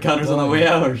 any more encounters on the way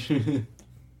out?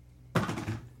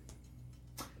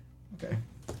 Okay.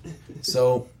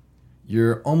 So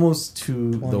you're almost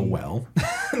to the well.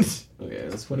 Okay,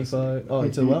 that's 25. Oh,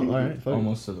 it's a well? Alright.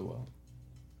 Almost to the well.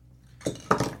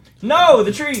 No,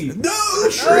 the tree! No,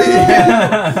 the tree!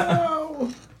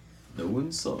 No. No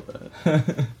one saw that.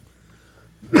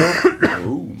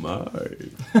 Oh my.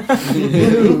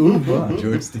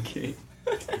 George the King.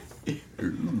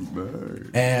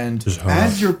 And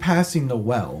as you're passing the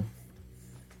well,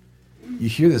 you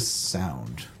hear this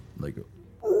sound like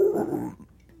Oh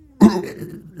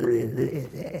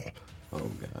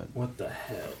god. What the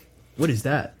hell? What is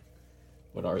that?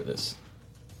 What are this?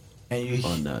 And you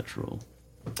unnatural.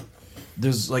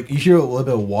 There's like you hear a little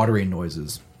bit of watery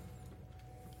noises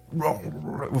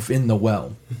within the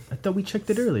well. I thought we checked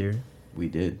it earlier. We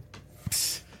did.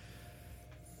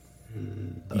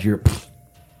 You hear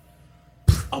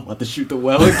I'm about to shoot the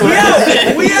well and close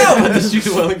it. We out! I'm about to shoot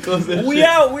the well and close it. We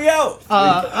out!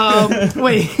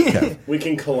 Wait. Okay. We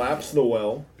can collapse the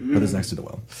well. What is next to the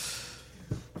well?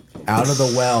 Out of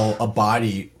the well, a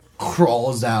body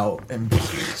crawls out and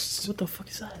What the fuck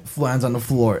is that? lands on the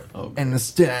floor and it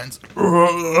stands. It's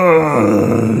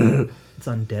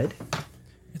undead?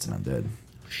 It's an undead.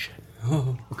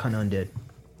 What kind of undead?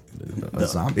 A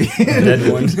zombie.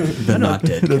 Dead one. They're not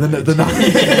dead. They're not.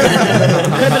 Could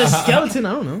have been a skeleton,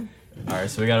 I don't know. All right,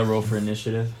 so we gotta roll for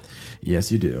initiative.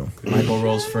 Yes, you do. Michael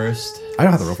rolls first. I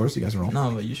don't have to roll first. You guys roll.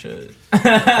 No, but you should.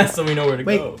 So we know where to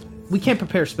Wait, go. we can't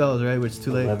prepare spells, right? It's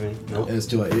too late. 11. Nope. It's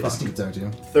too late. It's sneak attack to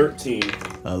you. 13.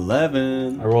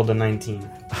 11. I rolled a 19.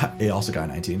 It also got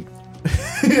 19.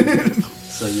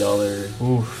 So y'all are.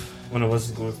 Oof. One of us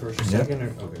is going first or Yep. second?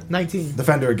 Or? Okay. 19.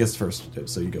 Defender gets first,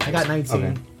 so you go. I got first. 19.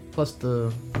 Okay. Plus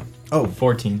the... Oh,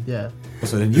 14. Yeah.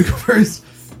 so then you go first.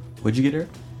 What'd you get her?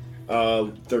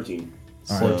 13.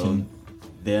 So 14.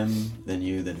 them, then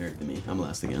you, then her, then me. I'm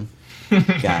last again.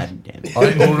 God damn it. All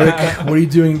right, Ulrich, what are you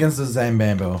doing against the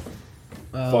Zambambo?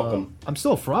 Fuck 'em. I'm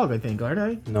still a frog, I think, aren't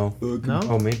I? No. No?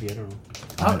 Oh, maybe. I don't know.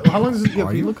 How long does it... Are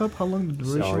Can you you? look up how long the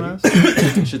duration Sorry. lasts?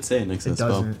 It should say an excess It spell.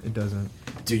 doesn't. It doesn't.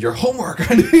 Do your homework.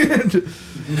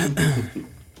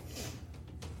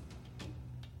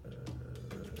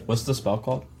 What's the spell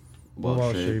called?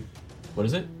 Wild shape. What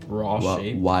is it? Raw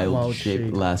shape? Wild shape.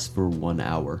 shape lasts for 1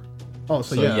 hour. Oh,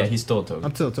 so yeah. he's still a toad.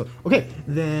 I'm still a toad. Okay,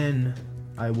 then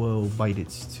I will bite it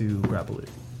to grapple it.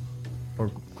 Or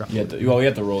grapple You it.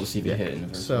 have to roll to see if you hit in the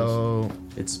first So...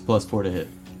 It's +4 to hit.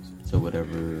 So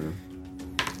whatever.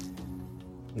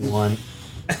 1.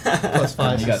 Plus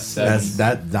 5. You got is- 7.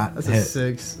 That's a hit.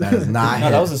 6. That is not No,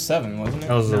 hit. that was a 7, wasn't it?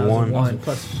 That was a 1. 1.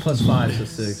 Plus 5 is a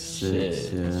 6.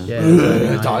 6, yeah.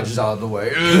 Yeah. It dodges out of the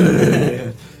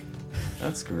way.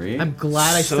 That's great. I'm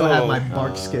glad I still have my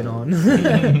bark skin on.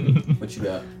 What you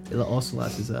got? It'll also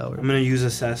last this hour. I'm gonna use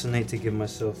Assassinate to give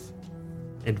myself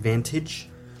advantage.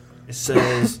 It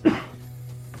says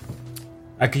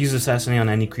I could use Assassinate on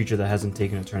any creature that hasn't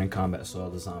taken a turn in combat, so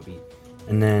the zombie.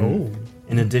 And then,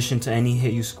 in addition to any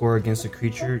hit you score against a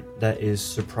creature that is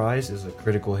surprised, is a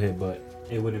critical hit, but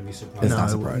it wouldn't be surprised. It's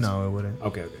not surprised. No, it wouldn't.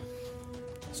 Okay.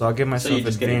 So I'll give myself you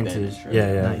just get advantage. advantage, right?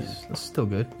 Yeah, yeah. Nice. That's still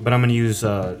good. But I'm gonna use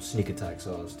sneak attack,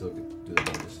 so I'll still do the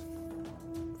bonus.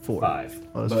 4. 5.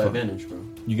 Oh, that's But fun. advantage, bro.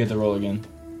 You get the roll again.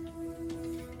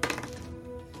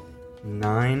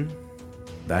 9.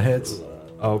 That hits.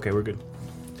 Oh, okay, we're good.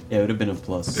 Yeah, it would have been a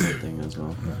plus thing as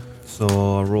well. So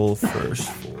I'll roll first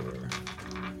for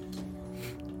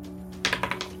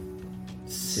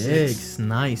 6.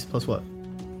 Nice. Plus what?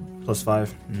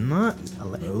 +5. Not.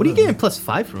 What are you getting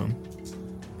 +5 from?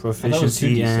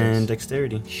 Proficiency 2d6. and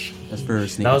dexterity. That's for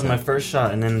sneak That was my attack. first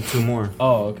shot, and then 2 more.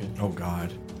 Oh, okay. Oh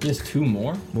God. He has 2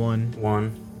 more? 1.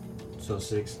 1, so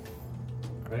 6.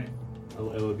 Right?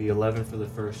 It would be 11 for the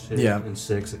first hit, Yeah. and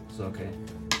 6. So okay.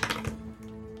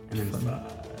 And then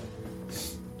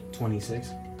 26.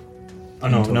 Oh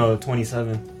no,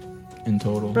 27 in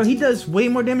total. Bro, he does way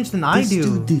more damage than I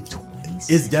do.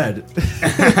 Is dead.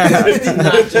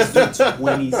 Not just do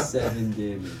 27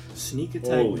 damage. Sneak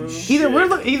attack,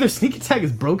 bro. Either sneak attack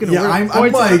is broken, Yeah, or I'm or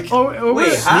like, or wait,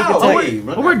 we're, how? or Wait,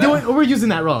 we're, run or we're that doing, back. or we're using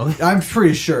that wrong. I'm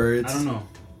pretty sure it's. I don't know.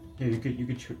 Here, you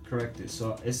could correct it.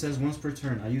 So it says once per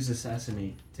turn, I use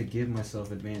assassinate to give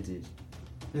myself advantage.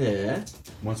 Yeah.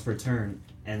 Once per turn,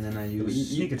 and then I use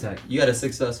sneak attack. You got a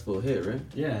successful hit, right?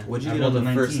 Yeah. What'd you I get on rolled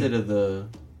the a first 19. hit of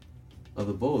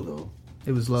the bow though?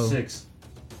 It was low. 6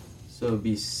 So it'd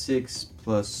be 6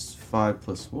 plus 5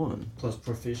 plus 1. plus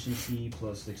proficiency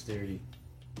plus dexterity.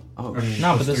 Oh, I mean,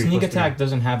 No, plus but the 3, sneak plus 3. attack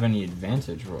doesn't have any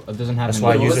advantage roll. It doesn't have That's any.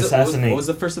 why I What use was it- assassinate. What was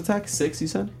the first attack? 6, you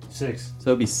said? 6. So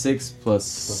it'd be 6 plus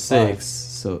 6. 5.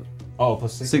 So Oh,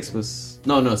 plus 6. 6 plus.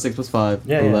 No, 6 plus 5.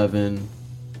 Yeah, yeah. 11.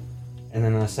 And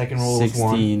then the second roll was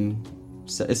 1.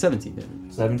 16. It's 17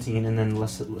 damage. 17, and then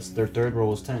their third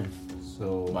roll was 10.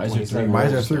 So Why is there 27 three Why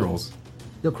is there rolls. 3 rolls?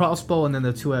 The crossbow and then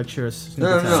the 2 extra sneak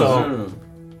No. attack.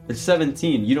 It's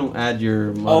 17. You don't add your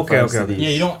Okay, modifiers okay, to okay. these. Yeah,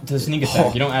 you don't to sneak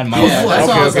attack. You don't add Yeah, modifiers. that's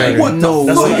what I was like. What? No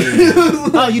That's way.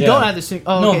 Oh, you Yeah. don't have the sneak.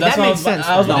 Oh, No, okay, that's that what makes sense.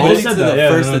 I was No, about only to say to that. the Yeah,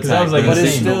 first no, 'cause I was attack, like, But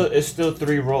insane. it's still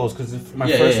 3 rolls because my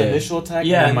Yeah, first yeah, yeah. initial attack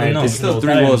Yeah, and my no, It's still additional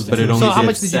 3 attack rolls, was but it different. only So how did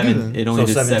much did you do 7. then? It only So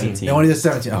did 17. 17. It only did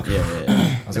 17. Okay. Yeah, yeah,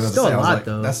 yeah. I was gonna Still say, a I was lot, like,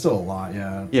 though. that's still a lot.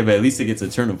 Yeah. Yeah, but at least it gets a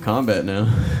turn of combat now.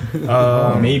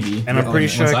 Maybe. And I'm pretty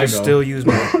sure Once I can go. still use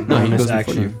my No, he bonus goes before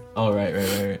action. you. Oh,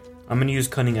 right. I'm gonna use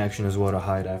cunning action as well to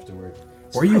hide afterward.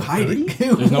 Where are you hiding?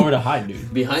 There's nowhere to hide,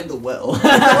 dude. Behind the well.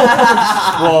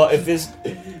 Well, if it's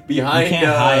Behind You can't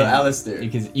hide. Alistair.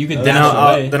 Because you could then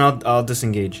dash away. I'll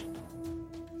disengage.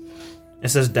 It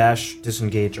says dash,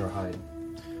 disengage, or hide.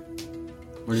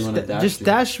 Where do you want to dash? Just to?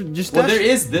 dash. Just Well, dash. there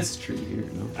is this tree here.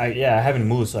 No? I haven't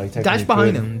moved, so I technically Dash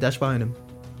behind could. him. Dash behind him.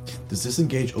 Does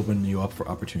disengage open you up for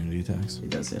opportunity attacks? He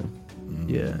does, yeah.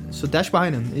 Yeah. So dash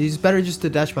behind him. It's better just to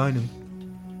dash behind him,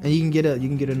 and you can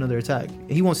get another attack.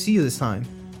 He won't see you this time.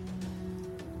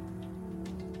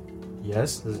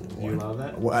 Yes, do you allow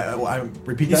that? I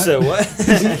repeat You that. said what?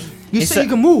 You said you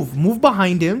can move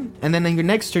behind him, and then in your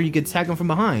next turn you can attack him from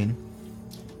behind.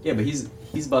 Yeah, but he's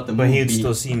about to move. But he'd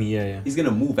still see me. Yeah. He's gonna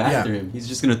move after him. He's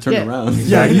just gonna turn Yeah. around.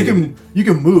 Yeah, you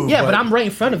can move. Yeah, but I'm right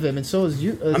in front of him, and so is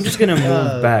you. I'm just gonna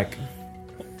move back.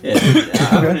 Yeah,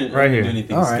 I wouldn't Right do here.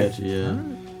 anything All right. sketchy. Yeah.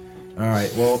 All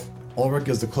right. Well, Ulrich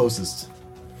is the closest.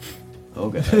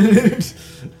 Okay.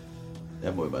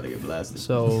 That boy about to get blasted.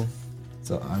 So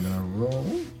I'm gonna roll.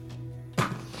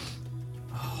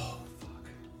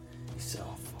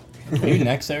 Are you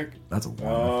next, Eric? That's a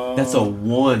 1. That's a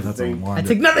 1. That's a 1. I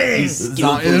take nothing. He's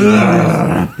skillfully.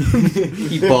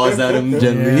 He balls at him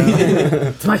gently.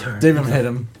 It's my turn. David hit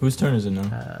him. Whose turn is it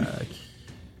now?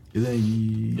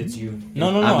 It's you. No,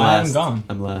 I'm I haven't last. gone.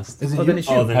 I'm last. Is it Oh, you? then it's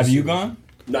you. Oh, then Have it's you gone?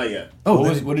 Not yet. Oh,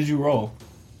 What did you roll?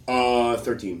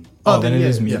 13. Oh, then then it yeah.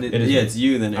 is me. Then It is yeah, me. it's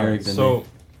you, then Eric, Alright, then so me.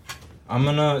 I'm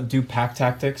gonna do pack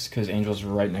tactics because Angel's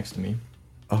right next to me.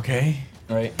 Okay.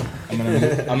 Right. I'm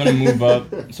gonna move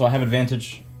up, so I have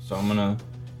advantage. So I'm gonna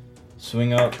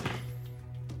swing up.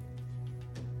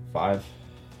 5.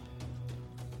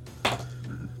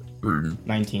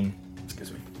 19.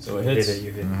 Excuse me. So it hits.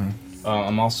 You hit.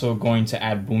 I'm also going to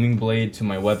add booming blade to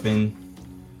my weapon.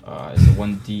 It's a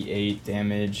 1d8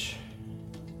 damage.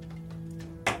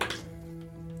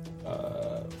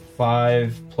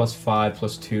 5 plus 5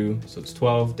 plus 2, so it's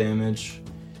 12 damage.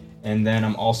 And then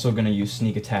I'm also gonna use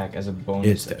sneak attack as a bonus.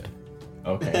 It's dead.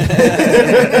 Okay. Run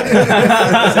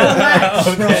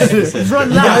You guys are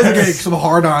loud. getting some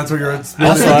hard-ons where you're. Also,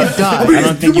 I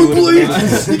don't think you would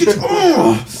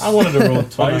have. I wanted to roll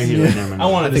twice. I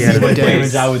wanted to see what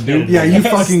damage I would do. Yeah, you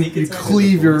fucking you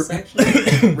cleave your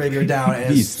rapier down and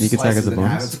Please, sneak attack as a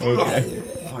slices it in half. bonus.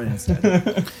 It's-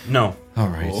 Okay. No. All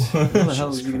right. How the hell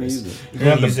is he gonna use it? You're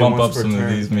gonna have Use to it bump once up per some of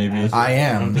turn. these, maybe. I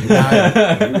am. You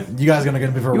guys are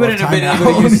gonna be for a You rough wouldn't have time been now.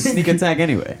 able to use sneak attack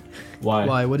anyway. Why?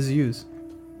 Why? What does he use?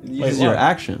 You Wait, use your what?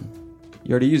 action.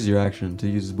 You already used your action to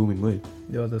use booming blade.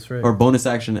 Yo, that's right. Or bonus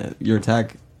action, your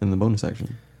attack in the bonus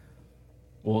action.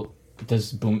 Well,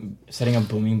 does setting a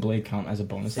booming blade count as a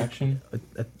bonus action?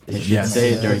 You should Yes.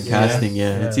 say it during Yeah. casting,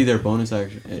 yeah. Yeah. It's either bonus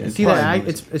action. It's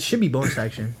either it should be bonus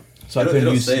action. so I couldn't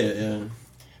it'll use. say it, yeah.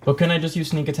 But couldn't I just use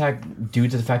sneak attack due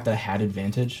to the fact that I had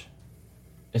advantage?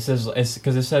 It says it's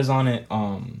because it says on it.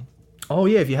 Oh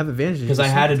yeah, if you have advantage. Because I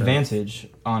had advantage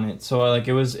on it, so like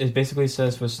it basically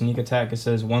says with sneak attack, it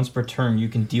says once per turn you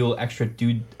can deal extra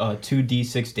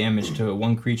 2d6 damage to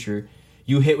one creature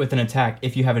you hit with an attack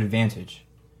if you have advantage.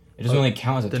 It doesn't really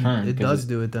count as a turn. It does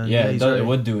do it then. Yeah, it, right. It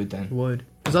would do it then. It would.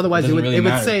 Because otherwise it would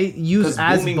matter. say use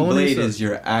as booming bonus. blade is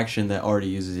your action that already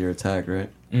uses your attack, right?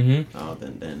 Mm-hmm. Oh,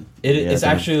 then it's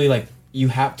actually like you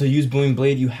have to use booming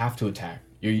blade. You have to attack.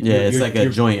 It's like a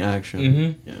joint action.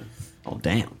 Mm-hmm. Yeah. Oh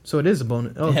damn. So it is a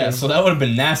bonus. Okay. Yeah, so that would have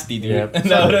been nasty, dude. Yeah.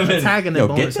 That would have been attacking the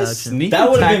bonus action. That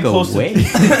would have been close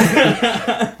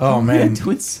to. Oh man.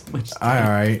 Doing so much. All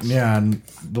right. Yeah.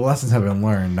 The lessons have been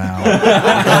learned now.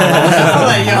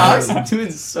 Like, yo, I was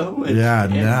doing so much. Yeah.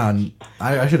 Now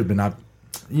I should have been up.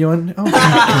 You know.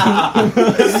 Stop.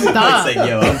 It's like,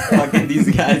 yo, I'm fucking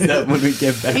these guys up when we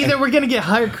get back. Either we're gonna get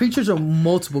higher creatures or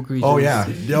multiple creatures. Oh yeah.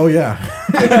 Oh yeah.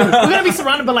 We're gonna be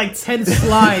surrounded by like 10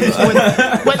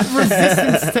 slimes with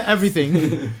resistance to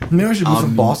everything. Maybe I should move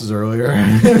some bosses earlier.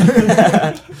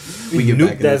 We can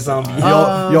nuke that zombie.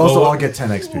 You also all get 10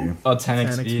 XP. Oh, 10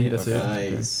 XP. That's okay.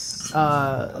 it. Nice.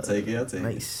 I'll take it.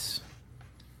 Nice.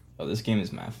 Oh, this game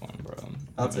is mad fun, bro.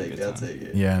 I'll take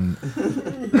it. Yeah. And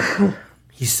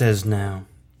He says now.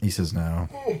 he says no.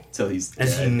 Until he's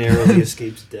As he dead. narrowly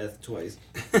escapes death twice.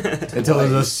 Until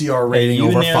there's a CR rating You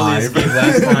over narrowly 5. escaped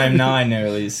last time. Now I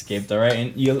narrowly escaped. All right,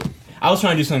 and I was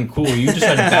trying to do something cool. You just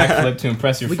tried to backflip to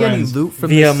impress your We get any friends. loot from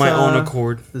Via this, my own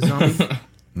accord. The zombie?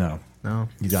 No. No.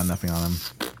 You got nothing on him.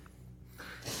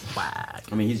 I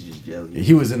mean, he's just jelly.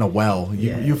 He was in a well.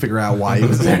 You figure out why he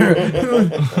was there.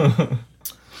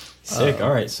 Sick.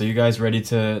 All right, so you guys ready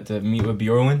to meet with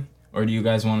Bjorwin? Or do you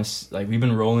guys want to, like, we've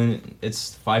been rolling,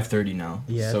 it's 5:30 now.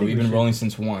 Yeah, I so think we've we been should. rolling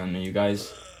since 1. Are you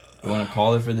guys want to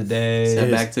call it for the day? Send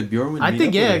back to Bjorwin. I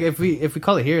think if we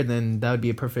call it here, then that would be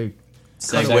a perfect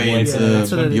segue into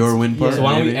so that it's- Bjorwin part. So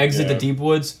why don't we maybe? exit the deep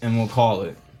woods and we'll call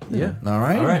it. Yeah. All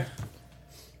right. All right.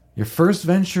 Your first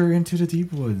venture into the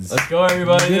deep woods. Let's go,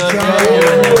 everybody. Good Let's job.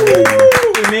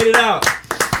 go. We made it out.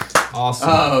 Awesome.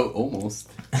 Oh, almost.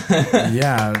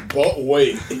 Yeah. But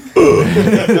wait.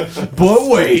 But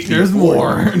wait, there's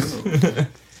more.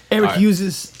 Eric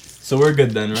uses So we're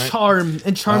good then, right? charm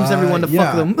and charms everyone to yeah.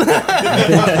 fuck them.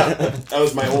 That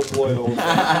was my whole ploy. the whole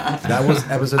time. That was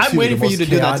episode 2. I'm waiting the for you most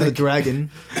to do that to the chaotic dragon.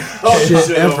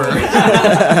 shit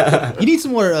ever. You need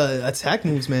some more attack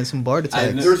moves, man. Some bard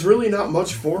attacks. There's really not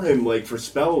much for him, like for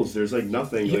spells. There's like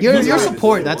nothing. Like, You're he's not-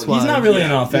 support, that's why. He's not really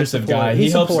an offensive guy. He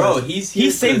He's helps. support. Bro, he's He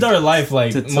here saved to- our life,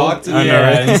 like to talk to yeah,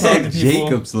 yeah, he saved people.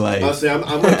 Jacob's life. Honestly, I'm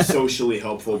like socially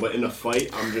helpful, but in a fight,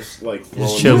 I'm just like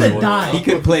throwing. chilling. everyone. Die. He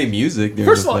could play music. during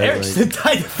First the of all, fight, Eric like- should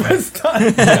die the first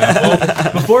time. Yeah,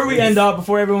 well, before we end up,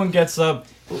 before everyone gets up,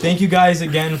 thank you guys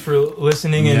again for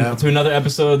listening Yeah. to another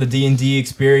episode of the D&D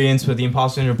Experience with the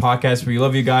Imposter Ninja Podcast. We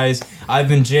love you guys. I've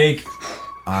been Jake.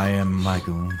 I am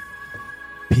Michael.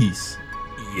 Peace.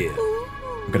 Yeah.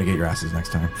 I'm gonna get your asses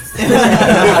next time.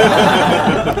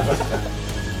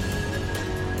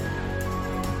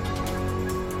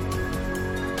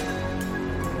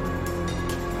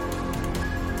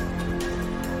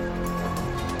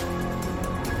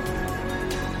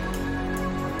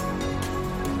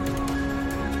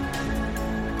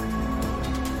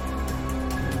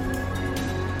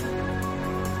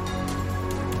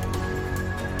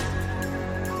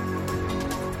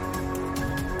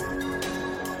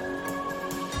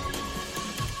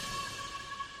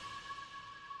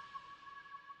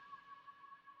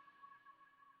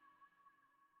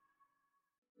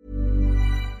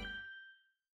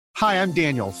 Hi, I'm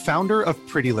Daniel, founder of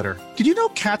Pretty Litter. Did you know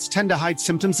cats tend to hide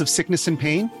symptoms of sickness and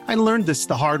pain? I learned this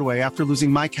the hard way after losing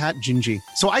my cat, Gingy.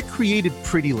 So I created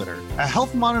Pretty Litter, a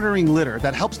health monitoring litter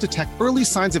that helps detect early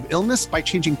signs of illness by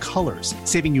changing colors,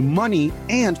 saving you money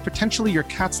and potentially your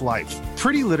cat's life.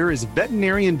 Pretty Litter is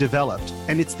veterinarian developed,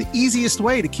 and it's the easiest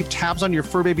way to keep tabs on your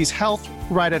fur baby's health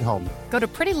right at home. Go to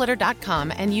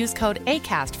prettylitter.com and use code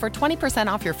ACAST for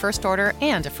 20% off your first order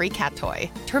and a free cat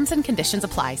toy. Terms and conditions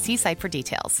apply. See site for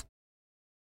details.